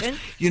 you very much.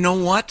 You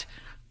know what?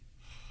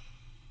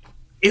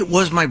 It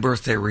was my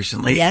birthday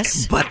recently.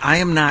 Yes. But I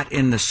am not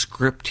in the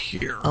script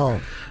here.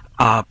 Oh.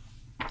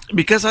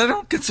 Because I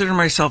don't consider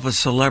myself a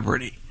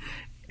celebrity.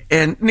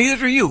 And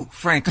neither are you,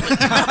 frankly.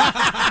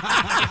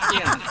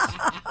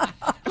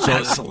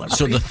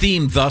 So the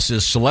theme thus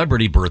is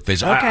celebrity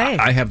birthdays. Okay.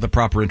 I have the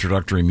proper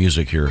introductory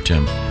music here,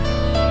 Tim.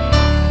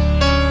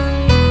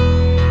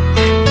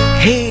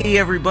 Hey,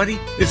 everybody.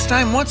 It's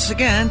time once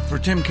again for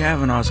Tim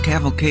Cavanaugh's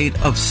Cavalcade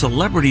of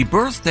Celebrity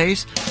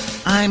Birthdays.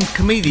 I'm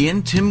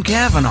comedian Tim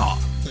Cavanaugh.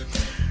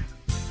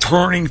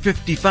 Turning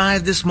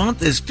 55 this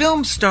month is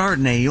film star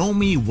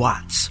Naomi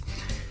Watts.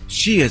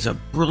 She is a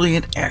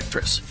brilliant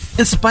actress,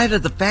 in spite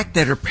of the fact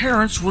that her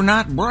parents were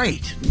not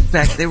bright. In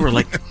fact, they were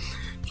like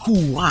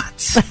 2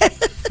 watts.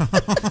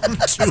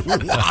 2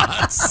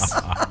 watts.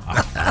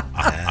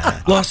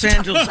 Los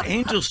Angeles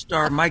Angels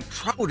star Mike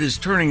Trout is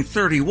turning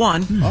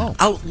 31,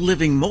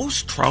 outliving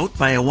most Trout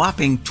by a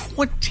whopping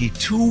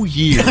 22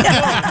 years.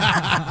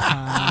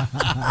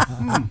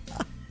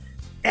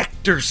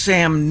 Actor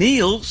Sam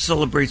Neill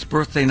celebrates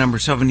birthday number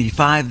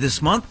 75 this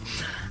month.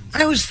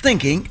 I was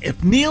thinking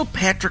if Neil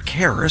Patrick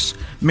Harris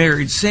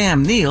married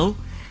Sam Neill,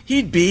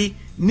 he'd be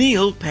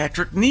Neil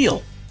Patrick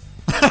Neil,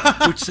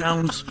 which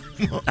sounds,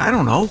 I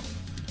don't know,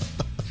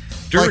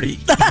 dirty.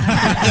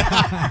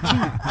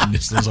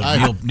 This is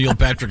like Neil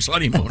Patrick's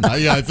honeymoon.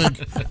 Yeah, I think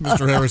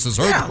Mr. Harris has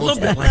heard. Yeah, a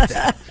little bit like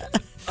that.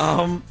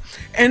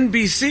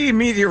 NBC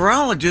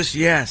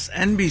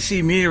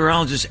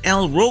meteorologist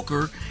Al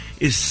Roker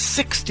is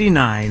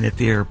 69 at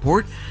the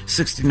airport,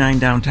 69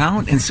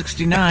 downtown, and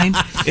 69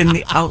 in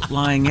the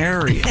outlying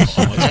areas.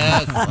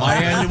 My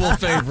annual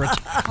favorite.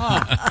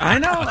 I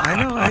know.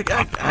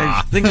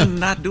 I was thinking of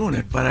not doing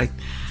it, but I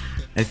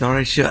thought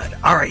I should.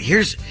 All right,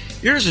 here's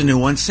a new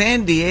one.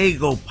 San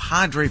Diego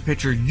Padre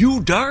pitcher Yu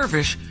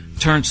Darvish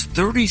turns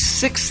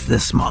 36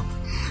 this month.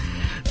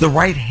 The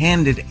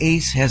right-handed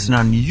ace has an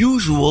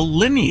unusual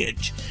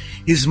lineage.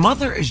 His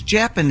mother is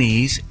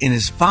Japanese and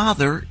his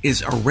father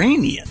is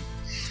Iranian.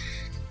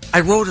 I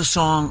wrote a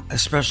song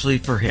especially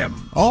for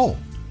him. Oh.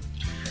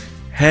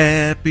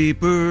 Happy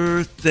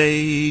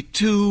birthday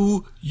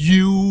to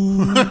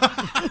you.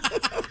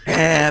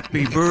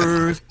 Happy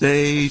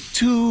birthday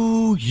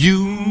to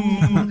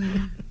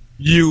you.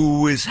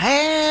 You is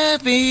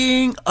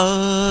having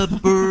a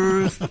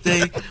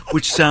birthday,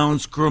 which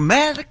sounds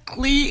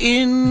grammatically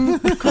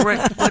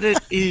incorrect, but it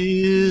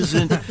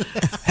isn't.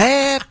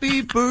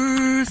 Happy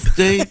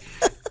birthday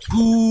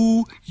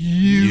to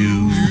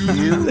you.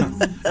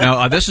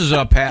 Now, this is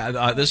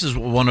Pat. This is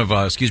one of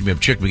Chick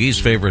McGee's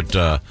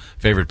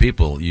favorite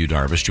people. Yu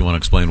Darvish. Do you want to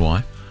explain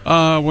why?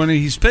 When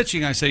he's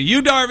pitching, I say,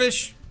 "You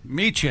Darvish,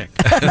 me Chick."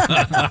 Now,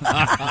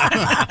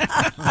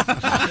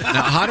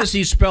 how does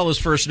he spell his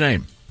first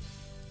name?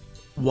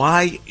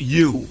 Why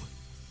you?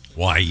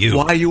 Why you?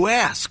 Why you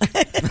ask?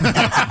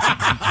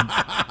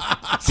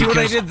 See what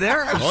I did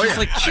there? I was Oh, just yeah.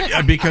 like,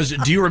 shit. Because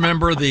do you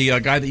remember the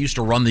guy that used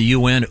to run the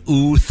UN,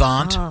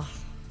 Thant?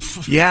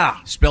 Yeah.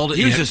 Spelled it.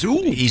 He was just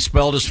ooh. He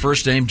spelled his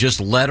first name just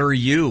letter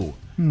U.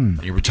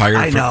 He retired.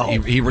 I know.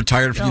 He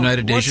retired from the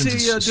United what's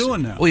Nations. he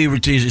doing now? Well,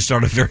 he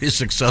started a very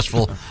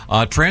successful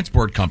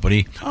transport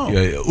company,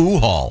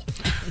 U-Haul.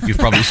 You've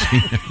probably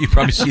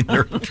seen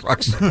their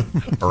trucks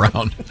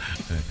around.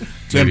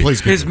 Tim, please.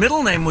 His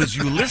middle name was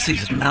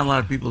Ulysses. Not a lot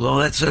of people know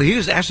that. So he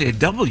was actually a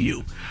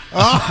W.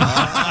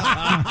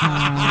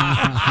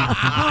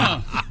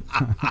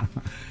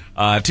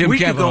 Tim we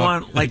could Kavanaugh, go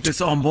on like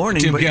this all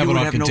morning. Tim but you would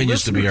Kavanaugh have no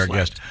continues to be our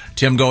listeners guest.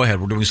 Tim, go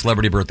ahead. We're doing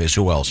celebrity birthdays.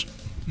 Who else?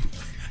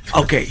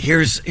 Okay,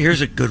 here's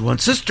a good one.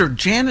 Sister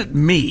Janet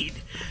Mead,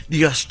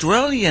 the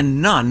Australian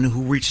nun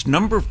who reached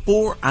number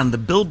 4 on the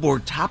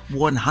Billboard Top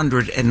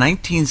 100 in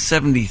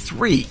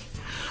 1973,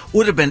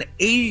 would have been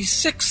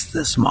 86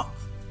 this month.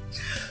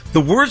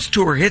 The words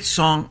to her hit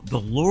song, The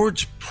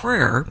Lord's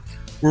Prayer,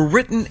 were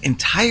written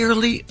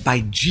entirely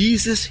by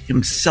Jesus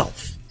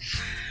himself.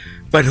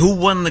 But who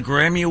won the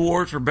Grammy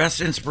Award for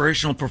Best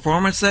Inspirational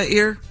Performance that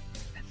year?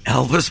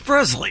 Elvis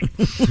Presley.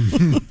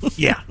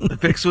 Yeah, the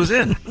fix was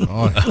in.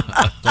 Oh,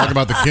 talk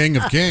about the King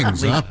of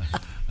Kings, huh?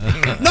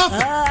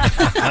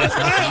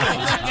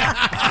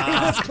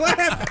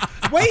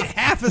 Wait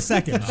half a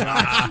second,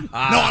 Josh. No,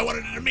 I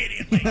wanted it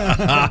immediately.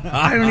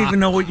 I don't even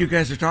know what you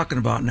guys are talking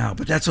about now,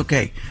 but that's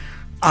okay.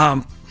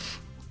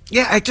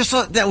 Yeah, I just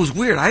thought that was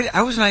weird.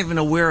 I was not even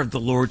aware of the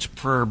Lord's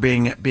Prayer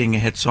being a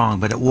hit song,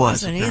 but it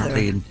was Wasn't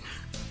apparently. either.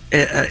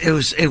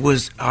 It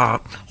was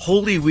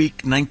Holy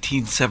Week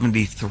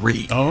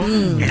 1973. Oh,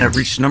 and it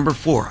reached number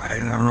 4. I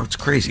don't know, it's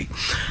crazy.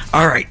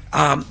 All right,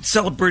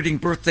 celebrating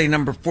birthday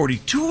number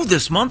 42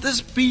 this month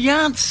is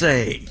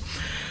Beyonce.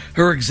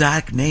 Her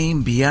exact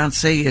name,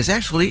 Beyonce, is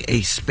actually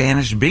a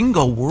Spanish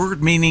bingo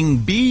word meaning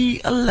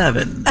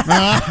B11.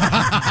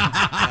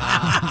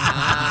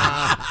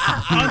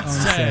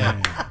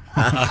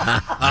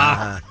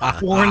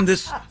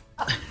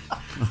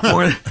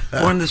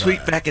 Born this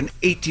week back in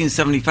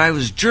 1875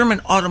 was German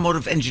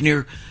automotive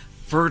engineer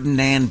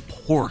Ferdinand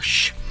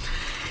Porsche.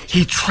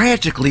 He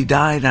tragically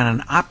died on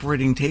an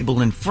operating table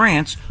in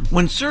France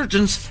when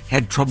surgeons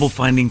had trouble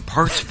finding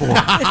parts for him.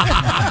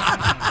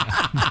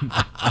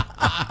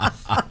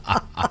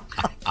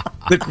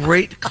 The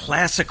great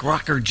classic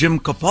rocker Jim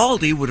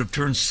Capaldi would have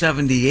turned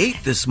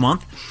 78 this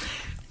month.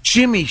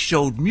 Jimmy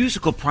showed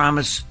musical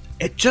promise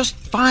at just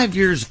 5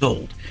 years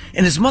old,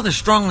 and his mother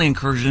strongly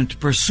encouraged him to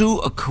pursue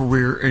a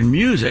career in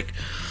music.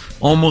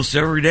 Almost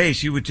every day,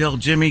 she would tell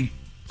Jimmy,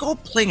 "Go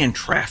play in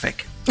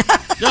traffic."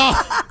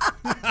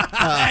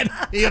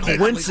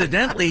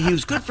 Coincidentally, he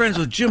was good friends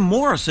with Jim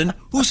Morrison,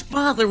 whose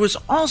father was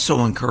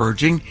also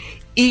encouraging,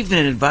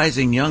 even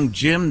advising young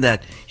Jim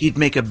that he'd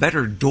make a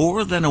better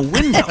door than a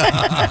window.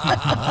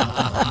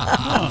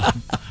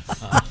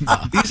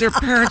 These are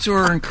parents who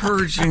are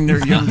encouraging their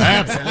young children.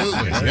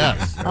 Absolutely,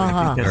 yes.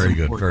 Very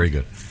good, very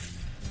good.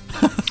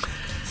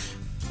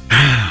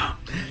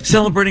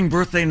 Celebrating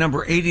birthday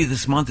number 80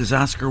 this month is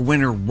Oscar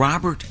winner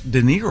Robert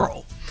De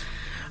Niro.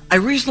 I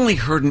recently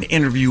heard an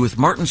interview with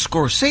Martin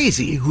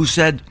Scorsese who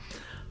said,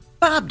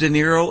 "Bob De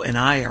Niro and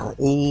I are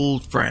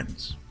old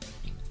friends."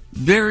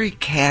 Very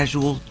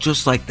casual,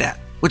 just like that,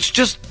 which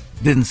just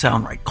didn't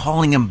sound right.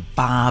 Calling him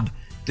Bob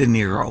De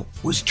Niro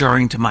was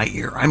jarring to my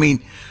ear. I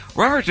mean,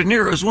 Robert De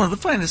Niro is one of the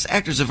finest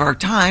actors of our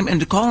time, and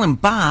to call him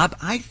Bob,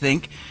 I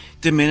think,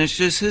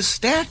 diminishes his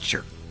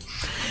stature.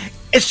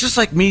 It's just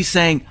like me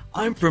saying,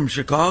 "I'm from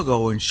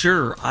Chicago, and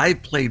sure, I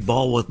played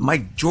ball with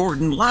Mike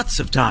Jordan lots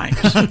of times."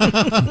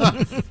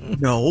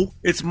 No,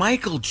 it's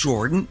Michael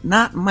Jordan,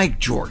 not Mike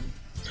Jordan.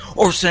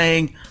 Or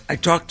saying, "I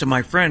talked to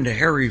my friend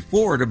Harry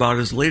Ford about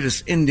his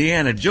latest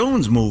Indiana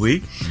Jones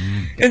movie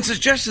and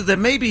suggested that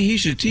maybe he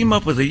should team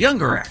up with a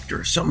younger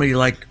actor, somebody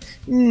like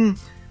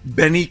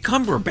Benny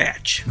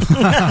Cumberbatch."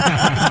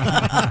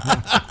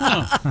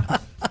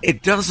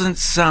 It doesn't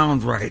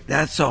sound right.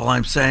 That's all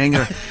I'm saying.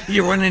 Or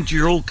you run into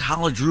your old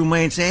college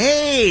roommate and say,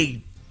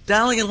 "Hey,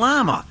 Dalai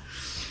Lama."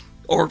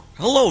 Or,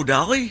 "Hello,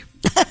 Dolly.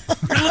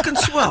 You're looking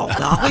swell,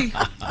 Dolly."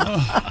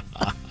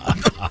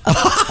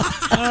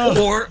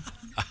 Or,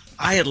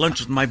 I had lunch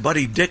with my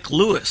buddy Dick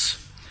Lewis.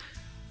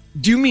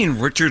 "Do you mean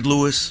Richard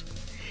Lewis?"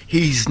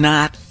 He's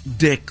not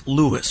Dick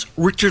Lewis.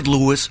 Richard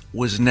Lewis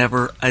was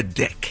never a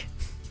dick.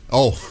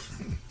 Oh.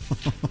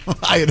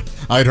 I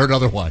had heard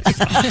otherwise.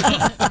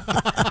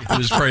 He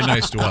was very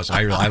nice to us.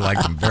 I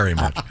liked him very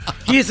much.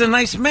 He is a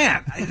nice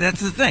man. That's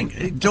the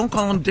thing. Don't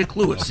call him Dick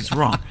Lewis. It's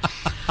wrong.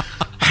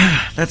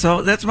 That's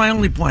all. That's my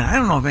only point. I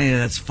don't know if any of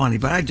that's funny,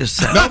 but I just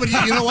said. No, but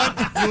you know what?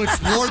 You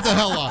explored the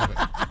hell out of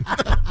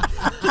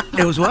it.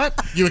 It was what?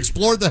 You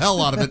explored the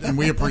hell out of it, and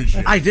we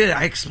appreciate it. I did.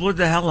 I explored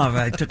the hell out of it.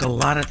 I took a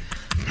lot of.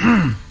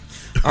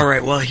 All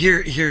right. Well,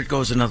 here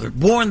goes another.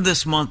 Born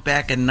this month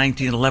back in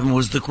 1911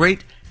 was the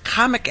great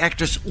comic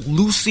actress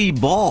Lucy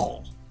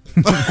Ball.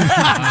 There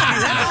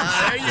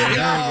you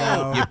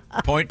go.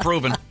 Point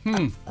proven.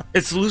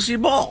 It's Lucy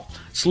Ball.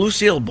 It's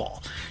Lucille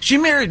Ball. She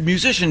married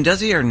musician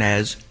Desi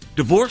Arnaz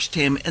divorced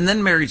him, and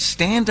then married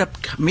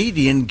stand-up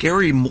comedian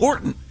Gary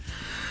Morton.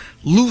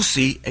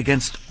 Lucy,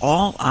 against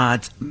all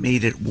odds,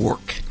 made it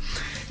work.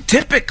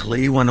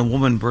 Typically, when a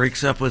woman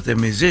breaks up with a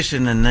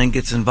musician and then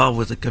gets involved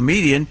with a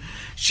comedian,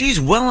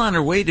 she's well on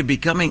her way to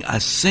becoming a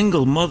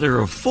single mother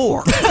of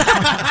 4.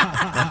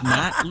 But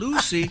not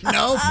Lucy.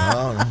 No.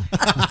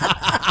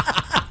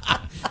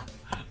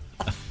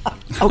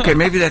 Okay,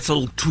 maybe that's a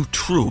little too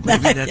true.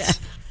 Maybe that's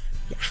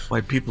why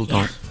people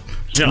don't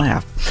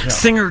laugh. Yeah.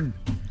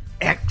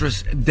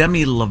 Singer-actress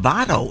Demi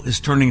Lovato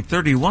is turning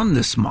 31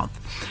 this month.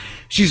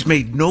 She's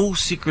made no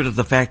secret of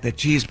the fact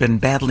that she's been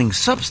battling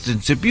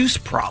substance abuse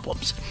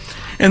problems.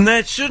 And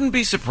that shouldn't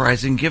be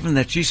surprising given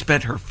that she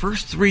spent her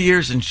first 3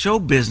 years in show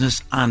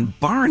business on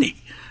Barney,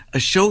 a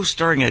show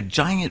starring a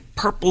giant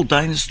purple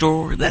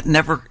dinosaur that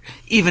never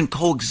even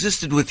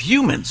coexisted with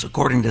humans,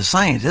 according to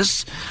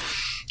scientists.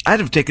 I'd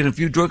have taken a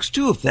few drugs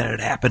too if that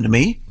had happened to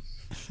me.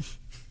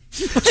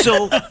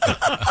 So,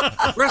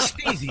 rest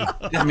easy,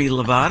 Demi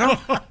Lovato.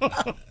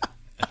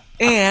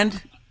 And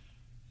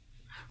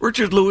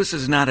Richard Lewis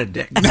is not a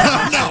dick. No.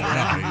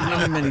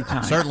 Many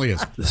times. Certainly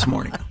is. This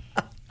morning.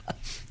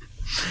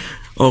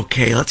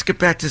 Okay, let's get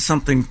back to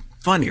something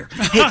funnier.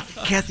 Hey,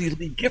 Kathy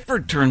Lee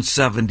Gifford turned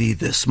 70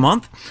 this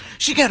month.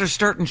 She got her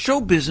start in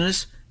show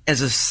business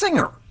as a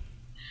singer.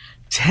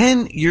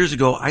 10 years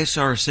ago, I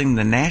saw her sing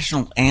the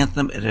national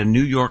anthem at a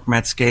New York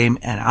Mets game,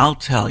 and I'll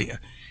tell you,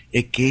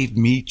 it gave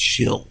me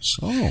chills.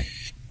 Oh.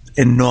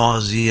 And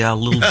nausea, a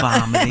little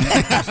vomiting.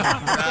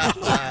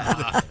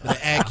 The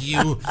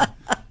ague.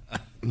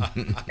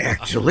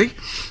 Actually,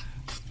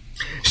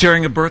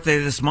 sharing a birthday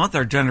this month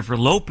are Jennifer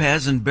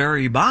Lopez and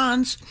Barry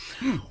Bonds,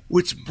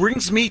 which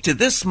brings me to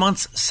this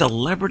month's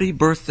celebrity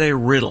birthday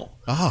riddle.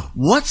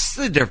 What's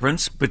the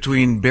difference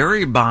between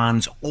Barry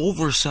Bonds'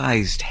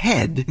 oversized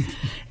head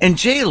and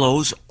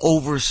J-Lo's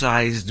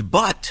oversized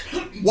butt?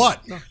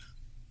 What?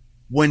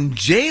 When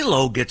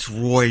J-Lo gets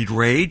roid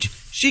rage,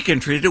 she can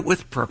treat it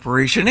with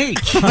Preparation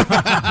H.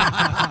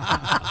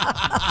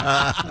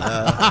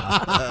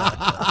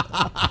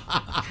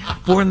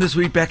 Born this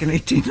week back in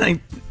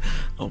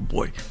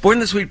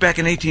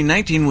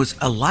 1819 was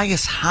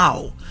Elias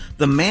Howe,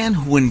 the man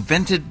who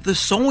invented the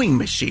sewing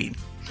machine.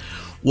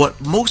 What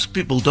most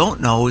people don't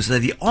know is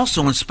that he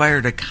also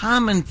inspired a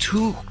common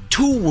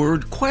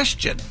two-word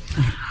question.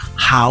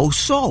 How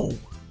so?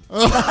 Man.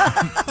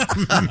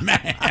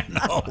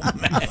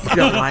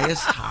 Elias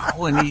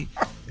Howe, and he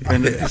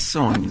invented the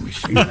sewing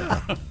machine.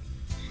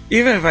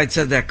 Even if I'd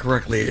said that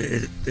correctly,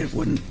 it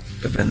wouldn't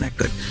have been that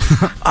good.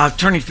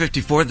 Turning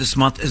 54 this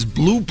month is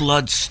Blue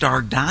Bloods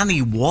star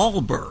Donnie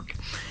Wahlberg.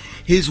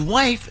 His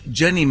wife,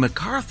 Jenny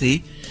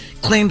McCarthy,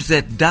 claims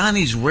that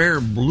Donnie's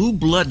rare blue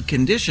blood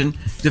condition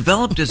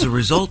developed as a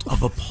result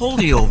of a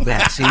polio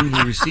vaccine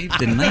he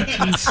received in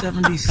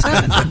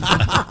 1977.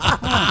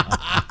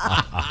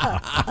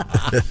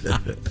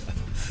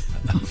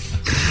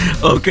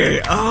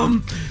 Okay,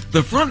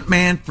 the front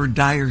man for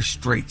Dire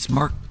Straits,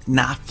 Mark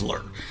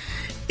Knopfler,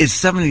 is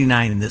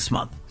 79 in this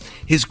month.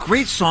 His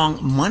great song,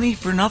 Money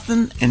for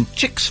Nothing and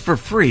Chicks for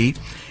Free,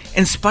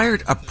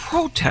 inspired a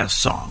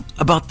protest song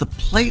about the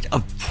plight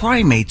of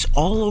primates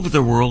all over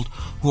the world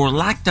who are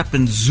locked up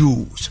in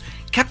zoos,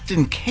 kept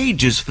in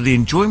cages for the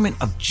enjoyment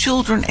of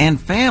children and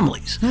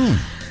families.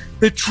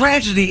 The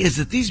tragedy is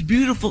that these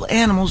beautiful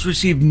animals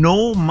receive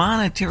no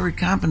monetary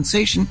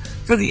compensation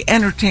for the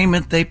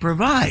entertainment they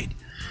provide.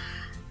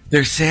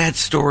 Their sad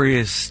story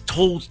is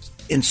told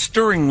in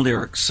stirring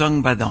lyrics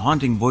sung by the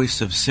haunting voice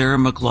of Sarah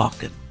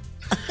McLachlan.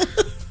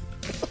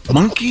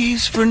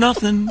 Monkeys for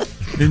nothing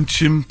and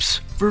chimps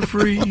for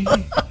free.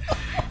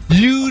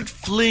 You'd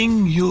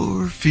fling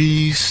your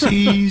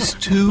feces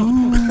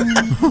too.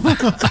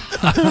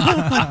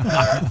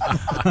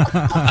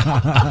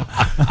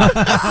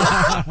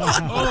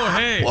 Oh,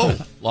 hey. Whoa,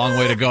 long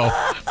way to go. All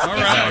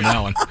right. On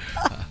that one.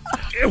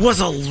 It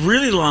was a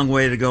really long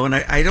way to go, and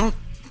I don't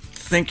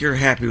think you're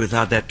happy with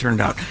how that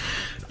turned out.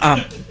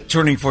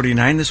 Turning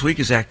 49 this week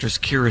is actress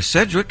Kyra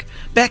Sedgwick.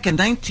 Back in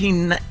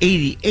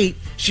 1988,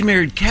 she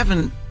married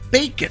Kevin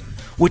Bacon,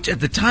 which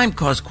at the time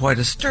caused quite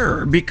a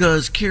stir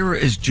because Kyra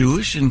is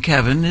Jewish and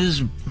Kevin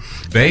is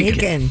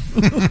bacon.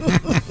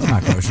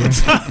 Not kosher.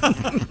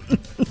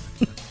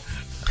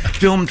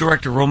 Film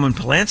director Roman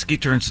Polanski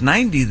turns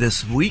 90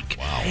 this week,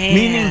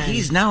 meaning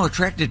he's now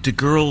attracted to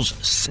girls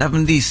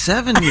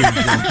 77 years old.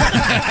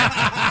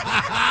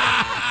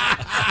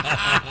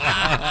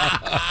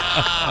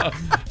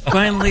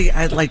 Finally,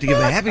 I'd like to give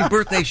a happy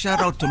birthday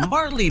shout-out to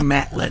Marlee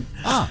Matlin.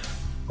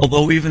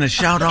 Although even a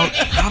shout-out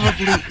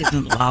probably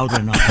isn't loud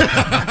enough.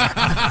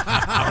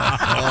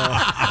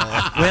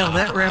 Well,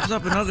 that wraps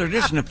up another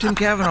edition of Tim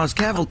Cavanaugh's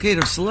Cavalcade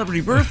of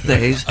Celebrity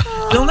Birthdays.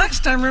 Till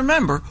next time,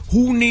 remember,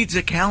 who needs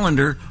a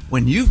calendar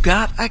when you've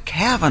got a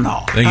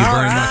Kavanaugh? Thank you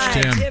very much,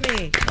 Tim.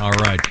 Jimmy. All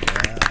right.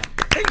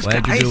 Thanks,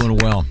 Glad guys. you're doing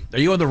well. Are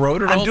you on the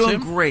road at all, I'm doing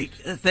Tim? great.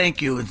 Thank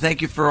you, and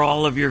thank you for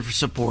all of your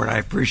support. I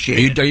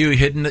appreciate it. Are you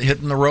hitting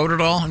the road at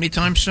all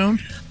anytime soon?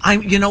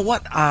 You know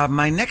what?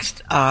 My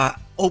next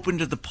open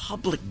to the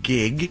public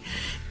gig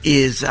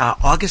is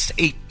August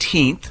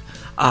 18th.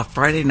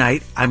 Friday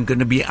night, I'm going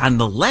to be on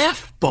the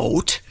Laugh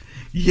Boat.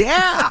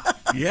 Yeah.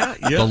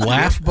 The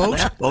Laugh Boat?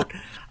 Laugh Boat.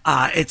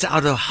 It's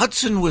out of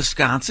Hudson,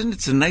 Wisconsin.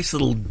 It's a nice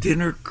little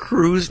dinner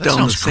cruise That down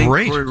the sounds St.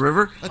 great. Croix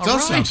River. That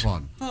does sound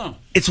fun. Huh.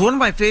 It's one of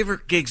my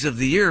favorite gigs of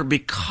the year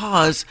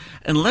because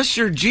unless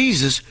you're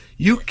Jesus,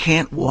 you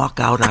can't walk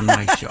out on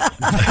my show.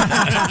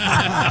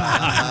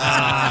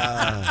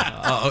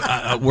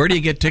 Where do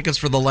you get tickets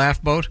for the Laugh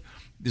Boat?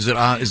 Is it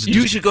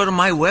You should go to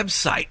my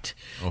website,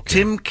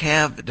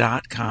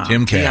 timcav.com.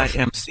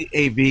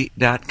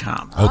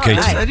 TIMCAV.com. Okay,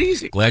 It's that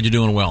easy. Glad you're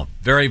doing well.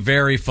 Very,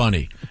 very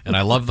funny. And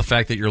I love the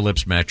fact that your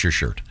lips match your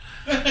shirt.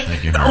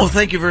 Thank you. Oh,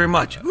 thank you very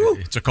much.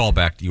 It's a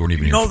callback. You weren't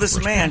even here. You know for the this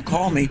first man.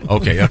 Call me.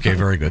 Okay,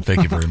 very good.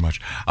 Thank you very much.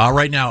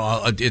 Right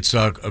now, it's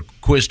a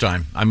quiz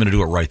time. I'm going to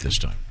do it right this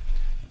time.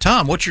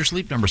 Tom, what's your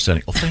sleep number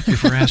setting? Well, thank you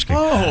for asking.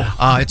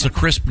 It's a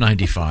crisp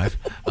 95.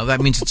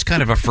 That means it's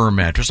kind of a firm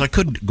mattress. I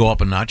could go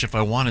up a notch if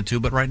I wanted to,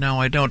 but right now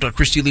I don't.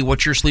 Christy Lee,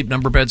 what's your sleep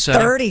number bed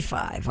setting?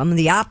 35. I'm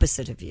the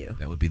opposite of you.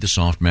 That would be the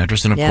soft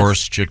mattress. And, of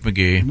course, Chick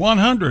McGee.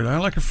 100. I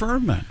like a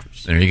firm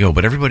mattress. There you go.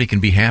 But everybody can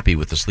be happy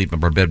with the sleep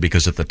number bed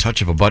because at the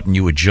touch of a button,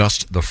 you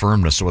adjust the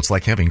firmness. So it's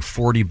like having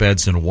 40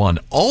 beds in one.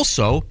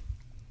 Also,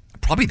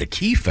 probably the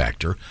key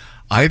factor,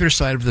 either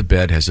side of the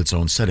bed has its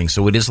own setting.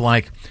 So it is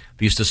like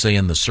they used to say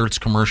in the Certs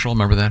commercial,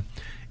 remember that?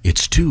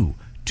 It's two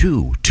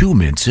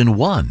mints in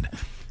one.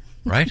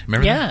 Right?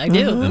 Remember that? I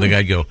do. And the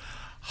guy'd go,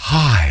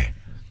 hi,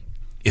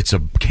 it's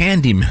a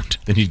candy mint.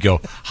 Then he'd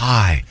go,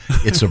 hi,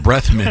 it's a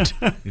breath mint.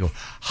 He'd go,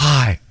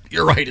 hi,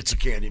 you're right, it's a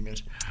candy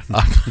mint.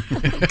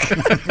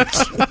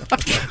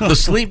 The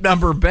sleep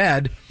number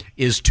bed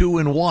is 2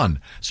 in 1.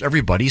 So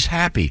everybody's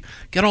happy.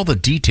 Get all the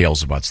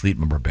details about sleep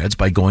number beds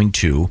by going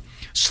to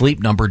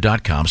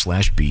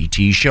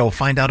sleepnumber.com/BT show.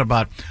 Find out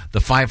about the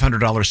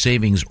 $500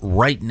 savings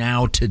right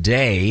now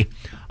today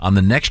on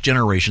the next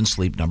generation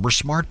Sleep Number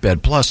smart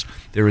bed. Plus,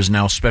 there is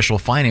now special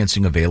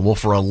financing available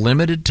for a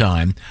limited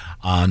time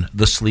on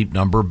the Sleep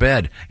Number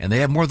bed. And they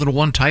have more than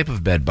one type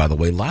of bed, by the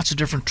way. Lots of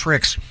different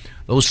tricks.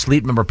 Those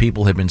Sleep Number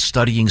people have been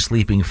studying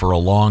sleeping for a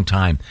long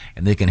time,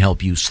 and they can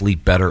help you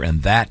sleep better,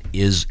 and that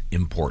is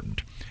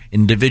important.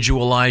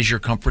 Individualize your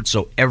comfort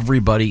so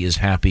everybody is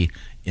happy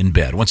in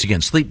bed. Once again,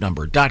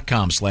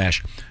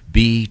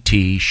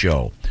 sleepnumber.com/BT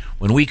show.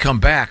 When we come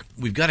back,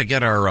 we've got to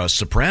get our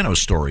Soprano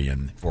story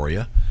in for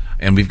you.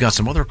 And we've got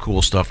some other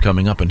cool stuff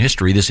coming up in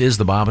history. This is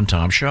the Bob and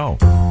Tom Show.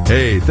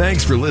 Hey,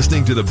 thanks for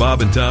listening to the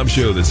Bob and Tom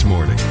Show this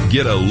morning.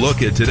 Get a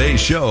look at today's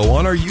show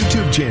on our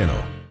YouTube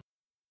channel.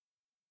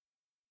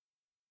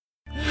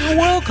 You're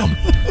welcome.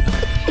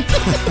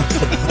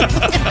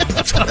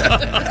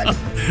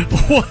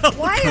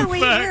 Why are we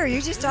here?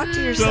 You just talk to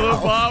To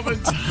yourself. the Bob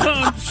and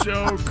Tom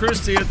Show.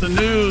 Christy at the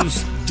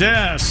news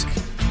desk.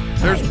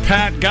 There's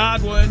Pat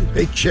Godwin.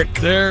 Hey, Chick.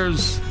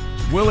 There's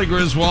Willie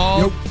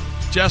Griswold.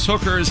 Jess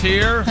Hooker is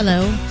here.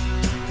 Hello.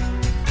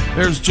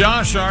 There's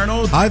Josh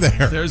Arnold. Hi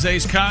there. There's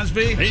Ace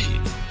Cosby. Hey.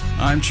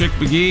 I'm Chick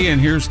McGee, and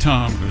here's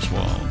Tom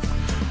Griswold.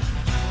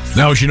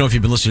 Now, as you know, if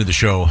you've been listening to the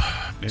show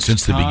It's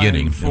since the time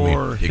beginning, and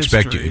for we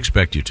expect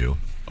history. you to.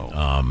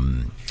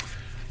 The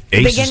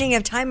Ace is- beginning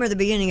of time or the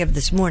beginning of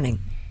this morning?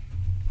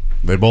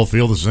 They both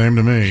feel the same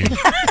to me.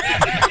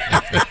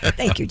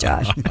 Thank you,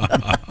 Josh.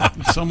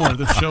 Somewhere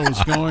the show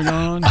is going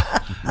on.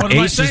 What am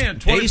I saying?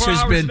 24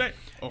 hours a day?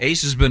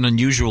 Ace has been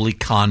unusually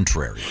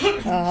contrary.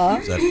 Uh-huh.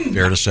 Is that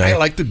fair to say? I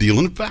like to deal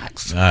in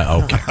facts.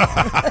 Okay.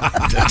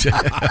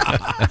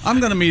 I'm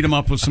going to meet him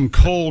up with some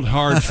cold,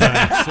 hard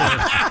facts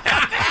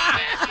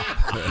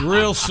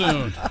real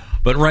soon.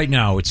 But right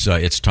now,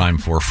 it's time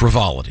for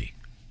frivolity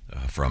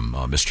from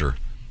Mr.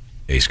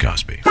 Ace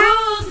Cosby.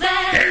 Who's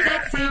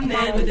that sexy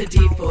man with a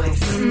deep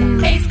voice?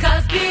 Ace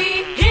Cosby,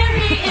 here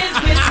he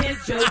is with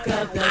his joke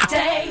of the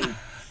day.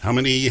 How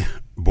many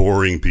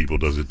boring people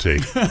does it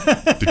take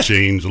to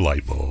change a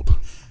light bulb?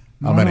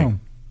 How many?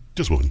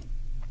 Just one.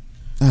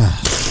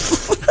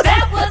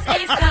 That was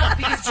Ace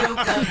Cosby's joke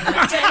of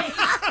the day.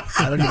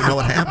 I don't even know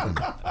what happened.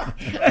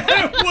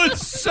 It was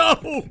so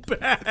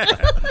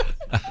bad.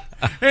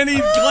 And he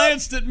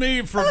glanced at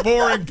me for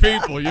boring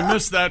people. You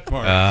missed that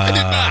part.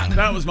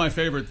 That was my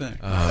favorite thing. Okay,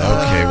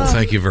 well,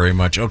 thank you very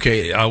much.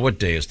 Okay, what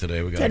day is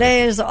today? We got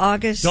Today is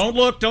August. Don't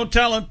look. Don't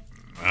tell him.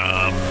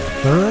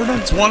 3rd?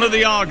 It's one of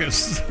the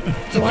Augusts.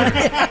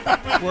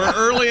 We're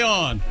early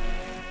on.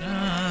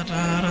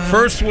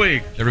 First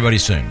week. Everybody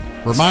sing.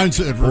 It Boy, rhymes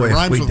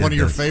we with did one of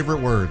your this.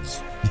 favorite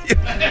words.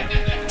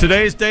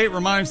 Today's date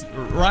rhymes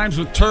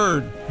with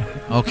turd.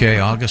 Okay,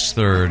 August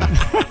 3rd.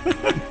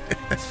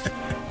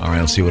 All right,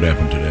 let's see what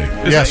happened today.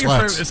 Is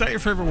that your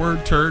favorite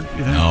word, turd?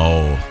 You think?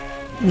 No.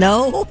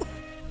 No.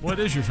 What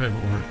is your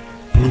favorite word?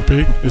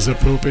 Poopy? Is it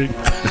poopy?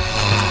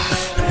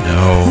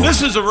 No.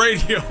 This is a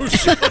radio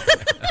show.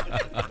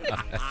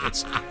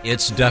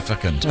 It's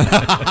defecant.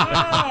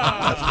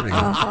 That's pretty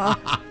good.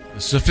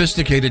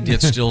 Sophisticated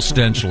yet still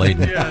stench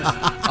laden.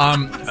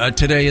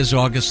 Today is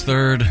August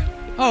 3rd.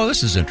 Oh,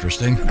 this is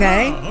interesting.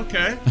 Okay.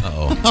 Okay.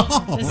 Uh-oh.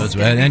 This That's is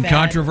bad gonna be and bad.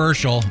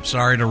 controversial.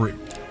 Sorry to.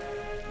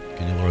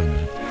 Can you lower the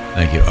music?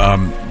 Thank you.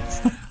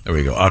 There There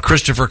we go.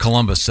 Christopher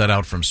Columbus set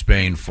out from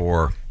Spain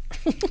for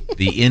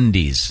the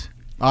Indies.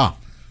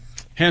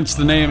 Hence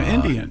the name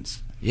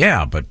Indians.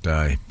 Yeah, but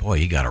boy,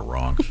 he got it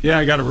wrung. Yeah,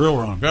 I got it real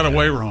wrong. Got it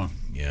way wrong.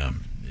 Yeah.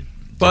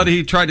 But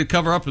he tried to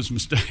cover up his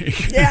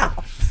mistake. Yeah.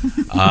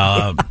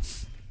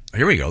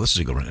 Here we go. This is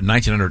a good one. In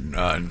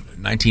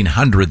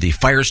 1900, the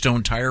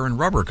Firestone Tire and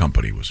Rubber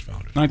Company was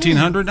founded.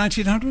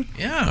 1900?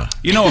 Yeah.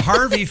 You know,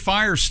 Harvey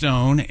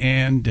Firestone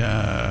and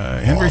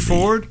Henry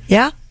Ford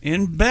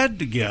in bed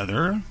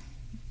together.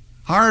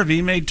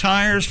 Harvey made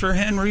tires for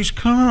Henry's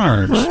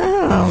cars.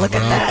 Wow, look at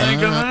that.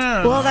 Think of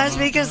that. Well, that's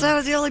because that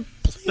was the only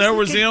place That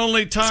was the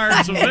only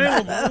tires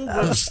available,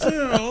 but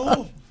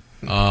still.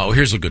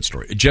 Here's a good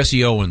story.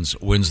 Jesse Owens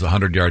wins the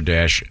 100-yard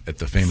dash at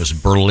the famous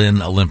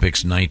Berlin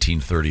Olympics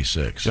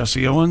 1936.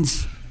 Jesse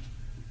Owens,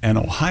 an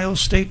Ohio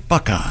State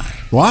Buckeye.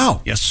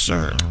 Wow. Yes,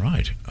 sir. All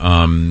right.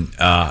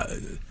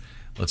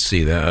 Let's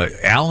see.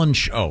 Alan.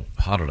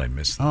 How did I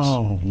miss this?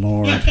 Oh,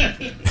 Lord.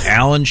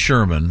 Alan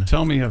Sherman.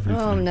 Tell me everything.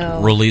 Oh,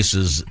 no.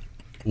 Releases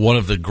one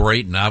of the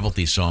great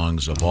novelty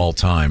songs of all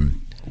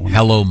time,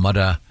 Hello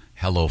Mudda,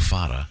 Hello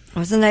Fada.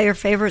 Wasn't that your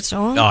favorite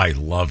song? Oh, I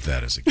loved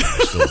that as a kid. I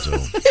still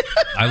do.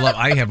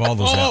 I have all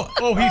those.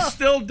 He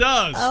still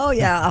does. Oh,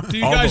 yeah. Do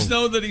you guys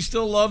know that he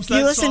still loves that Do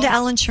you listen song? to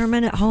Alan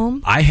Sherman at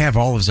home? I have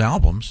all his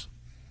albums.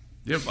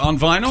 Yep, on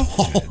vinyl?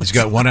 He's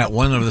got one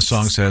of the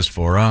songs says,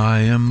 "For I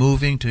am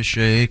moving to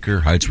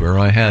Shaker Heights where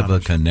I have a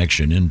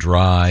connection in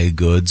dry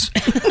goods."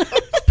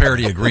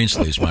 Parody of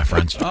Greensleeves, my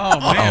friends. Oh,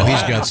 man.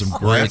 He's got some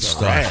great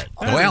stuff.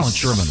 Alan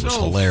Sherman was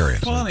hilarious.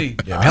 Funny.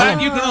 Yeah,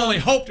 You can only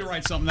hope to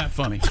write something that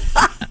funny.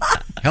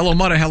 Hello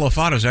Mudda, Hello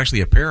Fada is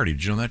actually a parody.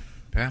 Did you know that,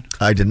 Pat?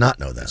 I did not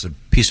know that. It's a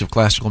piece of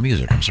classical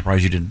music. I'm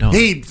surprised you didn't know.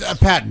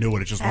 Pat knew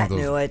it. It's just Pat one of those.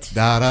 knew it.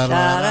 Da da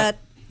da.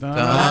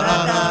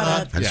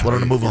 I just wanted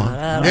to move on.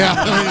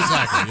 Yeah,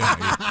 exactly.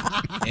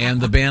 Yeah.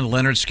 And the band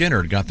Leonard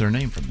Skinner got their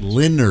name from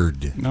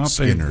Leonard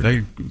Skinner.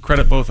 They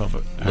credit both of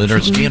it. Actually.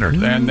 Leonard Skinner.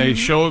 And they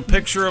show a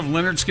picture of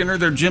Leonard Skinner,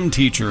 their gym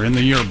teacher, in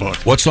the yearbook.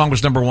 What song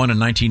was number one in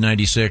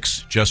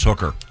 1996? Jess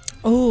Hooker.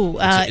 Oh,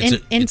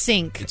 In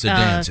Sync. It's a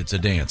dance. It's a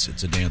dance.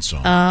 It's a dance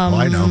song.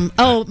 I know.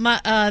 Oh,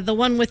 the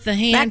one with the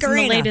hands.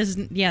 Macarena. And the latest.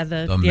 Yeah,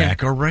 the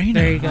Macarena.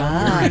 There you go.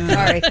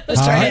 Sorry,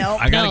 let's try to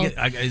help. I gotta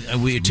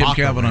get. Tim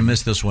Cavanaugh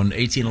missed this one.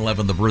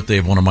 1811, the birthday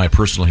of one of my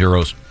personal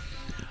heroes,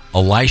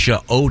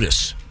 Elisha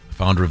Otis,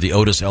 founder of the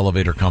Otis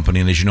Elevator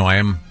Company. And as you know, I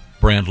am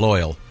brand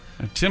loyal.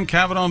 Tim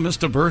Cavanaugh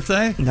missed a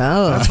birthday?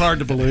 No. That's hard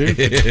to believe.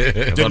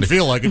 Didn't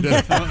feel like it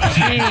did.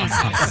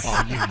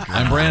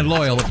 I'm brand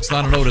loyal. If it's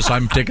not an Otis,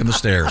 I'm taking the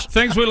stairs.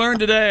 Things we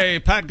learned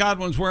today. Pat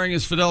Godwin's wearing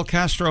his Fidel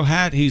Castro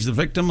hat. He's the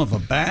victim of a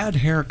bad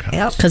haircut.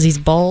 Yep, because he's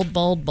bald.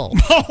 Bald.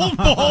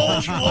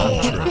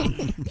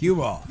 Cue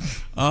ball.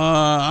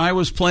 I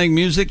was playing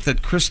music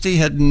that Christy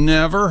had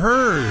never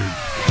heard.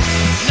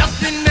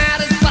 Nothing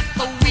matters but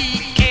the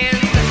weekend.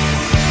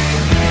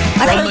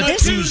 I've From heard a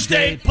this.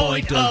 Tuesday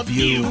point of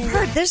view. I've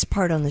heard this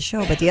part on the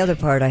show, but the other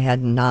part I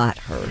had not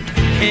heard.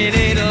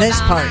 This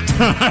part.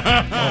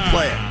 I'll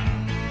play it.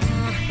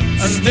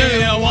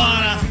 Still you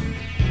wanna.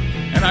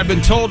 And I've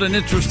been told an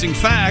interesting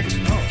fact.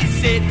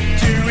 Said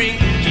to ring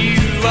you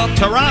up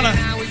Tirana. when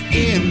I was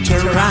in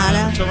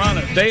Tirana.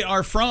 Tirana. They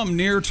are from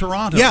near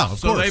Toronto. Yeah, of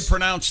so course. they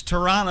pronounce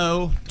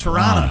Tirana.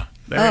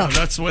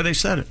 That's the way they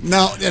said it.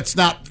 No, it's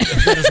not.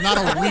 That is not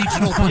a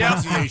regional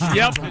pronunciation.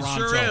 Yep, of it Toronto.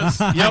 sure is.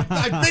 Yep.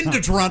 I've been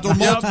to Toronto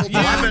multiple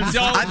times.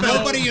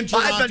 Nobody in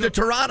Toronto. I've been to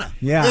Tirana.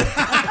 Yeah.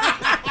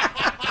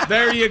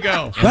 There you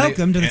go.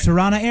 Welcome to the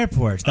Tirana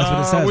Airport. That's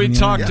what it says. We when you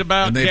talked land.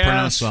 about And they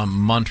gas. pronounce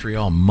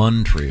Montreal.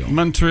 Montreal.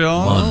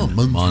 Montreal.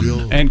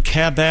 And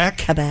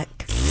Quebec. Quebec.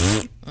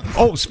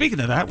 Oh, speaking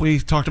of that, we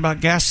talked about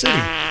Gas City.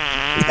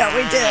 Yeah,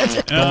 we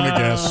did. Going to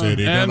Gas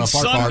City. And Gonna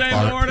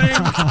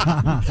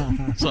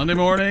Sunday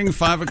morning,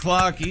 5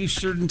 o'clock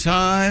Eastern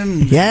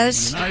Time.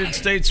 Yes. United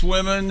States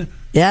women.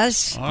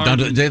 Yes. Now,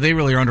 they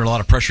really are under a lot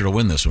of pressure to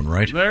win this one,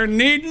 right? They're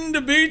needing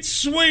to beat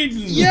Sweden.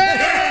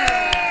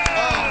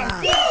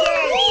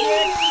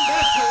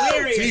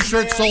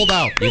 T-shirt sold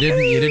out. You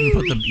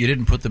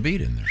didn't put the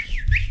beat in there.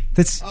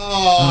 That's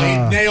he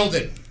nailed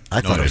it. I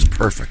thought it was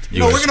perfect. You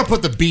know, we're going to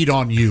put the beat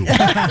on you.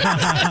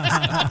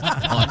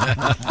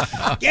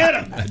 Get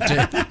him.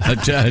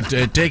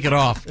 Take it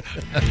off.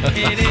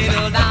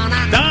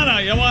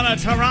 Donna, you want a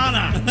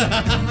Tirana?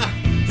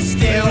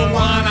 Still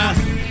wanna.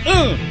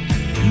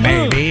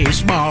 Maybe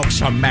smoke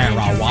some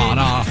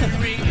marijuana.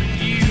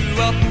 You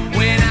up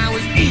when I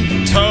was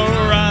in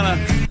Tirana.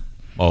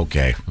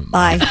 Okay.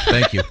 Bye.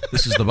 Thank you.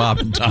 This is the Bob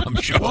and Tom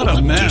Show. What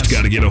a mess. Just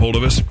got to get a hold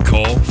of us.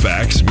 Call,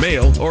 fax,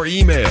 mail, or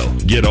email.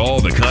 Get all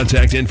the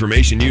contact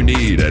information you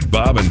need at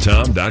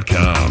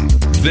bobandtom.com.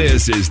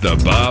 This is the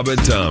Bob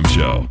and Tom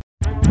Show.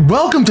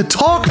 Welcome to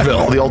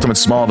Talkville, the ultimate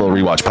Smallville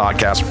rewatch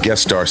podcast.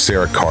 Guest star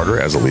Sarah Carter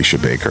as Alicia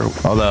Baker,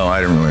 although I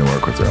didn't really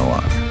work with her a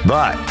lot.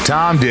 But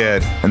Tom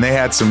did, and they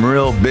had some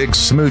real big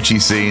smoochy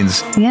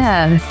scenes.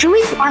 Yeah. Can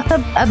we talk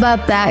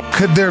about that?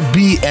 Could there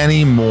be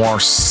any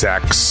more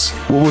sex?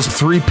 What was a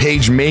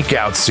 3-page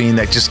makeout scene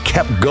that just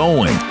kept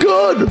going?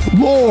 Good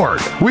Lord.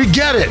 We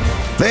get it.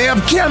 They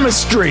have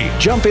chemistry.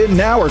 Jump in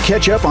now or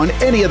catch up on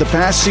any of the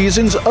past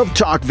seasons of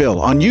Talkville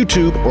on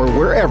YouTube or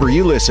wherever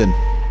you listen.